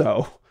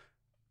also,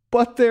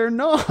 but they're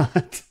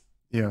not.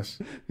 Yes.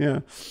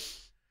 Yeah.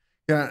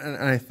 Yeah,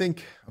 and I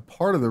think a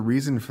part of the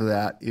reason for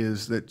that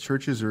is that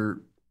churches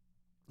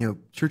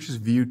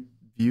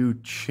view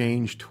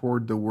change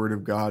toward the Word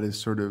of God as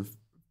sort of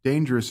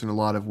dangerous in a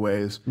lot of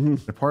ways. Mm-hmm.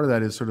 And a part of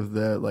that is sort of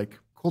the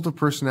cult of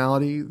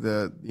personality,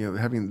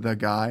 having the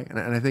guy. And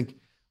I think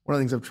one of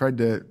the things I've tried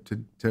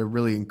to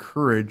really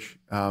encourage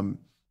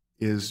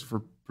is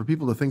for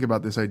people to think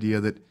about this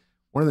idea that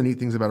one of the neat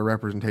things about a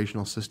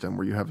representational system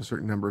where you have a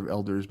certain number of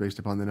elders based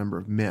upon the number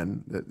of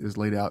men that is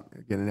laid out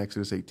again in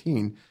Exodus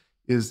 18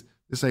 is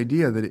this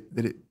idea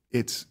that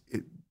it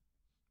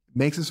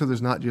makes it so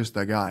there's not just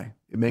the guy.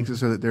 It makes it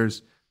so that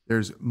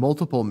there's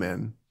multiple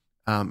men,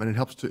 and it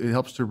helps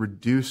to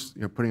reduce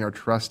putting our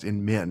trust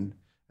in men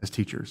as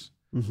teachers,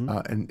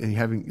 and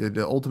having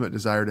the ultimate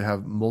desire to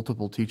have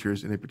multiple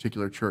teachers in a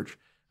particular church.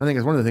 I think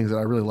it's one of the things that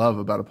I really love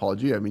about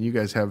Apologia. I mean, you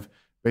guys have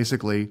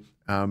basically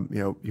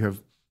you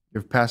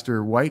have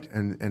Pastor White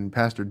and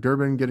Pastor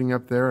Durbin getting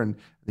up there, and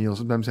you'll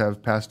sometimes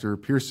have Pastor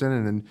Pearson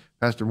and then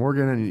Pastor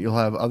Morgan, and you'll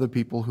have other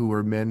people who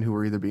are men who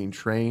are either being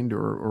trained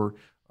or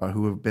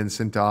who have been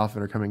sent off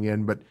and are coming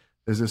in. But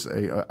there's this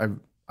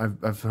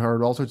I've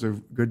heard all sorts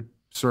of good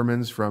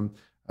sermons from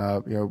I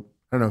don't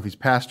know if he's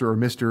Pastor or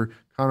Mr.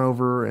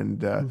 Conover,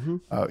 and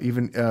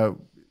even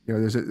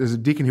there's a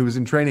deacon who was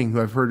in training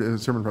who I've heard a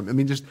sermon from. I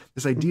mean, just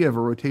this idea of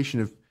a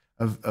rotation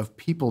of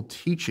people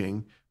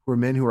teaching who are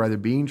men who are either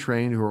being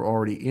trained, who are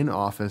already in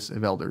office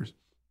of elders.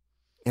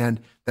 And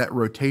that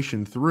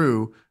rotation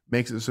through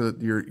makes it so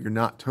that you're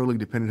not totally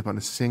dependent upon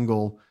a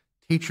single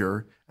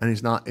teacher, and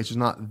it's just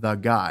not the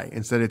guy.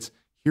 Instead, it's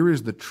here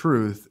is the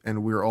truth,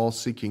 and we're all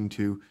seeking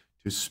to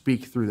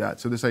speak through that.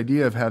 So this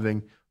idea of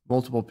having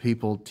multiple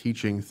people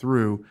teaching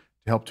through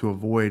to help to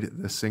avoid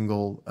the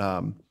single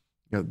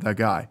the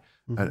guy.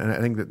 And I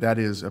think that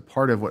is a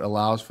part of what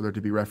allows for there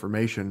to be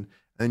reformation. And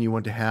then you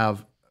want to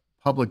have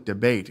public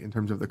debate in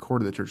terms of the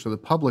court of the church. So the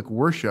public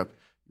worship,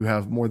 you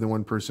have more than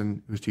one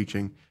person who's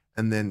teaching,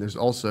 and then there's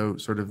also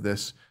sort of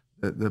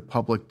the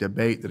public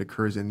debate that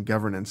occurs in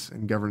governance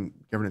and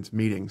governance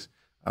meetings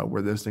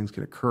where those things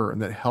can occur,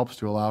 and that helps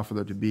to allow for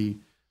there to be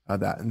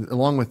that. And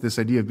along with this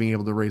idea of being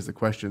able to raise the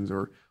questions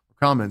or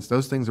comments,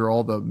 those things are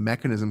all the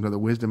mechanisms or the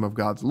wisdom of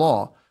God's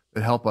law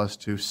that help us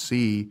to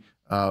see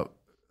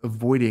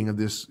avoiding of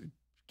this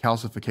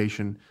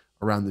calcification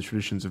around the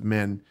traditions of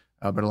men,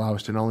 but allow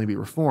us to not only be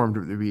reformed,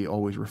 but to be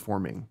always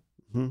reforming.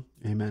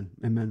 Mm-hmm.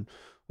 Amen.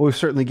 Well, we've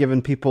certainly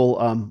given people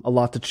a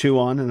lot to chew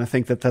on, and I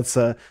think that's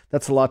a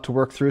lot to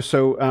work through.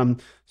 So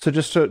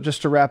just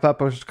to wrap up,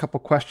 just a couple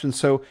questions.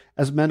 So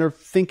as men are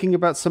thinking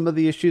about some of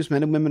the issues,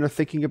 men and women are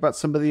thinking about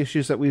some of the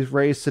issues that we've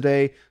raised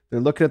today. They're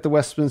looking at the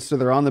Westminster.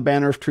 They're on the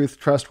Banner of Truth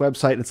Trust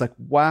website. It's like,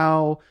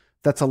 wow,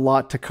 that's a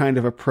lot to kind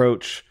of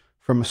approach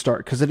from a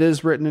start, because it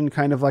is written in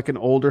kind of like an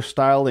older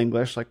style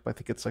English. Like I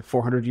think it's like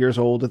 400 years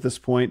old at this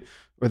point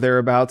or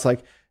thereabouts.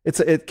 Like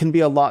it can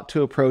be a lot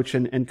to approach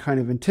and kind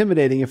of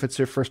intimidating if it's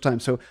your first time.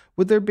 So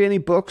would there be any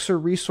books or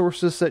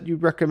resources that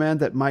you'd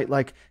recommend that might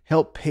like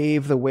help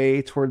pave the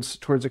way towards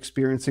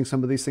experiencing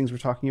some of these things we're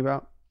talking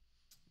about?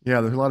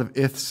 Yeah, there's a lot of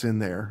ifs in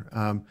there.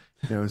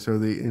 So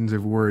the ends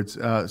of words.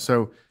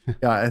 So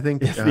yeah, I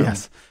think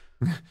yes.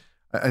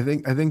 I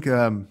think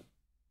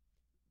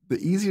the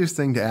easiest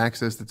thing to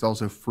access that's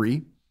also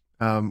free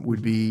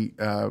would be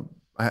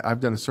I've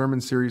done a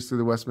sermon series through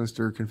the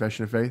Westminster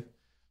Confession of Faith.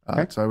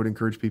 Okay. So I would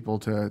encourage people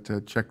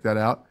to check that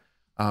out.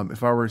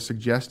 If I were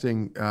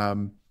suggesting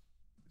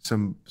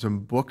some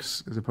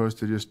books as opposed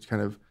to just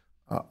kind of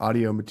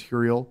audio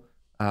material,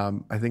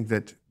 I think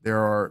that there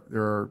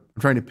are.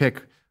 I'm trying to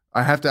pick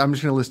I have to. I'm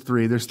just going to list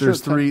three. There's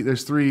Sure, three.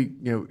 There's three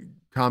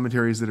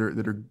commentaries that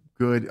are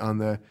good on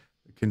the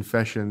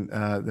confession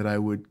that I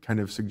would kind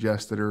of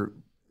suggest that are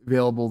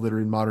available that are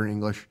in modern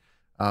English.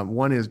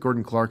 One is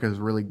Gordon Clark has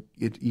a really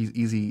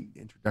easy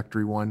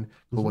introductory one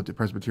called What Do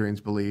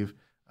Presbyterians Believe.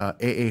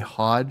 A.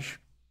 Hodge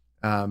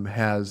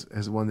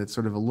has one that's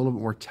sort of a little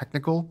bit more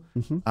technical,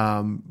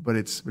 but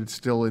it's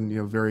still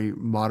in very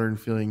modern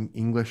feeling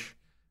English.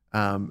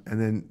 And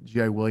then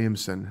G.I.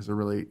 Williamson has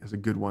a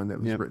good one that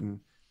was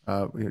written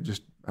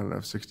just I don't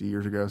know 60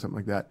 years ago, something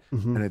like that,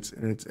 and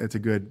it's a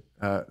good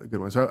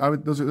one. So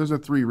those are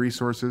three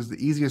resources. The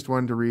easiest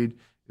one to read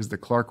is the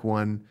Clark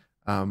one.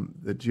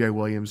 The G.I.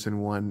 Williamson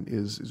one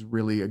is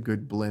really a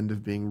good blend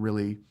of being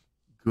really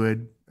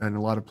good in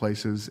a lot of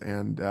places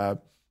and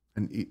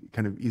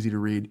kind of easy to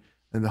read.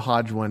 And the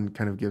Hodge one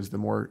kind of gives a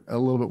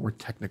little bit more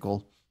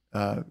technical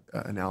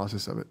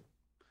analysis of it.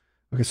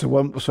 Okay, so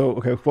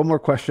one more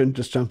question,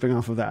 just jumping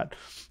off of that.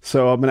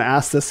 So I'm going to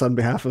ask this on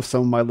behalf of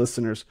some of my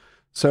listeners.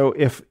 So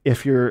if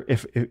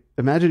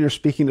imagine you're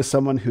speaking to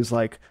someone who's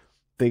like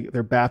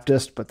they're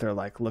Baptist, but they're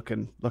like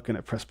looking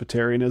at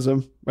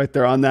Presbyterianism, right?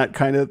 They're on that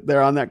kind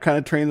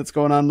of train that's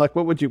going on. Like,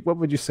 what would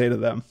you say to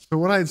them? So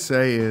what I'd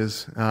say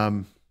is,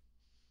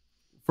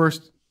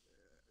 first,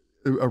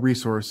 a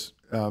resource.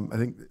 I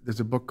think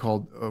there's a book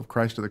called "Of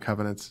Christ to the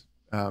Covenants,"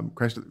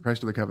 Christ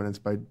to the Covenants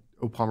by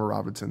O. Palmer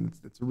Robertson.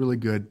 It's a really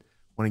good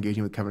one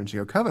engaging with covenants.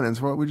 Covenants.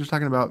 Well, we're just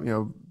talking about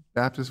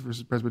Baptist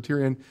versus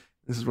Presbyterian.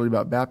 This is really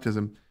about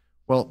baptism.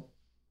 Well,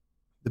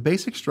 the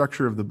basic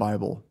structure of the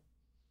Bible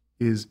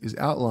is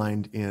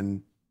outlined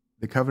in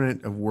the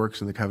covenant of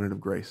works and the covenant of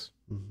grace.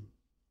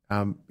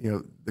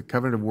 The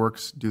covenant of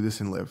works, do this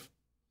and live.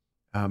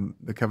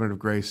 The covenant of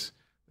grace,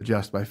 the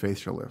just by faith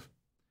shall live.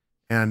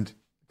 And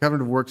the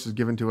covenant of works is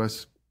given to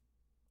us,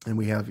 and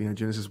we have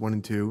Genesis 1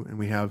 and 2, and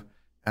we have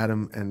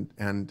Adam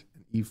and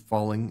Eve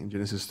falling in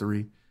Genesis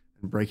 3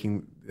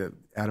 and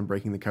Adam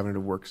breaking the covenant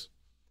of works.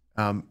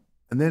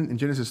 And then in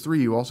Genesis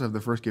 3, you also have the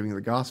first giving of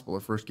the gospel,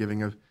 the first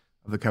giving of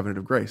the covenant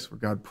of grace, where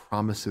God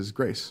promises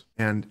grace.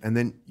 And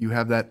then you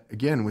have that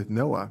again with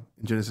Noah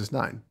in Genesis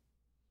 9.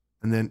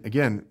 And then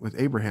again with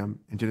Abraham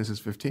in Genesis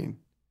 15.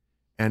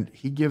 And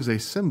he gives a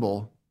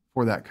symbol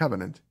for that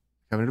covenant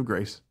of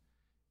grace,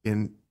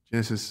 in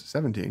Genesis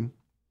 17.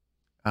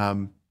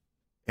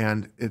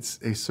 And it's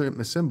a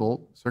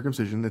symbol,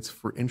 circumcision, that's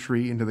for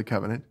entry into the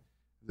covenant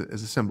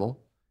as a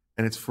symbol.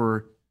 And it's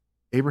for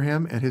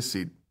Abraham and his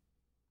seed.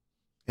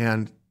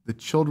 And the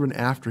children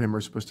after him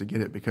are supposed to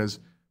get it, because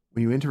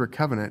when you enter a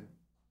covenant,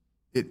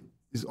 it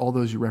is all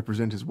those you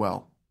represent as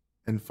well.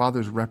 And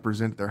fathers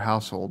represent their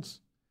households.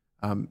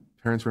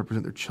 Parents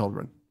represent their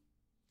children.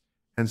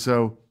 And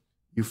so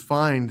you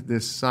find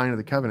this sign of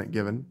the covenant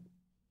given,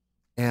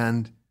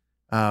 and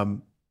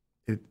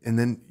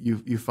then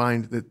you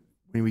find that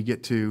when we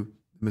get to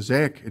the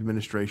Mosaic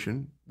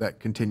administration, that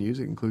continues.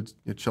 It includes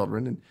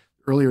children, and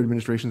earlier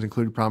administrations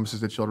included promises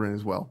to children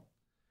as well.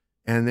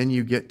 And then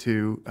you get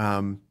to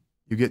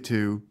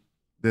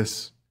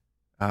this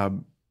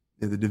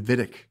the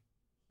Davidic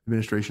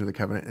administration of the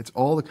covenant. It's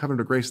all the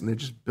covenant of grace, and they're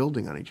just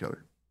building on each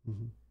other.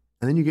 And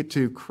then you get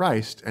to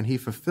Christ, and he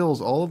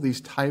fulfills all of these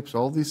types,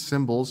 all of these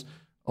symbols,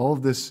 all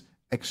of this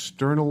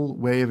external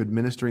way of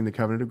administering the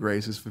covenant of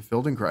grace is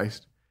fulfilled in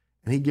Christ,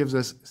 and he gives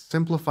us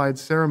simplified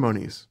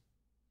ceremonies.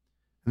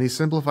 And these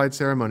simplified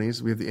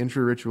ceremonies, we have the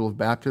entry ritual of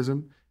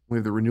baptism, we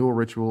have the renewal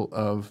ritual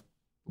of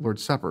the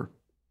Lord's Supper.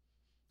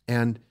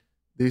 And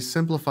these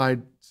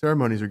simplified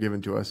ceremonies are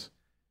given to us,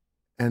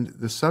 and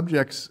the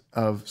subjects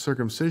of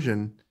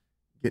circumcision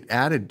get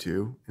added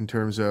to in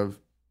terms of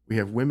we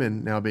have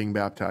women now being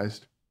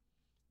baptized,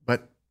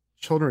 but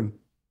children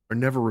are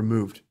never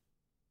removed.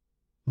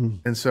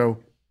 And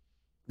so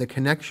the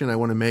connection I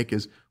want to make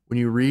is when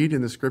you read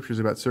in the scriptures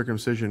about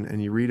circumcision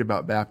and you read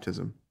about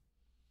baptism,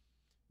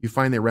 you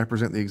find they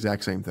represent the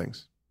exact same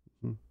things.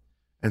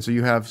 And so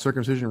you have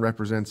circumcision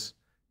represents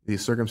the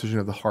circumcision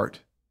of the heart,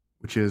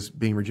 which is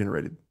being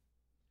regenerated.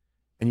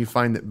 And you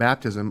find that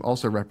baptism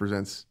also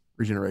represents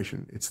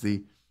regeneration.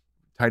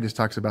 Titus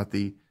talks about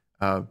the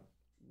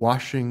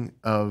washing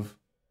of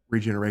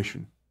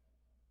regeneration.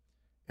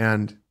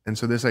 And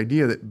so this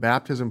idea that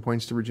baptism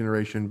points to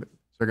regeneration,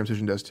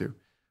 circumcision does too.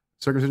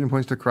 Circumcision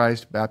points to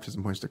Christ,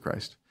 baptism points to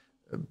Christ.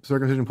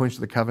 Circumcision points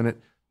to the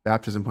covenant,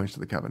 baptism points to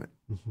the covenant.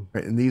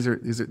 Right? And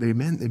they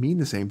mean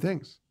the same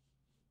things.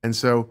 And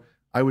so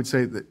I would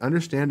say that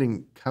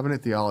understanding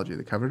covenant theology,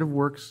 the covenant of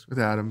works with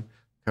Adam,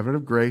 covenant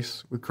of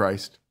grace with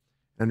Christ,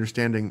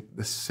 understanding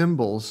the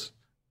symbols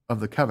of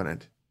the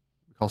covenant,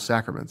 we call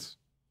sacraments,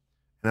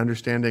 and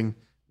understanding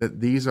that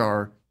these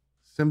are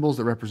symbols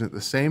that represent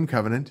the same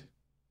covenant,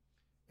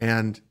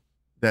 and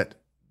that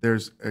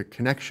there's a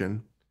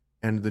connection,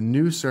 and the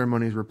new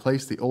ceremonies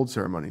replace the old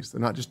ceremonies. They're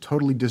not just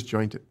totally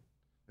disjointed.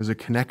 There's a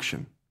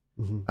connection.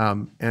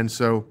 And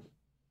so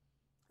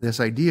this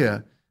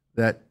idea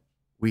that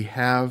we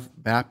have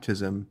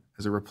baptism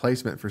as a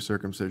replacement for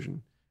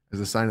circumcision, as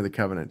a sign of the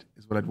covenant,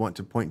 is what I'd want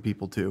to point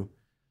people to.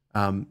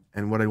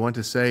 And what I want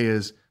to say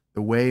is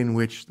the way in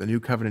which the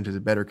new covenant is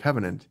a better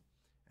covenant,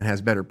 and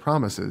has better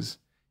promises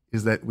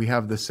is that we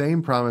have the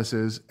same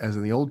promises as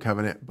in the Old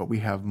Covenant, but we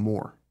have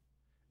more.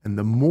 And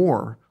the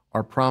more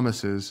are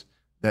promises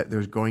that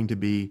there's going to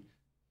be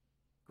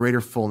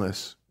greater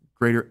fullness,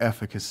 greater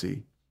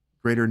efficacy,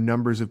 greater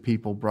numbers of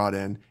people brought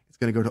in. It's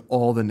going to go to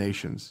all the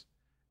nations.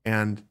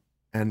 And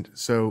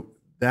so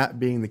that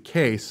being the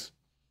case,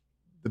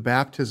 the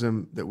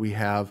baptism that we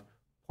have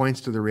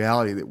points to the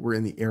reality that we're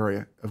in the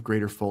area of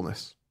greater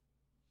fullness.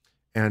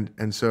 And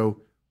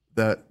so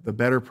the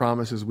better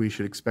promises we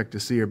should expect to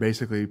see are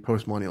basically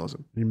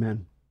postmillennialism.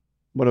 Amen.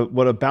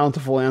 What a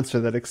bountiful answer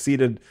that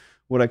exceeded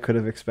what I could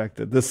have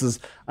expected.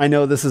 I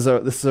know this is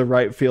a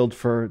right field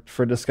for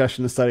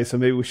discussion and study. So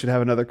maybe we should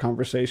have another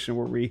conversation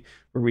where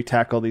we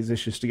tackle these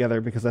issues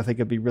together, because I think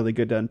it'd be really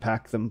good to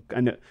unpack them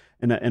in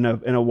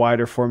a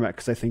wider format,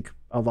 because I think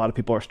a lot of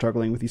people are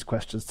struggling with these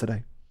questions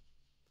today.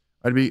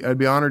 I'd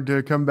be honored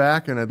to come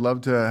back, and I'd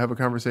love to have a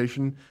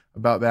conversation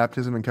about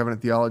baptism and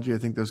covenant theology. I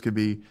think those could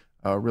be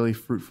really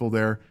fruitful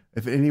there.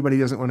 If anybody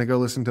doesn't want to go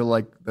listen to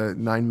like the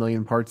 9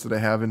 million parts that I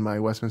have in my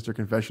Westminster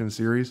Confession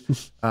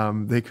series,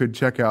 they could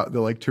check out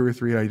the 2 or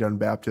 3 I done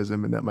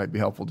baptism, and that might be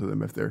helpful to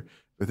them if they're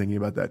thinking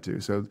about that too.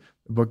 So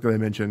the book that I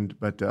mentioned,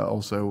 but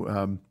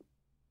also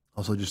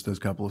just those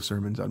couple of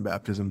sermons on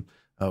baptism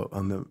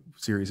on the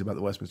series about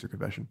the Westminster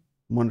Confession.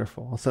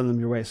 Wonderful. I'll send them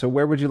your way. So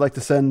where would you like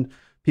to send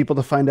people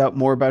to find out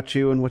more about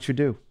you and what you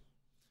do?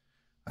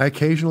 I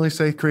occasionally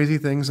say crazy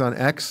things on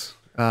X.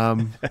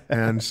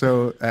 And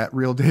so at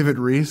Real David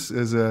Reece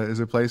is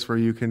a place where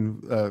you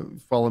can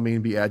follow me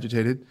and be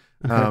agitated.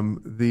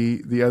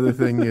 The other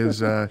thing is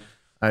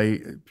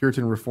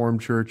Puritan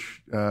Reformed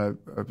Church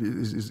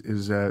is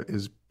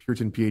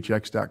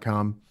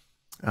puritanphx.com.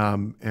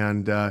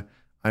 And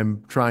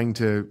I'm trying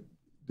to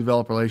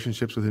develop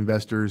relationships with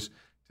investors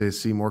to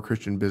see more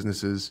Christian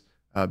businesses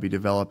be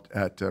developed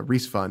at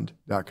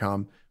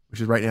reecefund.com, which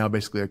is right now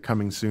basically a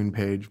coming soon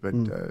page, but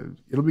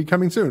it'll be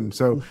coming soon.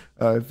 So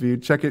if you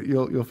check it,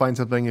 you'll find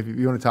something. If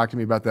you want to talk to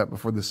me about that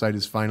before the site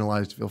is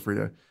finalized, feel free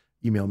to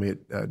email me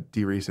at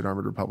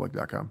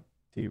dreece@armoredrepublic.com.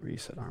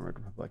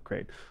 dreece@armoredrepublic.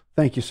 Great.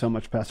 Thank you so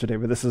much, Pastor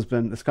David.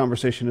 This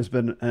conversation has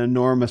been an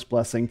enormous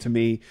blessing to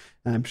me,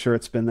 and I'm sure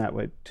it's been that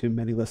way to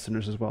many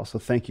listeners as well. So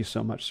thank you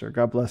so much, sir.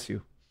 God bless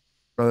you.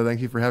 Brother,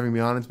 thank you for having me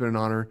on. It's been an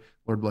honor.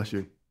 Lord bless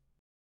you.